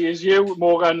 all I can see is you,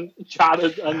 Morgan,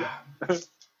 Jared, and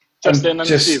Justin and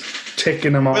just Steve.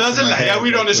 Ticking them off. But that's a lie.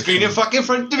 We're on the screen in fucking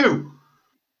front of you.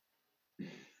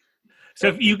 So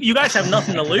if you guys have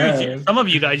nothing to lose. Some of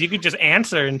you guys, you could just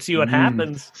answer and see what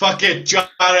happens. Fuck it,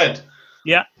 Jared.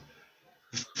 Yeah.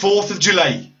 4th of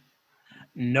July.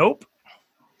 Nope.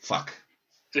 Fuck.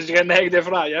 Did you get negative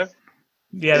for that, yeah?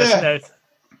 Yeah, Yeah. that's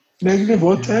Negative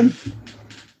what, 10?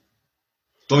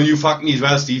 Don't you fuck me as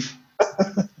well, Steve.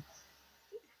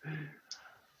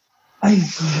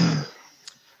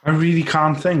 I really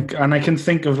can't think. And I can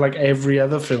think of like every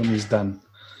other film he's done.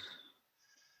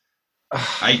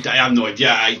 I have no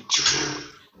idea.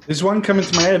 There's one coming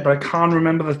to my head, but I can't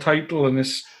remember the title. And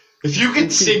it's If you can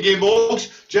sing it, Mode,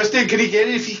 Justin, can he get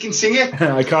it if he can sing it?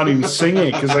 I can't even sing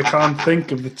it because I can't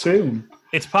think of the tune.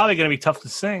 it's probably going to be tough to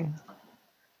sing.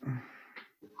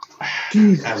 I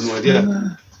have no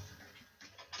idea.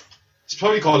 It's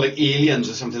probably called like Aliens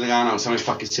or something like that now. Something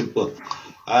fucking simple.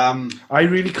 I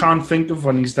really can't think of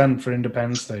one he's done for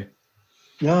Independence Day.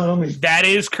 no, mate. That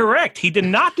is correct. He did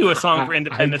not do a song for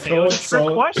Independence Day. It was a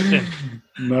trick question.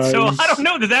 Nice. So I don't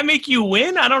know. Does that make you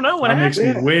win? I don't know what That makes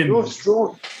happened. me win. You're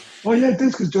strong. Oh, yeah, it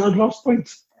does, because Jared lost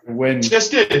points. Win.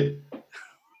 Justin,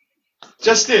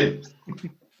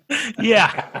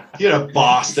 Yeah. you're a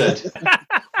bastard.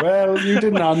 Well, you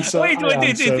didn't answer. Wait, I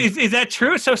answered. is that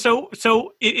true?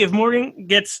 So if Morgan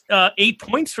gets 8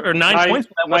 points or 9 points,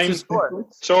 what's his score?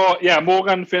 So, yeah,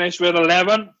 Morgan finished with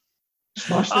 11.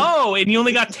 Smashed it. Oh, and you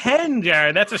only got 10,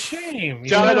 Jared. That's a shame.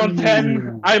 Jared on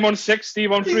 10. I'm on 6.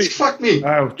 Steve on He 3. just fucked me.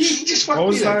 Ouch. He just fucked What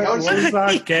me. was that? What was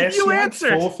that guess? You like?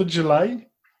 answered. 4th of July?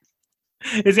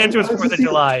 His answer was 4th of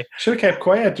July. Should have kept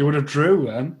quiet. You would have drew,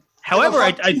 man. However,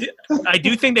 I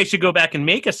do think they should go back and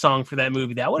make a song for that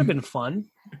movie. That would have been fun.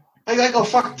 I got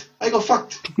fucked.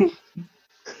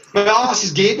 My ass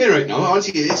is gaping right now.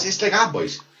 Honestly, it's like that,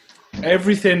 boys.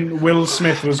 Everything Will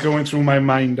Smith was going through my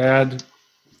mind. I had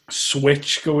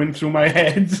Switch going through my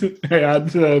head. I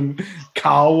had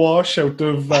Car Wash out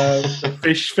of the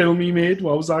fish film he made.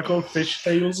 What was that called? Fish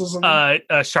Tales or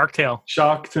something? Shark Tale.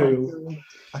 Shark Tale.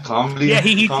 I can't believe. Yeah,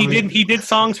 he did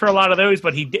songs for a lot of those,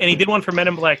 but he did one for Men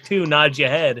in Black 2, Nod Your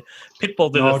Head.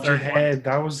 Pitbull did Nod the Your third one. Head.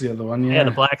 That was the other one. Yeah, Yeah.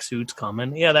 the black suit's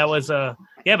coming. Yeah, that was but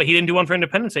he didn't do one for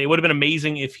Independence Day. It would have been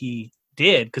amazing if he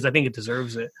did, because I think it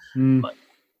deserves it. But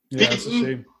Yeah, that's a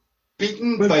shame.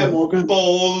 Beaten Well by a done, Morgan.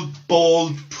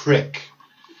 bald prick.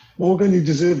 Morgan, you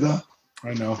deserve that.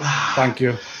 I know. Thank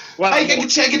you. Well, I can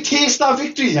taste that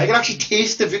victory. I can actually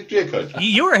taste the victory. I could.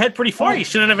 you were ahead pretty far. You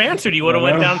shouldn't have answered. You would have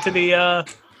went down to the.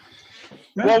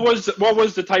 what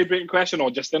was the tie-breaking question,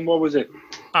 or Justin? What was it?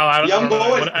 Oh, I Yeah, I'm don't know.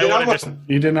 going. I would have just.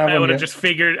 You didn't have I one would have yet. just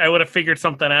figured. I would have figured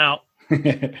something out. You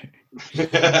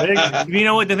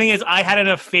know what? The thing is, I had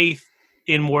enough faith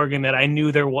in Morgan that I knew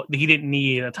he didn't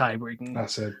need a tie breaking.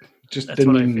 That's it. Just That's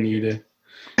didn't what I even need it.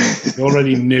 You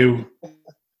already knew.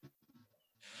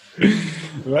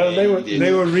 Well, they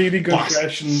were really good Boss.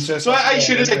 questions. So I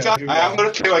should have said that. I am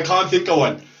going to tell you, I can't think of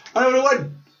one. I don't know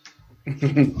one.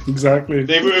 Exactly.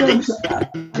 They were good.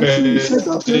 You said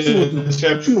that.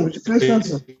 Sure, it's your first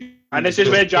answer. And this is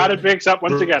where Jared breaks up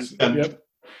once again. Yep.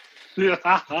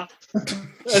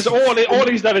 That's all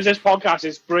he's done is this podcast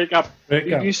is break up.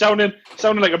 Break up. He's sounding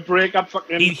like a break up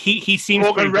fucking. He seems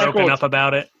Broken pretty broken record. up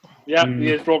about it. Yeah,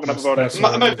 he is broken up about it.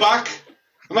 Am I back?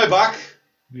 Am I back?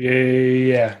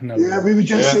 Yeah. No. Yeah, we were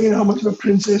just saying how much of a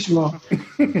princess you are.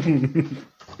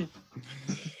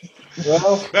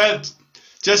 Well,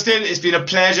 Justin, it's been a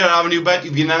pleasure having you back.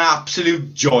 You've been an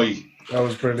absolute joy. That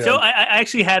was brilliant. So I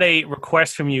actually had a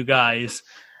request from you guys.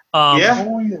 Yeah?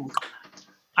 Oh, yeah.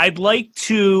 I'd like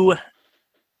to.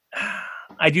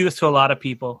 I do this to a lot of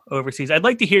people overseas. I'd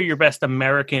like to hear your best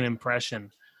American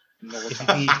impression. If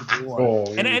you need to do one. Oh,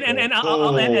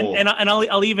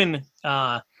 I'll even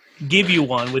give you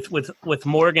one with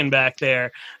Morgan back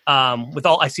there.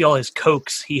 I see all his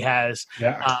Cokes he has.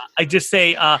 Yeah. I just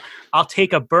say I'll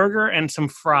take a burger and some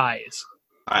fries.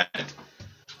 Right.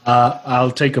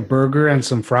 I'll take a burger and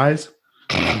some fries.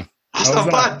 That's How's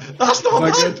not that? bad. That's not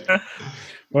Is bad. that good?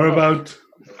 What about?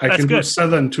 I That's can do good.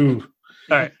 Southern too.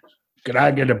 All right. Could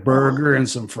I get a burger and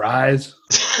some fries?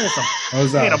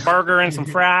 How's Get that? a burger and some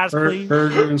fries, please.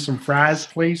 Burger and some fries,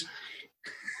 please.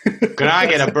 Can I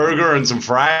get a burger and some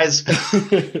fries?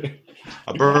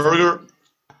 A burger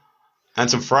and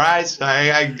some fries?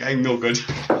 I'm no good.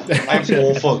 I'm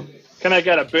awful. Can I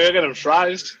get a burger and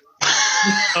fries?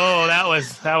 Oh, that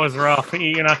was rough.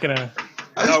 You're not gonna.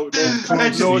 No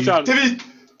chance.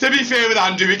 To be fair with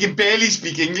Andrew, we can barely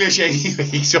speak English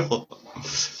anyway, so...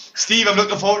 Steve, I'm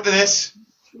looking forward to this.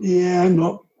 Yeah, I'm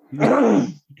not. Look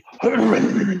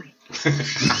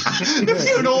at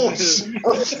your nose.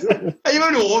 Are you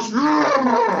a nose?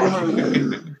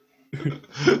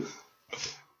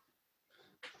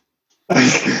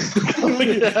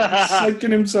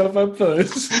 Psyching himself up for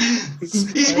this.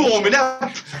 He's warming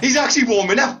up. He's actually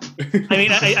warming up. I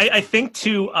mean, I think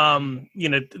to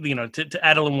to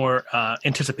add a little more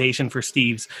anticipation for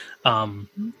Steve's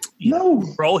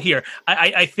role here.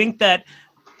 I think that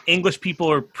English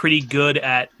people are pretty good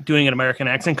at doing an American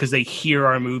accent because they hear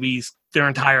our movies their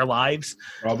entire lives.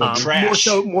 More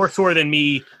so than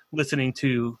me listening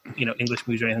to English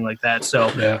movies or anything like that. So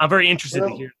I'm very interested to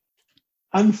hear.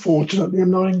 Unfortunately, I'm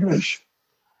not English.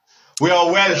 We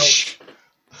are Welsh.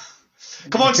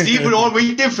 Come on, Steve, we're all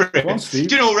waiting for it. Come on, Steve.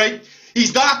 Do you know, right?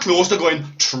 He's that close to going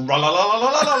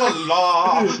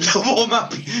tra-la-la-la-la-la-la-la to warm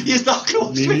up. He's that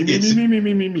close. Me. Yes,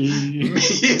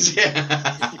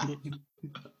 yeah.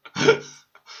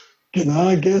 Can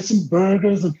I get some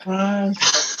burgers and fries?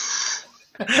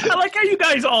 I like how you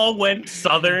guys all went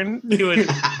Southern doing.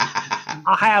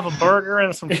 I'll have a burger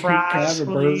and some fries.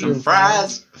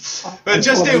 Fries. But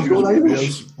just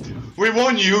we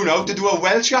want you now to do a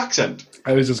Welsh accent.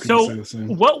 I was just going to say the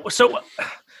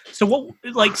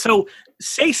same. So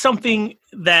say something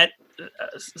that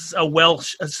a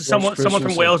Welsh someone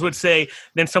from Wales would say,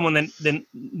 then someone then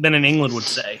in England would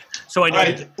say. So I know.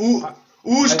 Right.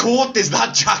 Whose coat is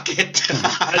that jacket?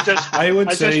 I just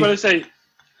want to say,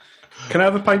 can I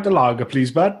have a pint of lager, please,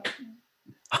 bud?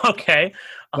 Okay.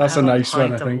 That's a nice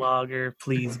one, I think. Lager,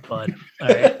 please, bud. All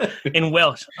right. In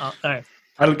Welsh. All right.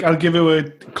 I'll give you a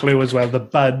clue as well. The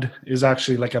bud is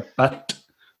actually like a butt,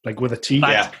 like with a T.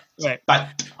 Yeah. Right.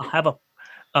 But I'll have a.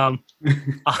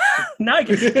 Now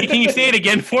can you say it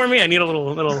again for me? I need a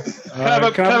little. Can I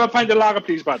have a pint of lager,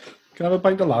 please, bud? Can I have a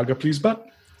pint of lager, please, bud?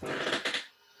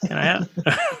 Can I have?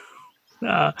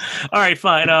 All right,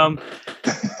 fine.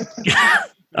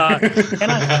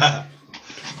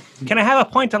 Can I have a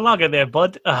pint of lager there,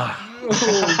 bud?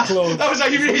 Close. that was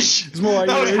Irish. It's more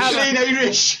That was Irish. plain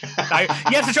Irish.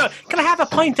 Yes, it's right. Can I have a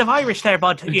pint of Irish there,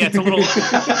 bud? Yeah, it's a little.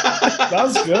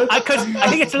 That's good. I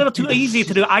think it's a little too easy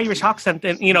to do Irish accent,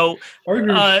 and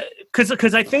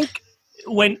because I think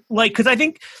with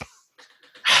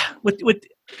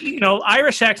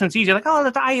Irish accent's easy. Like, oh,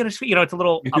 that's Irish. It's a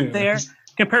little up there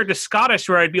compared to Scottish,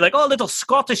 where I'd be like, oh, little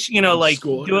Scottish. Like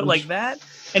Scottish. Do it like that,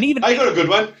 and even I got a good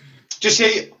one. Just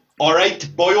say, all right,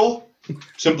 boyo.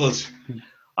 Simple as.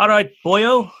 All right,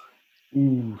 boyo.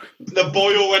 Ooh. The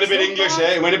boyo went a bit English,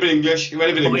 eh? It went a bit English. All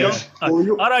right, boyo.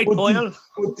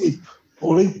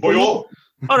 Boyo.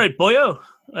 All right, boyo.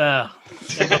 A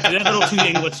little too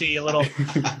Englishy, a little.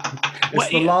 It's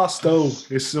the last O.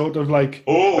 It's sort of like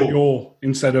boyo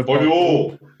instead of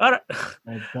boyo. All right,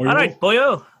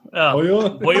 boyo.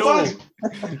 Boyo.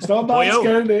 It's not bad,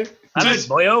 Scandy. All right,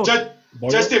 boyo.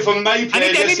 Just for my pleasure.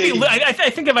 I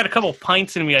think if I had a couple of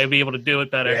pints in me, I'd be able to do it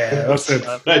better. Yeah, that's it.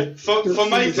 Right, for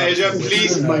my pleasure,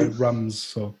 please. Rums,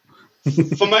 so.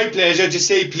 For my pleasure, just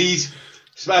say please.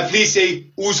 Please say,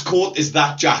 whose coat is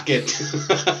that jacket?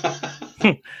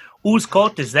 Whose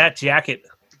coat is that jacket?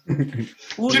 Do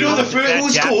you know the first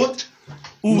whose coat?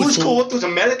 Whose coat was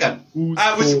American.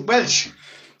 Was Welsh.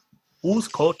 Whose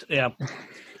coat? Yeah,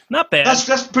 not bad. That's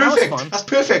perfect. That's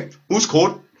perfect. Whose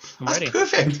coat? That's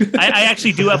perfect. I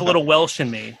actually do have a little Welsh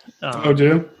in me. Oh, do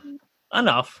you?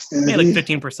 Enough. Maybe like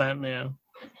 15%. Yeah.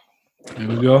 There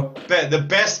we go. The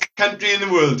best country in the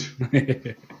world.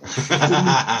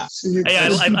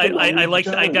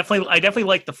 I definitely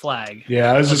like the flag.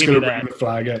 Yeah, I was just going to bring the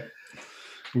flag up.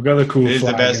 We've got a cool flag. It is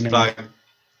the best flag.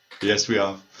 Yes, we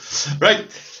are. Right.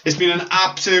 It's been an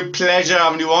absolute pleasure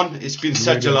having you on. It's been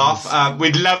such a laugh.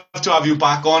 We'd love to have you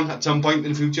back on at some point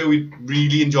in the future. We'd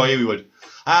really enjoy it. We would.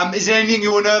 Is there anything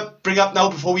you want to bring up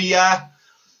now before we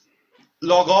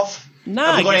log off? No.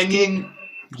 Have you got anything?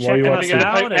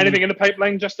 Anything in the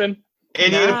pipeline, Justin?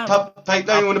 Any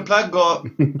pipeline you want to plug? Or?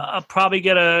 I'll probably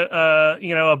get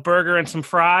a burger and some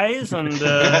fries and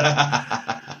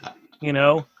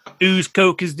whose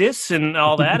Coke is this and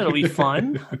all that. It'll be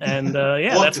fun. And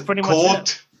that's pretty much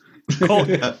it.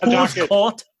 Whose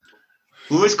coat?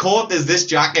 Whose coat is this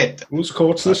jacket? Whose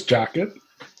coat's this jacket?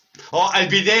 Oh, I'll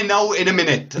be there now in a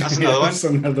minute. That's another one. That's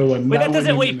another one. Wait, that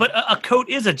doesn't wait. But a coat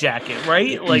is a jacket,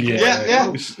 right? Like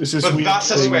yeah. It's this but weird that's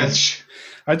a thing. Welsh.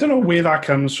 I don't know where that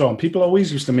comes from. People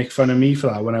always used to make fun of me for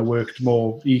that when I worked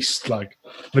more east. Like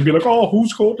they'd be like, "Oh,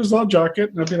 whose coat is that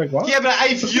jacket?" And I'd be like, "What?" Yeah, but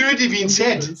I've heard it being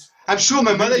said. I'm sure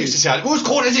my mother used to say, "Whose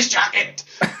coat is this jacket?"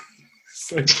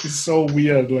 It's so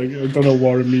weird. Like I don't know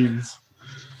what it means.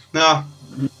 No.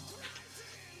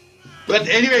 But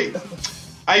anyway,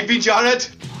 I've been Jared.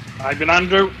 I've been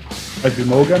Andrew. I've been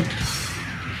Morgan.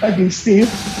 I've been Steve.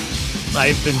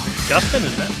 I've been Justin.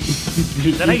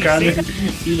 Is that how you say it?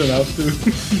 You don't have to. You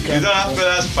don't have to,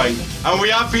 that's fine. And we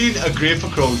have been a Great for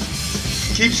Crows.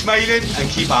 keep smiling and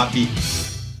keep happy.